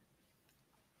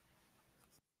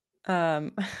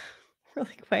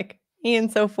 Really quick. Ian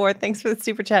So Forth, thanks for the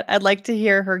super chat. I'd like to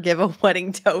hear her give a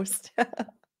wedding toast.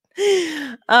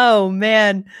 Oh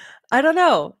man. I don't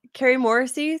know. Carrie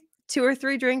Morrissey, 2 or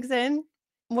 3 drinks in,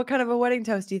 What kind of a wedding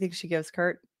toast do you think she gives,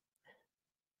 Kurt?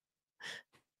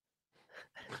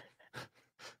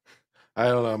 I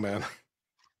don't know, man.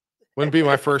 Wouldn't be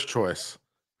my first choice.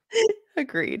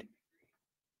 Agreed.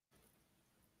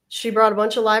 She brought a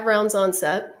bunch of live rounds on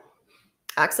set,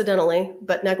 accidentally,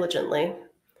 but negligently.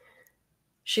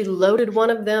 She loaded one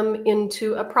of them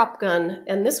into a prop gun,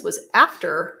 and this was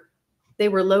after they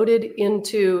were loaded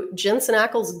into Jensen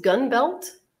Ackles' gun belt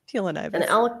and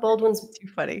Alec Baldwin's too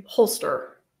funny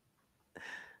holster.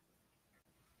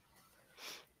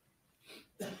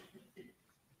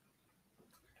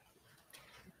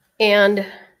 And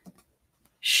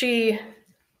she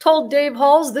told Dave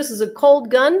Halls, this is a cold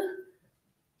gun.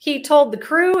 He told the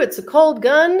crew it's a cold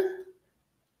gun.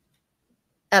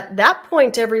 At that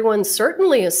point, everyone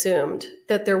certainly assumed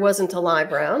that there wasn't a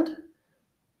live round.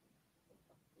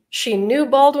 She knew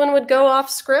Baldwin would go off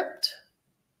script.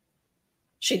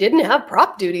 She didn't have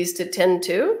prop duties to tend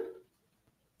to.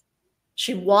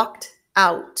 She walked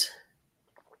out.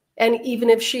 And even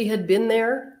if she had been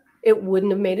there, it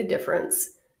wouldn't have made a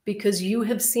difference, because you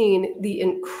have seen the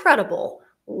incredible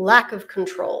lack of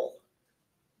control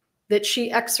that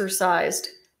she exercised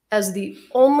as the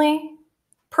only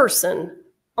person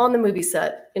on the movie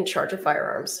set in charge of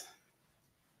firearms.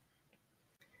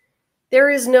 There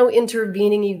is no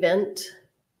intervening event.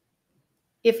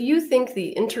 If you think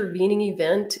the intervening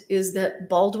event is that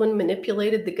Baldwin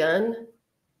manipulated the gun,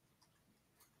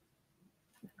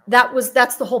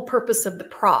 that's the whole purpose of the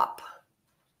prop.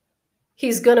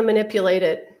 He's going to manipulate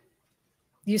it.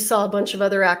 You saw a bunch of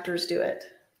other actors do it.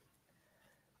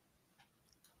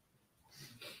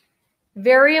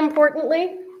 Very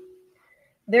importantly,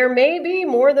 there may be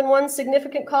more than one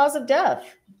significant cause of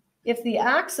death. If the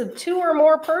acts of two or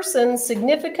more persons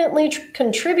significantly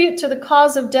contribute to the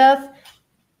cause of death,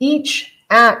 each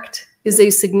act is a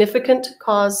significant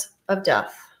cause of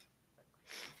death.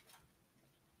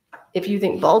 If you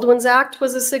think Baldwin's act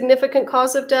was a significant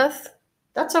cause of death,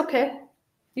 that's okay.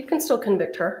 You can still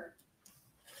convict her.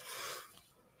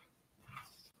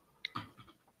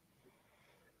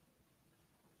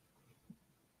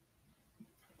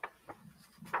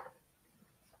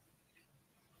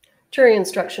 Jury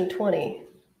instruction 20.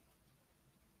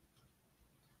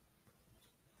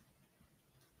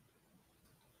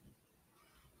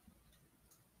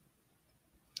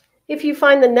 If you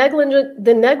find the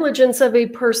negligence of a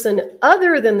person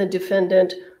other than the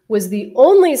defendant was the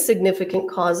only significant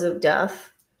cause of death,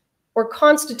 or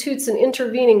constitutes an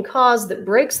intervening cause that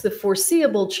breaks the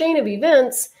foreseeable chain of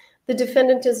events, the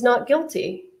defendant is not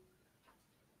guilty.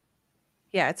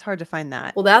 Yeah, it's hard to find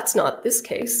that. Well, that's not this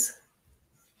case.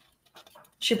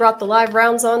 She brought the live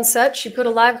rounds on set. She put a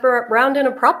live round in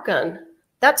a prop gun.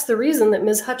 That's the reason that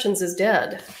Ms. Hutchins is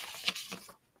dead.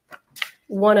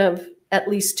 One of at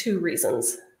least two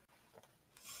reasons.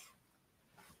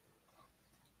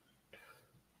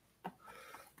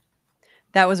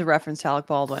 That was a reference to Alec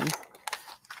Baldwin.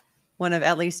 One of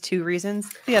at least two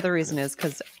reasons. The other reason is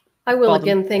because I will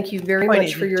again thank you very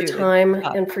much for your time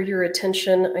and for your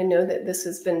attention. I know that this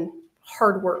has been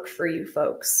hard work for you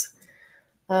folks.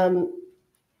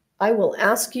 I will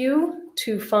ask you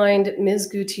to find Ms.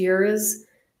 Gutierrez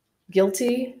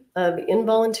guilty of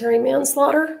involuntary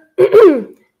manslaughter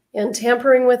and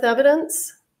tampering with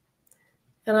evidence.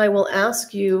 And I will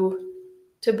ask you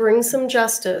to bring some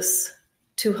justice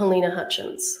to Halyna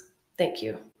Hutchins. Thank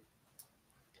you.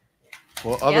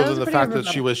 Well, other than the fact that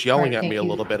she was yelling at me a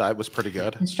little bit, I was pretty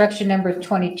good. Instruction number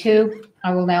 22.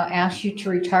 I will now ask you to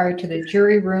retire to the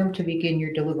jury room to begin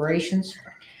your deliberations.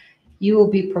 You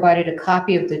will be provided a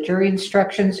copy of the jury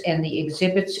instructions, and the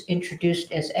exhibits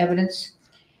introduced as evidence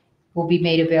will be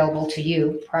made available to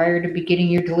you. Prior to beginning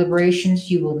your deliberations,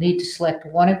 you will need to select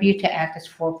one of you to act as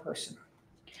foreperson.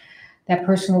 That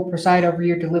person will preside over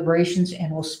your deliberations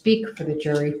and will speak for the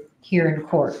jury here in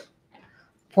court.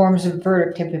 Forms of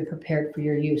verdict have been prepared for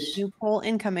your use. New poll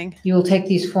incoming. You will take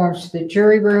these forms to the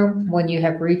jury room. When you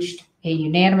have reached a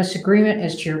unanimous agreement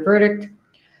as to your verdict,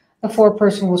 the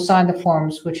foreperson will sign the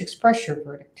forms which express your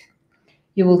verdict.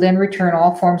 You will then return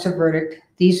all forms of verdict,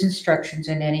 these instructions,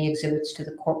 and any exhibits to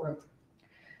the courtroom.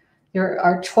 There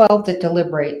are 12 that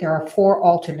deliberate. There are 4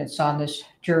 alternates on this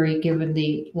jury, given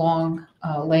the long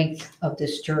length of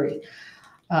this jury.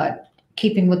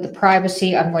 Keeping with the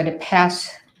privacy, I'm going to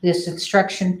pass this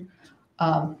instruction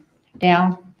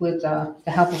down with the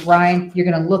help of Ryan. You're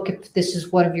going to look if this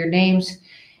is one of your names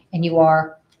and you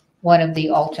are one of the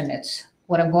alternates.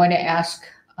 What I'm going to ask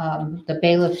the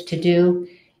bailiffs to do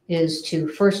is to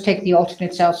first take the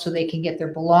alternates out so they can get their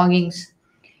belongings.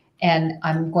 And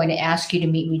I'm going to ask you to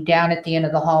meet me down at the end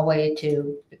of the hallway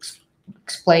to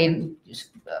explain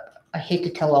I hate to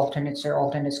tell alternates they're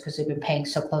alternates because they've been paying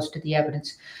so close to the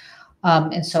evidence.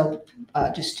 And so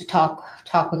just to talk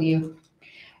with you,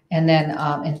 and then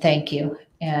and thank you.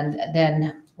 And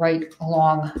then right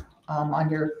along on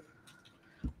your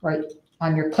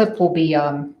clip will be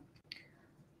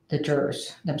the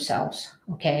jurors themselves,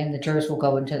 okay? And the jurors will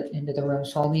go into the room.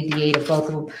 So I'll need the aid of both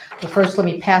of them. But first, let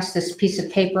me pass this piece of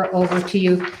paper over to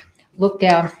you. Look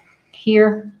down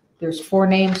here. There's 4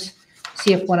 names.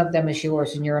 See if one of them is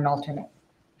yours and you're an alternate.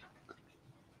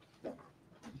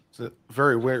 It's a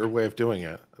very weird way of doing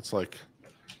it. It's like,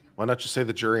 why not just say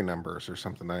the jury numbers or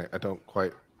something? I don't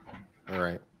quite. All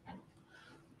right.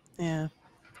 Yeah.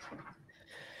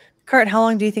 Kurt, how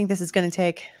long do you think this is going to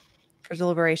take for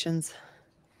deliberations?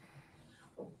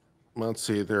 Let's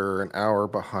see. They're an hour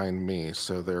behind me,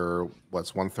 so they're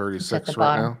what's 1:36 right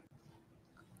bottom.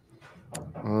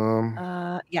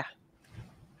 now. Yeah.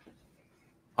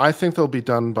 I think they'll be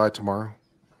done by tomorrow.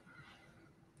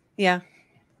 Yeah.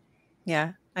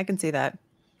 Yeah, I can see that.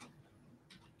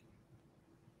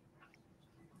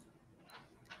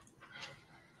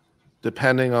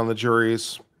 Depending on the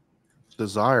jury's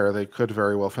desire, they could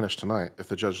very well finish tonight if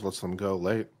the judge lets them go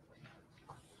late.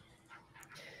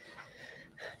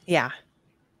 Yeah.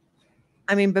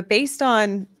 I mean, but based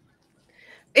on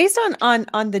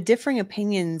the differing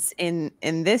opinions in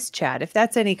this chat, if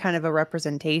that's any kind of a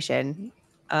representation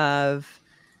of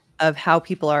how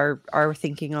people are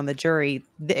thinking on the jury,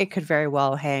 it could very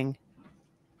well hang.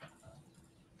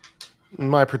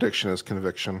 My prediction is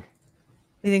conviction.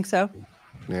 You think so?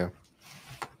 Yeah.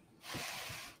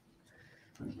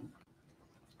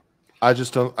 I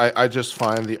just don't. I just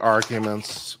find the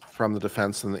arguments from the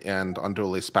defense in the end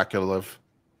unduly speculative,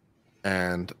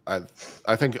 and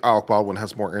I think Alec Baldwin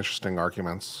has more interesting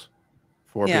arguments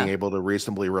for being able to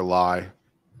reasonably rely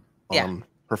on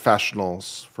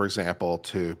professionals, for example,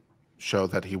 to show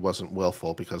that he wasn't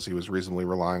willful because he was reasonably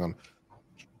relying on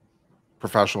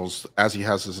professionals as he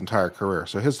has his entire career.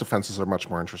 So his defenses are much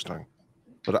more interesting.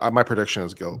 But my prediction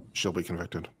is she'll be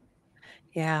convicted.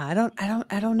 Yeah, I don't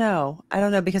know. I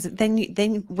don't know, because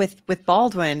then with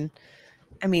Baldwin,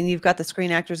 I mean, you've got the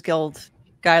Screen Actors Guild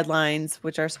guidelines,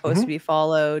 which are supposed to be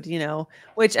followed,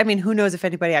 which, I mean, who knows if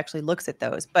anybody actually looks at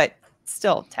those, but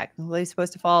still technically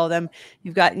supposed to follow them.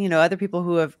 You've got, other people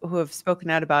who have spoken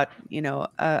out about,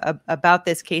 about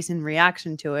this case in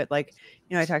reaction to it. Like,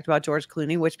 I talked about George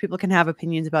Clooney, which people can have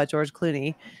opinions about George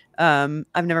Clooney.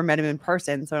 I've never met him in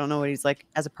person, so I don't know what he's like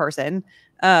as a person.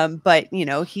 But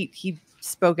he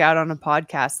spoke out on a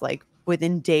podcast like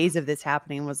within days of this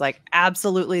happening and was like,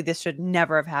 absolutely, this should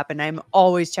never have happened. I'm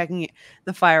always checking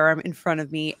the firearm in front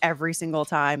of me every single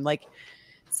time. Like,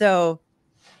 so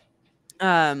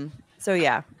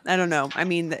yeah, I don't know. I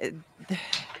mean,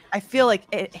 I feel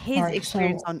like his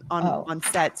experience on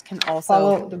sets can also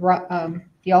follow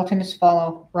the alternates.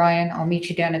 Follow Ryan. I'll meet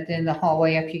you down at the end of the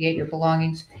hallway after you get your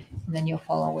belongings, and then you'll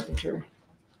follow with the jury.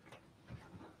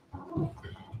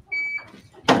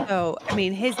 So, I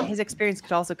mean, his experience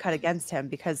could also cut against him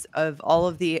because of all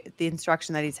of the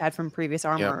instruction that he's had from previous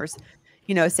armorers.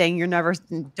 Saying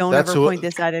don't ever point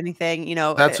this at anything.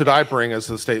 That's what I bring as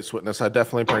the state's witness. I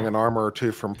definitely bring an armor or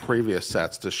two from previous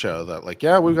sets to show that, like,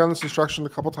 yeah, we've gotten this instruction a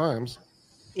couple times.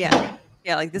 Yeah,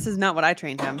 like this is not what I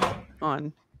trained him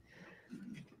on.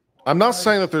 I'm not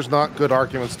saying that there's not good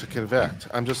arguments to convict.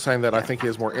 I'm just saying that I think he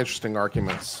has more interesting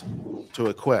arguments to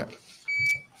acquit.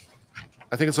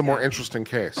 I think it's a more interesting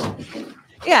case.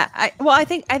 Yeah, I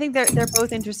think they're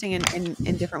both interesting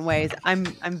in different ways. I'm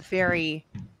very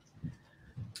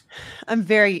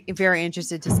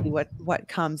interested to see what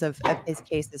comes of his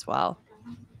case as well.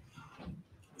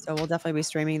 So we'll definitely be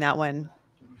streaming that one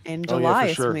in July,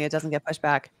 assuming it doesn't get pushed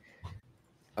back.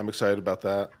 I'm excited about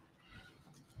that.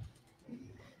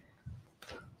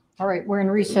 All right, we're in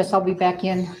recess. I'll be back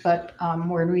in, but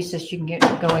we're in recess. You can get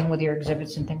going with your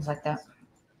exhibits and things like that.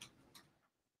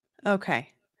 Okay.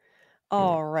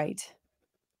 All right.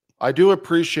 I do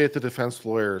appreciate the defense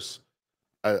lawyer's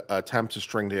attempt to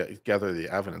string together the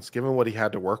evidence. Given what he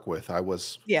had to work with, I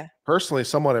was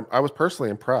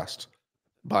personally impressed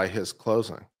by his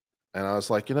closing. And I was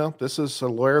like, this is a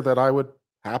lawyer that I would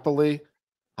happily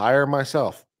hire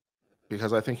myself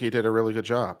because I think he did a really good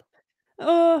job.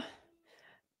 Given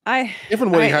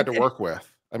what he had to work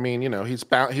with. I mean, he's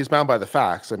bound by the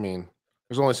facts. I mean,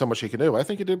 there's only so much he can do. I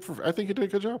think he did a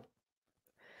good job.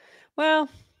 Well,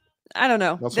 I don't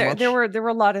know. There were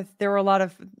a lot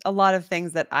of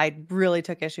things that I really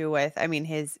took issue with. I mean,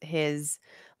 his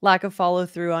lack of follow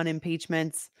through on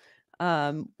impeachments.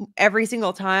 every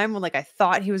single time when like I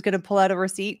thought he was going to pull out a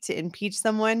receipt to impeach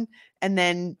someone, and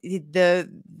then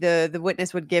the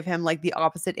witness would give him like the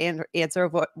opposite answer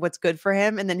of what's good for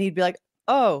him, and then he'd be like,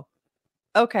 oh,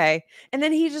 okay, and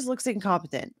then he just looks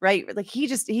incompetent, right? Like he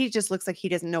just looks like he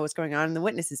doesn't know what's going on, and the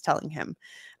witness is telling him,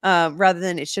 rather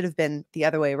than it should have been the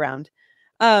other way around.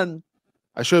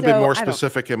 I should have been So more I don't.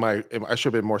 specific I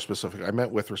should have been more specific. I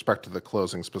meant with respect to the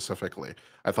closing specifically.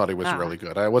 I thought he was Ah. really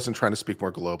good. I wasn't trying to speak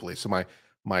more globally. So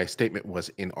my statement was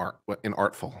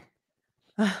inartful.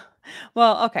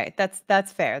 Well, okay,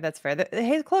 that's fair. That's fair.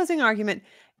 His closing argument,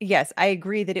 yes, I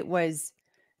agree that it was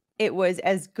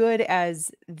as good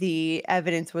as the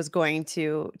evidence was going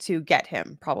to get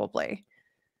him, probably.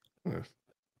 Yes.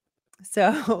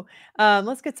 So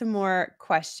let's get some more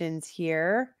questions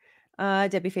here.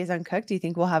 Debbie Faison Uncooked, do you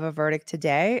think we'll have a verdict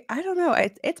today? I don't know.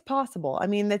 It's possible. I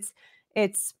mean, it's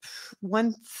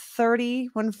 1:30,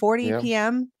 1:40 Yeah.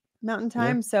 p.m. Mountain Yeah.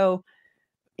 Time. So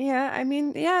yeah, I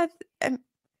mean, yeah.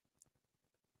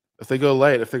 If they go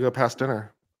late, if they go past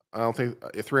dinner, I don't think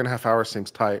 3.5 hours seems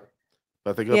tight.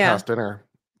 But if they go Yeah. past dinner,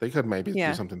 they could maybe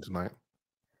Yeah. do something tonight.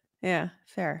 Yeah,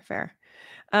 fair.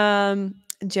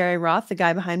 Jerry Roth, the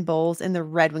guy behind Bowls in the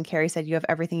red, when Carrie said you have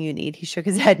everything you need, he shook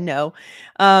his head no.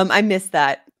 I missed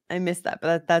that.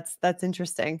 But that's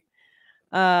interesting.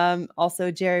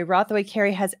 Also Jerry Roth, the way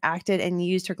Carrie has acted and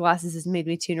used her glasses has made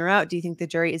me tune her out. Do you think the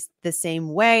jury is the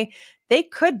same way? They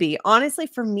could be. Honestly,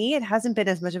 for me, it hasn't been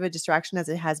as much of a distraction as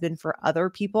it has been for other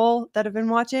people that have been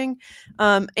watching.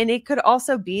 And it could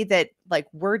also be that like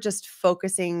we're just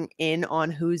focusing in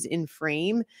on who's in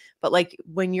frame. But like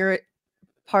when you're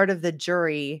part of the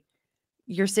jury,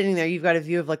 you're sitting there, you've got a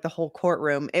view of like the whole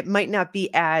courtroom. It might not be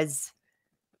as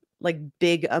like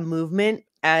big a movement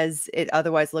as it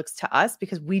otherwise looks to us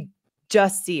because we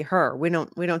just see her. We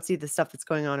don't see the stuff that's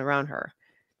going on around her,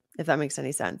 if that makes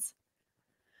any sense.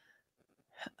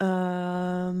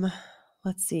 Let's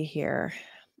see here.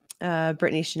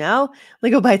 Brittany Chanel,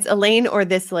 Legalbytes, Elaine or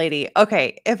this lady.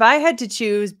 Okay, if I had to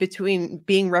choose between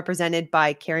being represented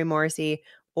by Carrie Morrissey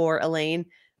or Elaine,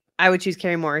 I would choose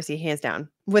Carrie Morrissey hands down,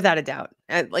 without a doubt.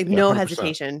 Like Yeah, no 100%.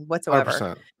 hesitation whatsoever.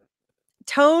 100%.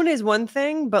 Tone is one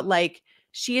thing, but like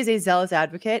she is a zealous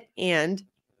advocate and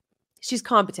she's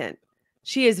competent.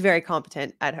 She is very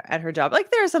competent at her job.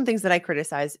 Like there are some things that I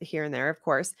criticize here and there, of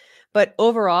course, but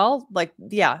overall, like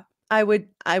yeah, I would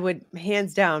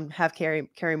hands down have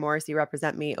Carrie Morrissey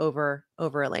represent me over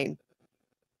Elaine.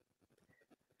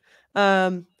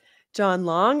 John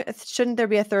Long, shouldn't there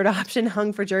be a third option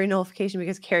hung for jury nullification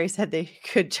because Carrie said they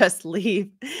could just leave?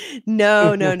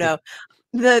 No.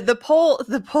 The poll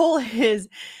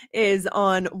is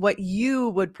on what you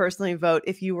would personally vote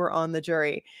if you were on the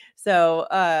jury. So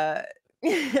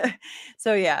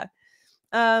so yeah.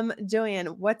 Joanne,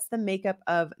 what's the makeup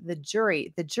of the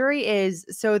jury? The jury is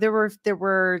so there's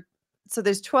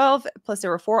 12 plus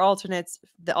there were 4 alternates.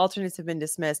 The alternates have been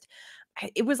dismissed.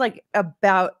 It was like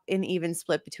about an even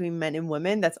split between men and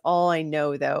women. That's all I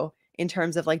know though in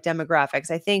terms of like demographics.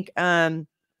 I think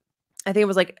it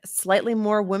was like slightly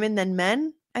more women than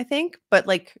men, I think, but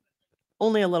like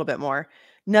only a little bit more.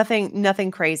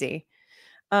 Nothing crazy.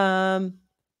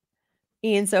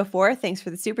 Ian So Forth, thanks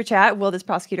for the super chat. Will this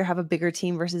prosecutor have a bigger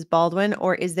team versus Baldwin,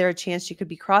 or is there a chance she could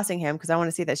be crossing him? Because I want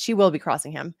to see that she will be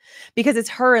crossing him because it's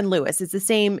her and Lewis. It's the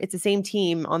same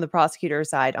team on the prosecutor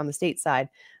side, on the state side,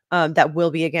 that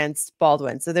will be against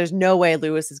Baldwin. So there's no way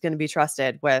Lewis is going to be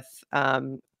trusted with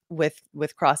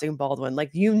crossing Baldwin.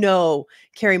 Like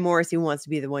Carrie Morrissey wants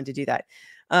to be the one to do that.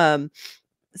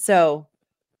 So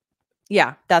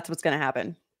yeah, that's what's going to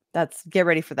happen. Get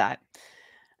ready for that.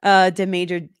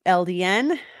 Major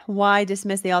LDN, why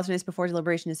dismiss the alternates before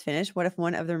deliberation is finished? What if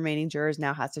one of the remaining jurors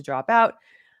now has to drop out?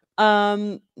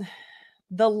 The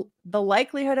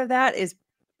likelihood of that is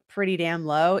pretty damn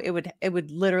low. It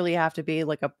would literally have to be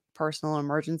like a personal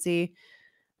emergency.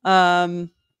 I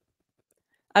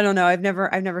don't know. I've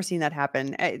never seen that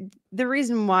happen. The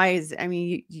reason why is, I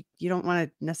mean, you don't want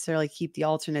to necessarily keep the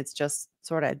alternates just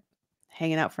sort of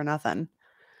hanging out for nothing.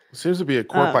 It seems to be a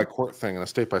court by court thing and a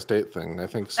state by state thing. I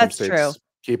think some states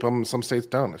keep them, some states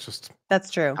don't. It's just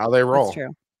that's true. How they roll.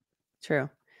 That's true.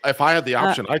 If I had the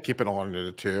option, I'd keep it on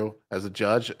to 2 as a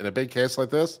judge in a big case like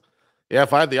this. Yeah,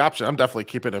 if I had the option, I'm definitely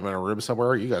keeping him in a room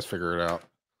somewhere. You guys figure it out.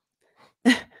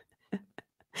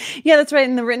 Yeah, that's right.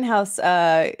 In the Rittenhouse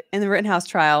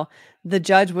trial, the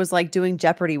judge was like doing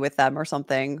Jeopardy with them or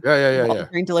something. Yeah.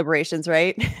 During deliberations,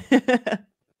 right?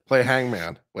 Play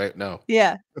hangman. Wait, no.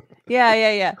 Yeah.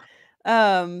 Yeah,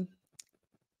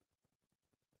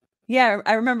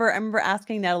 I remember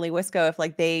asking Natalie Wisco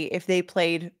if they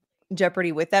played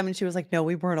Jeopardy with them, and she was like, "No,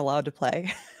 we weren't allowed to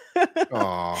play."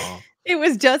 Aw. It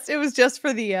was just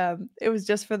for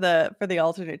the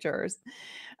alternate jurors.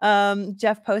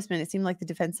 Jeff Postman, it seemed like the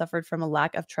defense suffered from a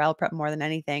lack of trial prep more than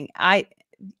anything.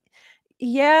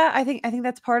 Yeah, I think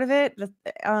that's part of it.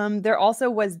 There also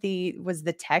was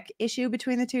the tech issue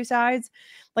between the two sides.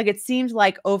 Like it seemed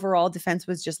like overall defense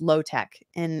was just low tech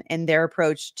in their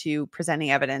approach to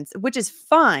presenting evidence, which is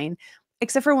fine,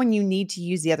 except for when you need to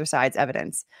use the other side's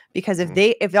evidence. Because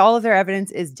if all of their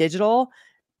evidence is digital,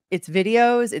 it's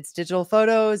videos, it's digital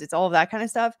photos, it's all of that kind of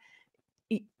stuff,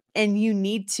 and you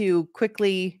need to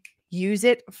quickly use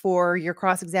it for your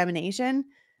cross-examination.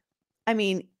 I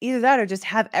mean, either that or just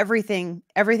have everything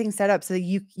set up so that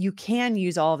you can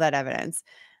use all of that evidence.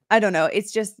 I don't know.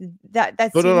 It's just that Put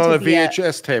it seemed on to a be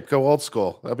VHS tape. Go old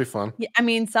school. That'd be fun. yeah, I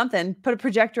mean, something. Put a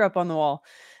projector up on the wall.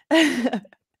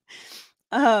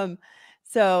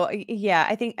 So yeah,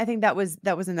 I think that was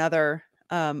another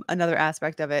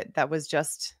aspect of it that was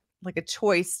just like a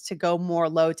choice to go more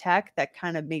low tech that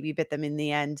kind of maybe bit them in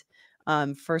the end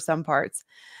for some parts.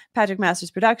 Patrick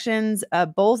Masters Productions,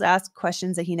 Bowles asked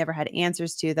questions that he never had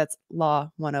answers to. That's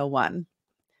Law 101.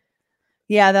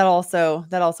 Yeah, that also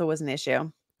was an issue.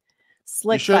 You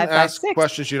Slick shouldn't ask 556.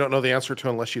 questions you don't know the answer to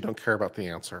unless you don't care about the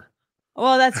answer.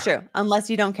 Well, that's true. Unless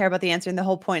you don't care about the answer. And the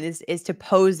whole point is to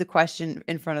pose the question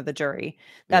in front of the jury.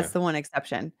 That's Yeah. the one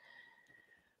exception.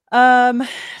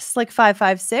 Slick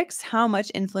 556. How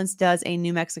much influence does a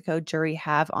New Mexico jury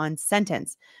have on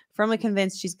sentence? Firmly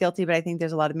convinced she's guilty, but I think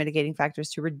there's a lot of mitigating factors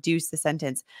to reduce the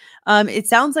sentence. It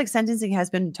sounds like sentencing has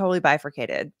been totally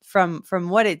bifurcated from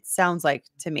what it sounds like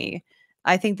to me.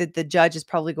 I think that the judge is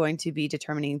probably going to be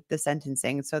determining the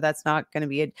sentencing. So that's not going to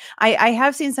be I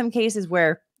have seen some cases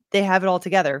where they have it all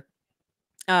together.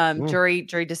 Jury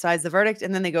decides the verdict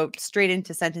and then they go straight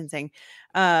into sentencing.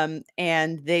 And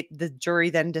the jury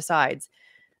then decides.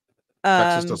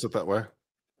 Texas does it that way.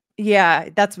 Yeah,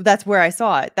 that's where I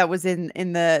saw it. That was in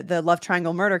the Love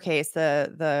Triangle murder case,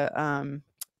 the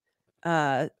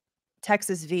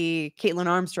Texas v. Caitlin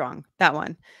Armstrong, that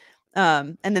one.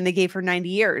 And then they gave her 90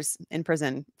 years in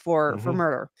prison for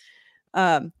murder.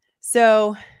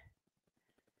 So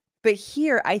but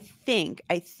here I think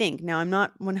now I'm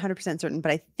not 100% certain,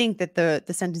 but I think that the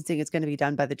sentencing is going to be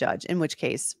done by the judge, in which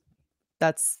case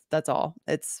that's all.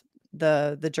 It's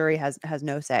the jury has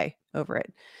no say over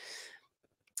it.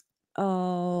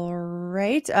 All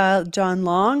right. John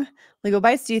Long,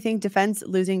 Legalbytes. Do you think defense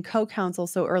losing co-counsel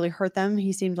so early hurt them?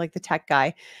 He seemed like the tech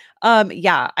guy.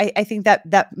 Yeah, I think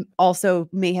that also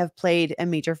may have played a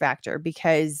major factor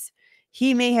because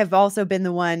he may have also been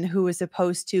the one who was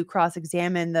supposed to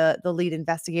cross-examine the lead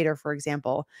investigator, for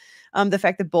example. The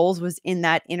fact that Bowles was in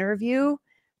that interview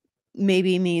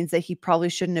maybe means that he probably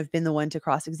shouldn't have been the one to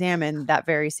cross-examine that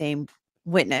very same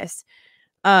witness.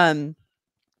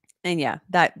 And yeah,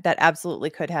 that absolutely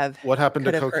could have. What happened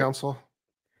to hurt. co-counsel?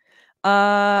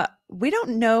 We don't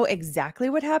know exactly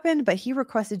what happened, but he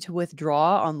requested to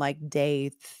withdraw on like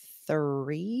day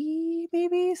 3,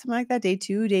 maybe something like that. Day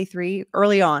 2, day 3,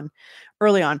 early on.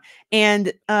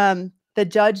 And the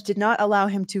judge did not allow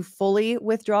him to fully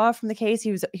withdraw from the case.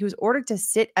 He was ordered to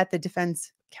sit at the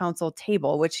defense counsel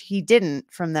table, which he didn't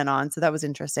from then on. So that was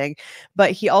interesting.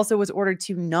 But he also was ordered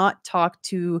to not talk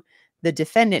to the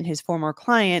defendant, his former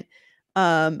client,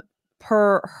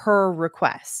 per her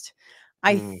request.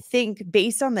 I think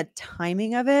based on the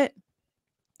timing of it,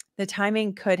 the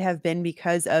timing could have been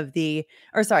because of based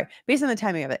on the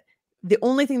timing of it, the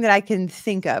only thing that I can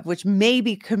think of, which may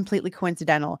be completely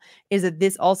coincidental, is that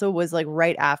this also was like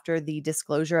right after the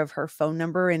disclosure of her phone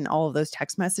number and all of those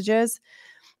text messages,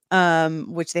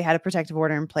 which they had a protective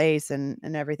order in place and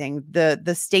everything.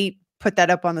 The state put that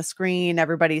up on the screen,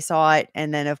 everybody saw it,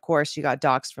 and then of course she got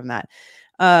doxxed from that.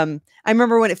 I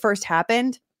remember when it first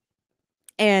happened,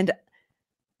 and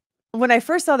when I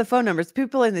first saw the phone numbers,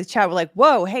 people in the chat were like,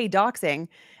 whoa, hey, doxing.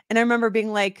 And I remember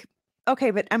being like,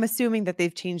 okay, but I'm assuming that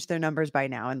they've changed their numbers by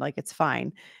now and like it's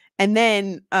fine. And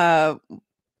then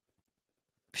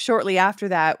shortly after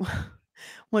that,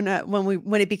 when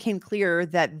it became clear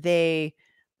that they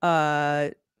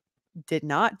did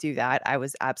not do that, I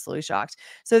was absolutely shocked.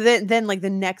 So then like the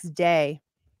next day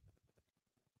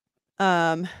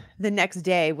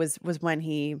was when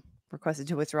he requested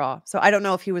to withdraw. So I don't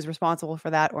know if he was responsible for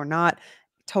that or not.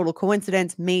 Total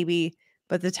coincidence, maybe,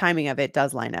 but the timing of it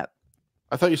does line up.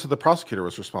 I thought you said the prosecutor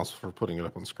was responsible for putting it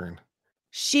up on screen.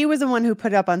 She was the one who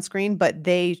put it up on screen, but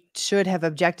they should have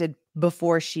objected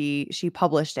before she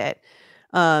published it.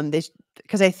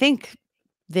 Because I think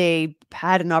they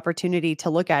had an opportunity to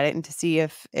look at it and to see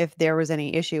if there was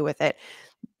any issue with it.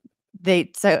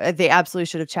 they absolutely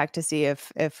should have checked to see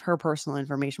if her personal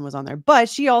information was on there. But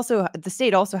the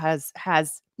state also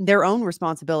has their own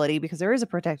responsibility because there is a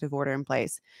protective order in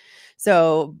place.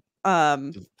 So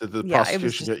Did the yeah, it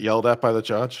was prosecution get yelled at by the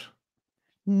judge?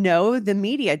 no, the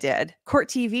media did. Court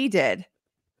TV did.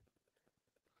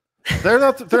 They're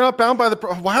not bound by the.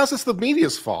 Why is this the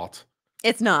media's fault?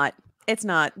 It's not. It's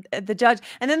not. The judge,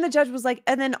 and then the judge was like,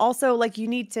 and then also like you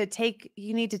need to take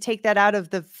that out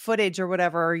of the footage or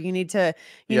whatever. Or you need to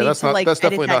That's like that's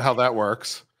edit definitely that. not how that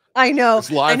works. I know. It's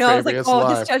live, I know. I was baby. like, It's oh,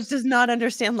 live. this judge does not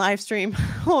understand live stream.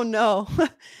 Oh no.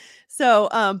 So,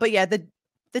 but yeah,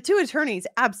 the two attorneys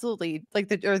absolutely like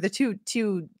the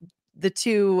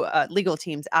two legal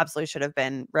teams absolutely should have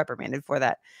been reprimanded for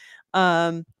that.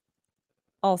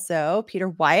 Also, Peter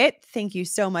Wyatt, thank you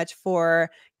so much for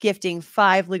gifting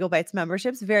 5 Legalbytes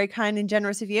memberships. Very kind and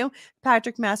generous of you.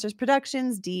 Patrick Masters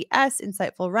Productions, DS,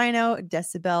 Insightful Rhino,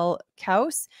 Decibel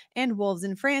Kaus, and Wolves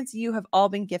in France. You have all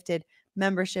been gifted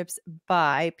memberships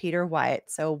by Peter Wyatt.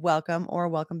 So welcome or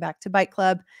welcome back to Bite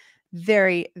Club.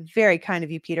 Very, very kind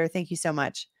of you, Peter. Thank you so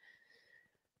much.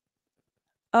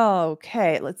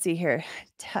 Okay, let's see here.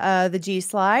 The G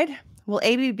slide. Will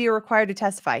AB be required to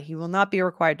testify? He will not be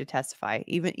required to testify,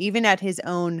 even at his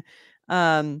own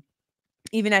trial,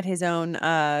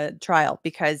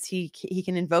 because he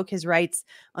can invoke his rights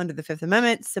under the Fifth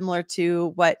Amendment, similar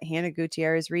to what Hannah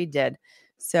Gutierrez-Reed did.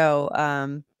 So,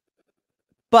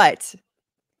 but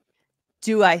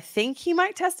do I think he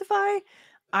might testify?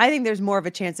 I think there's more of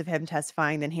a chance of him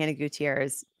testifying than Hannah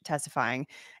Gutierrez testifying.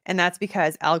 And that's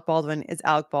because Alec Baldwin is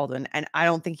Alec Baldwin. And I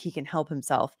don't think he can help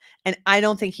himself. And I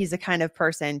don't think he's the kind of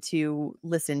person to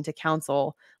listen to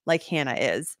counsel like Hannah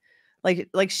is. I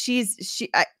think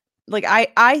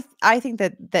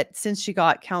that since she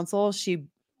got counsel, she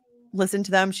listened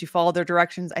to them, she followed their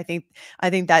directions. I think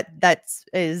that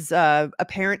is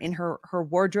apparent in her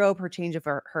wardrobe, her change of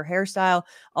her hairstyle,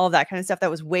 all of that kind of stuff.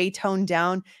 That was way toned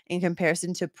down in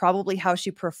comparison to probably how she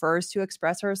prefers to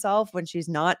express herself when she's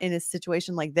not in a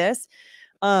situation like this.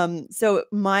 So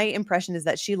my impression is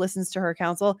that she listens to her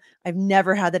counsel. I've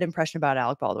never had that impression about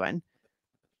Alec Baldwin.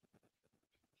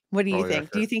 What do you think?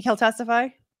 Accurate. Do you think he'll testify?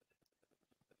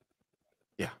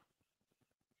 Yeah.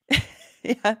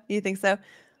 Yeah, you think so?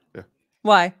 Yeah.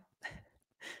 Why?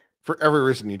 For every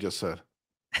reason you just said.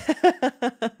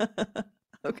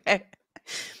 Okay.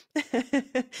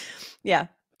 Yeah.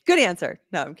 Good answer.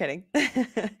 No, I'm kidding.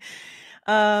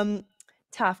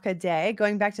 Tafka Day,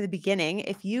 going back to the beginning,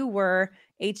 if you were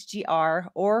HGR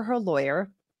or her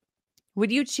lawyer,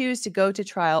 would you choose to go to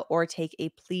trial or take a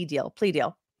plea deal? Plea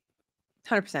deal.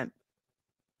 100%.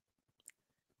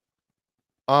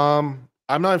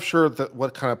 I'm not sure that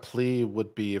what kind of plea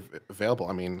would be available.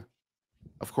 I mean,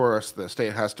 of course, the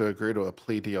state has to agree to a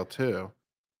plea deal too.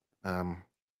 I'm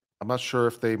not sure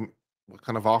what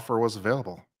kind of offer was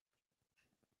available.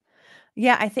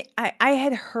 Yeah, I think I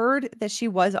had heard that she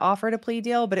was offered a plea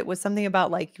deal, but it was something about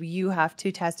like you have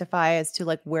to testify as to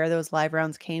like where those live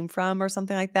rounds came from or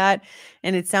something like that.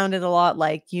 And it sounded a lot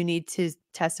like you need to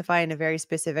testify in a very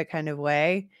specific kind of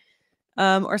way.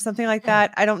 Or something like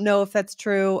that. I don't know if that's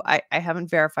true. I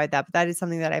haven't verified that, but that is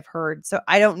something that I've heard. So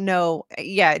I don't know.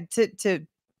 Yeah, to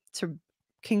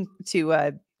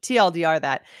TLDR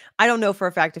that I don't know for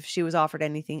a fact if she was offered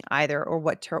anything either or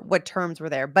what terms were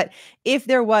there. But if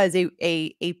there was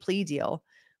a plea deal,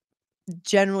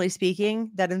 generally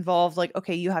speaking, that involved like,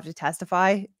 okay, you have to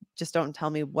testify. Just don't tell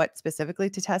me what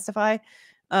specifically to testify.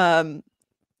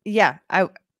 Yeah, I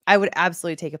would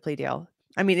absolutely take a plea deal.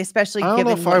 I mean, especially I don't know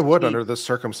given if I would she, under this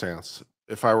circumstance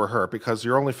if I were her, because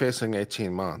you're only facing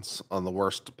 18 months on the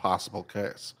worst possible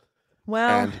case.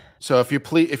 well, And so if you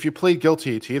plead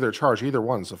guilty to either charge, either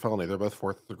one's a felony. They're both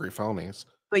 4th-degree felonies.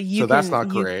 but you So that's can not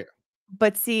great.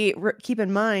 but see, keep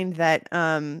in mind that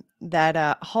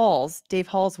Dave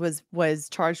Halls was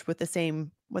charged with the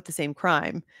same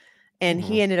crime, and Mhm.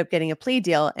 he ended up getting a plea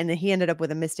deal, and then he ended up with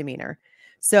a misdemeanor.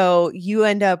 So you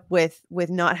end up with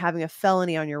not having a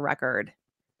felony on your record.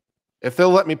 If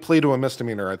they'll let me plead to a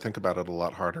misdemeanor, I'd think about it a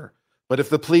lot harder. But if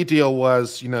the plea deal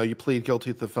was, you plead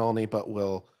guilty to the felony, but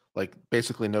will like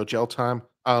basically no jail time,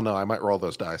 I don't know. I might roll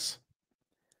those dice.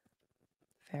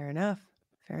 Fair enough.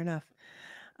 Fair enough.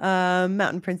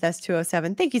 Mountain Princess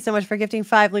 207. Thank you so much for gifting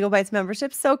 5 Legalbytes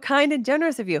memberships. So kind and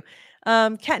generous of you.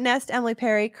 Cat Nest, Emily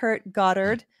Perry, Kurt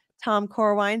Goddard, Tom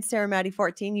Corwine, Sarah Maddie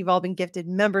 14. You've all been gifted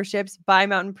memberships by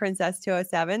Mountain Princess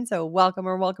 207. So welcome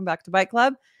or welcome back to Bite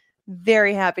Club.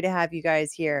 Very happy to have you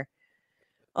guys here.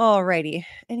 Alrighty.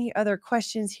 Any other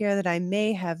questions here that I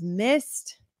may have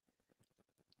missed?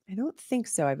 I don't think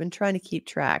so. I've been trying to keep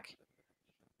track.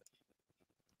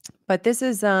 But this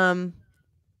is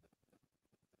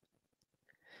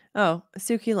Oh,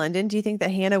 Suki London, do you think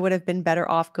that Hannah would have been better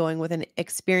off going with an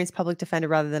experienced public defender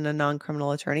rather than a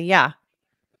non-criminal attorney? Yeah,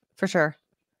 for sure.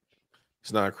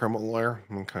 He's not a criminal lawyer.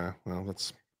 Okay, well,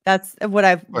 That's what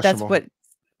questionable.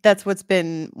 that's what's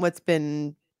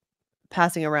been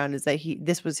passing around, is that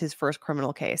this was his first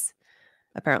criminal case,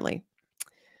 apparently.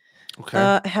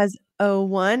 Okay. Has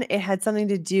 01, it had something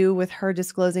to do with her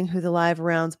disclosing who the live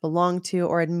rounds belonged to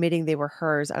or admitting they were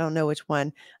hers. I don't know which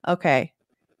one. Okay.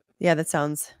 Yeah, that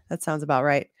sounds about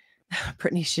right.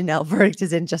 Brittany Chanel verdict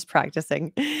is in, just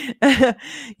practicing.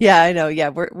 Yeah, I know. Yeah,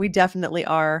 we definitely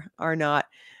are not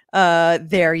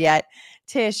there yet.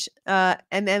 Tish,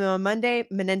 and then on Monday,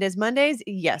 Menendez Mondays,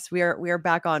 yes, we are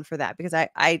back on for that, because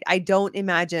I don't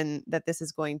imagine that this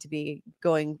is going to be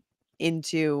going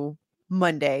into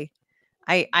Monday.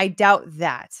 I doubt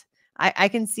that. I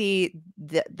can see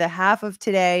the half of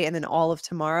today and then all of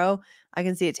tomorrow. I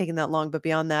can see it taking that long, but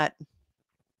beyond that,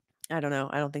 I don't know.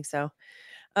 I don't think so.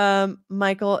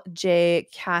 Michael J.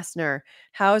 Kastner,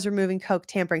 how is removing coke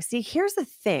tampering? See, here's the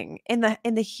thing. In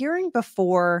the hearing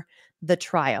before the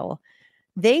trial,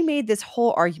 they made this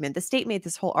whole argument. The state made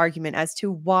this whole argument as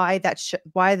to why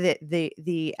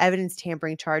the evidence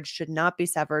tampering charge should not be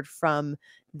severed from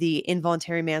the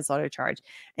involuntary manslaughter charge.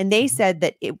 And they said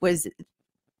that it was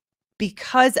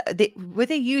because what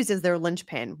they used as their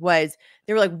linchpin was,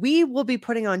 they were like, we will be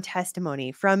putting on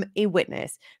testimony from a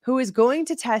witness who is going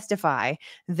to testify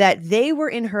that they were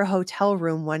in her hotel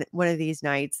room one of these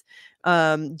nights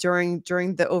during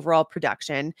the overall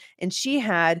production, and she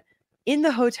had in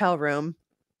the hotel room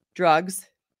drugs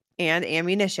and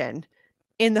ammunition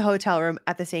in the hotel room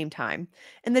at the same time.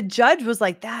 And the judge was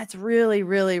like, that's really,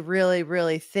 really, really,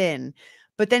 really thin.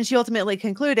 But then she ultimately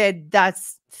concluded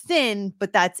that's thin,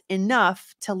 but that's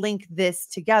enough to link this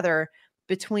together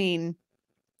between,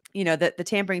 the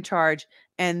tampering charge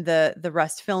and the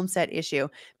Rust film set issue.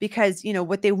 Because,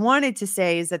 what they wanted to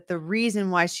say is that the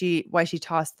reason why she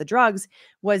tossed the drugs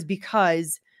was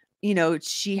because,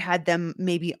 she had them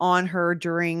maybe on her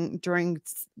during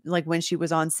like when she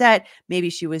was on set. Maybe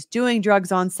she was doing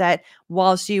drugs on set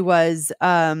while she was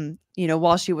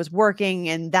while she was working,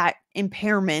 and that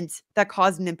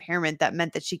caused an impairment that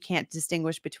meant that she can't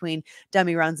distinguish between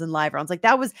dummy rounds and live rounds. Like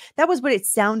that was what it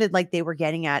sounded like they were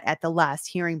getting at the last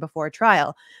hearing before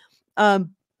trial.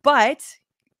 But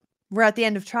we're at the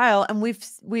end of trial, and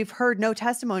we've heard no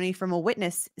testimony from a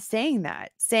witness saying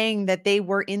that they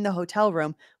were in the hotel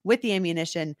room with the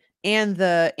ammunition and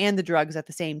the drugs at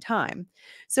the same time.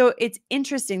 So it's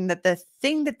interesting that the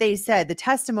thing that they said, the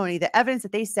testimony, the evidence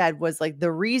that they said was like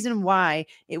the reason why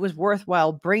it was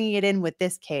worthwhile bringing it in with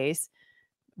this case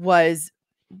was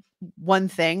one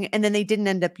thing, and then they didn't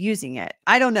end up using it.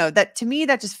 I don't know. That to me,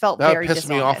 that just felt very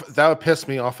dishonest. That would piss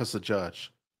me off as a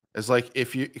judge. It's like,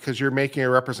 because you're making a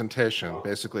representation,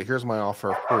 basically, here's my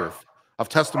offer of proof of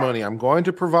testimony I'm going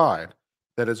to provide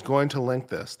that is going to link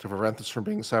this to prevent this from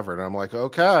being severed. And I'm like,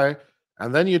 okay.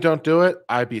 And then you don't do it.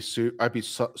 I'd be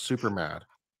super mad.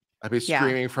 I'd be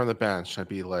screaming from the bench. I'd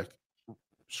be like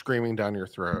screaming down your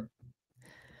throat.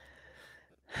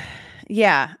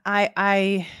 Yeah,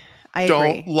 I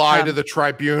don't agree. lie to the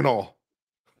tribunal.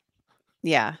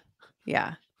 Yeah.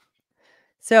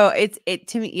 So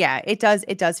to me, yeah, it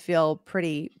does feel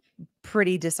pretty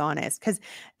dishonest, because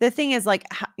the thing is, like,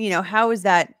 how is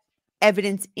that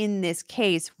evidence in this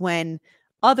case when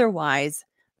otherwise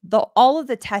all of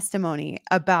the testimony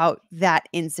about that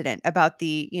incident, about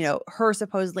the, her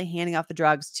supposedly handing off the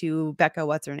drugs to Becca,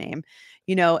 what's her name,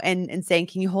 and saying,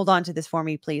 can you hold on to this for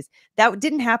me, please? That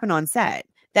didn't happen on set.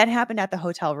 That happened at the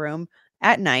hotel room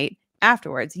at night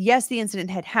afterwards. Yes, the incident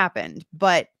had happened,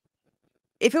 but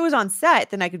if it was on set,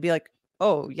 then I could be like,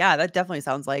 oh yeah, that definitely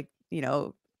sounds like,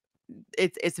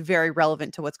 it's very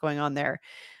relevant to what's going on there.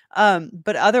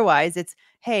 But otherwise it's,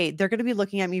 hey, they're going to be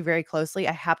looking at me very closely.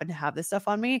 I happen to have this stuff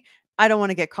on me. I don't want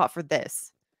to get caught for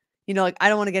this. Like, I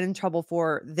don't want to get in trouble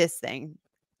for this thing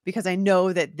because I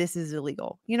know that this is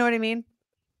illegal. You know what I mean?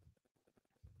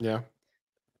 Yeah.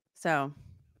 So.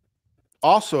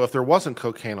 Also, if there wasn't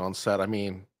cocaine on set, I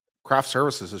mean, craft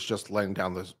services is just laying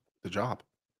down the job.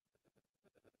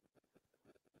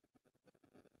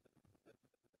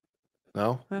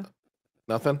 No? Huh?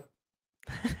 Nothing?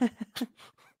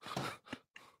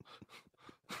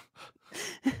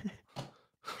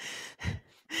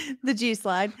 The G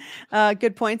slide.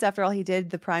 Good points. After all, he did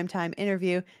the primetime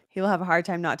interview. He will have a hard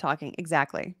time not talking.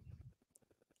 Exactly.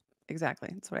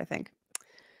 That's what I think.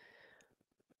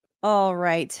 All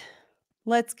right.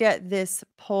 Let's get this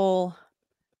poll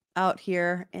out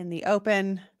here in the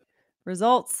open.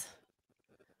 Results.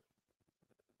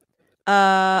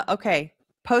 Okay.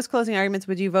 post closing arguments,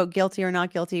 would you vote guilty or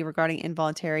not guilty regarding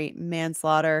involuntary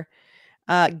manslaughter?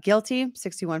 Guilty,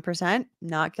 61%,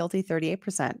 not guilty,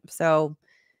 38%. So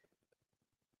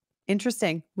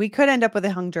interesting. We could end up with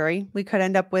a hung jury. We could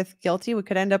end up with guilty. We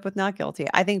could end up with not guilty.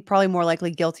 I think probably more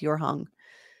likely guilty or hung.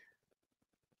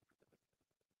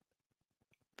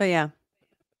 But yeah.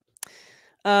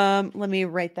 Let me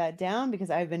write that down because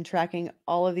I've been tracking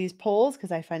all of these polls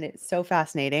because I find it so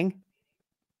fascinating.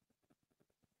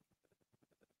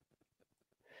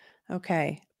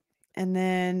 Okay. And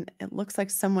then it looks like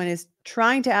someone is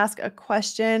trying to ask a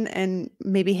question and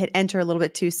maybe hit enter a little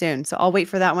bit too soon. So I'll wait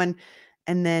for that one.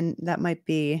 And then that might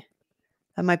be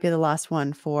the last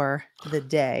one for the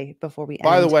day before we end.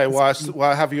 By the way, while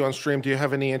I have you on stream, do you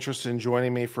have any interest in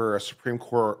joining me for a Supreme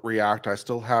Court React? I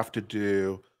still have to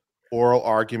do oral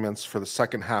arguments for the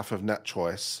second half of Net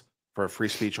Choice for Free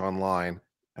Speech Online.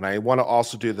 And I want to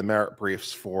also do the merit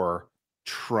briefs for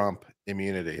Trump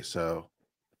immunity. So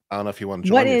I don't know if you want to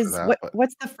join me for that.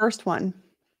 What's the first one?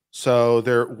 So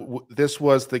this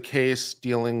was the case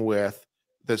dealing with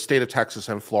the state of Texas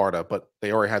and Florida, but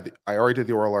I already did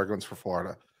the oral arguments for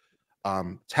Florida.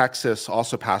 Texas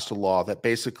also passed a law that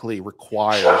basically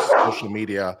requires social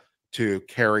media to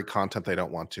carry content they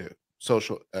don't want to,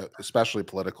 especially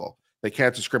political. They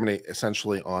can't discriminate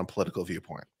essentially on political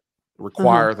viewpoint.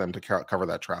 Require them to cover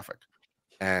that traffic.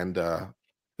 And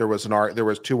there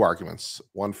was two arguments,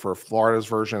 one for Florida's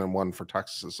version and one for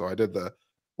Texas's. So I did the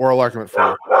oral argument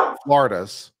for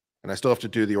Florida's, and I still have to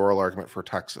do the oral argument for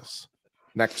Texas.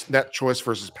 Next, Net Choice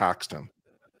versus Paxton.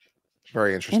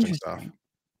 Very interesting stuff.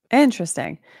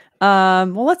 Interesting.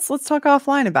 Well, let's talk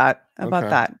offline about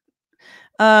that.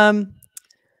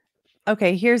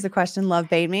 Okay, here's the question. Love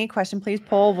bait me. Question, please.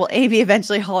 Poll. Will AB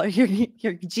eventually haul your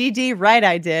GD? Right,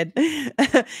 I did.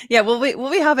 Yeah. Will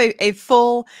we have a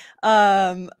full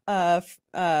God,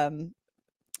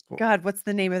 what's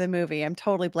the name of the movie? I'm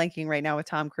totally blanking right now with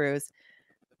Tom Cruise.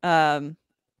 And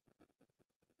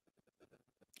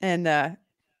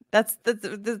that's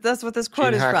what this quote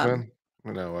Gene is Hackman,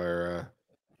 from. Or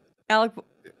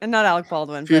not Alec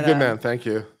Baldwin. Few Good Men. Thank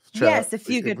you. Yes, A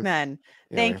Few Good Men.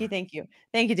 Thank you.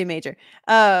 Do Major.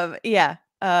 Yeah.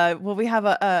 Will we have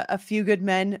a Few Good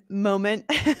Men moment?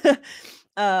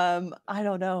 I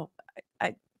don't know.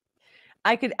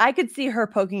 I could see her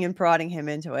poking and prodding him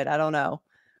into it. I don't know,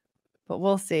 but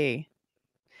we'll see.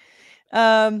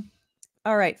 All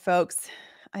right, folks.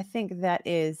 I think that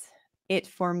is it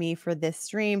for me for this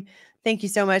stream. Thank you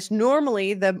so much.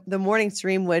 Normally, the morning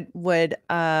stream would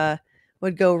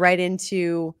go right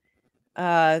into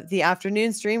the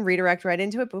afternoon stream, redirect right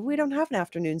into it, but we don't have an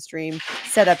afternoon stream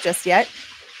set up just yet.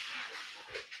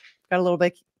 Got a little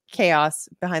bit chaos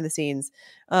behind the scenes.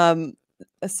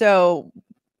 So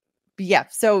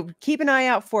keep an eye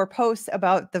out for posts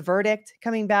about the verdict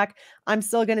coming back. I'm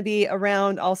still going to be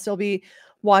around. I'll still be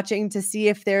watching to see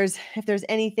if there's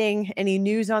any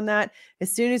news on that.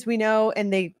 As soon as we know,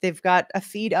 and they've got a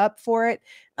feed up for it,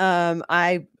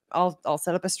 I'll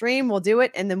set up a stream, we'll do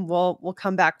it, and then we'll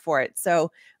come back for it.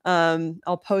 So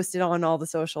I'll post it on all the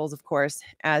socials, of course,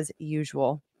 as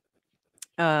usual.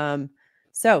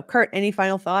 So Kurt, any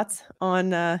final thoughts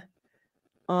on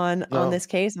this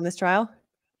case, on this trial?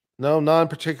 No, not in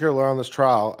particular on this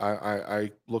trial.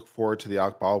 I look forward to the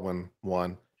Alec Baldwin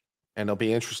one, and it'll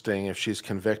be interesting if she's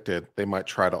convicted. They might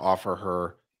try to offer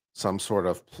her some sort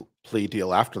of plea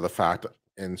deal after the fact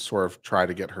and sort of try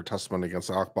to get her testimony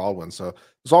against Alec Baldwin. So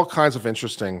there's all kinds of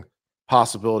interesting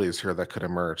possibilities here that could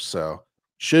emerge. So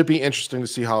should be interesting to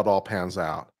see how it all pans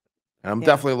out. And I'm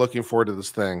definitely looking forward to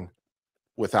this thing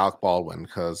with Alec Baldwin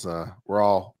because we're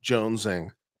all jonesing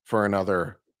for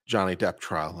another Johnny Depp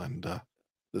trial, and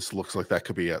this looks like that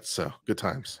could be it. So good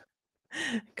times.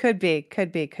 Could be.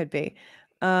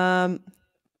 Hang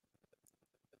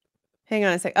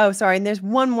on a sec. Oh, sorry. And there's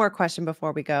one more question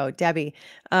before we go. Debbie,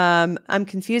 I'm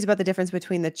confused about the difference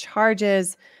between the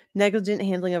charges, negligent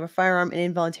handling of a firearm and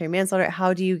involuntary manslaughter.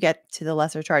 How do you get to the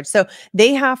lesser charge? So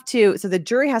the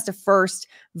jury has to first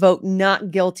vote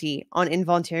not guilty on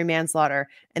involuntary manslaughter.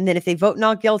 And then if they vote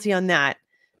not guilty on that,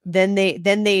 then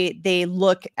they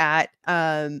look at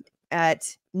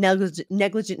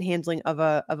negligent handling of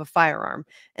a firearm,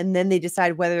 and then they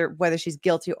decide whether she's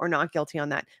guilty or not guilty on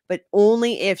that, but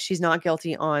only if she's not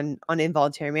guilty on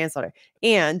involuntary manslaughter.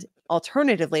 And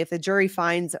alternatively, if the jury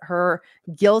finds her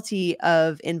guilty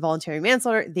of involuntary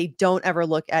manslaughter, they don't ever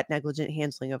look at negligent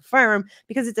handling of a firearm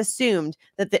because it's assumed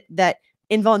that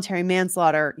involuntary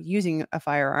manslaughter using a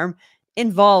firearm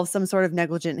involves some sort of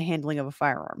negligent handling of a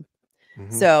firearm.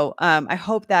 Mm-hmm. So I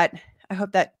hope that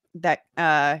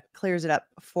clears it up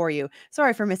for you.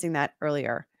 Sorry for missing that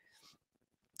earlier.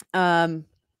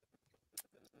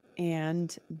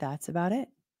 And that's about it.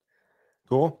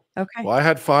 Cool. Okay. Well, I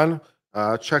had fun.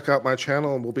 Check out my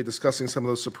channel, and we'll be discussing some of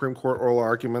those Supreme Court oral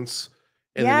arguments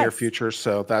in the near Yes. future.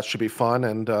 So that should be fun,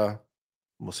 and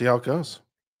we'll see how it goes.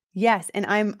 Yes, and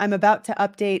I'm about to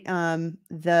update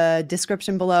the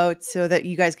description below so that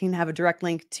you guys can have a direct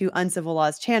link to Uncivil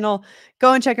Law's channel.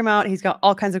 Go and check him out. He's got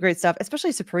all kinds of great stuff,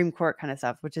 especially Supreme Court kind of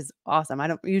stuff, which is awesome. I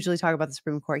don't usually talk about the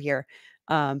Supreme Court here,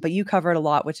 but you cover it a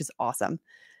lot, which is awesome.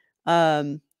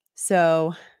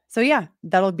 So yeah,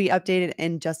 that'll be updated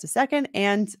in just a second.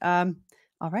 And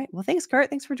all right, well, thanks, Kurt.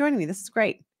 Thanks for joining me. This is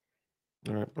great.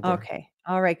 All right. Bye-bye. Okay,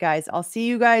 all right, guys. I'll see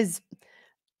you guys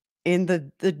in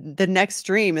the next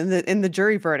stream, in the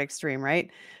jury verdict stream,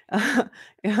 right?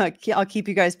 I'll keep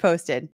you guys posted.